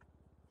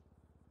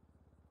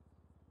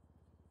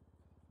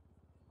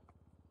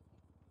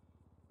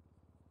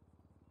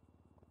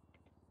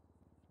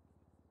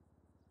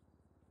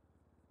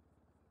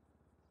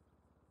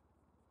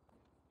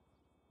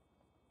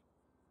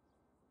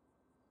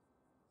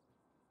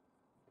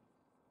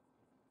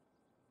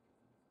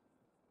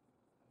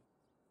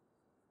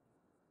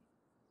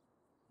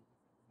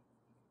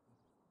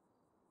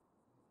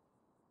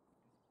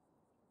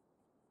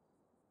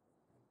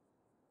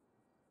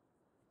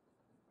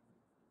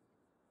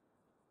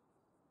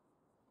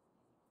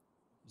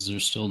 Is there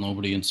still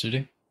nobody in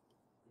city?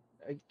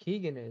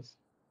 Keegan is.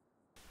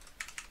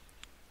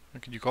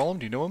 Can you call him?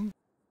 Do you know him?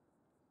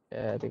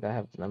 Yeah, I think I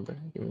have the number.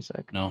 Give me a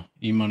sec. No,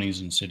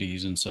 E-Money's in city.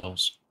 He's in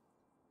cells.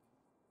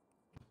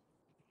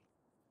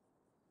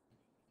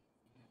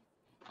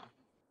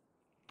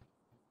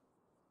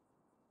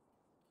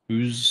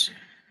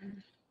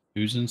 Who's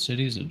in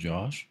city? Is it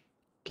Josh?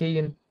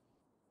 Keegan.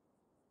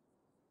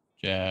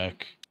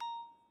 Jack.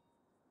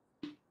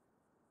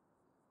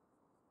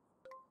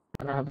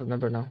 I don't have the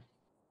number now.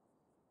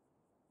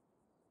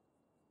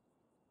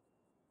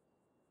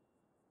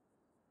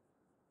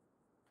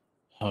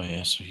 Oh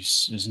yeah, so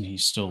isn't he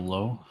still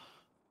low?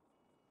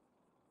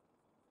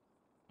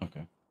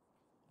 Okay.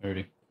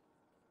 Alrighty.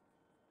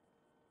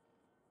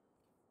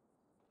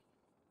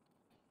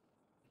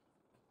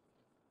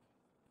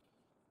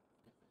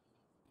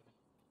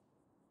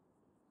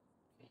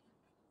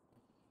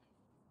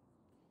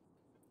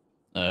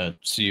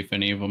 See if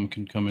any of them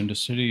can come into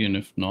city, and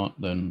if not,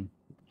 then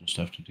we'll just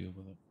have to deal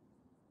with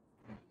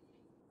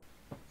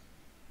it.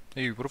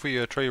 Hey, what if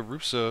we try your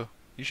roofs? You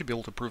should be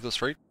able to prove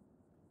this, right?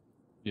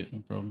 Yeah,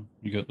 no problem.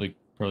 You got like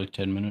probably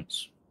 10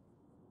 minutes.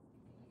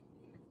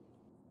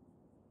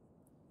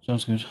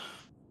 Sounds good.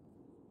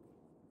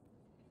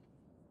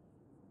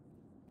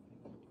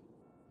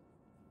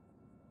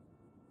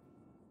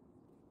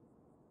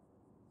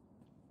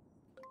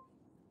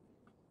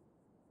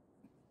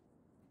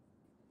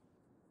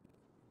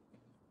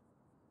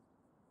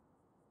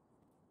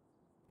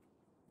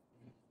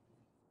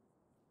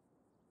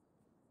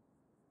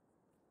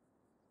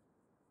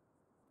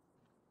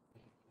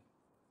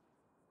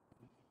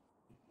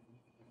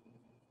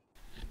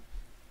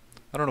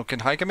 I don't know. Can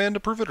High Command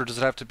approve it, or does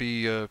it have to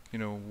be, you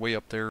know, way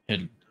up there?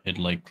 It'd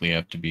likely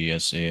have to be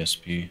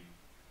SASP.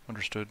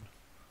 Understood.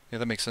 Yeah,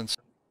 that makes sense.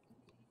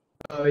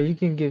 You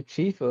can give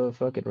Chief a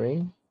fucking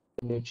ring.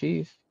 New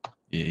chief.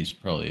 Yeah, he's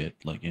probably at,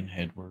 like in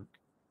head work.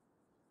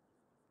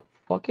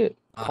 Fuck it.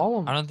 Call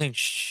him. I don't think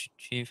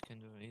Chief can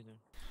do it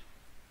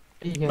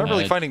either. Yeah. I'm not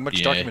really finding much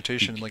yeah,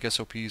 documentation in like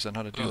SOPs on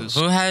how to do this.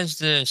 Who has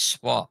the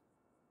swap?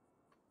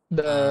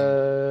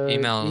 The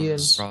Email Ian.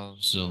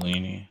 roles.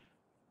 Zelini.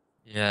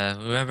 Yeah,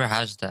 whoever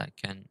has that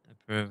can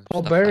approve. Oh,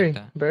 stuff Barry. Like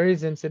that.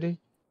 Barry's in city.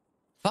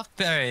 Fuck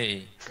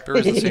Barry.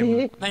 Barry's the same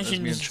as Mention me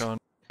and his Sean.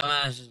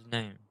 dumbass his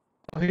name.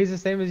 Oh, he's the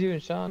same as you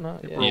and Sean, huh?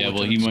 Yeah, Yeah,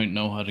 well, he might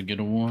know how to get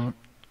a warrant.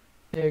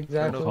 Yeah,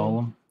 exactly. Call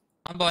him.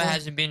 My boy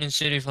hasn't been in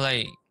city for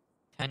like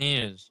 10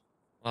 years.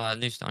 Well, at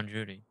least on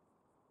duty.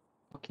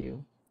 Fuck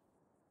you.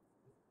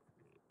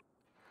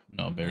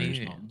 No, Barry's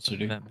He- not in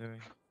city. that Barry.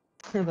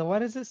 Then why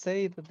does it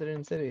say that they're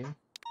in city?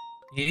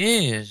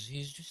 He is.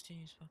 He's just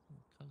his fucking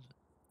cousin.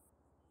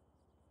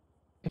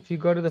 If you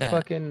go to the Yeah.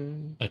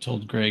 fucking... I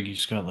told Greg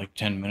he's got like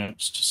 10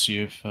 minutes to see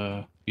if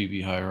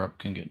BB higher up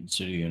can get in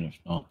city, and if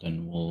not,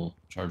 then we'll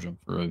charge him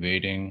for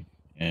evading,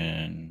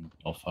 and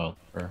I'll file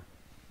the prayer.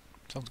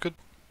 Sounds good.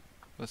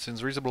 That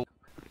seems reasonable.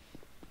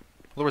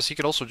 Otherwise, he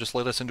could also just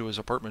let us into his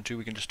apartment too.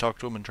 We can just talk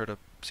to him and try to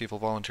see if he'll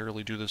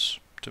voluntarily do this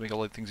to make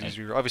all things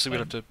easier. Obviously, we'd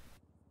have to.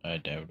 I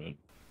doubt it.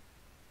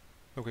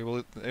 Okay,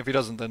 well, if he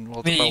doesn't, then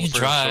we'll have I to mean, you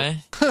file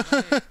can the prayer,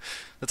 so-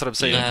 That's what I'm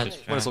saying. Yeah,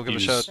 Might as well give it a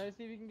He shot.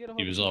 was-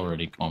 He was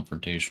already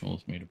confrontational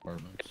with me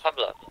departments.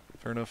 Pablo.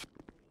 Fair enough.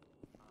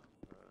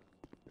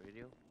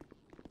 Radio?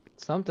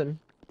 Something.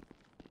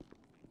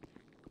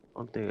 I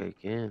don't think I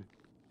can.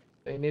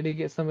 They need to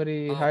get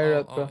somebody higher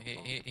up, bro.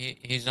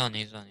 He's on.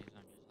 Hold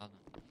on.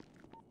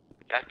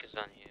 Jack is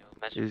on here.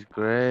 Message. There's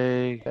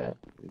Greg,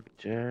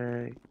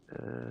 Jack,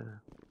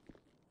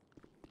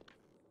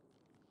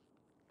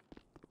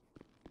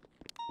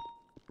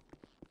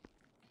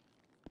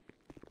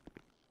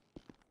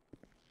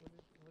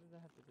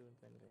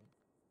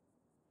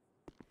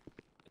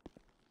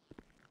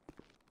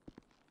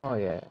 Oh,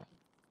 yeah.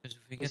 Because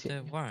if we Is get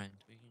it- the warrant,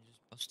 we can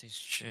just bust his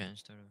shit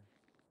instead of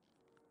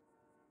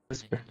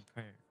Whisper. making the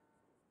prayer.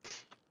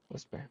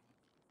 Whisper.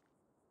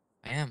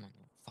 I am on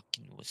the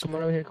fucking whisper. Come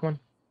on over here, come on.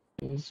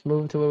 Let's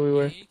move to where we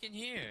were. You can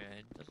hear.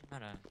 It doesn't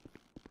matter.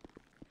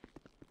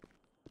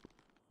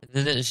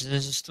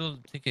 There's still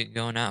a ticket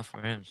going out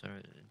for him, so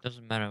it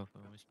doesn't matter if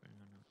we're whispering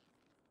or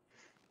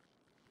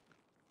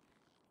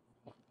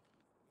not.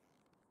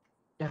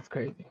 That's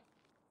crazy.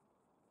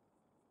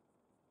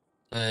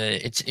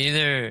 It's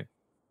either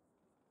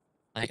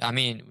like, I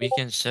mean, we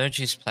can search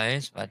his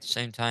place, but at the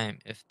same time,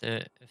 if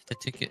the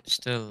ticket's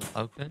still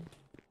open,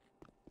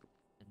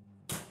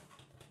 then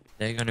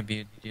they're gonna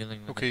be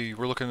dealing with it. Okay,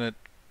 we're looking at.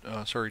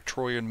 Sorry,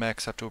 Troy and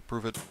Max have to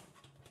approve it.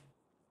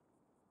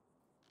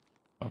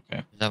 Okay.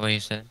 Is that what you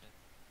said?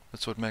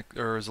 That's what Mac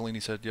or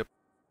Zelini said. Yep.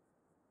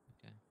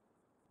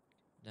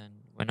 Then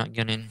we're not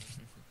getting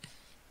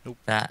Nope.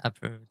 that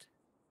approved.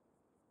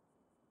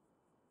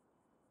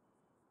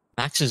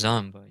 Max is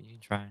on, but you can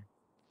try.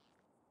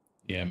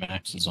 Yeah,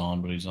 Max is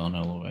on, but he's on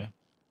LOA.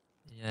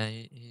 Yeah,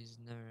 he's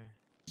never.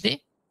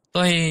 See?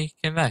 Thought he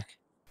came back.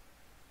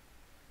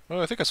 Oh,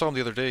 I think I saw him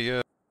the other day.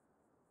 Yeah.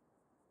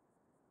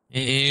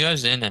 He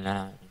goes in and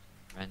out.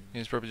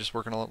 He's probably just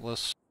working a lot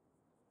less.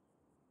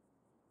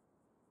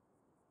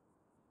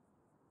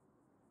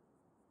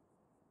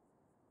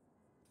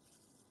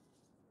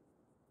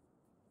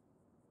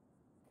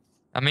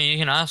 I mean, you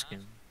can ask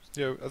him.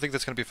 Yeah, I think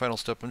that's gonna be a final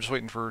step. I'm just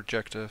waiting for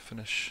Jack to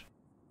finish.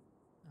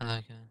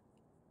 Okay.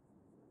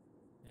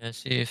 Yeah,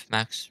 see if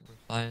Max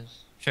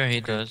replies. Sure, he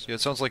does. Yeah,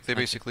 it sounds like they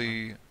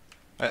basically.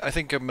 I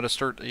think I'm gonna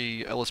start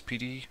a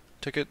LSPD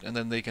ticket, and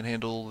then they can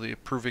handle the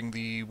approving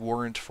the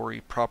warrant for a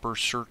proper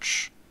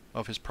search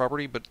of his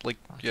property. But like,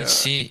 yeah.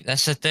 See,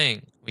 that's the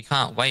thing. We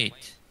can't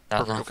wait that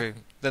Perfect. long. Okay,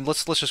 then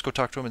let's just go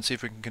talk to him and see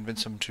if we can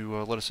convince him to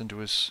let us into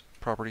his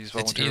properties It's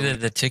voluntarily. either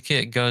the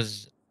ticket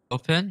goes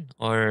open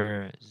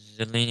or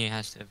Zelini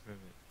has to approve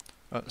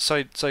it.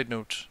 Side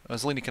note,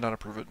 Zelini cannot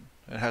approve it.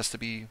 It has to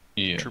be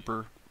Yeah.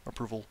 trooper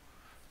approval.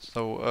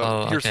 So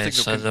Oh, here's okay, the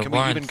thing: so though. the Can we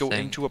even warrant go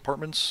thing- into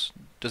apartments?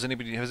 Has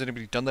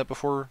anybody done that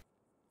before?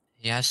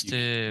 He has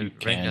to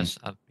ring can. us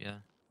up, yeah.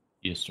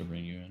 He has to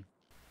ring you in.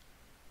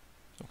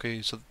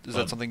 Okay, so is But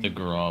that something? The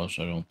garage,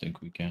 I don't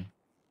think we can.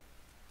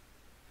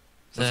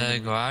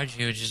 The garage,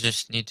 you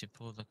just need to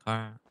pull the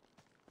car.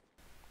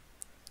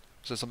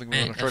 Is that something we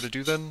Man, want to try to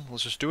that's- do then?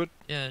 Let's just do it.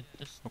 Yeah,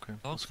 just Okay,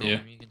 talk let's to go.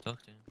 him. You can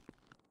talk to him.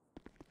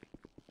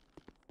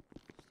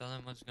 Tell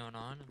him what's going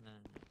on, and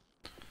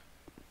then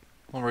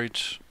All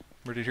right,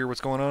 ready to hear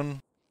what's going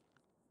on?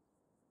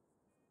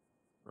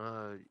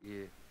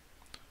 yeah.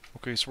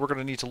 Okay, so we're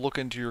gonna need to look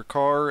into your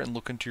car and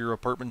look into your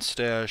apartment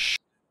stash.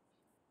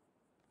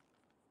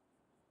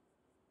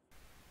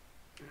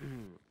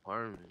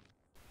 Pardon me.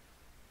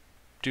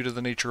 Due to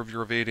the nature of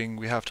your evading,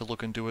 we have to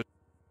look into it.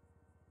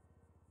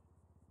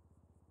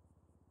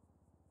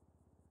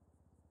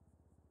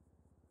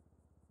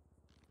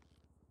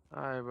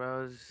 Alright,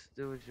 bro, just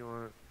do what you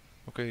want.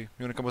 Okay, you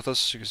wanna come with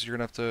us? Because you're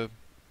gonna have to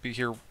be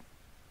here.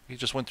 He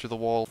just went through the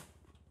wall.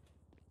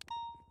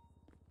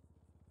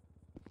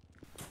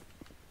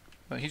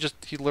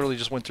 He literally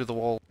just went through the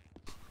wall.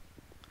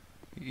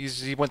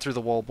 He went through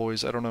the wall,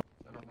 boys. I don't know.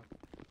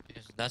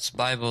 Yes, that's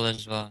Bible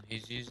as well.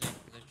 He's using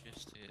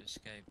glitches to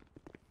escape.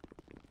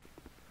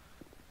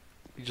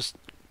 He just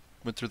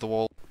went through the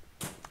wall.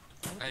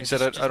 Hey, He said,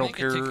 just I don't make a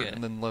care, ticket.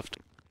 and then left.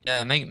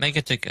 Yeah, make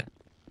a ticket.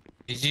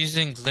 He's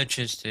using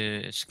glitches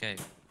to escape.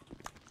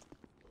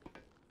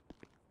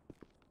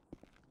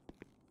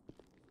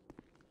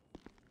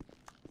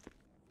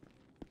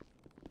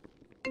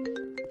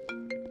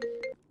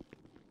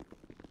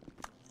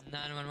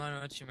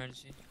 What's your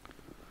emergency?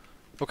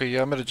 Okay,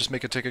 yeah, I'm gonna just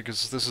make a ticket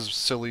because this is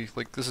silly.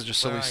 Like, this is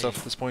just Where silly are stuff you?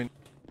 at this point.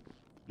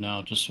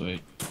 No, just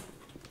wait.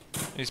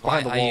 He's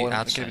Why behind the are you wall, and I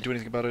outside? can't do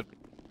anything about it.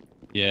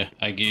 Yeah,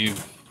 I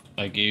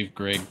gave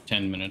Greg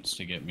 10 minutes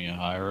to get me a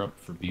higher up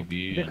for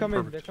BB. They're and-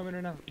 coming. They're coming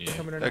right now. Yeah. They're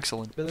coming right now.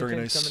 Excellent. Billy Very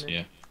Finn's nice. coming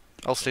in. Yeah.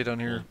 I'll stay down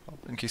here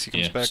in case he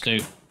comes Yeah, back. stay.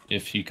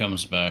 If he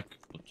comes back,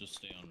 we'll just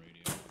stay on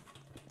radio.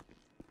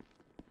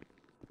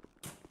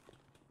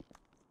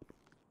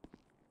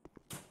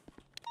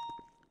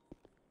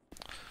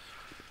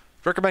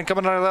 Recommend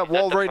coming out of that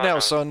wall right now,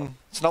 son.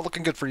 It's not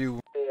looking good for you.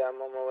 Yeah, I'm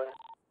on my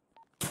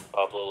way.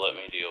 Pablo, let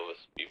me deal with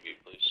BB,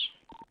 please.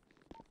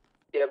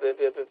 Yep.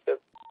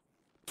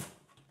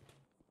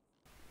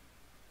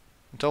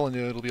 I'm telling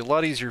you, it'll be a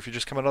lot easier if you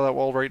just come out of that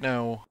wall right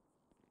now.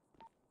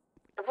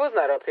 Who's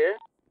not up here?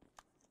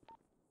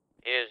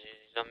 He is.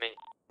 He's on me.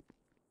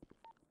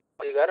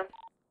 Oh, you got him?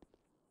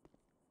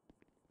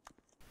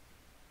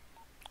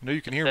 I know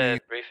you can hear The me.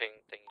 briefing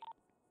thing.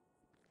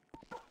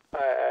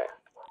 Alright.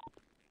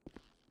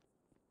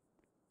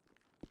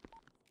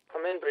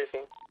 I'm in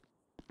briefing.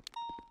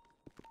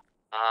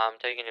 I'm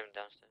taking him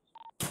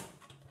downstairs.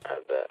 I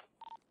bet.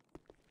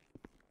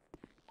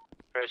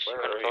 Chris, you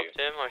Where wanna are talk you?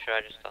 to him or should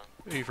I just tell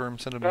him? A-firm,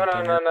 send him No.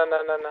 down here.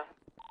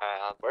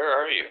 Alright, Where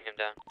are you? bring him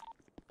down.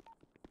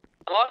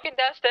 I'm walking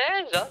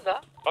downstairs,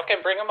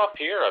 Fucking bring him up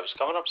here. I was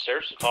coming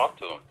upstairs to talk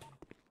to him.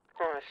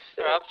 Oh, shit.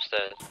 They're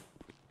upstairs.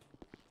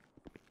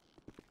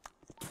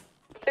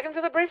 Take him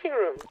to the briefing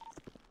room.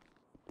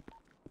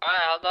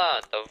 Alright, hold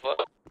on. The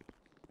fuck?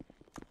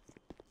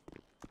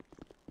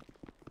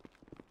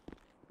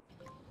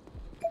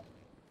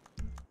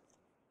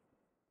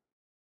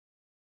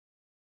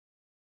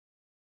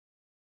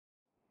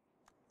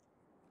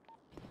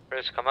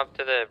 Chris, come up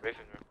to the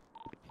briefing room.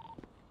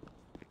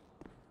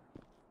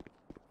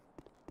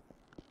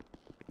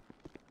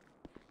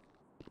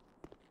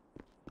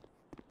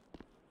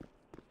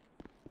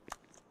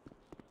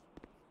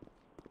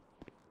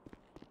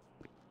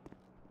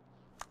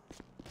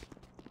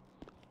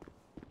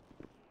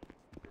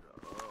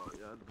 Oh,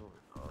 y'all doing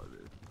all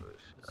this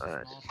bullshit.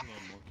 Alright.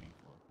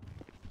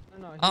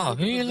 No, he's Oh, looking who are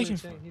for you Billy looking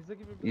Finn. for? He's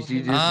looking for You Billy see,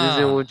 Finn. this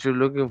isn't what you're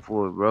looking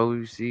for, bro.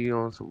 You see you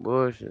on some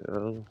bullshit,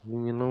 bro. Leave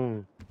me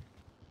alone.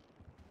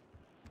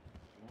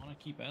 You want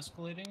to keep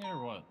escalating it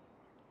or what?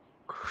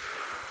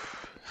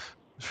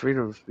 It's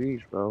freedom of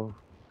speech, bro.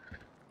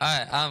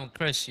 Alright,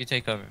 Chris, you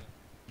take over.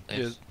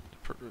 Please.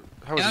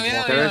 How is Yeah, he yeah,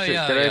 walking?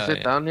 Can I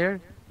sit down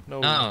here?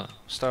 No.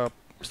 Stop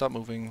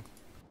moving.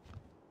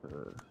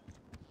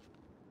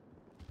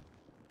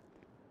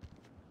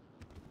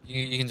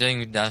 You can take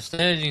him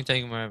downstairs, you can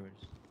take him wherever.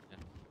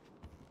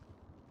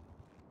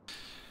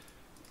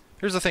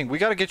 Here's the thing, we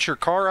gotta get your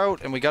car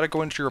out, and we gotta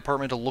go into your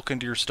apartment to look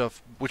into your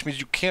stuff, which means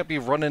you can't be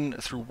running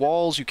through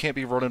walls, you can't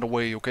be running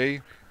away,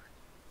 okay?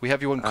 We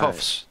have you in Alright.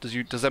 cuffs.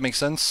 Does that make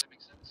sense?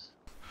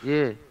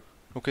 Yeah.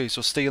 Okay,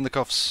 so stay in the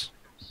cuffs.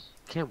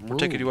 Can't We're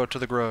taking move. you out to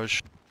the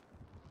garage.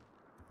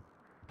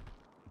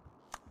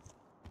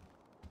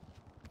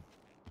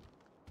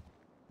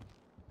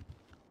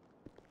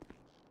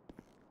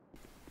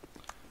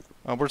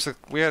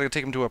 We gotta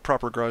take him to a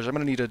proper garage. I'm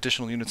gonna need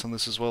additional units on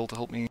this as well to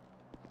help me.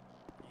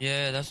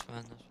 Yeah, that's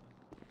fine.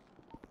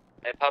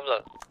 Hey,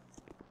 Pablo.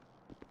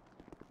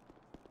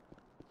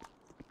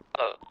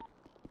 Hello.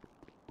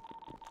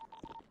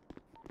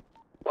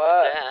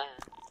 What? Yeah.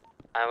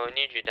 I will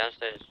need you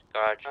downstairs,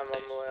 garage. I'm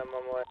on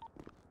my way.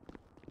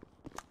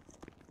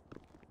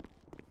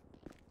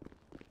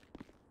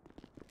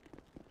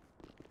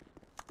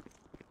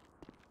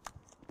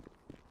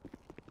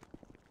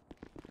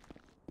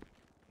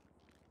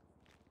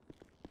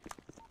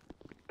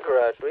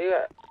 Garage, where you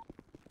at?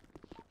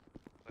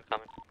 We're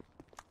coming.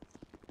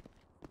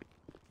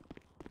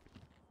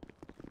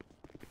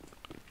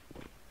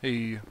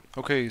 Hey,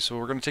 okay, so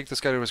we're gonna take this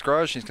guy to his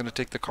garage, and he's gonna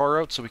take the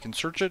car out so we can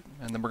search it,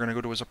 and then we're gonna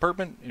go to his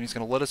apartment, and he's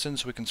gonna let us in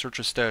so we can search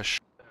his stash.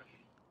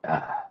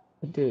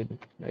 Dude,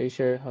 are you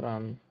sure? Hold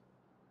on.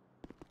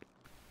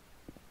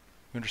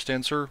 You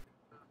understand, sir?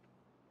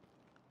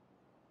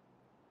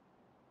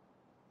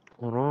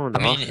 Hold on, the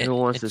I mean, officer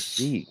wants to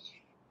speak.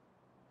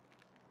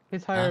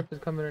 His higher up is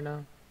coming right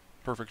now.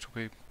 Perfect,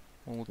 okay.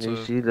 Well, let's,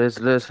 You see,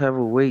 let's have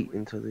a wait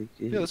until they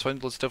get yeah, that's fine.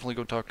 Let's definitely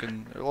go talk,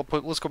 and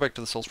let's go back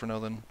to the cells for now,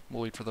 then.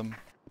 We'll wait for them.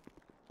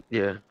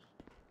 Yeah.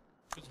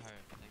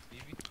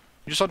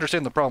 You just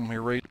understand the problem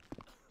here, right?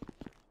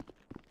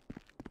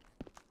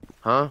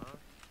 Huh?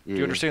 Do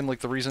you understand, like,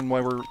 the reason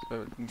why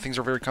things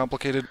are very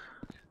complicated?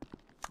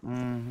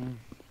 Mm-hmm.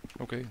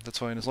 Okay, that's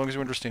fine, as long as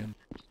you understand.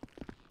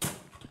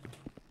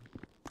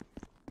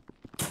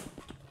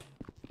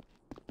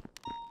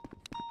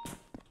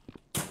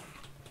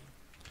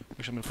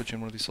 Actually, I'm gonna put you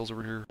in one of these cells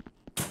over here.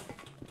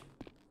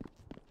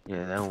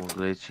 Yeah, that one's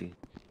glitchy.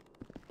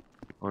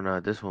 Oh no,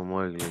 this one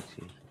more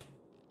glitchy.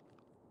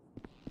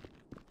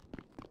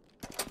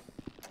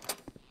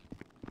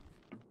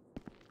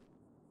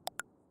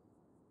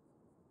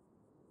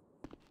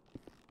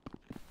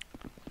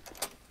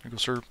 There you go,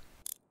 sir.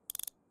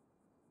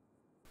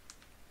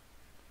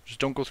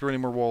 Just don't go through any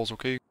more walls,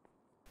 okay?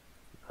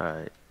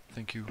 Alright.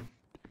 Thank you.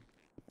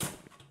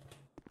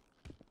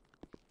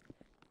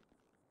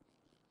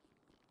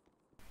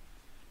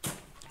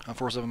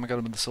 4-7, I got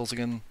him in the cells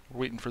again. We're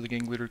waiting for the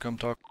gang leader to come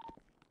talk.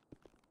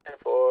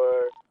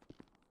 10-4.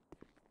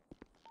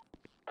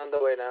 On the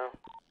way now.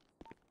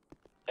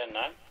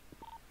 10-9?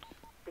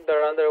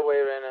 They're on their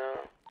way right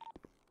now.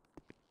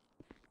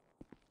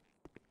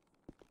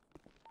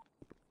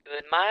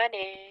 Good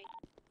morning.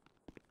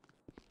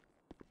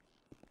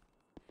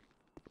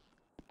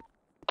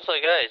 Also,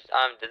 guys,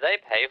 did they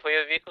pay for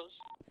your vehicles?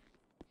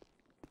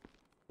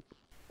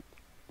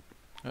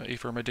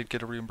 A-firm, I did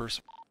get a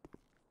reimbursement.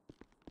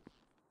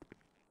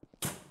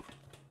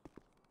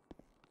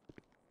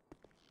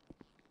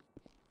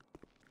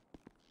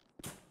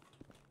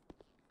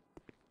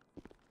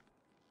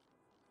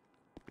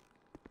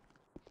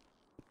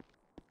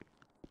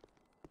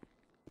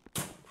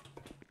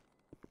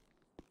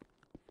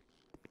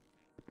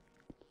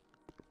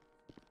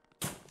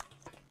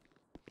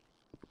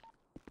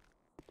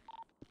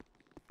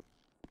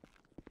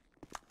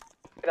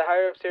 The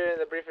higher ups here in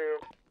the briefing room.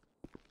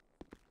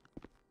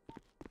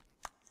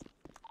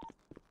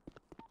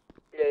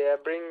 Yeah,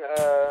 bring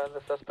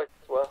the suspect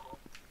as well.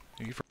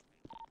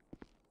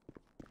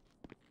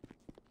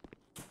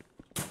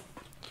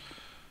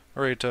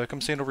 Alright,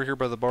 come stand over here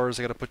by the bars.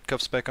 I gotta put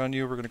cuffs back on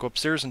you. We're gonna go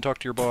upstairs and talk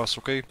to your boss,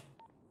 okay?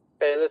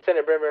 Hey,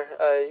 Lieutenant Brimmer,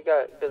 you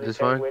got Billy This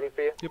Tang fine? waiting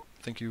for you. Yep,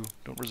 thank you.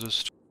 Don't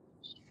resist.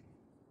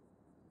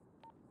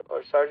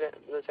 Or Sergeant,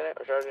 Lieutenant,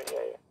 or Sergeant,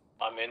 yeah.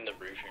 I'm in the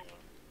briefing room.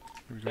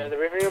 Here we In go. the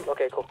briefing room?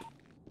 Okay, cool.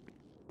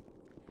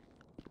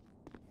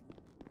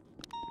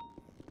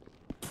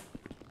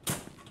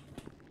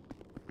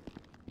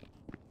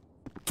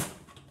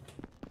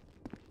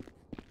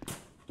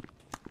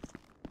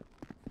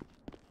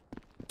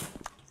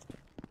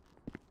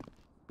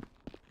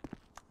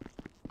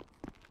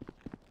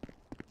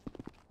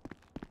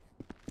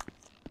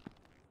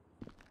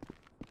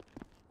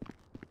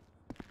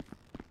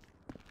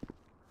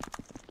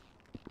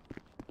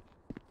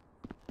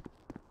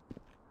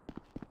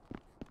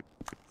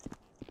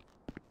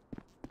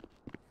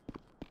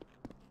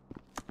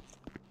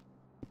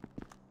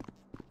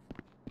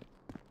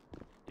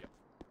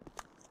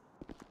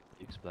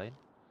 Explain.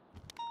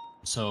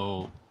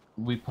 So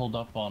we pulled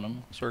up on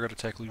him. Sorry, I gotta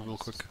tackle you real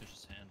quick. Handoff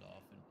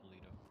in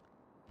Polito.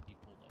 He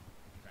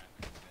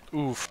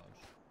pulled up. Oof.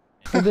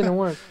 It didn't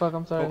work. Fuck,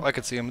 I'm sorry. Oh, I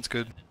can see him. It's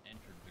good.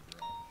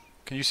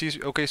 Can you see?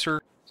 Okay,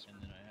 sir.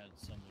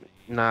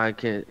 Nah, I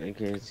can't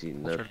see I'll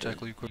nothing. try to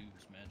tackle you quick.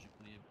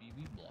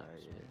 Ah,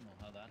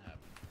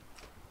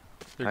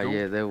 There you go.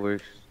 yeah, that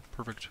works.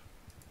 Perfect.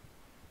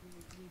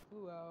 We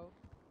flew out,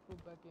 flew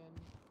back in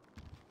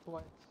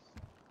twice.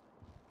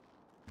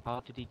 How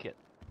did he get?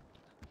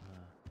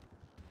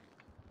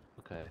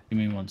 Okay. Give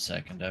me 1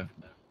 second. I've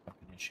got a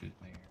fucking issue with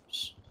my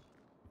ears.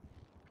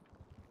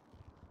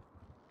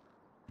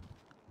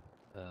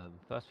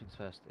 First things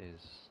first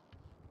is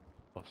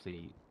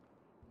obviously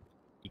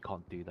you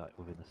can't do that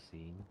within the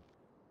scene,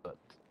 but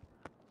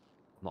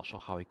I'm not sure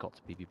how he got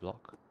to BB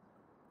block.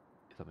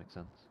 If that makes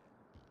sense.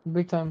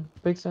 Big time,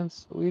 big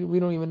sense. We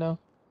don't even know.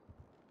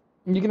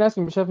 You can ask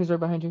him. Chef is right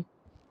behind you.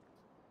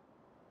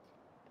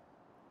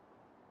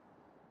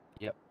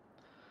 Yep.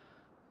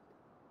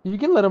 You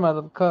can let him out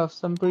of the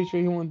cuffs. I'm pretty sure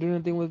he won't do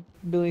anything with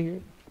Billy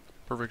here.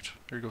 Perfect.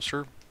 There you go,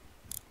 sir.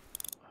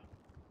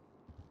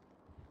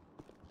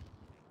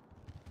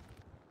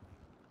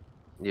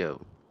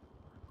 Yo.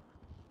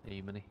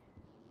 Hey, Money.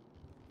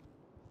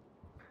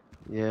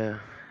 Yeah,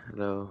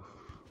 hello.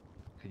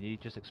 Can you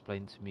just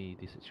explain to me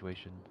the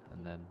situation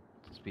and then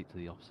speak to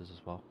the officers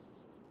as well?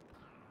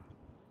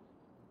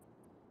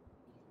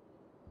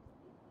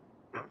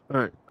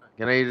 Alright,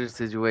 can I hear the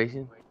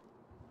situation?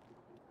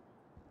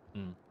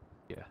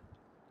 Yeah.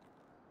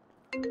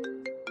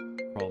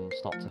 From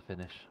start to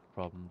finish,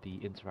 from the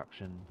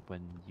interaction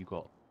when you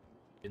got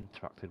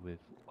interacted with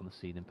on the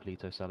scene in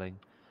Polito selling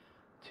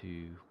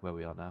to where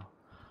we are now.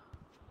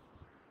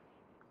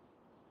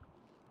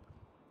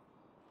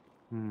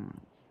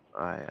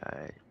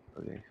 Alright,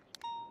 okay.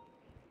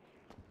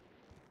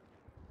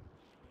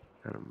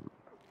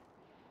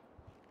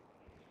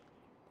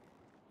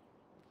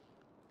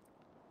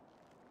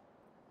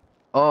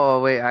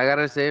 Oh, wait, I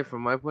gotta say it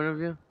from my point of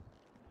view?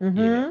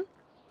 Mm-hmm.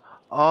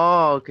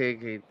 Oh,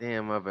 okay,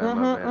 damn, my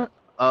bad.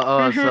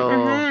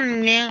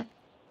 So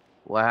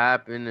what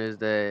happened is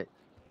that,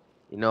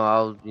 I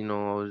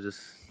was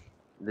just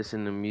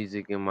listening to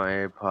music in my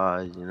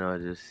AirPods,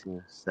 just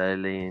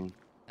settling.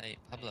 Hey,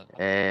 Pablo.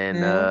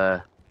 And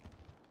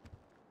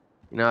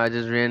I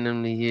just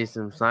randomly hear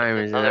some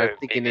sirens, and I'm another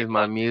thinking baby it's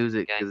my block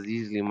music, gang because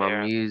usually my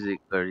there. music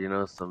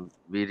or some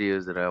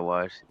videos that I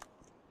watch,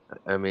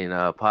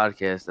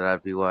 podcast that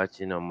I'd be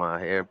watching on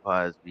my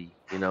AirPods be,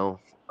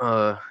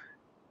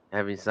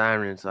 having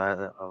sirens. So I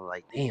was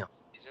like, damn,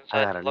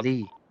 I gotta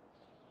leave.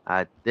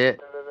 I did,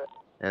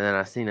 and then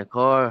I seen a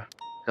car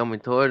coming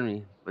toward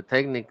me, but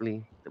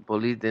technically the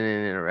police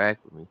didn't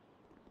interact with me.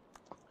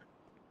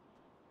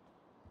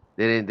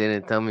 They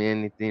didn't tell me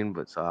anything,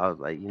 but so I was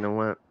like, you know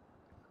what?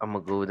 I'm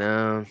gonna go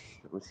down.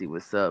 Let me see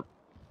what's up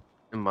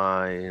in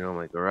my,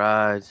 my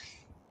garage,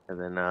 and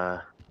then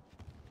I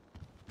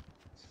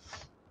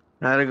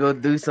had to go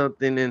do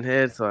something in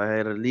head, so I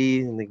had to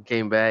leave, and then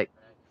came back.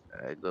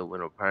 I go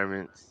with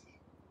apartments,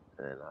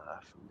 and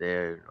from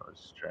there, I was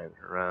just driving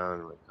around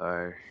in my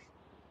car.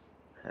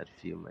 I had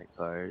a few of my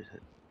cars.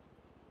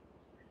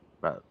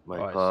 Brought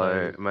my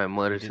car, my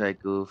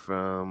motorcycle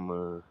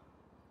from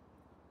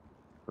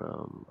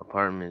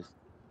apartments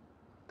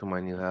to my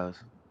new house.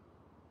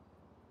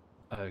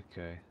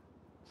 Okay.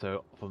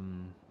 So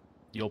from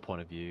your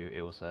point of view,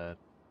 it was a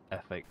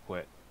F8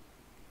 quit.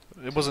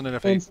 It wasn't an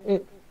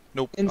F8.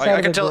 Nope.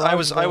 I can tell. I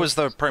was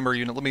the primary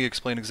unit. Let me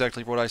explain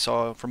exactly what I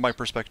saw from my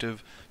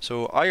perspective.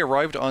 So I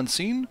arrived on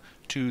scene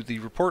to the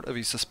report of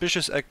a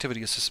suspicious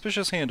activity, a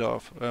suspicious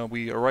handoff.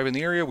 We arrive in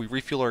the area. We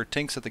refuel our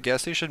tanks at the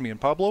gas station. Me and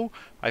Pablo.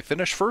 I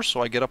finish first,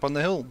 so I get up on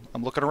the hill.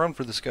 I'm looking around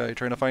for this guy,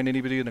 trying to find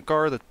anybody in a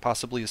car that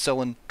possibly is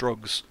selling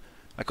drugs.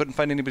 I couldn't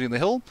find anybody in the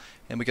hill,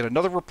 and we get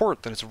another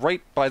report that it's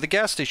right by the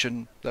gas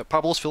station that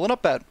Pablo's filling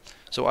up at.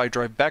 So I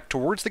drive back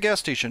towards the gas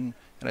station,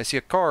 and I see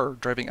a car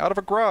driving out of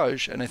a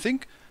garage, and I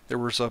think there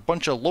was a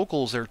bunch of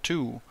locals there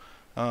too.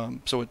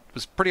 So it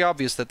was pretty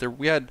obvious that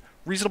we had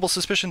reasonable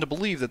suspicion to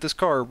believe that this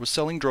car was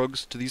selling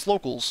drugs to these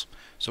locals.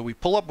 So we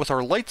pull up with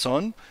our lights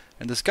on,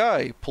 and this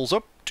guy pulls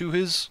up to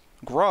his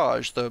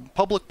garage, the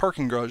public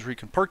parking garage where you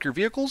can park your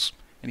vehicles,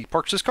 and he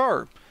parks his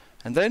car.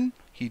 And then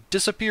he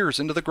disappears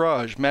into the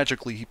garage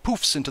magically. He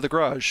poofs into the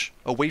garage,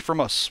 away from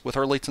us, with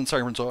our lights and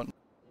sirens on.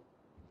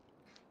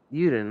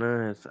 You did not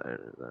have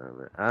sirens on,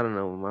 man. I don't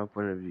know, from my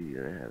point of view, you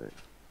didn't have it.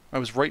 I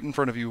was right in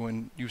front of you,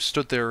 and you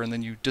stood there, and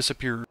then you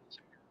disappeared.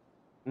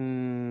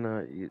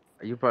 No,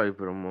 you probably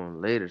put them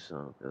on later,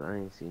 so because I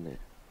ain't seen it.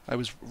 I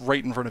was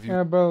right in front of you.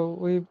 Yeah,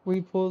 bro.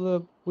 We pulled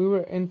up. We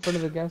were in front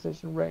of the gas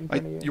station, right in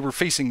front of you. You were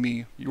facing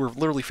me. You were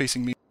literally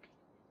facing me.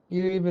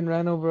 You even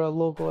ran over a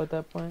local at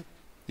that point.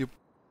 Yep.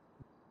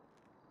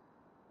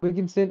 We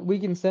can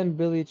send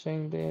Billy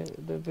Chang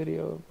the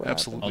video. Of what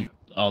Absolutely. happened.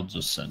 I'll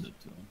just send it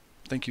to him.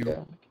 Thank you. Yeah.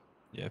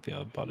 Yeah, if you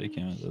have a body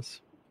cam of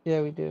this.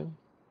 Yeah, we do.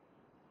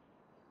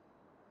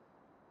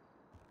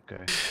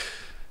 Okay.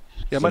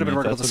 Yeah, it might have been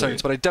right about the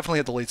sirens, but I definitely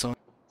had the lights on.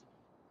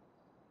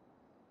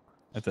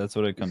 If that's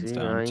what it comes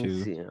down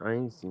to. I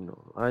ain't seen no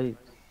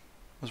lights.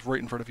 I was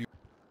right in front of you.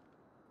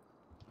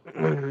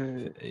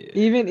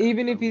 Even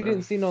if you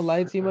didn't see no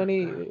lights,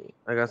 E-Money,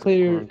 I got some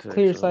clear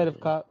contacts sight on of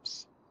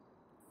cops.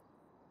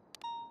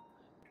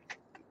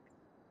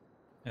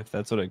 If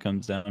that's what it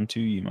comes down to,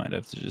 you might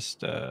have to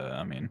just,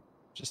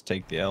 just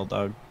take the L,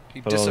 dog.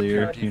 He Put all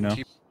your,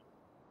 disappeared.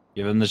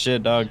 give him the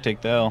shit, dog. Take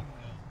the L.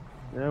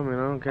 Yeah, I mean, I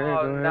don't care.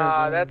 Oh, Go ahead,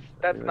 nah, bro.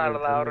 that's not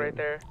allowed right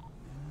there.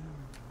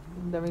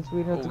 That means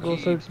we'd have to go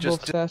search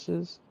both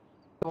stashes.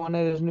 The one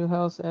at his new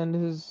house and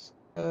his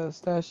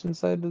stash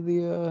inside of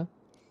the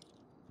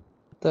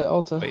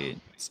Alta. Wait,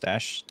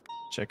 stash?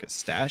 Check his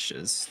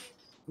stashes.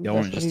 You That's don't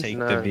what just he's take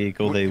not- the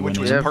vehicle they went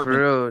in. Yeah, for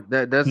real.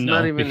 That's No,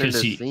 not even in the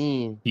because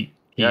scene. he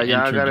Yeah,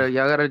 entered-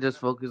 y'all gotta just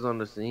focus on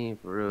the scene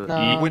for real.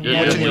 No.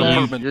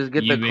 Just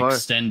get the you car.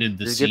 extended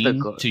the Just get the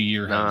scene car. to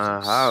your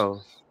Nah, houses.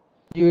 how?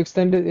 You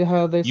extended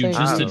how they You say.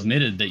 just how.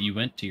 admitted that you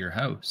went to your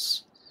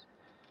house.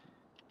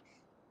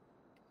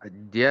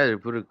 Yeah, they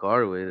put a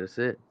car away. That's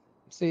it.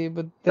 See,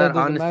 but That that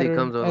doesn't honesty matter.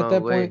 comes a At long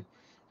that way. point,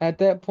 at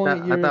that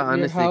point, I your thought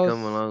honesty house.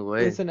 come a long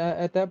way. Listen,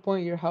 at that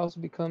point, your house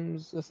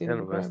becomes a scene Kind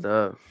of of a messed crime.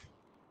 up.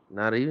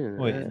 Not even.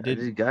 Wait, I did-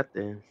 just got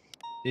there.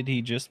 Did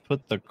he just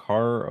put the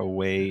car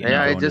away and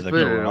Yeah, I go into just the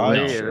put it garage,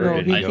 away, or No,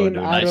 did he he go came to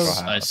a out natural of-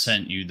 house? I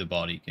sent you the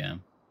body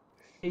cam.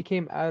 He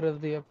came out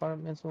of the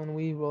apartments when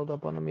we rolled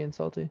up on him, me and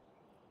Salty.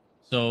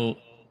 So,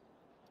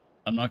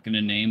 I'm not going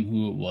to name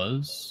who it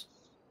was,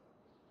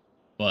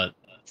 but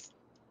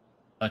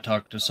I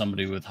talked to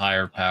somebody with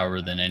higher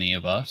power than any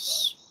of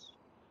us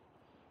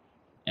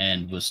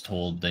and was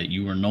told that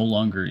you were no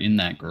longer in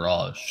that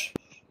garage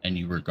and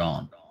you were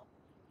gone.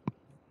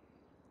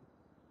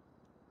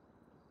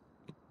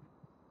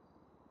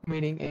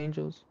 Meeting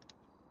angels.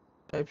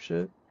 Type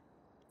shit.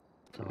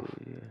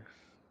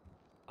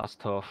 That's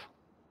tough.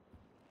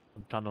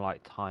 I'm trying to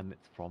like time it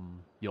from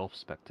your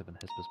perspective and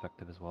his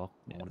perspective as well.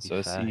 I want to So be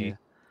I fair see, here.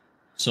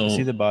 I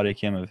see the body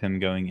cam of him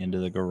going into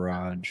the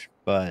garage,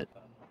 but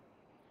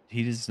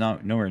he's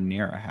not nowhere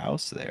near a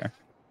house there.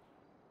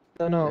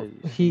 No,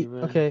 he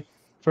okay.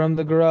 From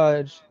the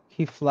garage,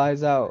 he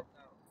flies out.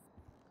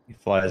 He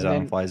flies And out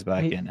then and flies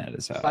back he in at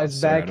his house.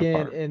 Flies or back at a in,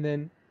 park. and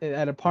then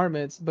at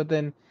apartments. But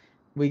then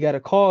we got a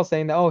call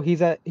saying that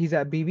he's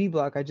at BB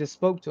Block. I just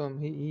spoke to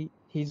him.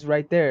 He's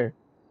right there,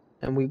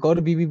 and we go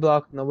to BB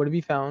Block, nowhere to be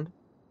found.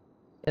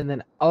 And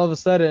then all of a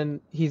sudden,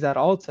 he's at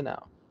Alta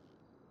now.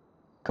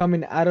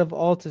 Coming out of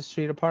Alta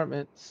Street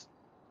Apartments.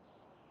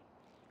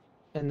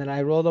 And then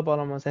I rolled up on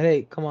him and said,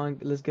 "Hey, come on,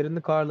 let's get in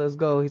the car, let's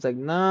go." He's like,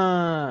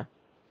 "Nah."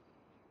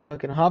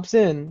 Fucking hops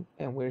in,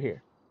 and we're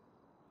here.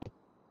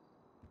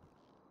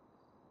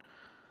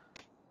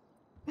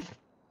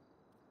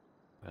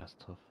 That's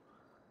tough.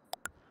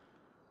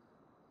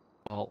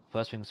 Well,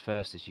 first things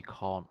first is you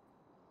can't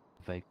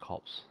evade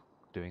cops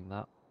doing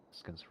that.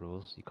 It's against the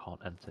rules. You can't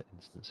enter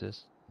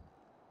instances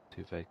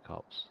to evade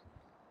cops.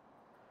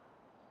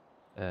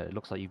 It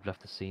looks like you've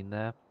left the scene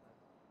there.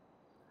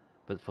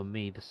 But for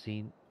me, the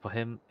scene, for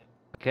him,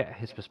 I get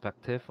his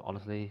perspective,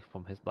 honestly,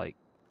 from his, like,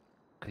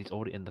 because he's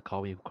already in the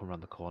car when you come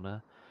around the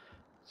corner.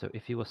 So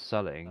if he was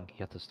selling, he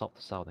had to stop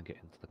the sale and get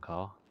into the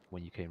car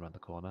when you came around the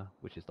corner,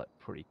 which is, like,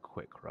 pretty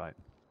quick, right?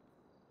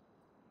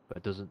 But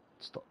it doesn't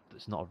stop,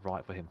 it's not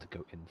right for him to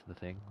go into the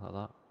thing like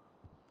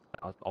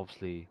that.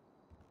 Obviously,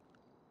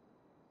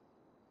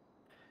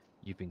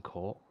 you've been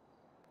caught,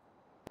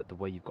 but the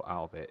way you've got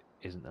out of it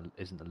isn't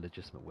a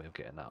legitimate way of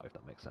getting out, if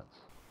that makes sense.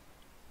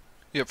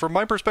 Yeah, from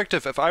my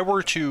perspective, if I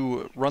were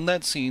to run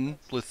that scene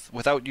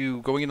without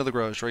you going into the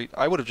garage, right,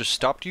 I would have just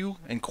stopped you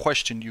and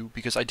questioned you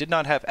because I did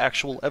not have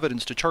actual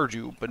evidence to charge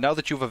you. But now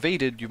that you've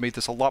evaded, you've made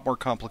this a lot more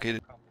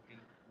complicated.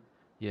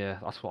 Yeah,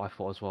 that's what I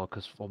thought as well,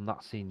 because from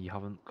that scene you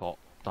haven't got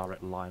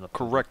direct line up.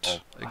 Correct.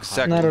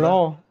 Exactly. Not at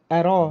all.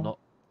 At all. Not,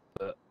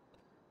 but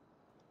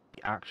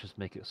the actions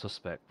make it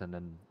suspect, and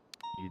then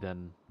you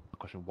then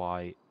question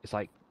why. It's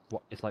like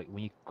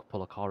when you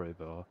pull a car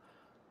over,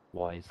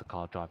 why is the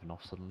car driving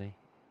off suddenly?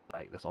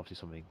 Like, there's obviously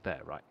something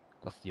there, right?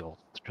 That's your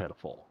trailer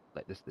for.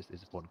 Like, this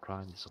is one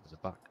crime, there's something in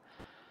the back.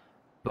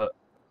 But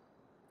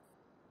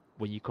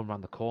when you come around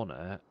the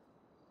corner,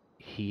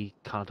 he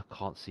kind of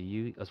can't see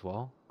you as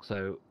well.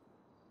 So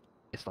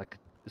it's like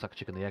a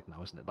chicken and the egg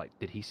now, isn't it? Like,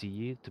 did he see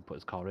you to put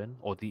his car in,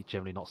 or did he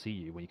generally not see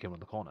you when you came around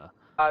the corner?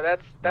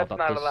 That's that not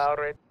does allowed,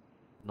 right?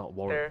 Not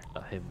warrant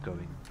him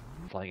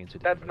flying into a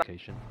different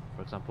location,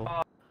 for example.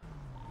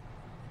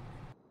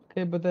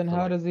 Okay, but then So,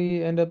 how like, does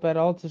he end up at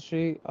Alta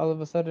Street all of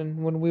a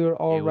sudden when we were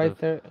all He right would've-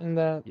 there in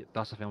that? Yeah,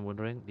 that's the thing I'm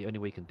wondering. The only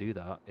way you can do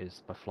that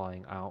is by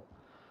flying out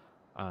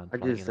and I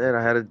flying just in. said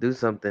I had to do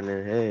something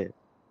in head.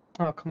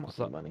 Oh, come Was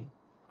on, that- money.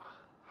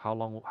 How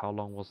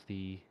long was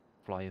the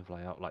fly in,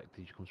 fly out? Like,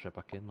 did you come straight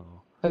back in,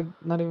 or? Like,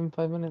 not even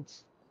 5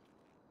 minutes.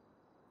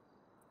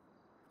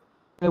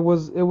 It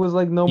was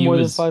like no He more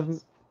was- than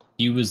 5.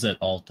 He was at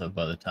Alta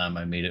by the time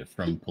I made it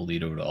from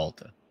Polito to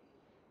Alta.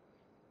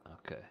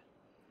 Okay.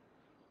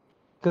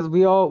 Because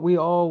we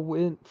all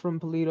went from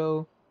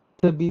Polito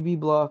to BB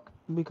Block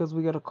because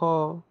we got a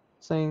call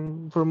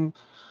saying from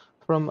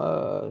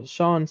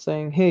Sean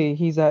saying, "Hey,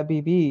 he's at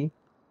BB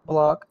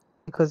Block,"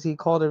 because he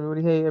called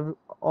everybody, "Hey,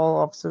 all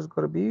officers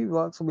go to BB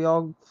Block." So we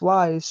all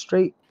fly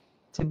straight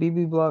to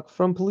BB Block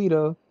from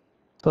Polito.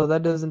 So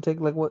that doesn't take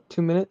like what,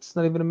 2 minutes?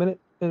 Not even a minute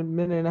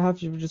and a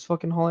half. You're just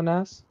fucking hauling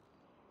ass,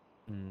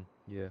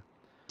 Yeah.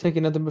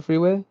 taking nothing but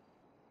freeway.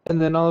 And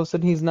then all of a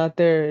sudden he's not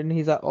there, and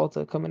he's at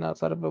Alta, coming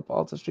outside of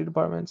Alta Street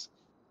Apartments.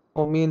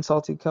 Well, me and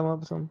Salty come up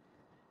with him.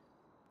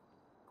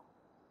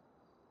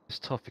 It's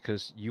tough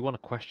because you want to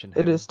question him.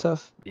 It is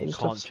tough. You It is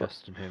tough can't as fuck.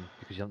 question him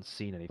because you haven't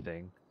seen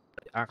anything.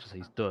 The actions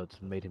he's done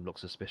made him look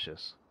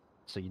suspicious.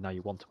 So now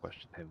you want to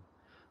question him.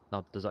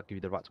 Now, does that give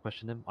you the right to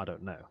question him? I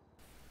don't know.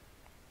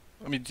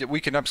 I mean, we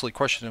can absolutely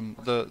question him.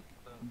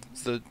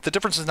 The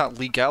difference is not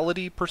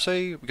legality per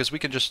se, because we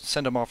can just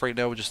send him off right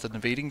now with just an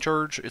evading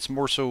charge. It's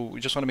more so we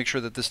just want to make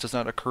sure that this does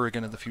not occur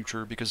again in the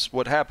future, because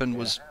what happened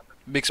was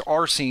makes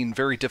our scene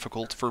very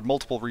difficult for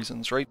multiple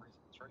reasons, right?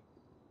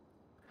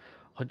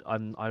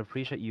 I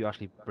appreciate you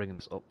actually bringing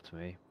this up to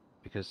me,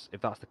 because if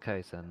that's the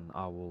case, then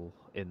I will,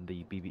 in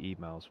the BB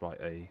emails,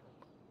 write a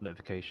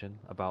notification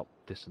about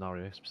this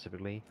scenario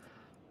specifically,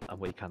 and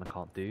what you can and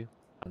can't do.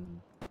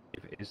 And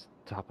if it is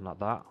to happen like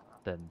that,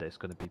 then there's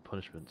going to be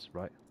punishments,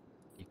 right?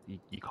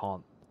 You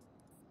can't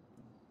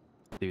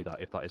do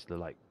that if that is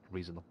the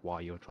reason of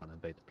why you're trying to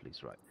invade the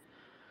police, right?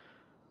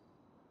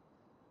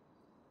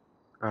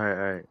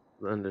 Alright,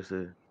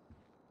 understood.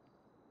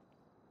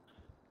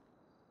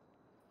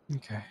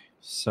 Okay,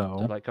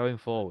 So like going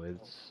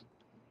forwards,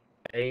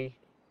 you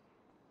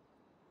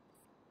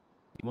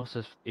must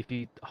have, if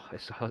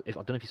I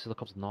don't know if you saw the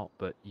cops or not,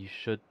 but you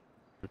should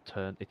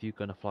return, if you're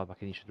going to fly back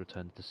in, you should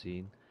return to the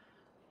scene.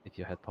 If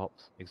your head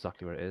pops,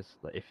 exactly where it is.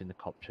 Like, if in the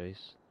cop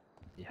chase,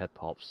 your head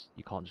pops,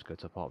 you can't just go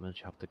to apartments,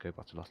 you have to go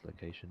back to last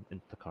location,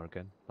 into the car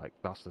again. Like,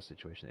 that's the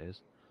situation it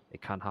is.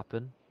 It can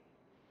happen.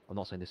 I'm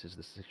not saying this is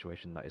the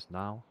situation that is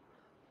now,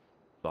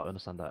 but I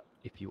understand that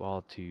if you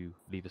are to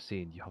leave a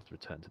scene, you have to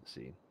return to the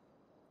scene.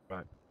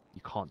 Right?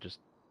 You can't just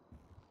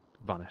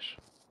vanish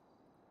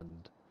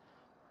and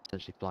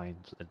essentially fly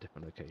into a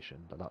different location.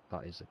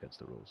 That is against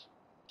the rules,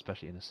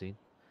 especially in a scene.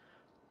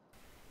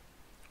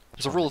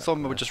 As a rule of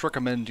thumb, I would just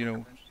recommend,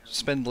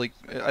 spend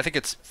I think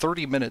it's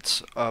 30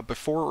 minutes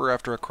before or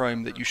after a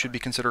crime that you should be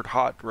considered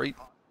hot, right?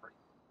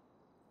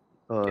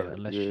 Yeah,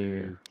 unless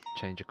you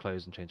change your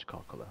clothes and change your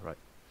car color, right?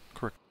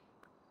 Correct.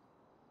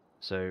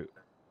 So,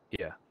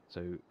 yeah.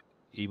 So,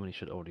 Emily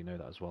should already know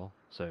that as well.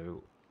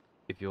 So,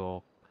 if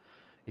you're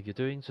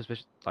doing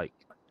suspicious,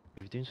 if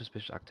If you're doing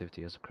suspicious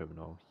activity as a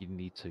criminal, you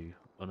need to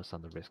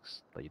understand the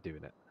risks that you're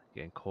doing it.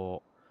 You're getting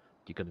caught,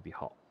 you're going to be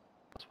hot.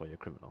 That's why you're a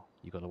criminal.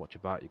 You've got to watch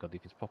your back, you've got to do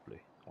things properly,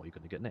 or you're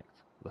going to get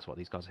nicked. That's what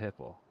these guys are here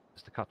for,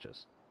 is to catch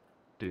us.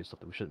 Doing stuff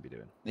that we shouldn't be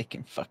doing. They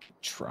can fucking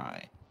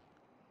try.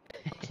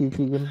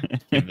 Keegan.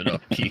 Give it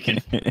up,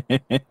 Keegan.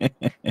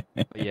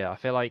 But yeah, I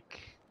feel like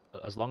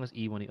as long as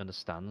E-Money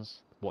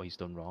understands what he's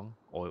done wrong,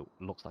 or it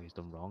looks like he's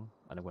done wrong,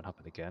 and it won't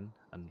happen again,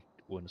 and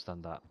we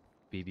understand that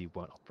BB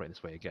won't operate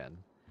this way again,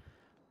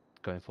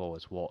 going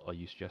forwards, what are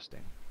you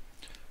suggesting?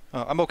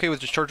 I'm okay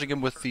with just charging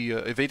him with the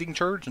evading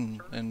charge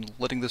and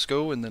letting this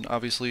go, and then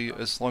obviously,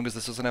 as long as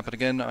this doesn't happen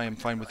again, I am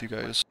fine with you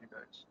guys.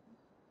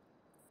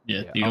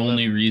 Yeah, the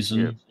only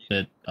reason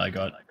that I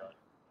got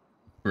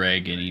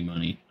Greg and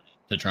E-Money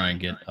to try and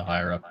get a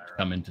higher up to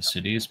come into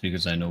city is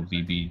because I know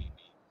BB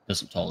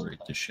doesn't tolerate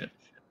this shit.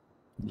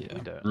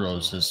 Yeah,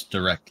 Rose has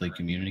directly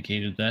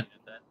communicated that,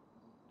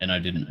 and I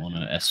didn't want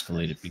to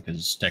escalate it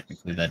because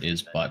technically that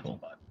is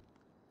Bible.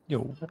 Yo,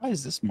 why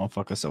is this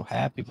motherfucker so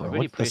happy, bro? I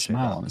really What's the appreciate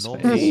smile that. on his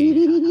Normally,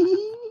 face?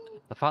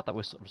 the fact that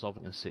we're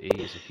resolving in the city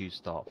is a huge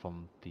start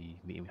from the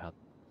meeting we had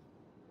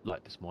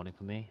like this morning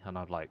for me, and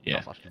I'd like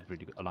that's actually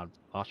really good, and I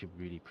actually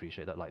really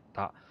appreciate that. Like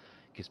that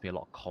gives me a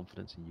lot of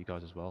confidence in you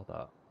guys as well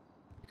that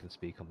you can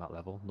speak on that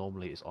level.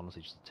 Normally, it's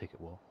honestly just a ticket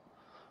war,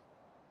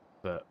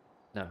 but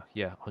no,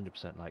 yeah,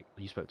 100%. Like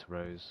you spoke to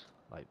Rose,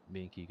 like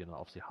me and Keegan are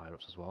obviously higher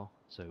ups as well,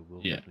 so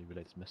we'll definitely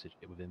relay this message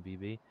within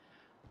BB.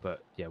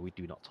 But yeah, we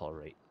do not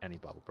tolerate any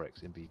Bible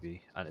breaks in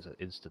BB, and it's an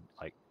instant,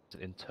 like it's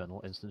an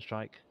internal instant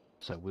strike.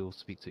 So we'll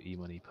speak to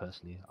E-Money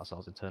personally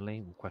ourselves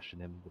internally. We'll question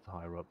him with the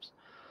higher ups.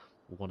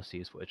 We'll want to see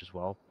his footage as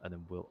well, and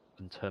then we'll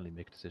internally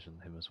make a decision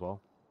on him as well.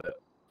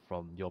 But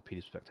from your PD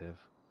perspective,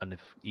 and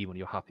if E-Money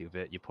you're happy with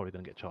it, you're probably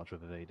going to get charged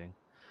with evading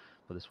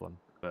for this one.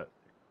 But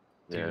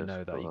do you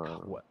know that you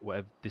can't,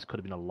 whatever, this could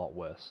have been a lot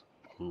worse,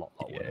 a lot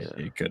worse.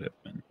 It could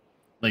have been.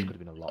 Like could have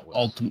been a lot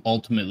worse.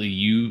 Ultimately,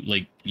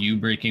 you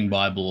breaking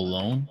Bible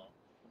alone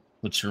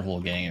puts your whole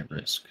gang at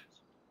risk,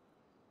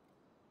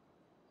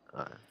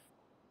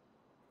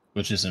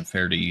 which isn't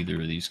fair to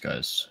either of these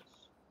guys.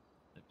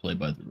 They play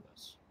by the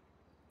rules.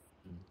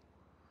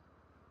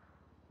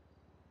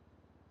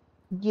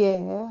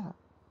 Yeah.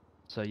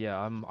 So yeah,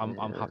 I'm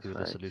happy with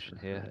the solution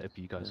here. If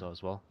you guys are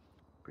as well.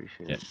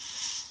 Appreciate it.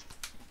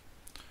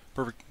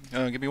 Perfect.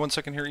 Give me 1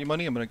 second here,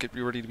 E-Money. I'm gonna get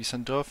you ready to be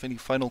sent off. Any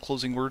final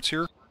closing words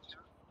here?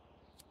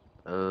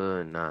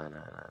 Nah.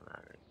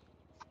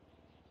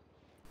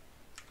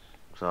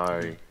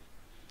 Sorry.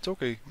 It's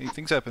okay.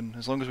 Things happen.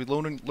 As long as we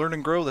learn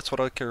and grow, that's what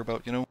I care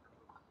about, you know?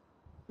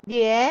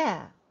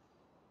 Yeah.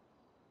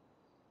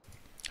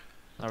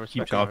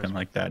 Keep talking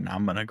like that and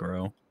I'm gonna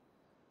grow.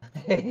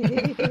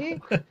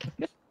 Keep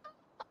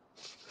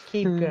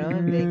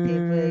growing, big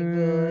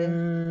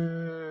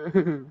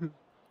boy.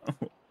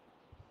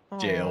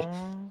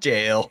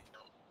 Jail.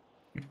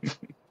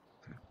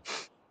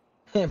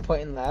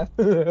 Point and laugh.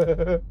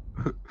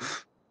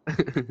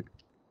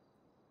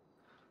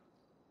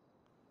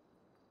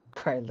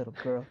 Cry, little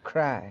girl,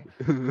 cry.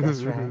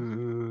 That's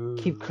right.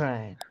 Keep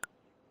crying.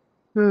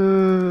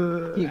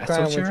 Keep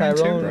crying when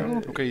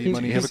Tyrone. Okay,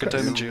 E-Money, have a good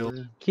time in jail.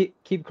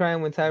 Keep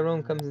crying when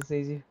Tyrone comes and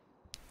sees you.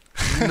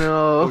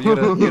 No. You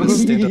gotta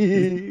stand up.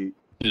 Did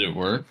it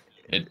work?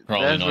 It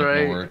probably That's not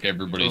right. gonna work.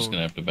 Everybody's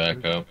gonna have to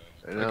back up.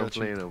 I'm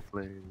playing.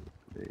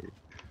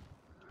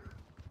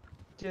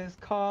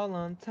 Just call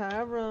on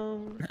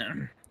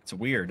Tyrone. It's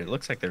weird. It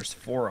looks like there's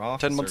 4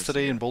 officers. 10 months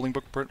today in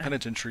Bolingbrook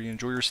Penitentiary.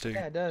 Enjoy your stay.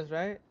 Yeah, it does,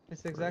 right?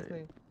 It's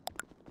exactly.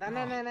 No. You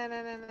have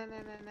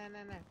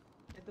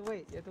to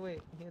wait. You have to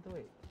wait.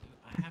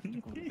 I have to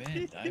go to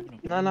bed. I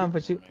have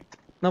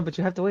but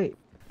you have to wait.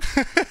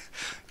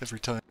 Every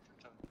time.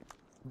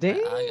 Damn.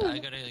 I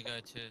gotta go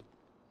too.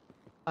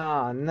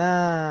 Oh,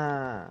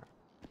 nah.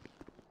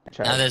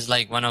 Now there's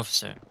like one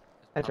officer.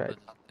 I tried.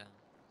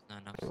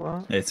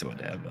 What? It's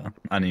whatever.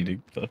 I need to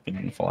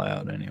fucking fly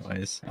out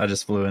anyways. I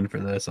just flew in for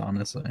this,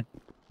 honestly.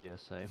 Yeah,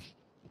 same.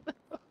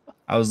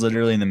 I was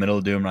literally in the middle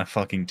of doing my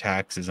fucking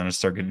taxes and I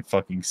started getting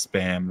fucking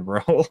spammed,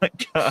 bro.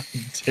 Like, god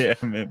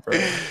damn it, bro.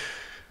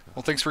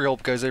 Well, thanks for your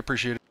help, guys. I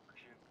appreciate it.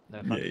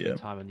 No, thanks for your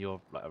time, and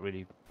I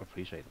really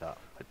appreciate that.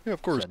 Like, yeah,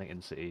 of course. Sending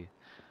in city,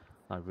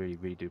 I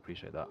really do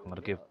appreciate that. I'm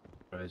gonna give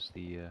Rose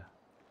the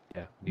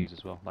news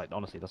as well. Like,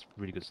 honestly, that's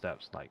really good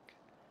steps. Like,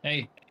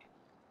 Hey,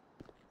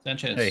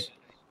 Sanchez. Hey.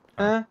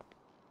 Huh?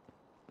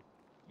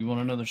 You want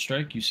another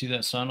strike? You see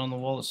that sign on the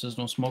wall that says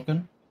no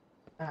smoking?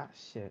 Ah,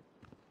 shit.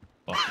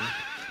 Fuck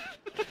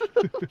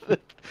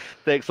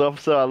Thanks,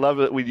 officer. I love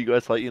it when you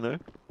guys get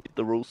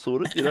the rules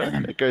sorted.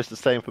 It goes the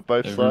same for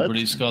both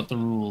Everybody's sides. got the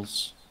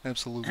rules.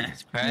 Absolutely.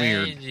 It's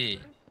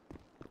crazy.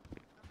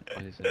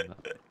 why are you saying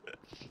that?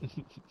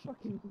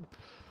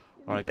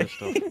 Alright, good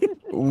stuff.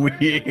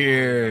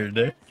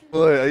 Weird.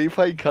 Boy, are you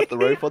playing cut the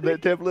rope on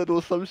that tablet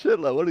or some shit?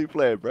 Like, what are you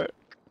playing, bro?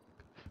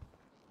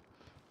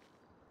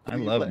 I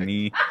love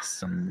me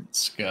some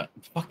Scott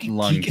fucking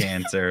lung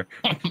cancer.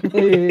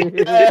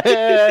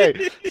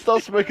 Hey,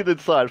 stop smoking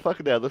inside.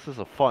 Fucking hell, this is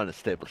a fine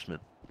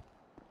establishment.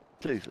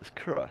 Jesus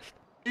Christ.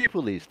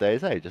 People these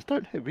days, just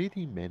don't have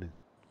any manners.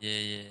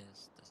 Yeah,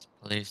 that's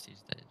police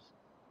these days.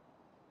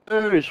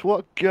 Urge,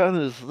 what gun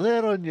is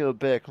that on your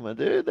back, my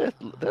dude?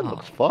 That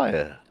looks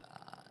fire.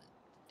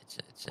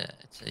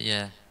 It's a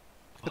yeah.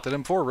 Hit that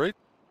M4, right?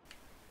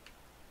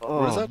 Oh,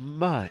 What is that?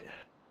 mate.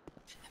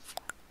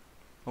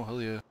 Oh,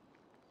 hell yeah.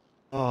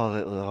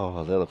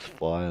 Oh, that looks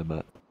fire,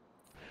 mate.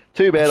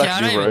 Too bad Yeah, I I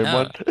can don't never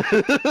own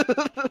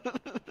even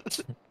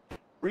one.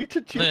 Reach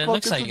into Look, your it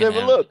looks pockets like and an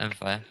have a look.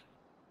 M5.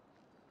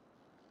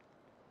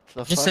 It's a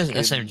It just says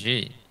fucking-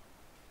 SMG.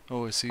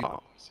 Oh, I see.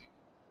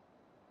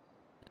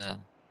 Yeah.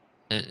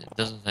 It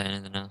doesn't say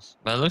anything else.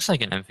 But it looks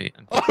like an MP.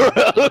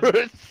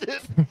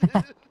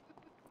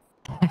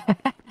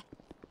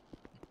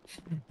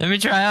 Let me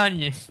try on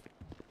you.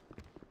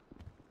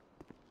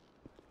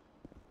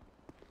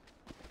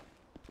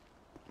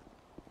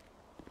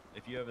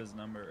 If you have his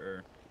number,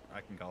 or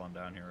I can call him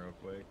down here real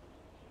quick.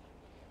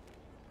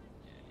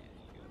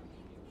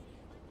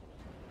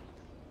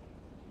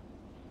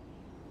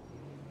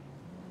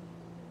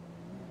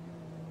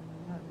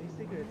 These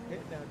cigarettes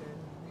hit down there.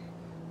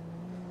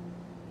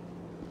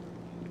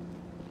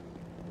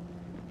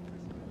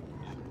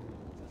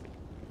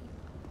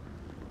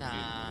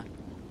 Nah.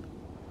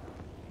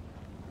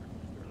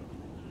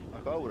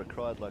 Like, I would have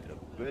cried like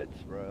a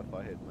bitch, bro, if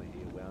I had my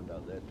hair wound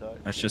up that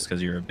tight. That's just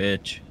because you're a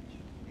bitch.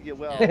 Yeah,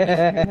 well.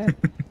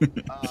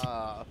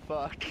 Fuck.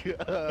 Fuck you.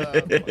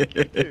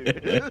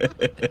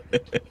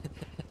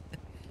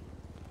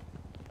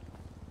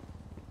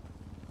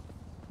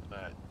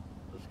 Man,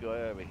 this guy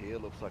over here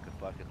looks like a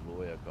fucking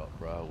lawyer cop,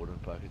 bro. I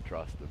wouldn't fucking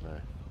trust him,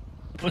 man.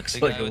 Looks The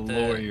like guy a with the-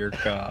 lawyer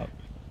cop.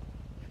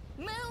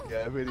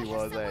 Yeah, I bet he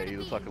was, He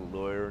looks like a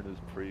lawyer in his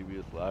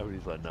previous life, and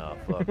he's like, nah,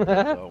 fuck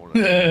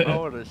this. I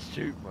wanna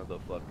shoot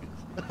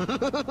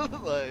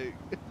motherfuckers. Like,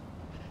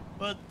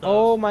 what the?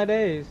 Oh my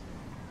days.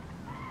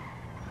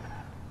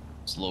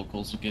 Those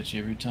locals will get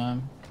you every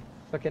time.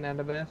 Fucking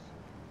Annabeth.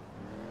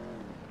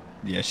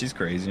 Yeah, she's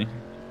crazy.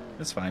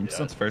 It's fine. It's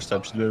not the first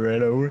time she's been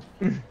ran over.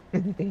 Can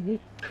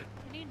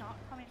you not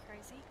call me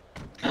crazy?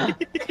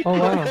 Oh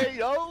wow. hey,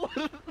 yo!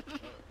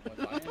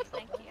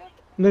 Thank you.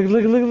 Look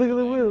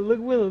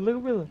Willow,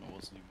 look Willow.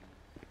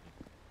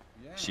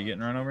 She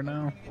getting run over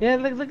now? Yeah,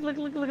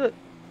 look.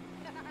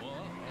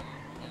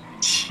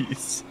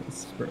 Jesus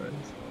Christ.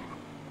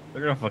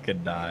 They're gonna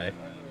fucking die.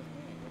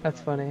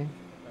 That's funny.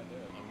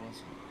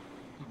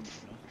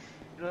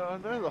 You know, I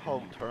know the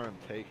whole term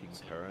taking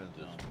turns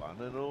is fun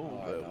and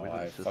all, but when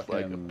it's just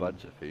like a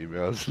bunch of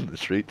females in the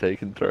street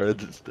taking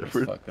turns, it's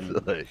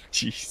different. Like,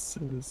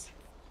 Jesus.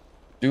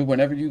 Dude,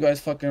 whenever you guys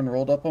fucking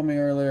rolled up on me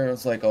earlier, I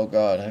was like, oh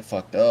god, I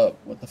fucked up.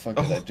 What the fuck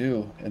did I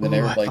do? And then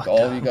all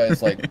of you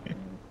guys like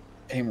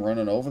came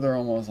running over there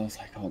almost. I was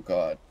like, oh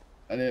god,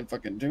 I didn't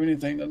fucking do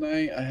anything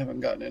tonight. I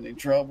haven't gotten any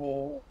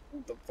trouble.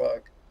 What the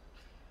fuck?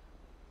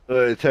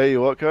 tell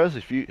you what, guys,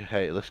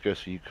 hey, let's go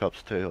for you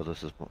cops too. Or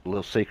this is a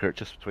little secret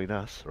just between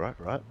us, right?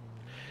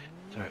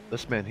 So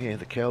this man here,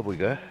 the cowboy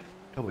Greg.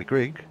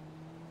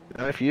 You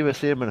know, if you ever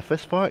see him in a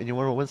fist fight and you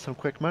want to win some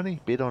quick money,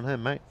 bet on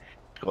him, mate.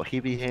 He's got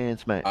heavy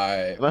hands, mate.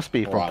 It must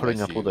be from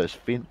putting up all those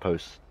fence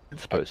posts. I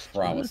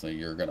promise you,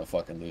 you're gonna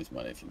fucking lose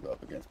money if you go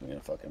up against me in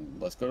a fucking.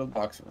 Let's go to the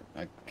boxer.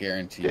 I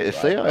guarantee you. Yeah,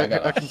 see, I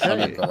can tell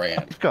you.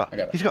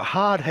 $100,000. He's got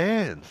hard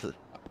hands.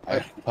 I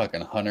got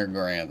fucking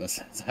 $100,000. This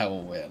is how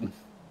we'll win.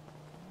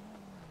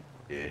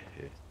 Yeah.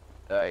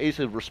 He's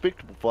a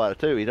respectable fighter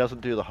too. He doesn't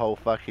do the whole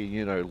fucking,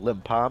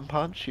 limp arm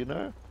punch,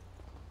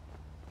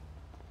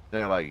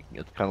 like,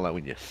 it's kind of like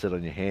when you sit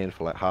on your hand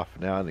for like half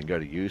an hour and then go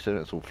to use it and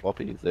it's all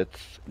floppy.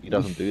 He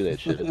doesn't do that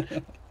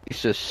shit.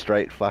 He's just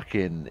straight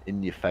fucking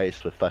in your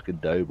face with fucking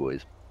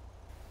doughboys.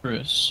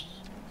 Chris.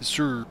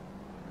 Sure.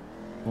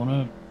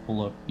 Wanna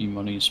pull up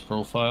E-Money's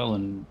profile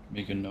and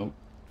make a note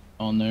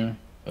on there?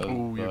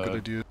 Of, yeah, good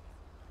idea.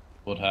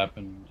 What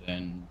happened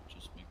and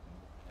just make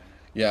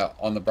Yeah,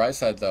 on the bright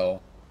side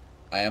though,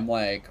 I am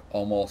like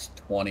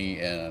almost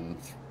 20-4.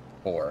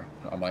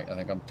 I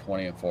think I'm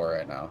 20-4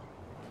 right now.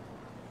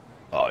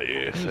 Oh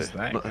yeah, Who's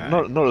that guy?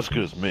 not as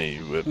good as me,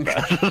 but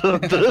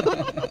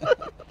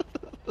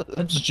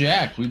That's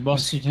Jack. We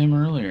busted him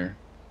earlier.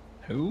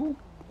 Who?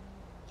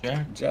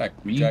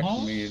 Jack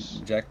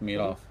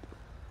Meathoff.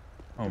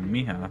 Oh,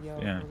 Mihaf,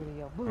 yeah.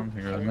 I don't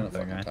think I I'm really gonna met that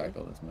fucking guy.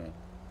 tackle this man.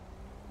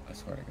 I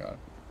swear to God.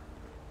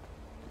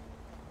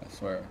 I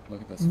swear.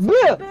 Look at this.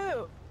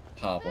 Whoa!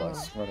 Pablo, I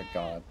swear to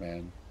God,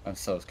 man. I'm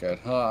so scared.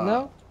 Ah.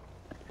 No?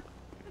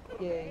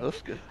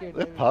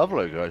 That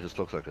Pablo guy just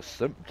looks like a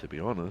simp, to be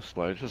honest.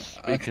 Like, just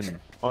speaking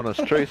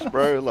honest truth,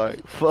 bro.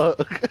 Like,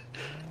 fuck.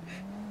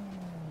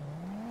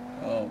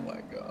 Oh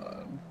my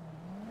God.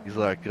 He's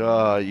like,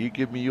 you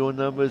give me your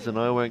numbers and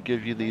I won't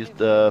give you these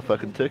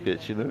fucking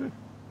tickets,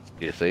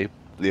 Yeah, see?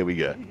 There we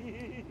go.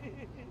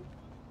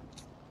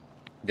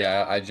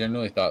 Yeah, I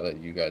genuinely thought that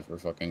you guys were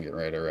fucking getting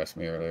ready to arrest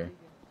me earlier.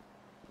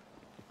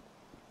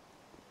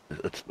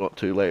 It's not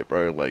too late,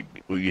 bro. Like,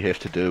 all you have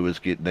to do is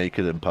get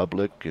naked in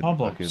public and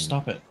Pablo, fucking...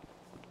 stop it.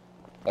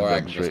 Or I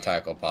can straight. just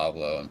tackle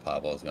Pablo and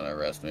Pablo's gonna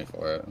arrest me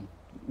for it.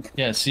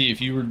 Yeah, see, if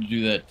you were to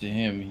do that to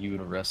him, he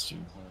would arrest you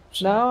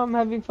No, I'm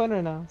having fun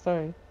right now.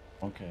 Sorry.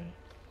 Okay.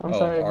 I'm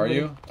sorry. Are everybody.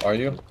 you? Are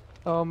you?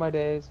 Oh my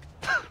days.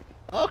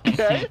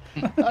 Okay.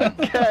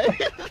 Okay.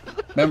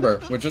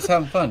 Remember, we're just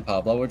having fun,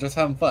 Pablo. We're just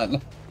having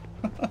fun.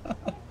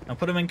 I'll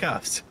put him in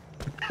cuffs.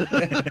 Come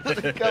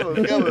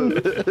on, come on.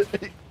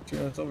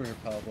 It's over here,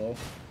 Pablo.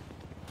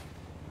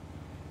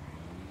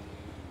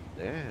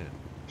 Damn.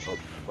 Oh,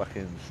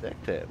 fucking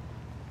sick tab.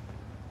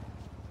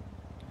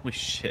 Holy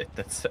shit,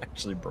 that's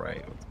actually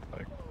bright. What the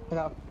fuck? I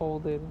got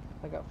folded.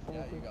 I got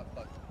folded. Yeah, you got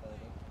fucking folded.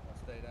 Now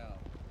stay down.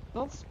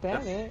 Don't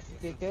spam it,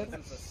 dickhead.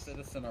 This is a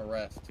citizen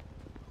arrest.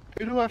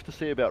 Who do I have to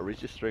say about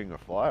registering a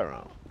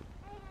firearm?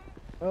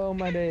 Oh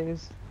my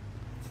days.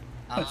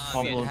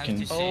 Pablo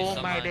can. Oh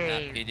my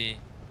days. PD.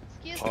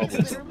 Excuse me,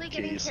 literally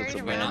getting carried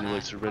around. Who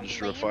likes to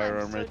register a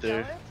firearm right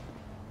there?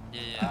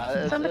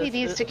 Somebody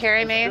needs to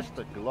carry me. It's just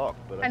a Glock,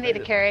 but I need to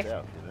carry.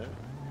 Myself,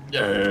 you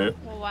know?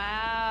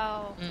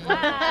 Wow. Mm.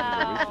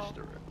 Wow.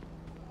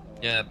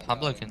 Yeah,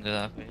 Pablo can do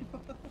that for you.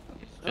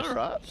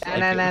 Alright.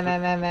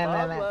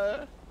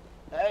 No.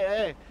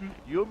 Hey,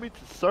 you want me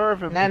to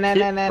serve him? No, no,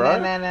 kid, no, bro?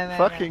 no, no, no,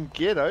 Fucking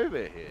get over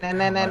here. No.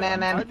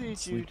 I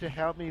need you to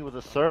help me with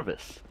a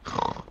service.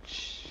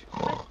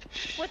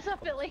 What's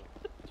up, Billy?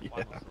 Yeah.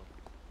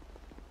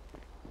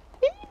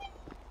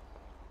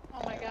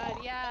 Oh my god,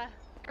 yeah.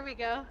 Here we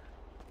go.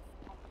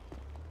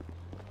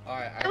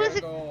 Alright, I I was gotta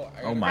a- go.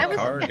 Oh, my go.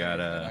 car got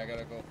I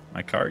gotta go.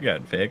 my car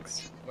got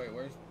fixed. Wait,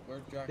 where's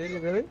Jack? Did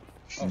it really?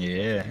 Oh,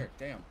 Yeah. here,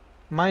 damn.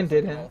 Mine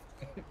didn't.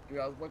 Dude,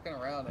 I was looking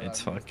around. And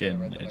It's I was fucking.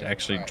 right It there.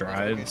 actually Alright,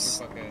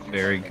 drives let's get you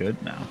very fucking-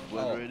 good now.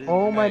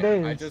 Oh my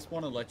days. I just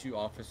want to let you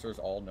officers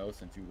all know,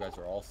 since you guys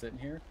are all sitting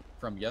here,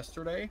 from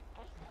yesterday,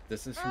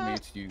 this is from me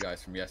to you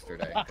guys from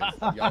yesterday.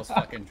 Because y'all's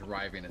fucking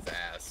driving his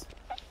ass.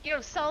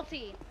 Yo,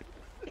 Salty.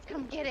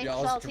 Come get it,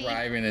 Y'all's Salty.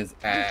 driving his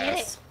Come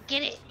ass.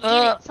 Get it,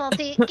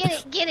 Salty. Get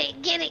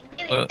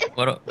it.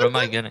 What am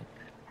I getting?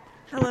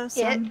 Hello,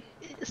 son.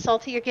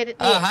 Salty, you're getting it.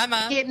 Oh, hi,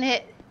 Mom. Getting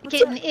it.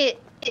 Getting it.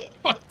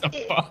 What the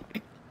fuck?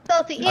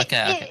 Salty,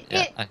 Okay,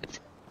 yeah, okay.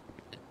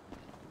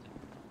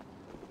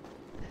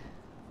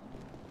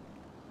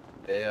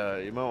 Yeah,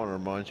 you might want to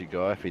remind your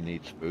guy if he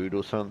needs food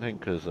or something,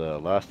 because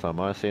last time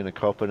I seen a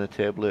cop in a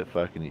tablet,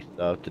 fucking he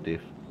starved to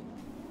death.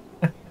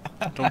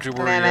 Don't you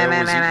worry, I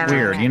was eating.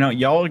 Weird, you know,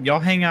 y'all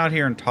hang out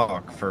here and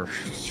talk for.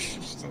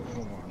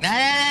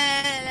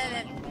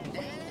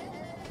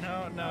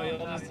 No,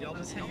 y'all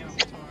just hang out and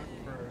talk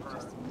for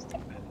just a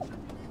bit.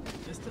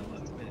 Just a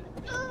little bit.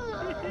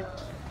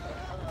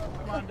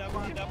 Come on, Dub.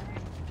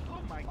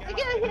 Oh my god. I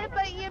got hit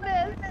by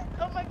EMS.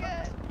 Oh my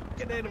god.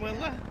 Get in,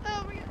 Willa.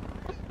 Oh my god.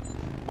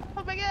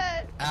 Oh my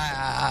god.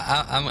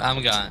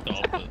 I'm gone.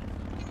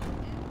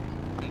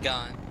 I'm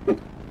gone.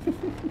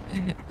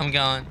 I'm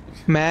gone.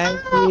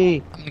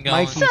 Maggie. I'm gone.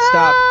 Mikey,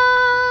 stop.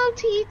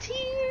 Salty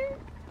tear.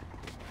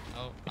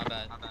 Oh, my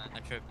bad. I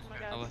tripped. Oh my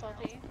god,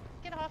 Salty.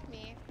 Get off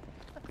me.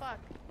 What the fuck?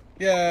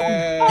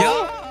 Yeah.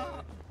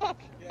 Yo!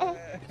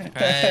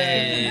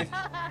 Hey.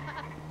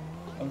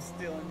 I'm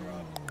stealing your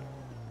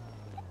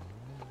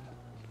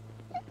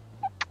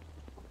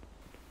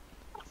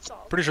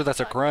Pretty sure that's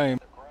a crime.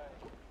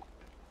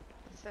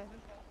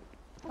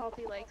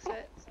 Salty likes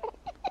it.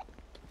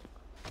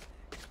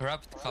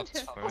 Corrupt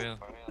cops for real.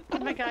 Oh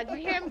my god, you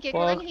hear him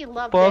giggling? Fuck- He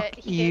loved fuck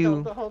it. He you.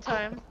 giggled the whole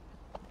time.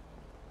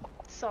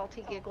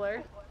 Salty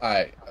giggler.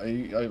 Alright,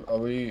 are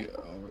we?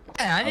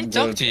 Hey, I I'm didn't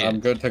talk good. to you. I'm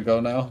good to go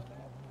now.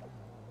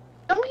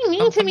 Don't be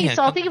mean Oh, to come me, here,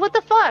 Salty. What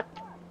the fuck?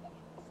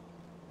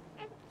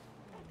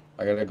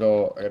 I gotta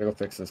go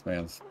fix this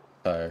man's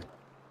tire.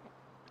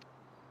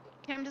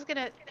 Okay, I'm just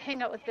gonna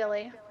hang out with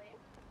Billy.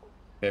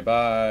 Okay,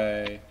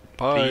 bye.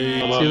 Bye. See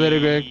you later,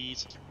 Greg.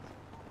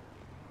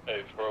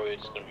 Hey, Froy,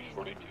 it's gonna be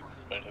 42.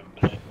 Might have a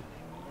good night.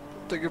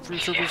 Thank you for your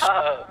service.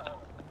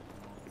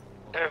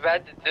 They're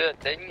about to do a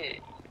thingy.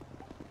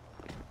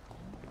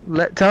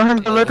 Tell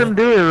him to let them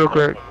do it real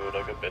quick. Go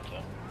like a bit,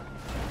 huh?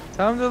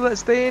 Tell him to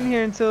stay in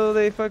here until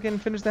they fucking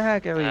finish the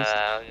hack at least.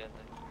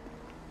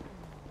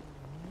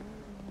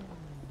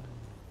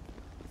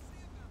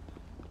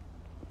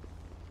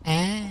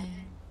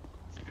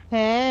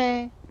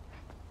 Hey.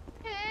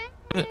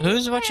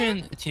 Who's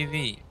watching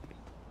TV?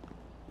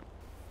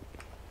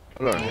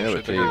 I don't have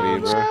a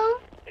TV,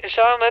 bro.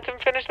 Sean, let them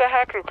finish the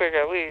hack real quick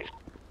at least.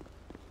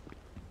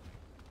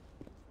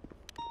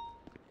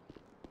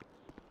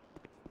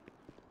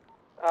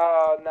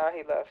 Oh, now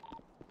he left.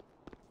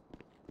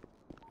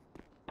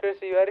 Chris,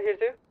 are you out of here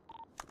too?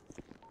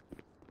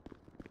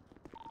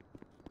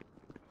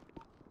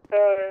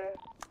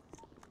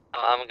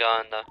 I'm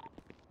gone though.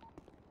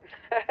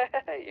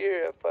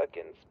 You're a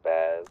fucking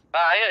spaz.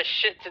 I got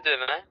shit to do,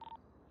 man.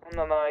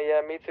 No,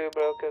 yeah, me too,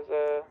 bro, cause,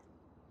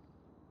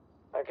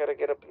 I gotta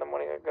get up in the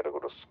morning, I gotta go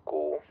to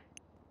school.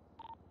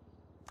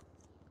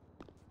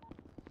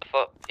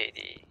 Fuck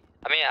PD.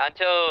 I mean,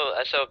 until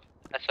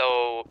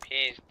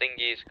SOP's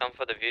thingies come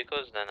for the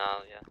vehicles, then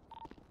I'll, yeah.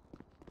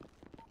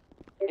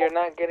 You're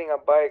not getting a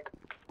bike.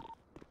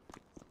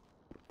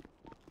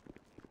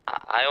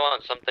 I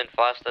want something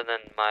faster than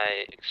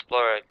my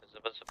Explorer, because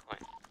what's the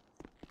point?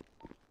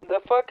 The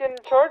fucking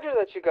charger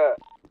that you got.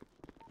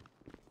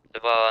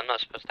 Well, I'm not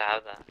supposed to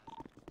have that.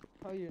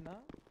 Oh, you're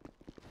not?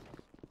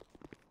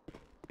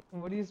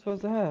 What are you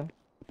supposed to have?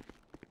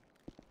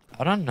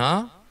 I don't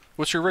know.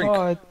 What's your rank?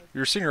 Oh,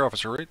 You're a senior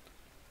officer, right?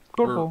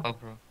 Corporal.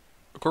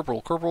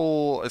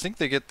 Corporal. I think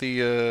they get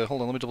the,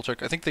 hold on, let me double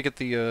check. I think they get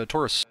the,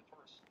 Taurus.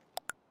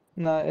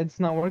 Nah, it's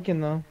not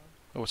working though.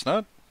 Oh, it's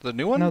not? The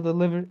new one? No, the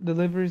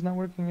delivery's not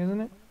working,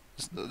 isn't it?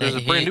 There's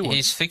a brand new one.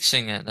 He's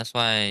fixing it. That's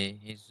why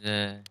he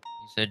said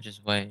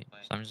just wait. So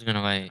I'm just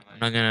gonna wait. I'm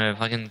not gonna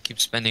fucking keep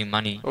spending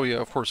money. Oh yeah,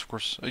 of course.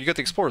 You got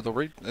the Explorer though,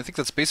 right? I think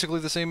that's basically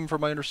the same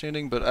from my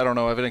understanding, but I don't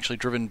know. I haven't actually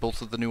driven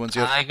both of the new ones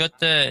yet. I got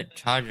the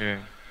Charger.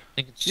 I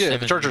think it's Yeah,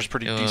 the Charger's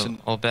pretty or, decent.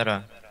 or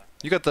better.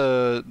 You got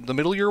the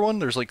middle year one?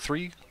 There's like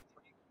 3?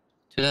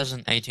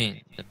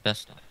 2018, the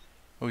best one.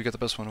 Oh, you got the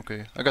best one.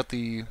 Okay, I got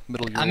the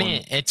middle year I one.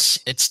 mean, it's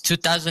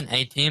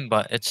 2018,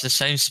 but it's the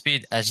same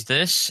speed as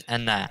this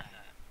and that.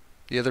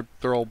 Yeah,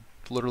 they're all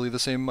literally the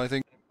same, I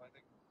think.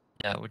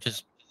 Yeah, which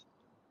is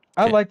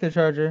I like the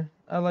Charger.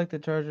 I like the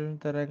Charger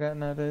that I got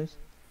nowadays.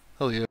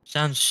 Hell yeah.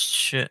 sounds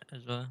shit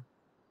as well.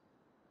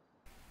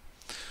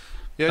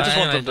 Yeah, I But just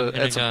want anyways, them I'm to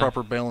gonna add some go.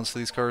 proper balance to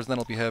these cars, then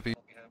I'll be happy.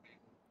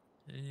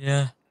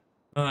 Yeah.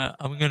 Alright,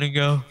 I'm gonna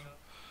go.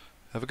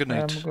 Have a good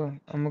Yeah, night. I'm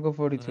gonna go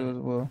 42 as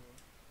well.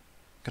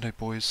 Good night,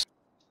 boys.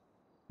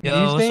 Yo,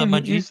 you what's up, staying? my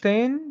You G?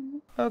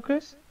 staying,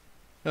 Chris?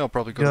 Yeah, I'll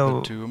probably go to Yo.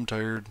 bed too. I'm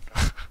tired.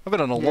 I've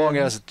been on a Yeah. long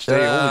ass day.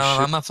 Holy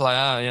I'm shit. gonna fly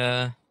out,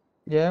 yeah.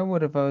 Yeah, I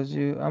would if I was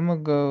you. I'm gonna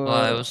go.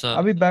 Why, what's up?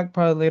 I'll be back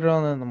probably later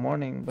on in the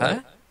morning. But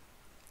Huh?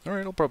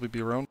 Alright, I'll probably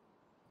be around.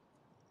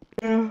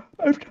 yeah,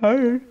 I'm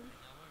tired.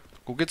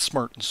 Go get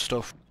smart and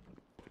stuff.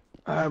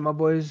 Alright, my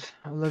boys.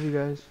 I love you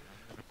guys.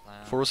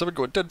 407,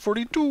 go at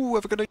 1042.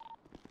 Have a good night.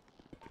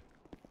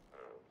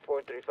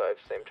 435,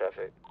 same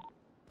traffic.